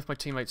god, have both my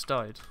teammates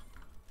died?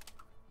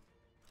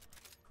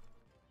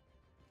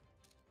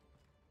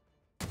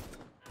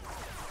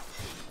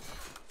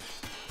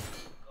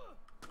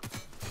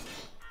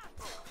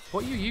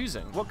 What are you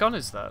using? What gun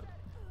is that?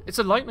 It's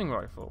a lightning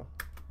rifle.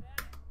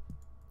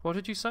 What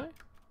did you say?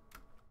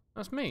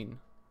 That's mean.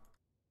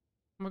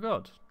 Oh my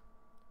god.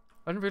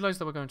 I didn't realise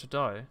they were going to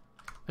die.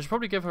 I should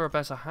probably give her a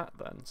better hat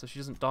then, so she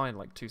doesn't die in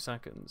like 2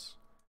 seconds.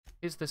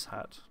 Is this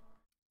hat?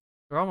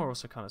 Her armor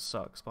also kind of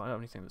sucks, but I don't have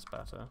anything that's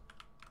better.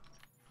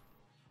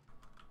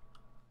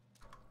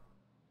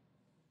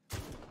 I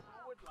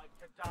would like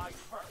to die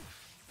first.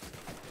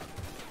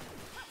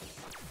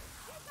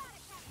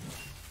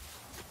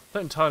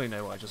 Don't entirely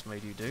know what I just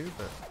made you do,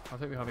 but I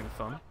think we're having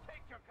fun.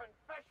 Take your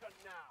confession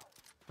now.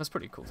 That's a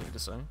pretty cool thing to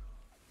say.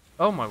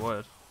 Oh my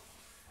word.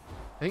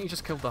 I think you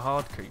just killed the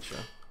hard creature.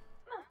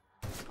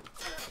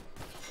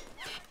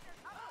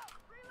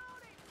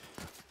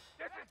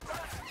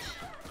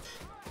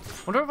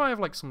 Wonder if I have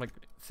like some like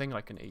thing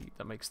I can eat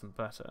that makes them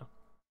better.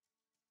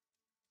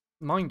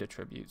 Mind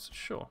attributes,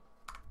 sure.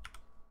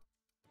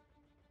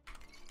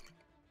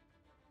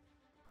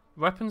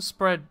 Weapon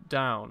spread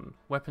down.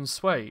 Weapon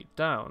sway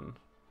down.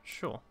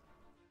 Sure.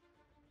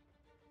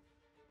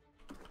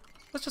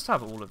 Let's just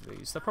have all of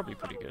these. They're probably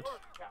pretty good.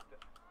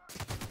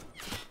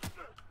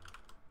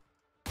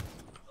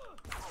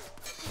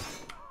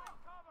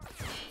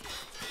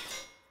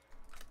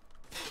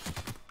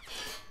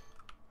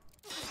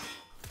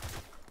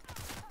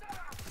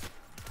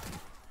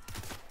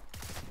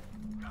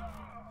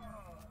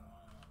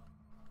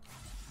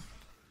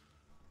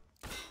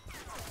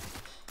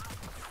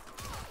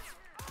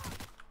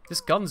 This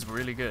gun's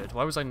really good.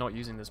 Why was I not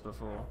using this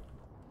before?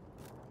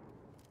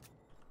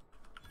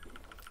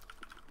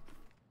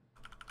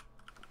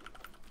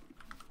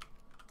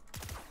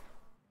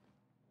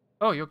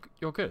 Oh,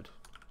 you're good.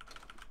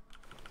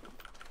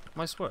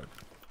 Nice work.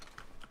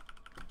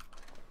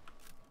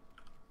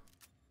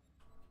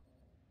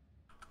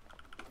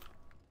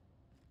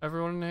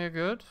 Everyone in here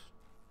good?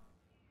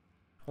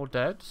 Or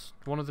dead?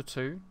 One of the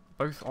two.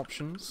 Both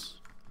options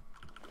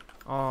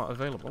are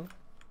available.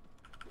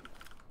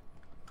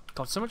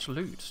 God, so much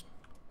loot.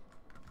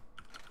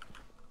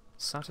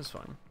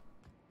 Satisfying.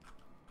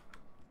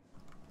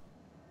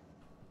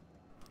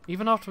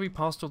 Even after we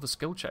passed all the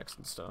skill checks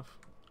and stuff.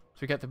 So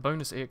we get the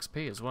bonus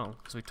EXP as well,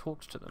 because we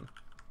talked to them.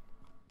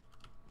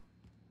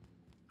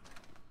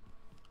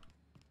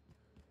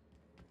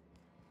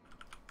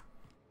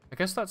 I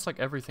guess that's like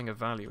everything of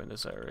value in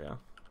this area.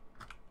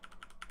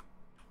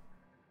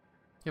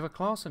 You have a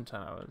class in 10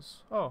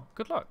 hours. Oh,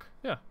 good luck.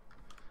 Yeah.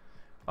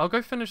 I'll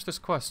go finish this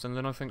quest and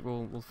then I think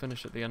we'll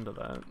finish at the end of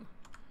that.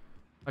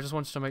 I just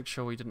wanted to make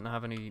sure we didn't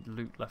have any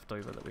loot left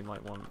over that we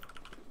might want.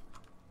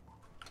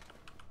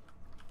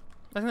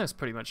 I think that's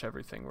pretty much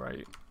everything,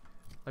 right?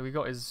 Like we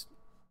got his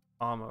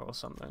armor or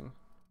something.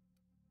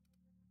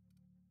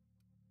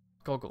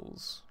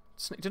 Goggles.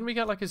 Didn't we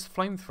get like his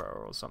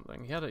flamethrower or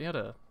something? He had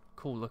a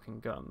cool looking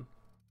gun.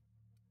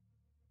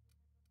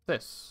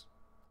 This.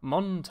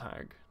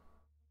 Montag.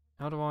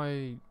 How do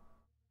I...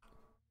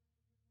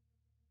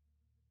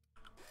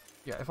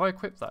 Yeah, if I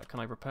equip that, can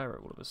I repair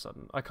it all of a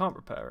sudden? I can't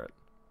repair it.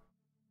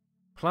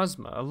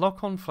 Plasma. A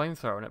lock-on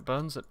flamethrower and it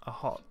burns at a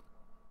hot.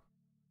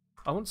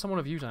 I want someone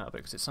of you to have it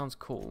because it sounds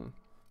cool.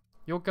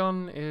 Your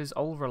gun is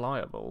all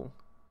reliable,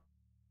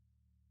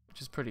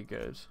 which is pretty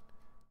good.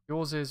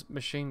 Yours is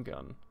machine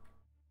gun.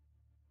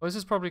 Well, this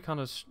is probably kind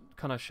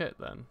of shit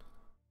then.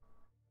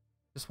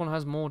 This one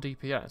has more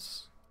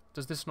DPS.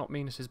 Does this not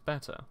mean it is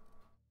better?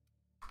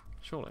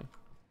 Surely.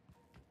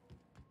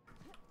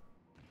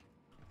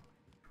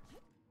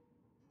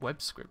 Web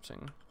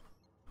scripting.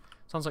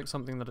 Sounds like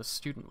something that a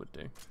student would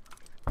do.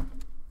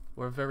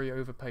 Or a very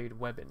overpaid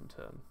web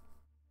intern.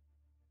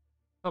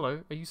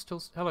 Hello, are you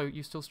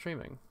still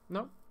streaming?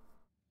 No.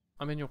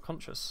 I'm in your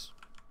conscious.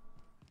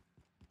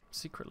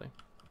 Secretly.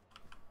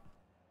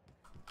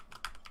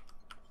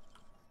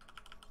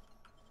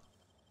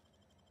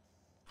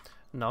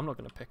 No, I'm not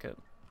gonna pick it.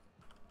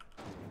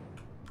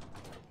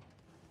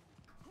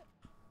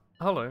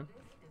 Hello.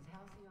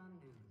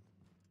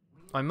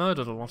 I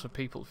murdered a lot of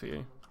people for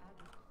you.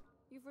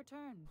 You've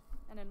returned,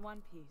 and in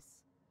one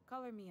piece.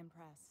 Color me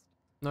impressed.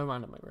 No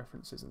anime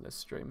references in this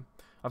stream.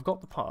 I've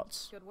got the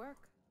parts. Good work.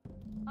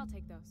 I'll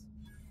take those.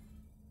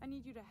 I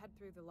need you to head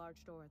through the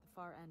large door at the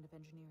far end of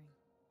engineering.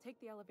 Take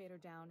the elevator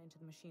down into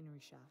the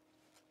machinery shaft.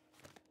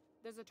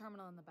 There's a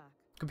terminal in the back.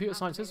 Computer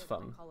science is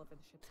fun.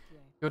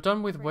 You're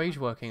done with wage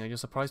working and you're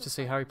surprised to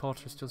see Harry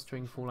Potter is still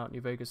streaming Fallout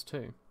New Vegas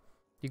 2.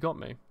 You got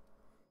me.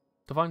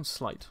 Divine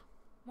slight.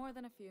 More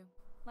than a few.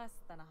 Less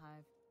than a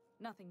hive.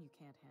 Nothing you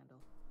can't handle.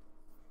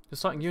 You're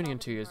starting uni in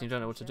 2 years and you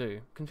don't know what to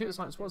do. Computer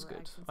science was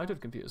good. I did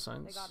computer They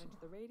science. got into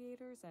the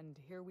radiators, and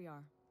here we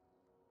are.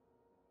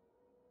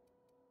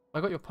 I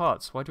got your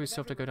parts. Why do we If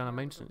still have to go down a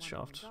everyone else maintenance were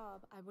wanting a shaft?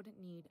 job, I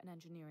wouldn't need an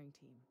engineering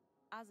team.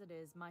 As it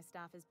is, my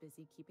staff is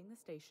busy keeping the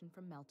station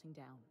from melting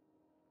down.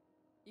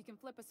 You can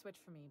flip a switch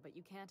for me, but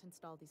you can't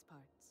install these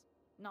parts.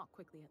 Not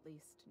quickly, at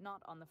least.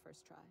 Not on the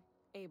first try.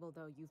 Able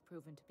though you've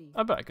proven to be.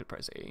 I bet I could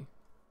press E.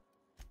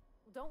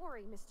 Don't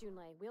worry, Miss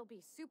Junlei. We'll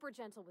be super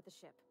gentle with the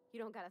ship. You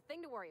don't got a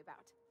thing to worry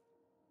about.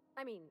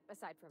 I mean,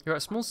 aside from... You're at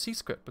a small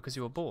C-script because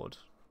you were bored.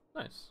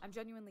 Nice. I'm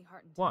genuinely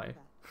heartened to Why? hear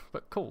that.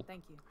 But cool.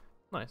 Thank you.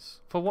 Nice.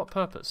 For what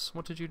purpose?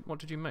 What did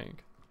you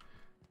make?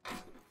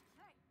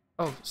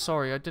 Oh,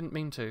 sorry, I didn't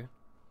mean to.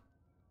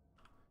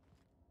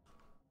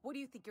 What do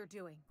you think you're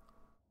doing?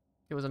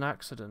 It was an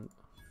accident.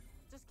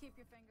 Just keep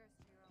your fingers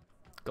to your own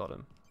self. Got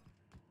him.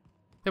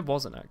 It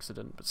was an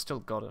accident, but still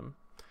got him.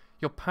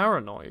 You're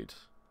paranoid.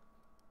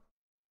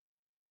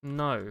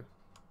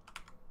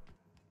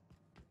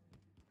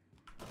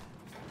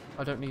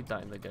 I don't need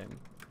that in the game.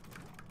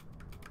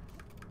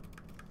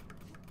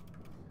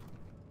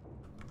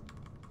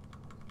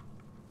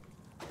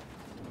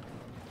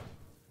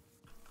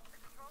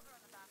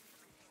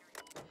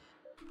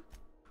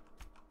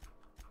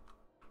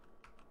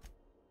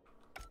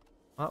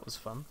 That was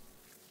fun.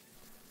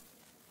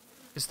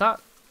 Is that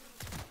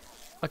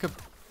like a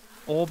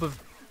orb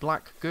of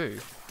black goo?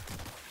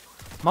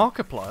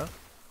 Markiplier?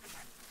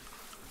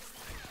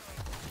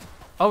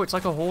 Oh, it's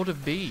like a horde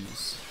of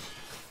bees.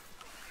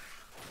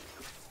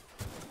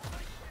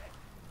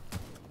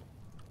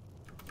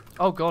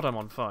 Oh god, I'm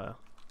on fire.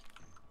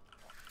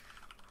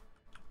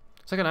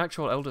 It's like an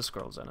actual Elder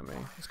Scrolls enemy.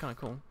 It's kind of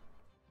cool.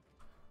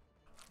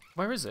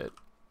 Where is it?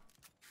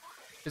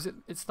 Is it?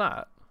 It's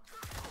that.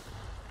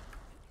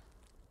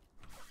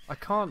 I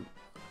can't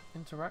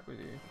interact with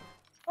you.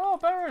 Oh,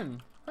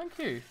 Baron! Thank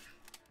you.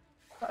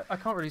 I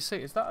can't really see.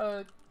 Is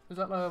that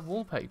a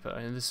wallpaper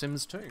in The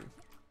Sims 2?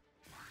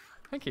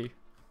 Thank you.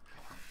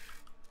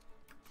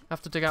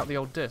 Have to dig out the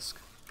old disc.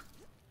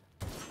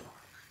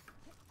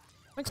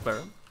 Thanks,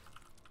 Baron.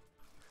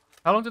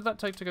 How long did that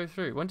take to go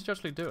through? When did you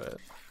actually do it?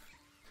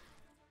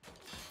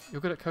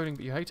 You're good at coding,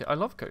 but you hate it. I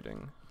love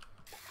coding.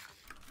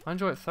 I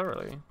enjoy it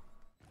thoroughly.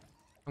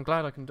 I'm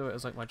glad I can do it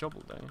as like my job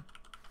all day.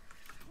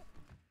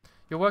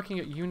 You're working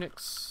at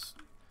Unix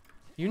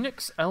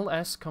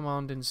ls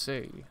command in C.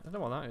 I don't know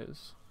what that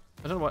is.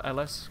 I don't know what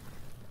ls.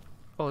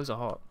 Oh, those are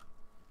hot.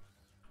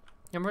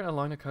 Yeah, I've written a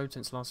line of code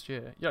since last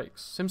year. Yikes.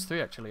 Sims 3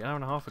 actually, an hour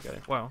and a half ago.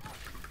 Wow.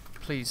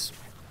 Please.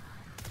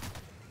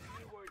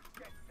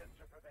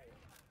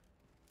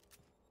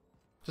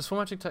 Just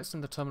formatting text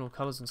in the terminal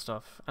colors and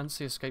stuff.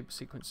 ANSI escape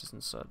sequences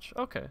and such.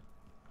 Okay.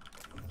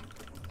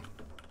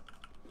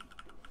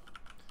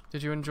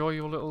 Did you enjoy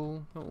your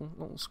little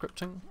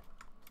scripting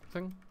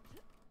thing?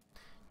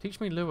 Teach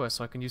me Lua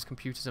so I can use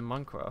computers in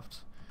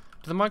Minecraft.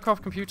 Do the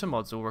Minecraft computer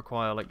mods all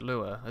require like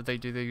Lua?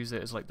 Do they use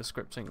it as like the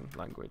scripting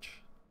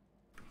language?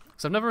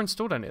 Because I've never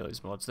installed any of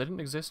those mods. They didn't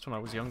exist when I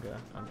was younger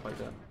and played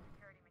it.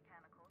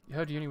 You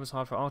heard uni was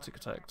hard for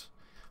architect.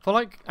 For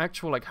like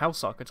actual like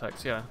house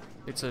architects, yeah,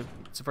 it's a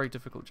very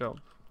difficult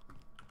job.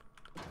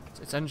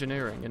 It's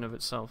engineering in of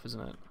itself,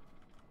 isn't it?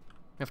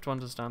 You have to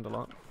understand a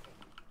lot.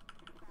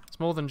 It's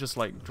more than just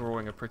like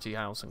drawing a pretty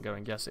house and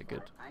going, yes, it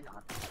good.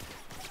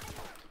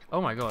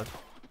 Oh my god.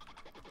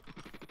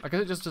 I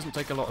guess it just doesn't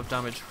take a lot of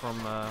damage from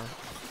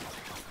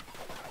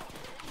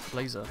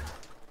laser.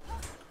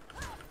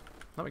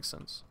 That makes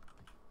sense.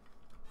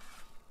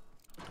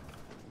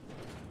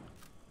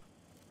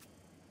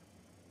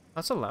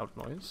 That's a loud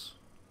noise.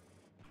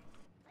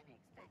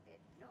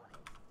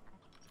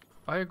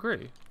 I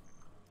agree.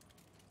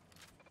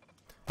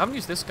 I haven't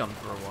used this gun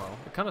for a while.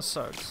 It kind of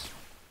sucks.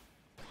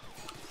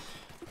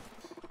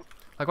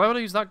 Like, why would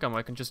I use that gun when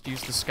I can just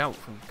use the scout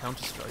from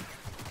Counter-Strike?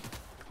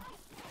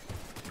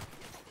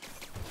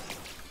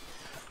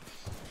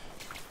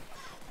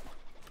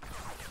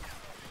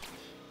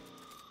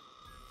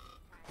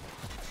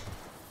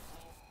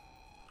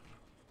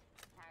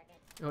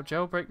 Yo,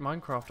 jailbreak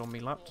Minecraft on me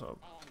laptop.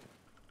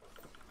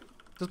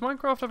 Does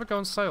Minecraft ever go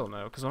on sale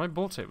now? Because when I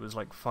bought it, it was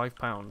like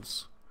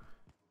 £5.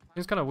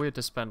 It's kind of weird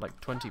to spend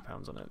like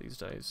 £20 on it these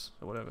days,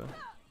 or whatever.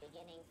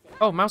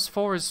 Oh, mouse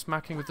 4 is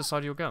smacking with the side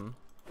of your gun.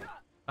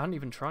 I hadn't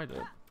even tried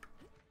it.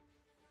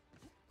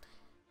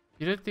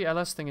 You did the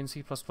ls thing in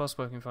C++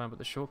 working fine, but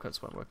the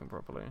shortcuts weren't working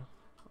properly.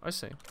 I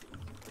see.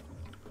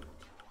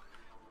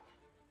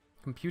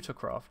 Computer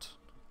craft.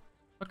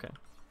 Okay.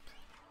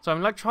 So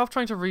I'm like half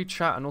trying to read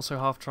chat and also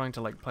half trying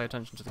to like pay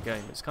attention to the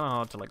game. It's kind of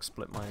hard to like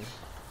split my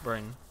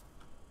brain.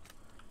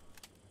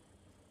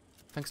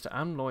 Thanks to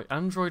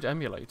Android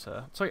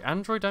emulator. Sorry,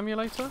 Android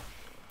emulator?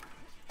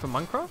 For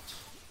Minecraft?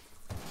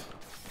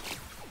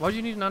 Why do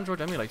you need an Android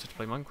emulator to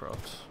play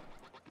Minecraft?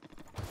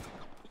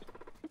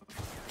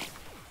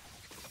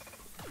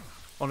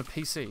 On a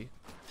PC?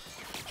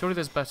 Surely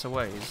there's better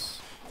ways.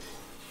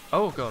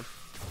 Oh god.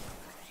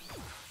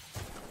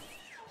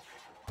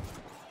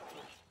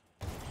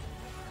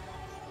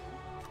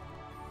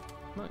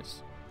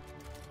 Nice.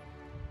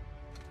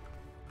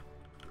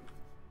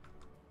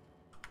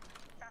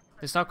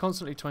 It's now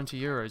constantly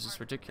 €20. It's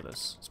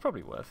ridiculous. It's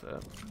probably worth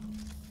it.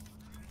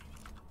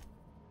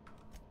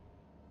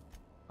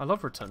 I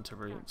love Return to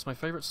Root. It's my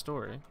favourite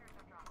story.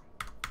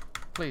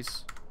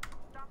 Please.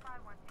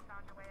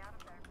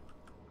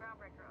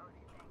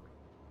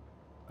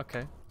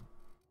 Okay.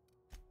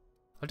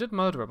 I did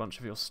murder a bunch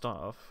of your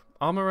staff.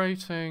 Armor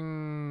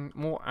rating,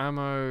 more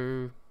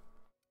ammo,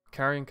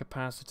 carrying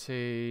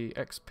capacity,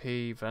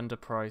 XP, vendor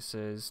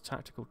prices,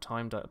 tactical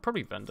time data.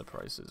 Probably vendor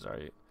prices,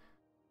 right?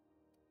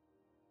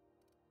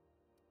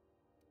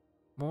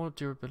 More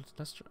durability,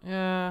 less.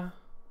 Yeah.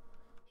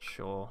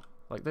 Sure.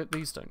 Like,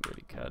 these don't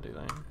really care, do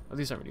they? Oh,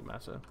 these don't really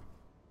matter.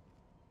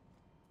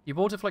 You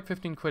bought it for like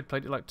 15 quid,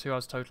 played it like 2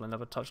 hours total, and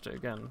never touched it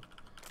again.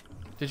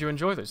 Did you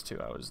enjoy those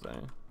 2 hours,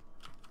 though?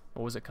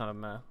 Or was it kind of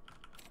meh?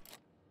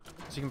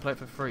 So you can play it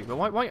for free. But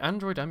why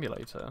Android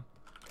emulator?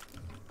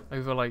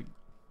 Over, like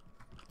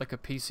a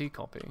PC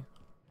copy,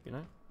 you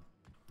know?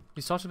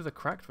 You started with a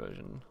cracked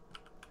version.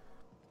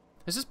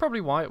 This is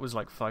probably why it was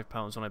like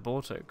 £5 when I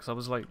bought it, because I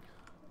was like,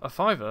 a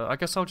 £5, I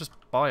guess I'll just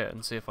buy it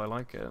and see if I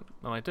like it.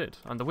 And I did,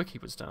 and the wiki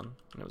was down,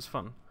 and it was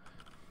fun.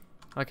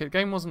 Like, the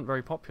game wasn't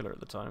very popular at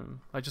the time.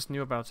 I just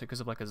knew about it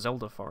because of like a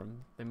Zelda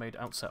forum. They made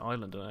Outset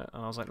Island in it,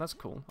 and I was like, that's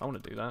cool, I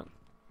want to do that.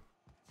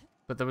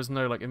 But there was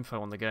no like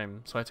info on the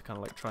game, so I had to kind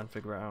of like try and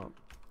figure it out,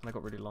 and I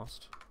got really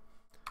lost.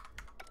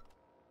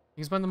 You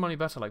can spend the money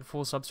better, like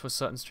 4 subs to a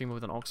certain streamer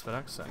with an Oxford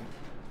accent.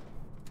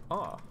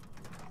 Ah.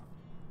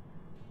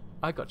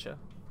 I gotcha.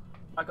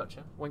 I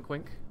gotcha. Wink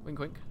wink. Wink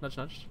wink. Nudge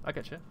nudge. I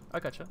gotcha. I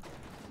gotcha.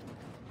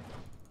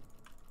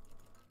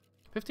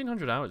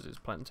 1,500 hours is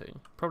plenty.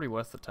 Probably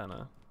worth the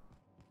tenner.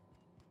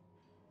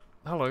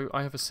 Hello,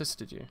 I have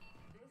assisted you.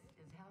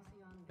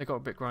 They got a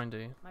bit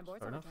grindy. My boards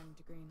Fair are enough. returning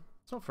to green.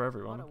 It's not for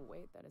everyone. What a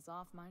weight that is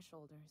off my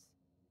shoulders.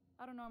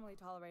 I don't normally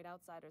tolerate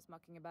outsiders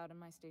mucking about in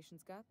my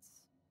station's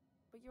guts,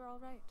 but you're all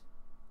right.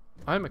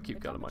 I am a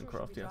cute The girl in temperature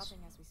should Minecraft, be yes.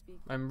 dropping as we speak.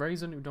 I'm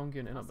Raisin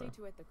Udongian I'll see Inaba.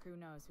 to it the crew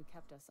knows who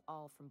kept us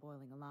all from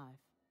boiling alive.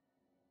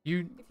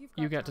 You If you've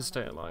you got get to time, stay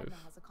I believe alive. Edna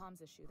has a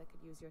comms issue that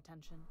could use your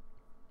attention.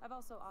 I've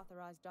also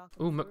authorized Doc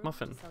Ooh, and Zurich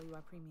McMuffin. to sell you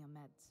our premium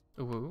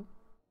meds. Ooh.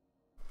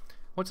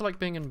 What's it like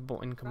being in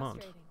command?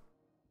 Frustrating.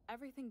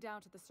 Everything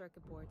down to the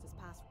circuit boards is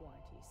past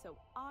warranty, so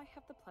I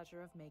have the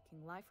pleasure of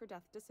making life or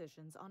death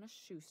decisions on a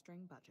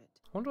shoestring budget.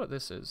 I wonder what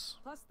this is.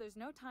 Plus, there's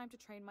no time to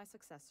train my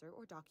successor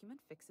or document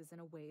fixes in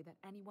a way that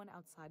anyone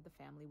outside the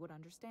family would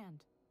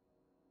understand.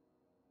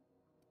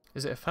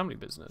 Is it a family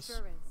business?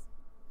 Sure is.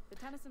 The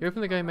Tennysons You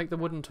open the keep on game, make the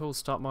running wooden around. tools,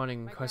 start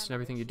mining, My question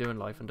everything you grandmother, do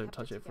in life, Shirley, and don't kept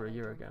touch it for a together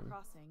year during the again.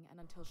 crossing and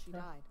until she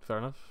died. Fair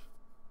enough.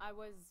 I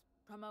was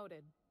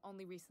promoted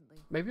only recently.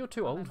 Maybe you're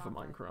too when my old for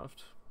mom died. Minecraft.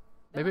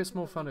 Then Maybe I it's took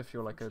more the fun leap if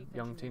you're like from a chief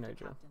young engineer to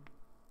teenager. captain.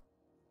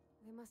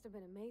 They must have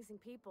been amazing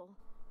people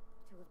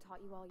to have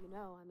taught you all you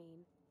know, I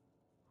mean,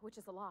 which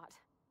is a lot.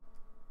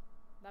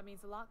 That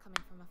means a lot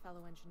coming from a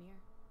fellow engineer.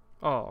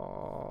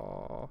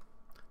 Aww.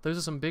 Those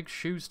are some big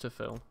shoes to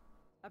fill.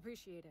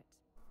 Appreciate it.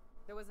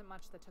 There wasn't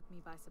much that took me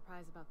by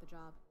surprise about the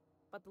job,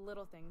 but the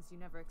little things you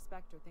never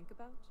expect or think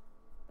about,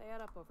 they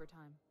add up over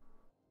time.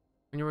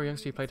 When you were a Maybe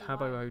youngster, you can played see Habbo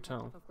why I'm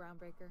Hotel. type of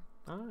groundbreaker.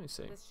 Oh, I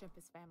see. This ship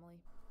is family.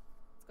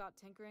 It's got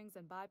tinkerings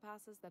and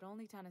bypasses that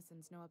only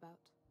Tennysons know about.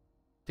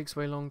 Takes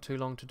way too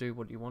long to do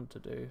what you want to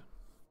do.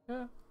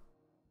 Yeah.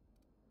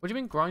 What do you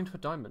mean grind for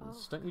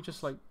diamonds? Don't you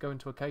just like go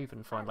into a cave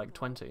and find like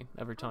 20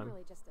 every I'm time?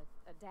 really just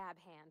a dab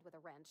hand with a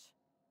wrench.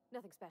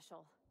 Nothing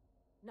special.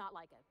 Not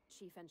like a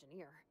chief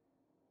engineer.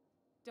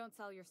 Don't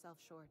sell yourself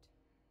short.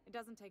 It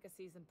doesn't take a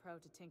seasoned pro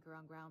to tinker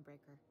on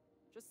Groundbreaker.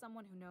 Just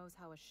someone who knows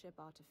how a ship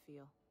ought to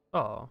feel.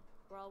 Aw.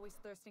 We're always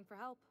thirsting for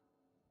help.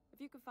 If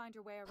you could find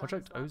your way around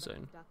Project this labyrinth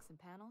Ozone. of ducts and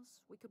panels,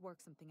 we could work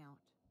something out.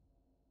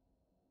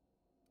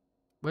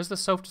 Where's the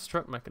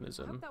self-destruct I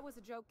mechanism? hope that was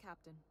a joke,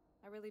 Captain.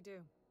 I really do.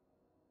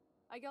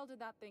 I gelded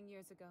that thing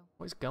years ago.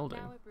 What is gelding?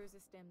 Now it brews a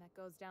stem that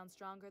goes down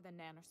stronger than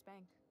Nan or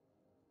Spank.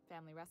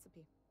 Family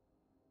recipe.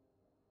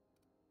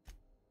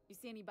 You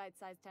see any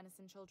bite-sized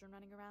Tennyson children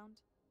running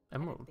around?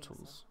 Emerald think so.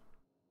 tools.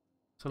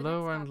 So The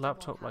low next end captain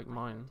laptop won't like have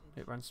my mine, heritage.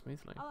 it ran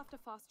smoothly. I'll have to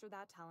foster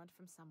that talent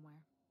from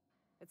somewhere.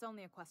 It's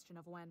only a question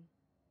of when.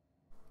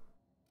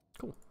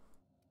 Cool.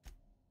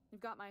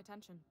 You've got my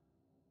attention.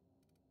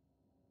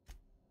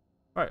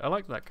 Right, I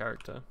like that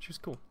character. She's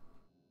cool.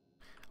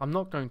 I'm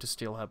not going to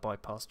steal her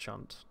bypass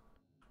chunt.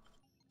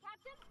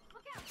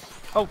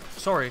 Oh,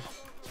 sorry.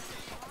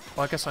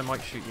 Well, I guess I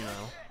might shoot you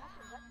now.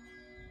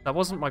 That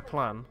wasn't my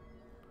plan.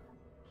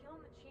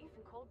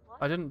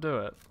 I didn't do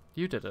it.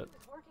 You did it.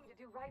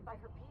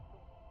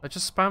 I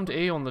just spammed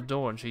E on the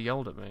door and she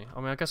yelled at me. I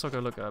mean, I guess I'll go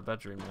look at her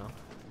bedroom now.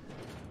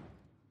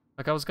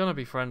 Like, I was gonna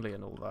be friendly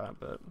and all that,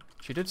 but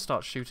she did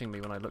start shooting me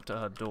when I looked at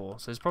her door,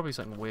 so there's probably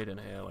something weird in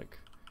here, like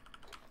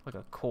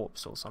a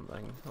corpse or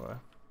something, or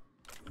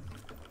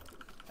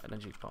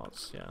energy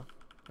parts, yeah.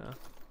 Yeah.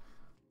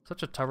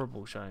 Such a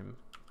terrible shame.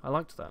 I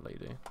liked that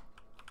lady.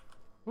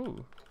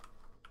 Ooh.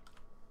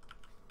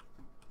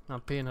 I'll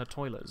pee in her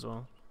toilet as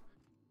well.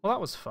 Well, that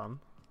was fun.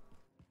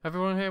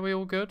 Everyone here, we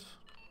all good?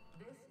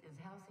 This is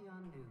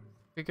Halcyon News.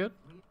 We good?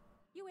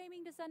 You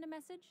aiming to send a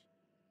message?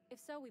 If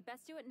so, we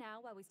best do it now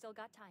while we still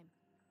got time.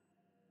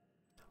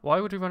 Why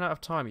would we run out of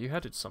time? Are you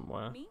headed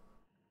somewhere? Me?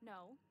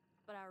 No.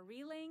 But our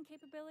relaying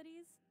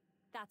capabilities?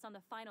 That's on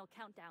the final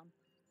countdown.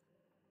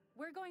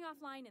 We're going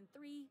offline in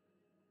 3,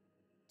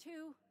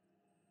 2,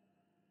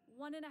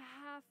 1.5...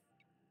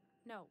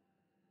 No.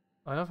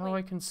 I love how I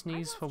Wait, can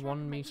sneeze lost for track 1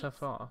 of my meter beats.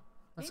 far.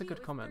 That's Maybe a good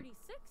it was comment.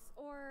 36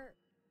 or...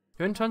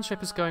 Your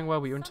internship is going well,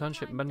 but your internship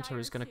sometime mentor dire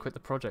is going to quit the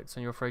soon. project,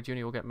 and you're afraid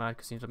uni will get mad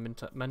because you need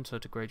a mentor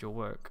to grade your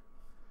work.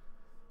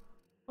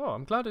 Oh,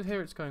 I'm glad to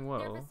hear it's going They're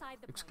well, beside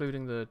the point.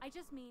 excluding the I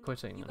just mean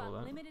quitting you and all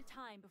got that. limited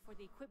time before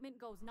the equipment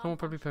goes Someone will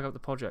probably pick non-functional. up the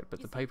project, but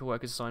You the see,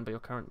 paperwork is signed by your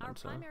current Our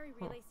mentor. primary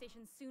Oh. relay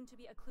station's soon to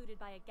be occluded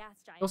by a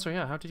gas giant. Also,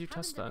 yeah, how did you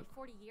test Happens that?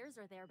 every 40 years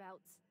or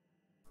thereabouts.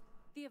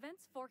 The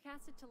event's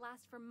forecasted to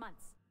last for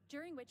months,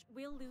 during which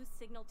we'll lose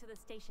signal to the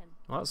station.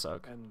 Well, that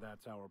sucked. And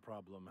that's our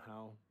problem.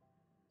 How?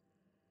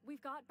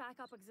 We've got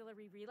backup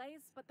auxiliary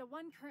relays, but the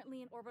one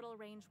currently in orbital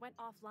range went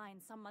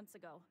offline some months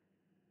ago.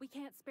 We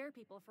can't spare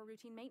people for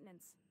routine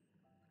maintenance.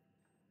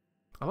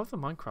 I love the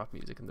Minecraft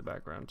music in the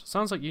background.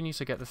 Sounds like you need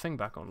to get the thing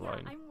back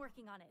online. Yeah, I'm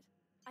working on it.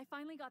 I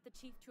finally got the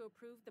chief to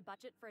approve the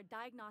budget for a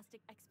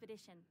diagnostic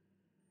expedition.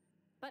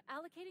 But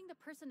allocating the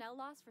personnel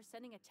loss for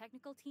sending a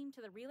technical team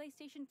to the relay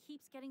station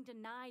keeps getting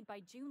denied by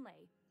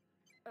Junlei.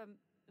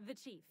 The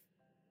chief.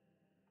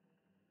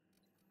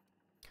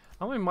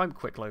 I'm in Mime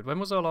quick load. When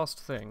was our last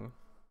thing?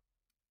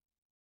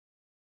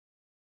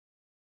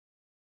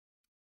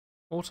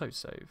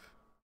 Autosave.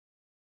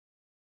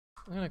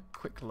 I'm gonna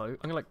quick load.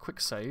 I'm gonna like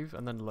quick save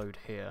and then load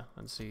here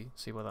and see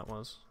where that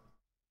was.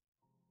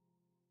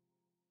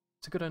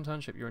 It's a good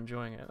internship. You're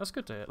enjoying it. That's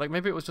good to hear. Like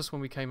maybe it was just when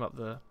we came up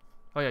the.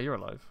 Oh yeah, you're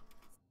alive.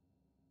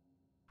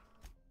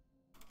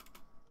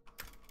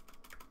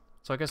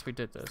 So I guess we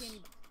did this.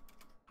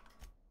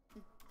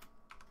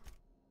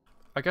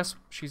 I guess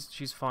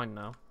she's fine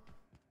now.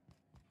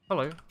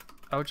 Hello.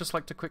 I would just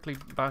like to quickly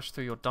bash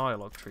through your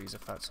dialogue trees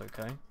if that's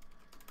okay.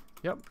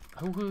 Yep.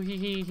 Hoo hoo hee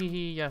hee hee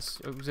hee.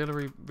 Yes.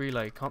 Auxiliary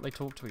relay. Can't they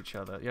talk to each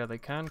other? Yeah, they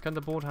can. Can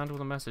the board handle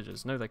the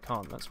messages? No, they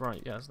can't. That's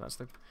right. Yes, that's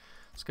the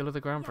skill of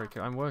the groundbreaker.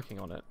 I'm working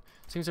on it.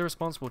 Seems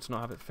irresponsible to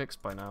not have it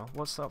fixed by now.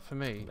 What's up for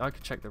me? I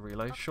could check the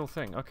relay. Sure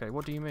thing. Okay,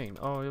 what do you mean?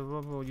 Oh,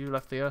 you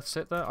left the Earth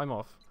sit there? I'm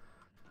off.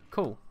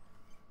 Cool.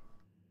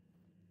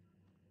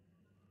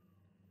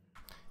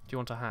 Do you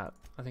want a hat?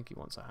 I think he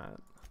wants a hat.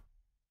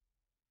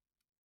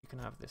 You can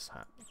have this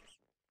hat.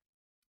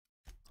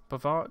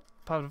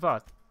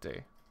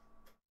 Parvati.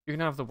 You can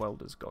have the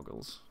welder's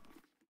goggles.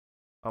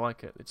 I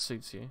like it. It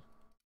suits you.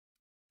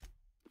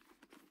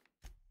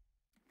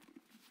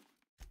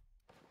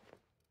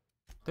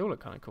 They all look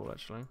kind of cool,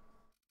 actually.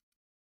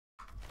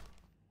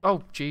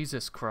 Oh,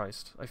 Jesus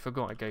Christ. I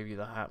forgot I gave you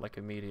the hat, like,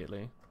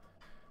 immediately.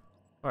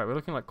 Alright, we're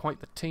looking like quite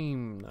the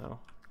team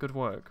now. Good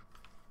work.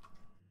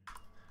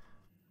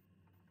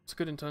 It's a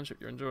good internship.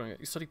 You're enjoying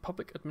it. You study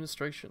public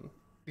administration.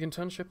 The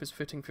internship is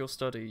fitting for your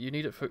study. You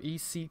need it for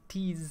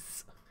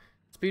ECTs.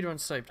 Speedrun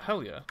saved.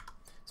 Hell yeah.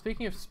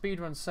 Speaking of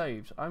speedrun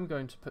saved, I'm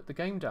going to put the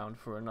game down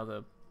for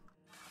another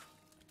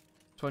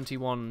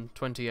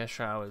 20-ish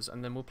hours,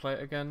 and then we'll play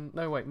it again.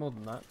 No, wait, more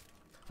than that.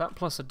 That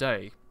plus a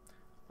day.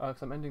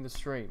 Because I'm ending the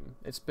stream.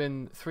 It's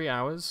been 3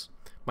 hours.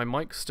 My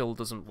mic still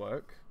doesn't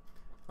work.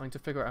 I need to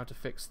figure out how to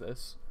fix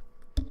this.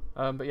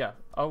 But yeah,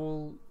 I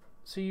will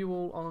see you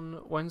all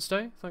on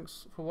Wednesday.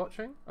 Thanks for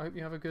watching. I hope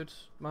you have a good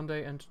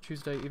Monday and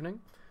Tuesday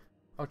evening.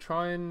 I'll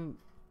try and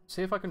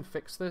see if I can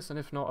fix this, and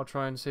if not, I'll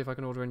try and see if I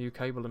can order a new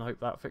cable and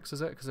hope that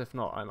fixes it, because if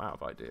not, I'm out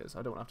of ideas.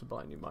 I don't want to have to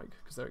buy a new mic,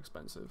 because they're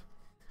expensive.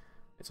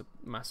 It's a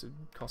massive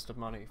cost of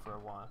money for a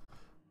wire.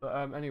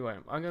 But anyway,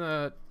 I'm going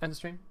to end the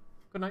stream.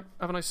 Good night.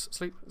 Have a nice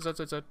sleep.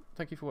 ZZZ.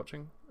 Thank you for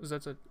watching.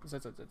 ZZZ.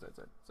 ZZZ.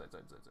 ZZZ.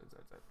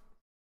 ZZZ.